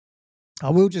I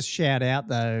will just shout out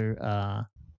though.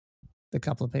 The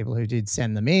couple of people who did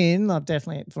send them in. I've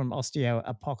definitely from Osteo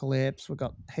Apocalypse. We've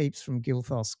got heaps from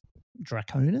Gilthos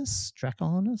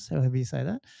Drakoniss, however you say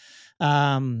that.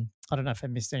 I don't know if I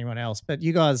missed anyone else, but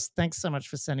you guys, thanks so much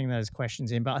for sending those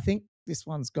questions in. But I think this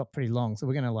one's got pretty long, so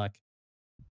we're going to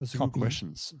Those are good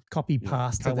questions. Copy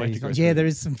past can't wait these to go ones. through Yeah, them. there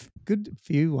is some good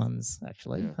few ones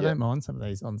actually. I don't mind some of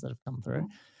these ones that have come through.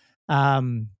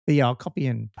 But yeah, I'll copy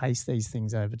and paste these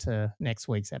things over to next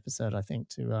week's episode, I think,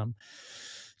 to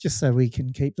just so we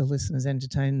can keep the listeners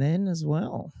entertained then as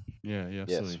well. Yeah,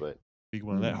 sweet. Big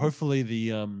one of that. Hopefully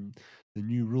the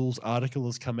new rules article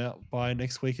has come out by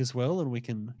next week as well, and we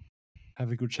can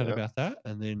have a good chat about that,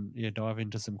 and then dive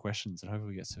into some questions, and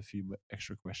hopefully we get a few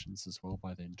extra questions as well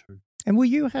by then too. And will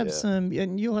you have some?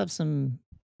 And you'll have some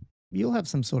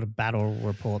sort of battle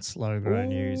report slow grow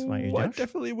news, won't you, Josh? I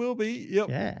definitely will be. Yep.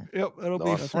 Yeah. Yep. It'll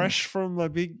be fresh from my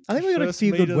big. I think we've got a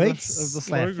few good weeks of the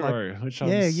slow left. grow. Which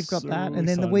you've got that, and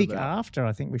then the week about. after,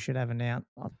 I think we should have announced.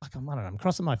 I don't know. I'm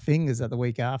crossing my fingers that the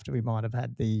week after we might have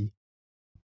had the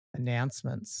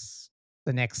announcements,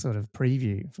 the next sort of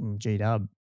preview from GW.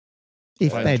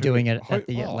 If they're doing it at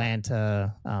the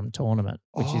Atlanta tournament,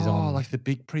 which is on like the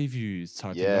big previews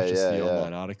type thing, not just the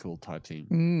online article type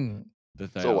thing.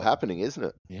 It's all happening, isn't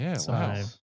it? Yeah, so, wow.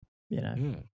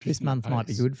 This month might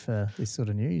be good for this sort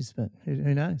of news, but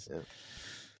who knows? Yeah.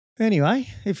 Anyway,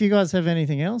 if you guys have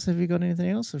anything else, have you got anything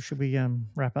else, or should we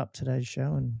wrap up today's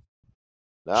show? And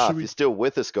if you're still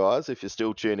with us, guys, if you're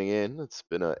still tuning in, it's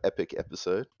been an epic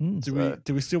episode. Do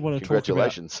we still want to talk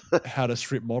about how to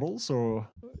strip models or?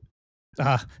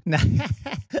 No.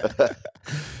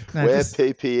 Wear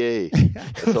PPE.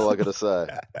 That's all I got to say.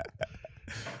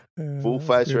 Full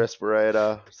face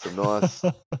respirator, some nice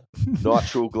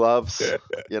nitrile gloves,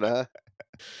 you know.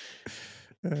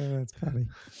 That's funny.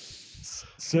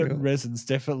 Certain Cool. resins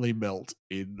definitely melt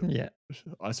in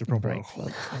isopropyl.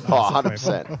 Oh,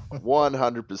 100%.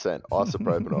 100%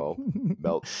 isopropanol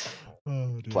melts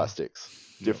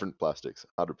plastics, different plastics,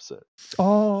 100%.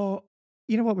 Oh,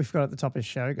 you know what we've got at the top of the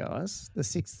show, guys? The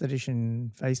 6th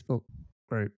edition Facebook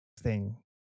group thing.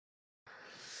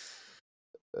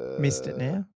 Missed it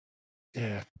now?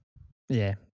 Yeah.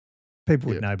 Yeah. People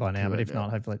would Yep, know by now, but right if now. not,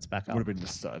 hopefully it's back Would up. have been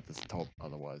at the top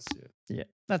otherwise, yeah. Yeah,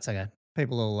 that's okay.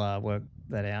 People will work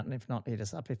that out, and if not, hit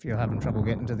us up if you're having trouble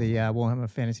getting to the Warhammer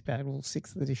Fantasy Battle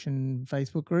 6th edition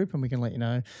Facebook group, and we can let you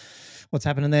know what's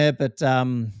happening there. But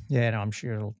yeah, no, I'm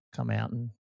sure it'll come out, and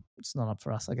it's not up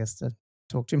for us, I guess, to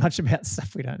talk too much about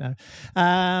stuff we don't know.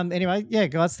 Anyway, yeah,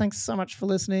 guys, thanks so much for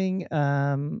listening.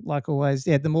 Like always,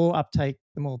 yeah, the more uptake,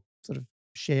 the more sort of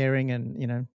sharing and, you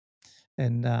know,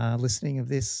 and listening of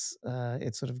this,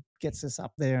 it sort of gets us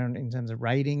up there in terms of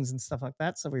ratings and stuff like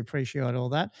that. So we appreciate all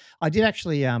that. I did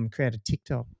actually create a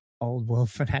TikTok Old World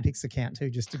Fanatics account too,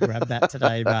 just to grab that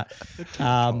today. But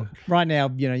right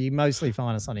now, you know, you mostly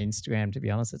find us on Instagram, to be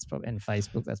honest. It's probably, and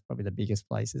Facebook. That's probably the biggest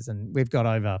places. And we've got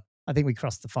over, I think we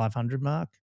crossed the 500 mark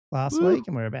last week,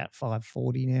 and we're about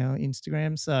 540 now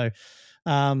Instagram. So,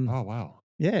 oh wow,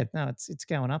 yeah, no, it's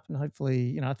going up, and hopefully,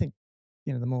 you know, I think,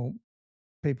 you know, the more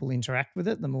people interact with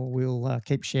it, the more we'll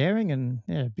keep sharing, and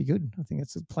yeah, it'd be good. I think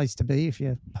it's a place to be if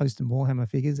you're posting Warhammer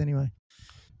figures anyway.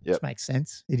 Yep. Which makes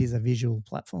sense. It is a visual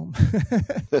platform.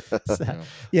 So,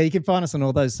 yeah, you can find us on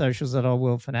all those socials at Old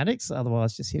World Fanatics.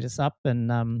 Otherwise, just hit us up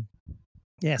and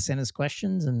yeah, send us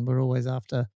questions, and we're always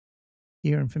after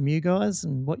hearing from you guys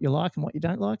and what you like and what you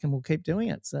don't like, and we'll keep doing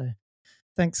it. So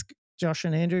thanks, Josh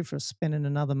and Andrew, for spending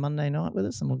another Monday night with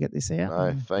us, and we'll get this out.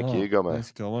 No, thank you, Gommo.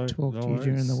 Thanks, Gommo. Talk to you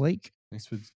during the week. Thanks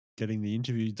for getting the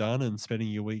interview done and spending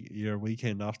your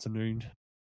weekend afternoon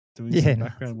doing some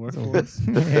background work for us.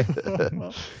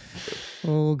 Yeah.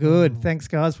 All good. Thanks,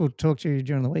 guys. We'll talk to you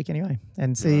during the week anyway,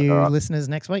 and see you listeners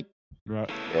next week. Right.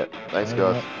 Yeah. Thanks,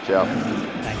 guys. Ciao.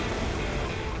 Thank you.